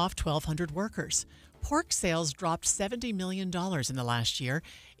 laying off 1,200 workers. Pork sales dropped $70 million in the last year.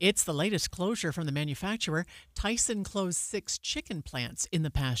 It's the latest closure from the manufacturer. Tyson closed 6 chicken plants in the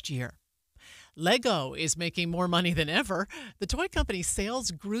past year. Lego is making more money than ever. The toy company's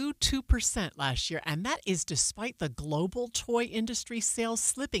sales grew 2% last year, and that is despite the global toy industry sales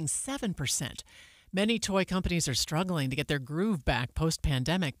slipping 7%. Many toy companies are struggling to get their groove back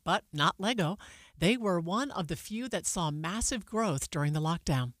post-pandemic, but not Lego. They were one of the few that saw massive growth during the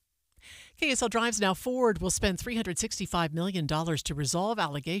lockdown. KSL Drives Now Ford will spend $365 million to resolve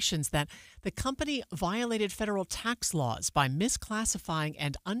allegations that the company violated federal tax laws by misclassifying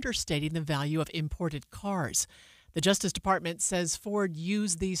and understating the value of imported cars. The Justice Department says Ford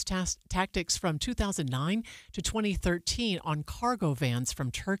used these tactics from 2009 to 2013 on cargo vans from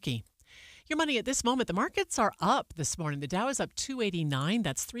Turkey. Your money at this moment, the markets are up this morning. The Dow is up 289.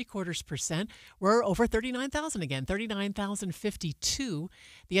 That's 0.75%. We're over 39,000 again, 39,052.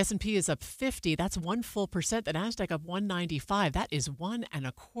 The S&P is up 50. That's 1 full percent. The Nasdaq up 195. That is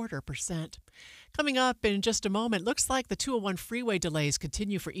 1.25%. Coming up in just a moment, looks like the 201 freeway delays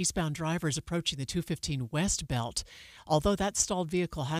continue for eastbound drivers approaching the 215 West Belt. Although that stalled vehicle has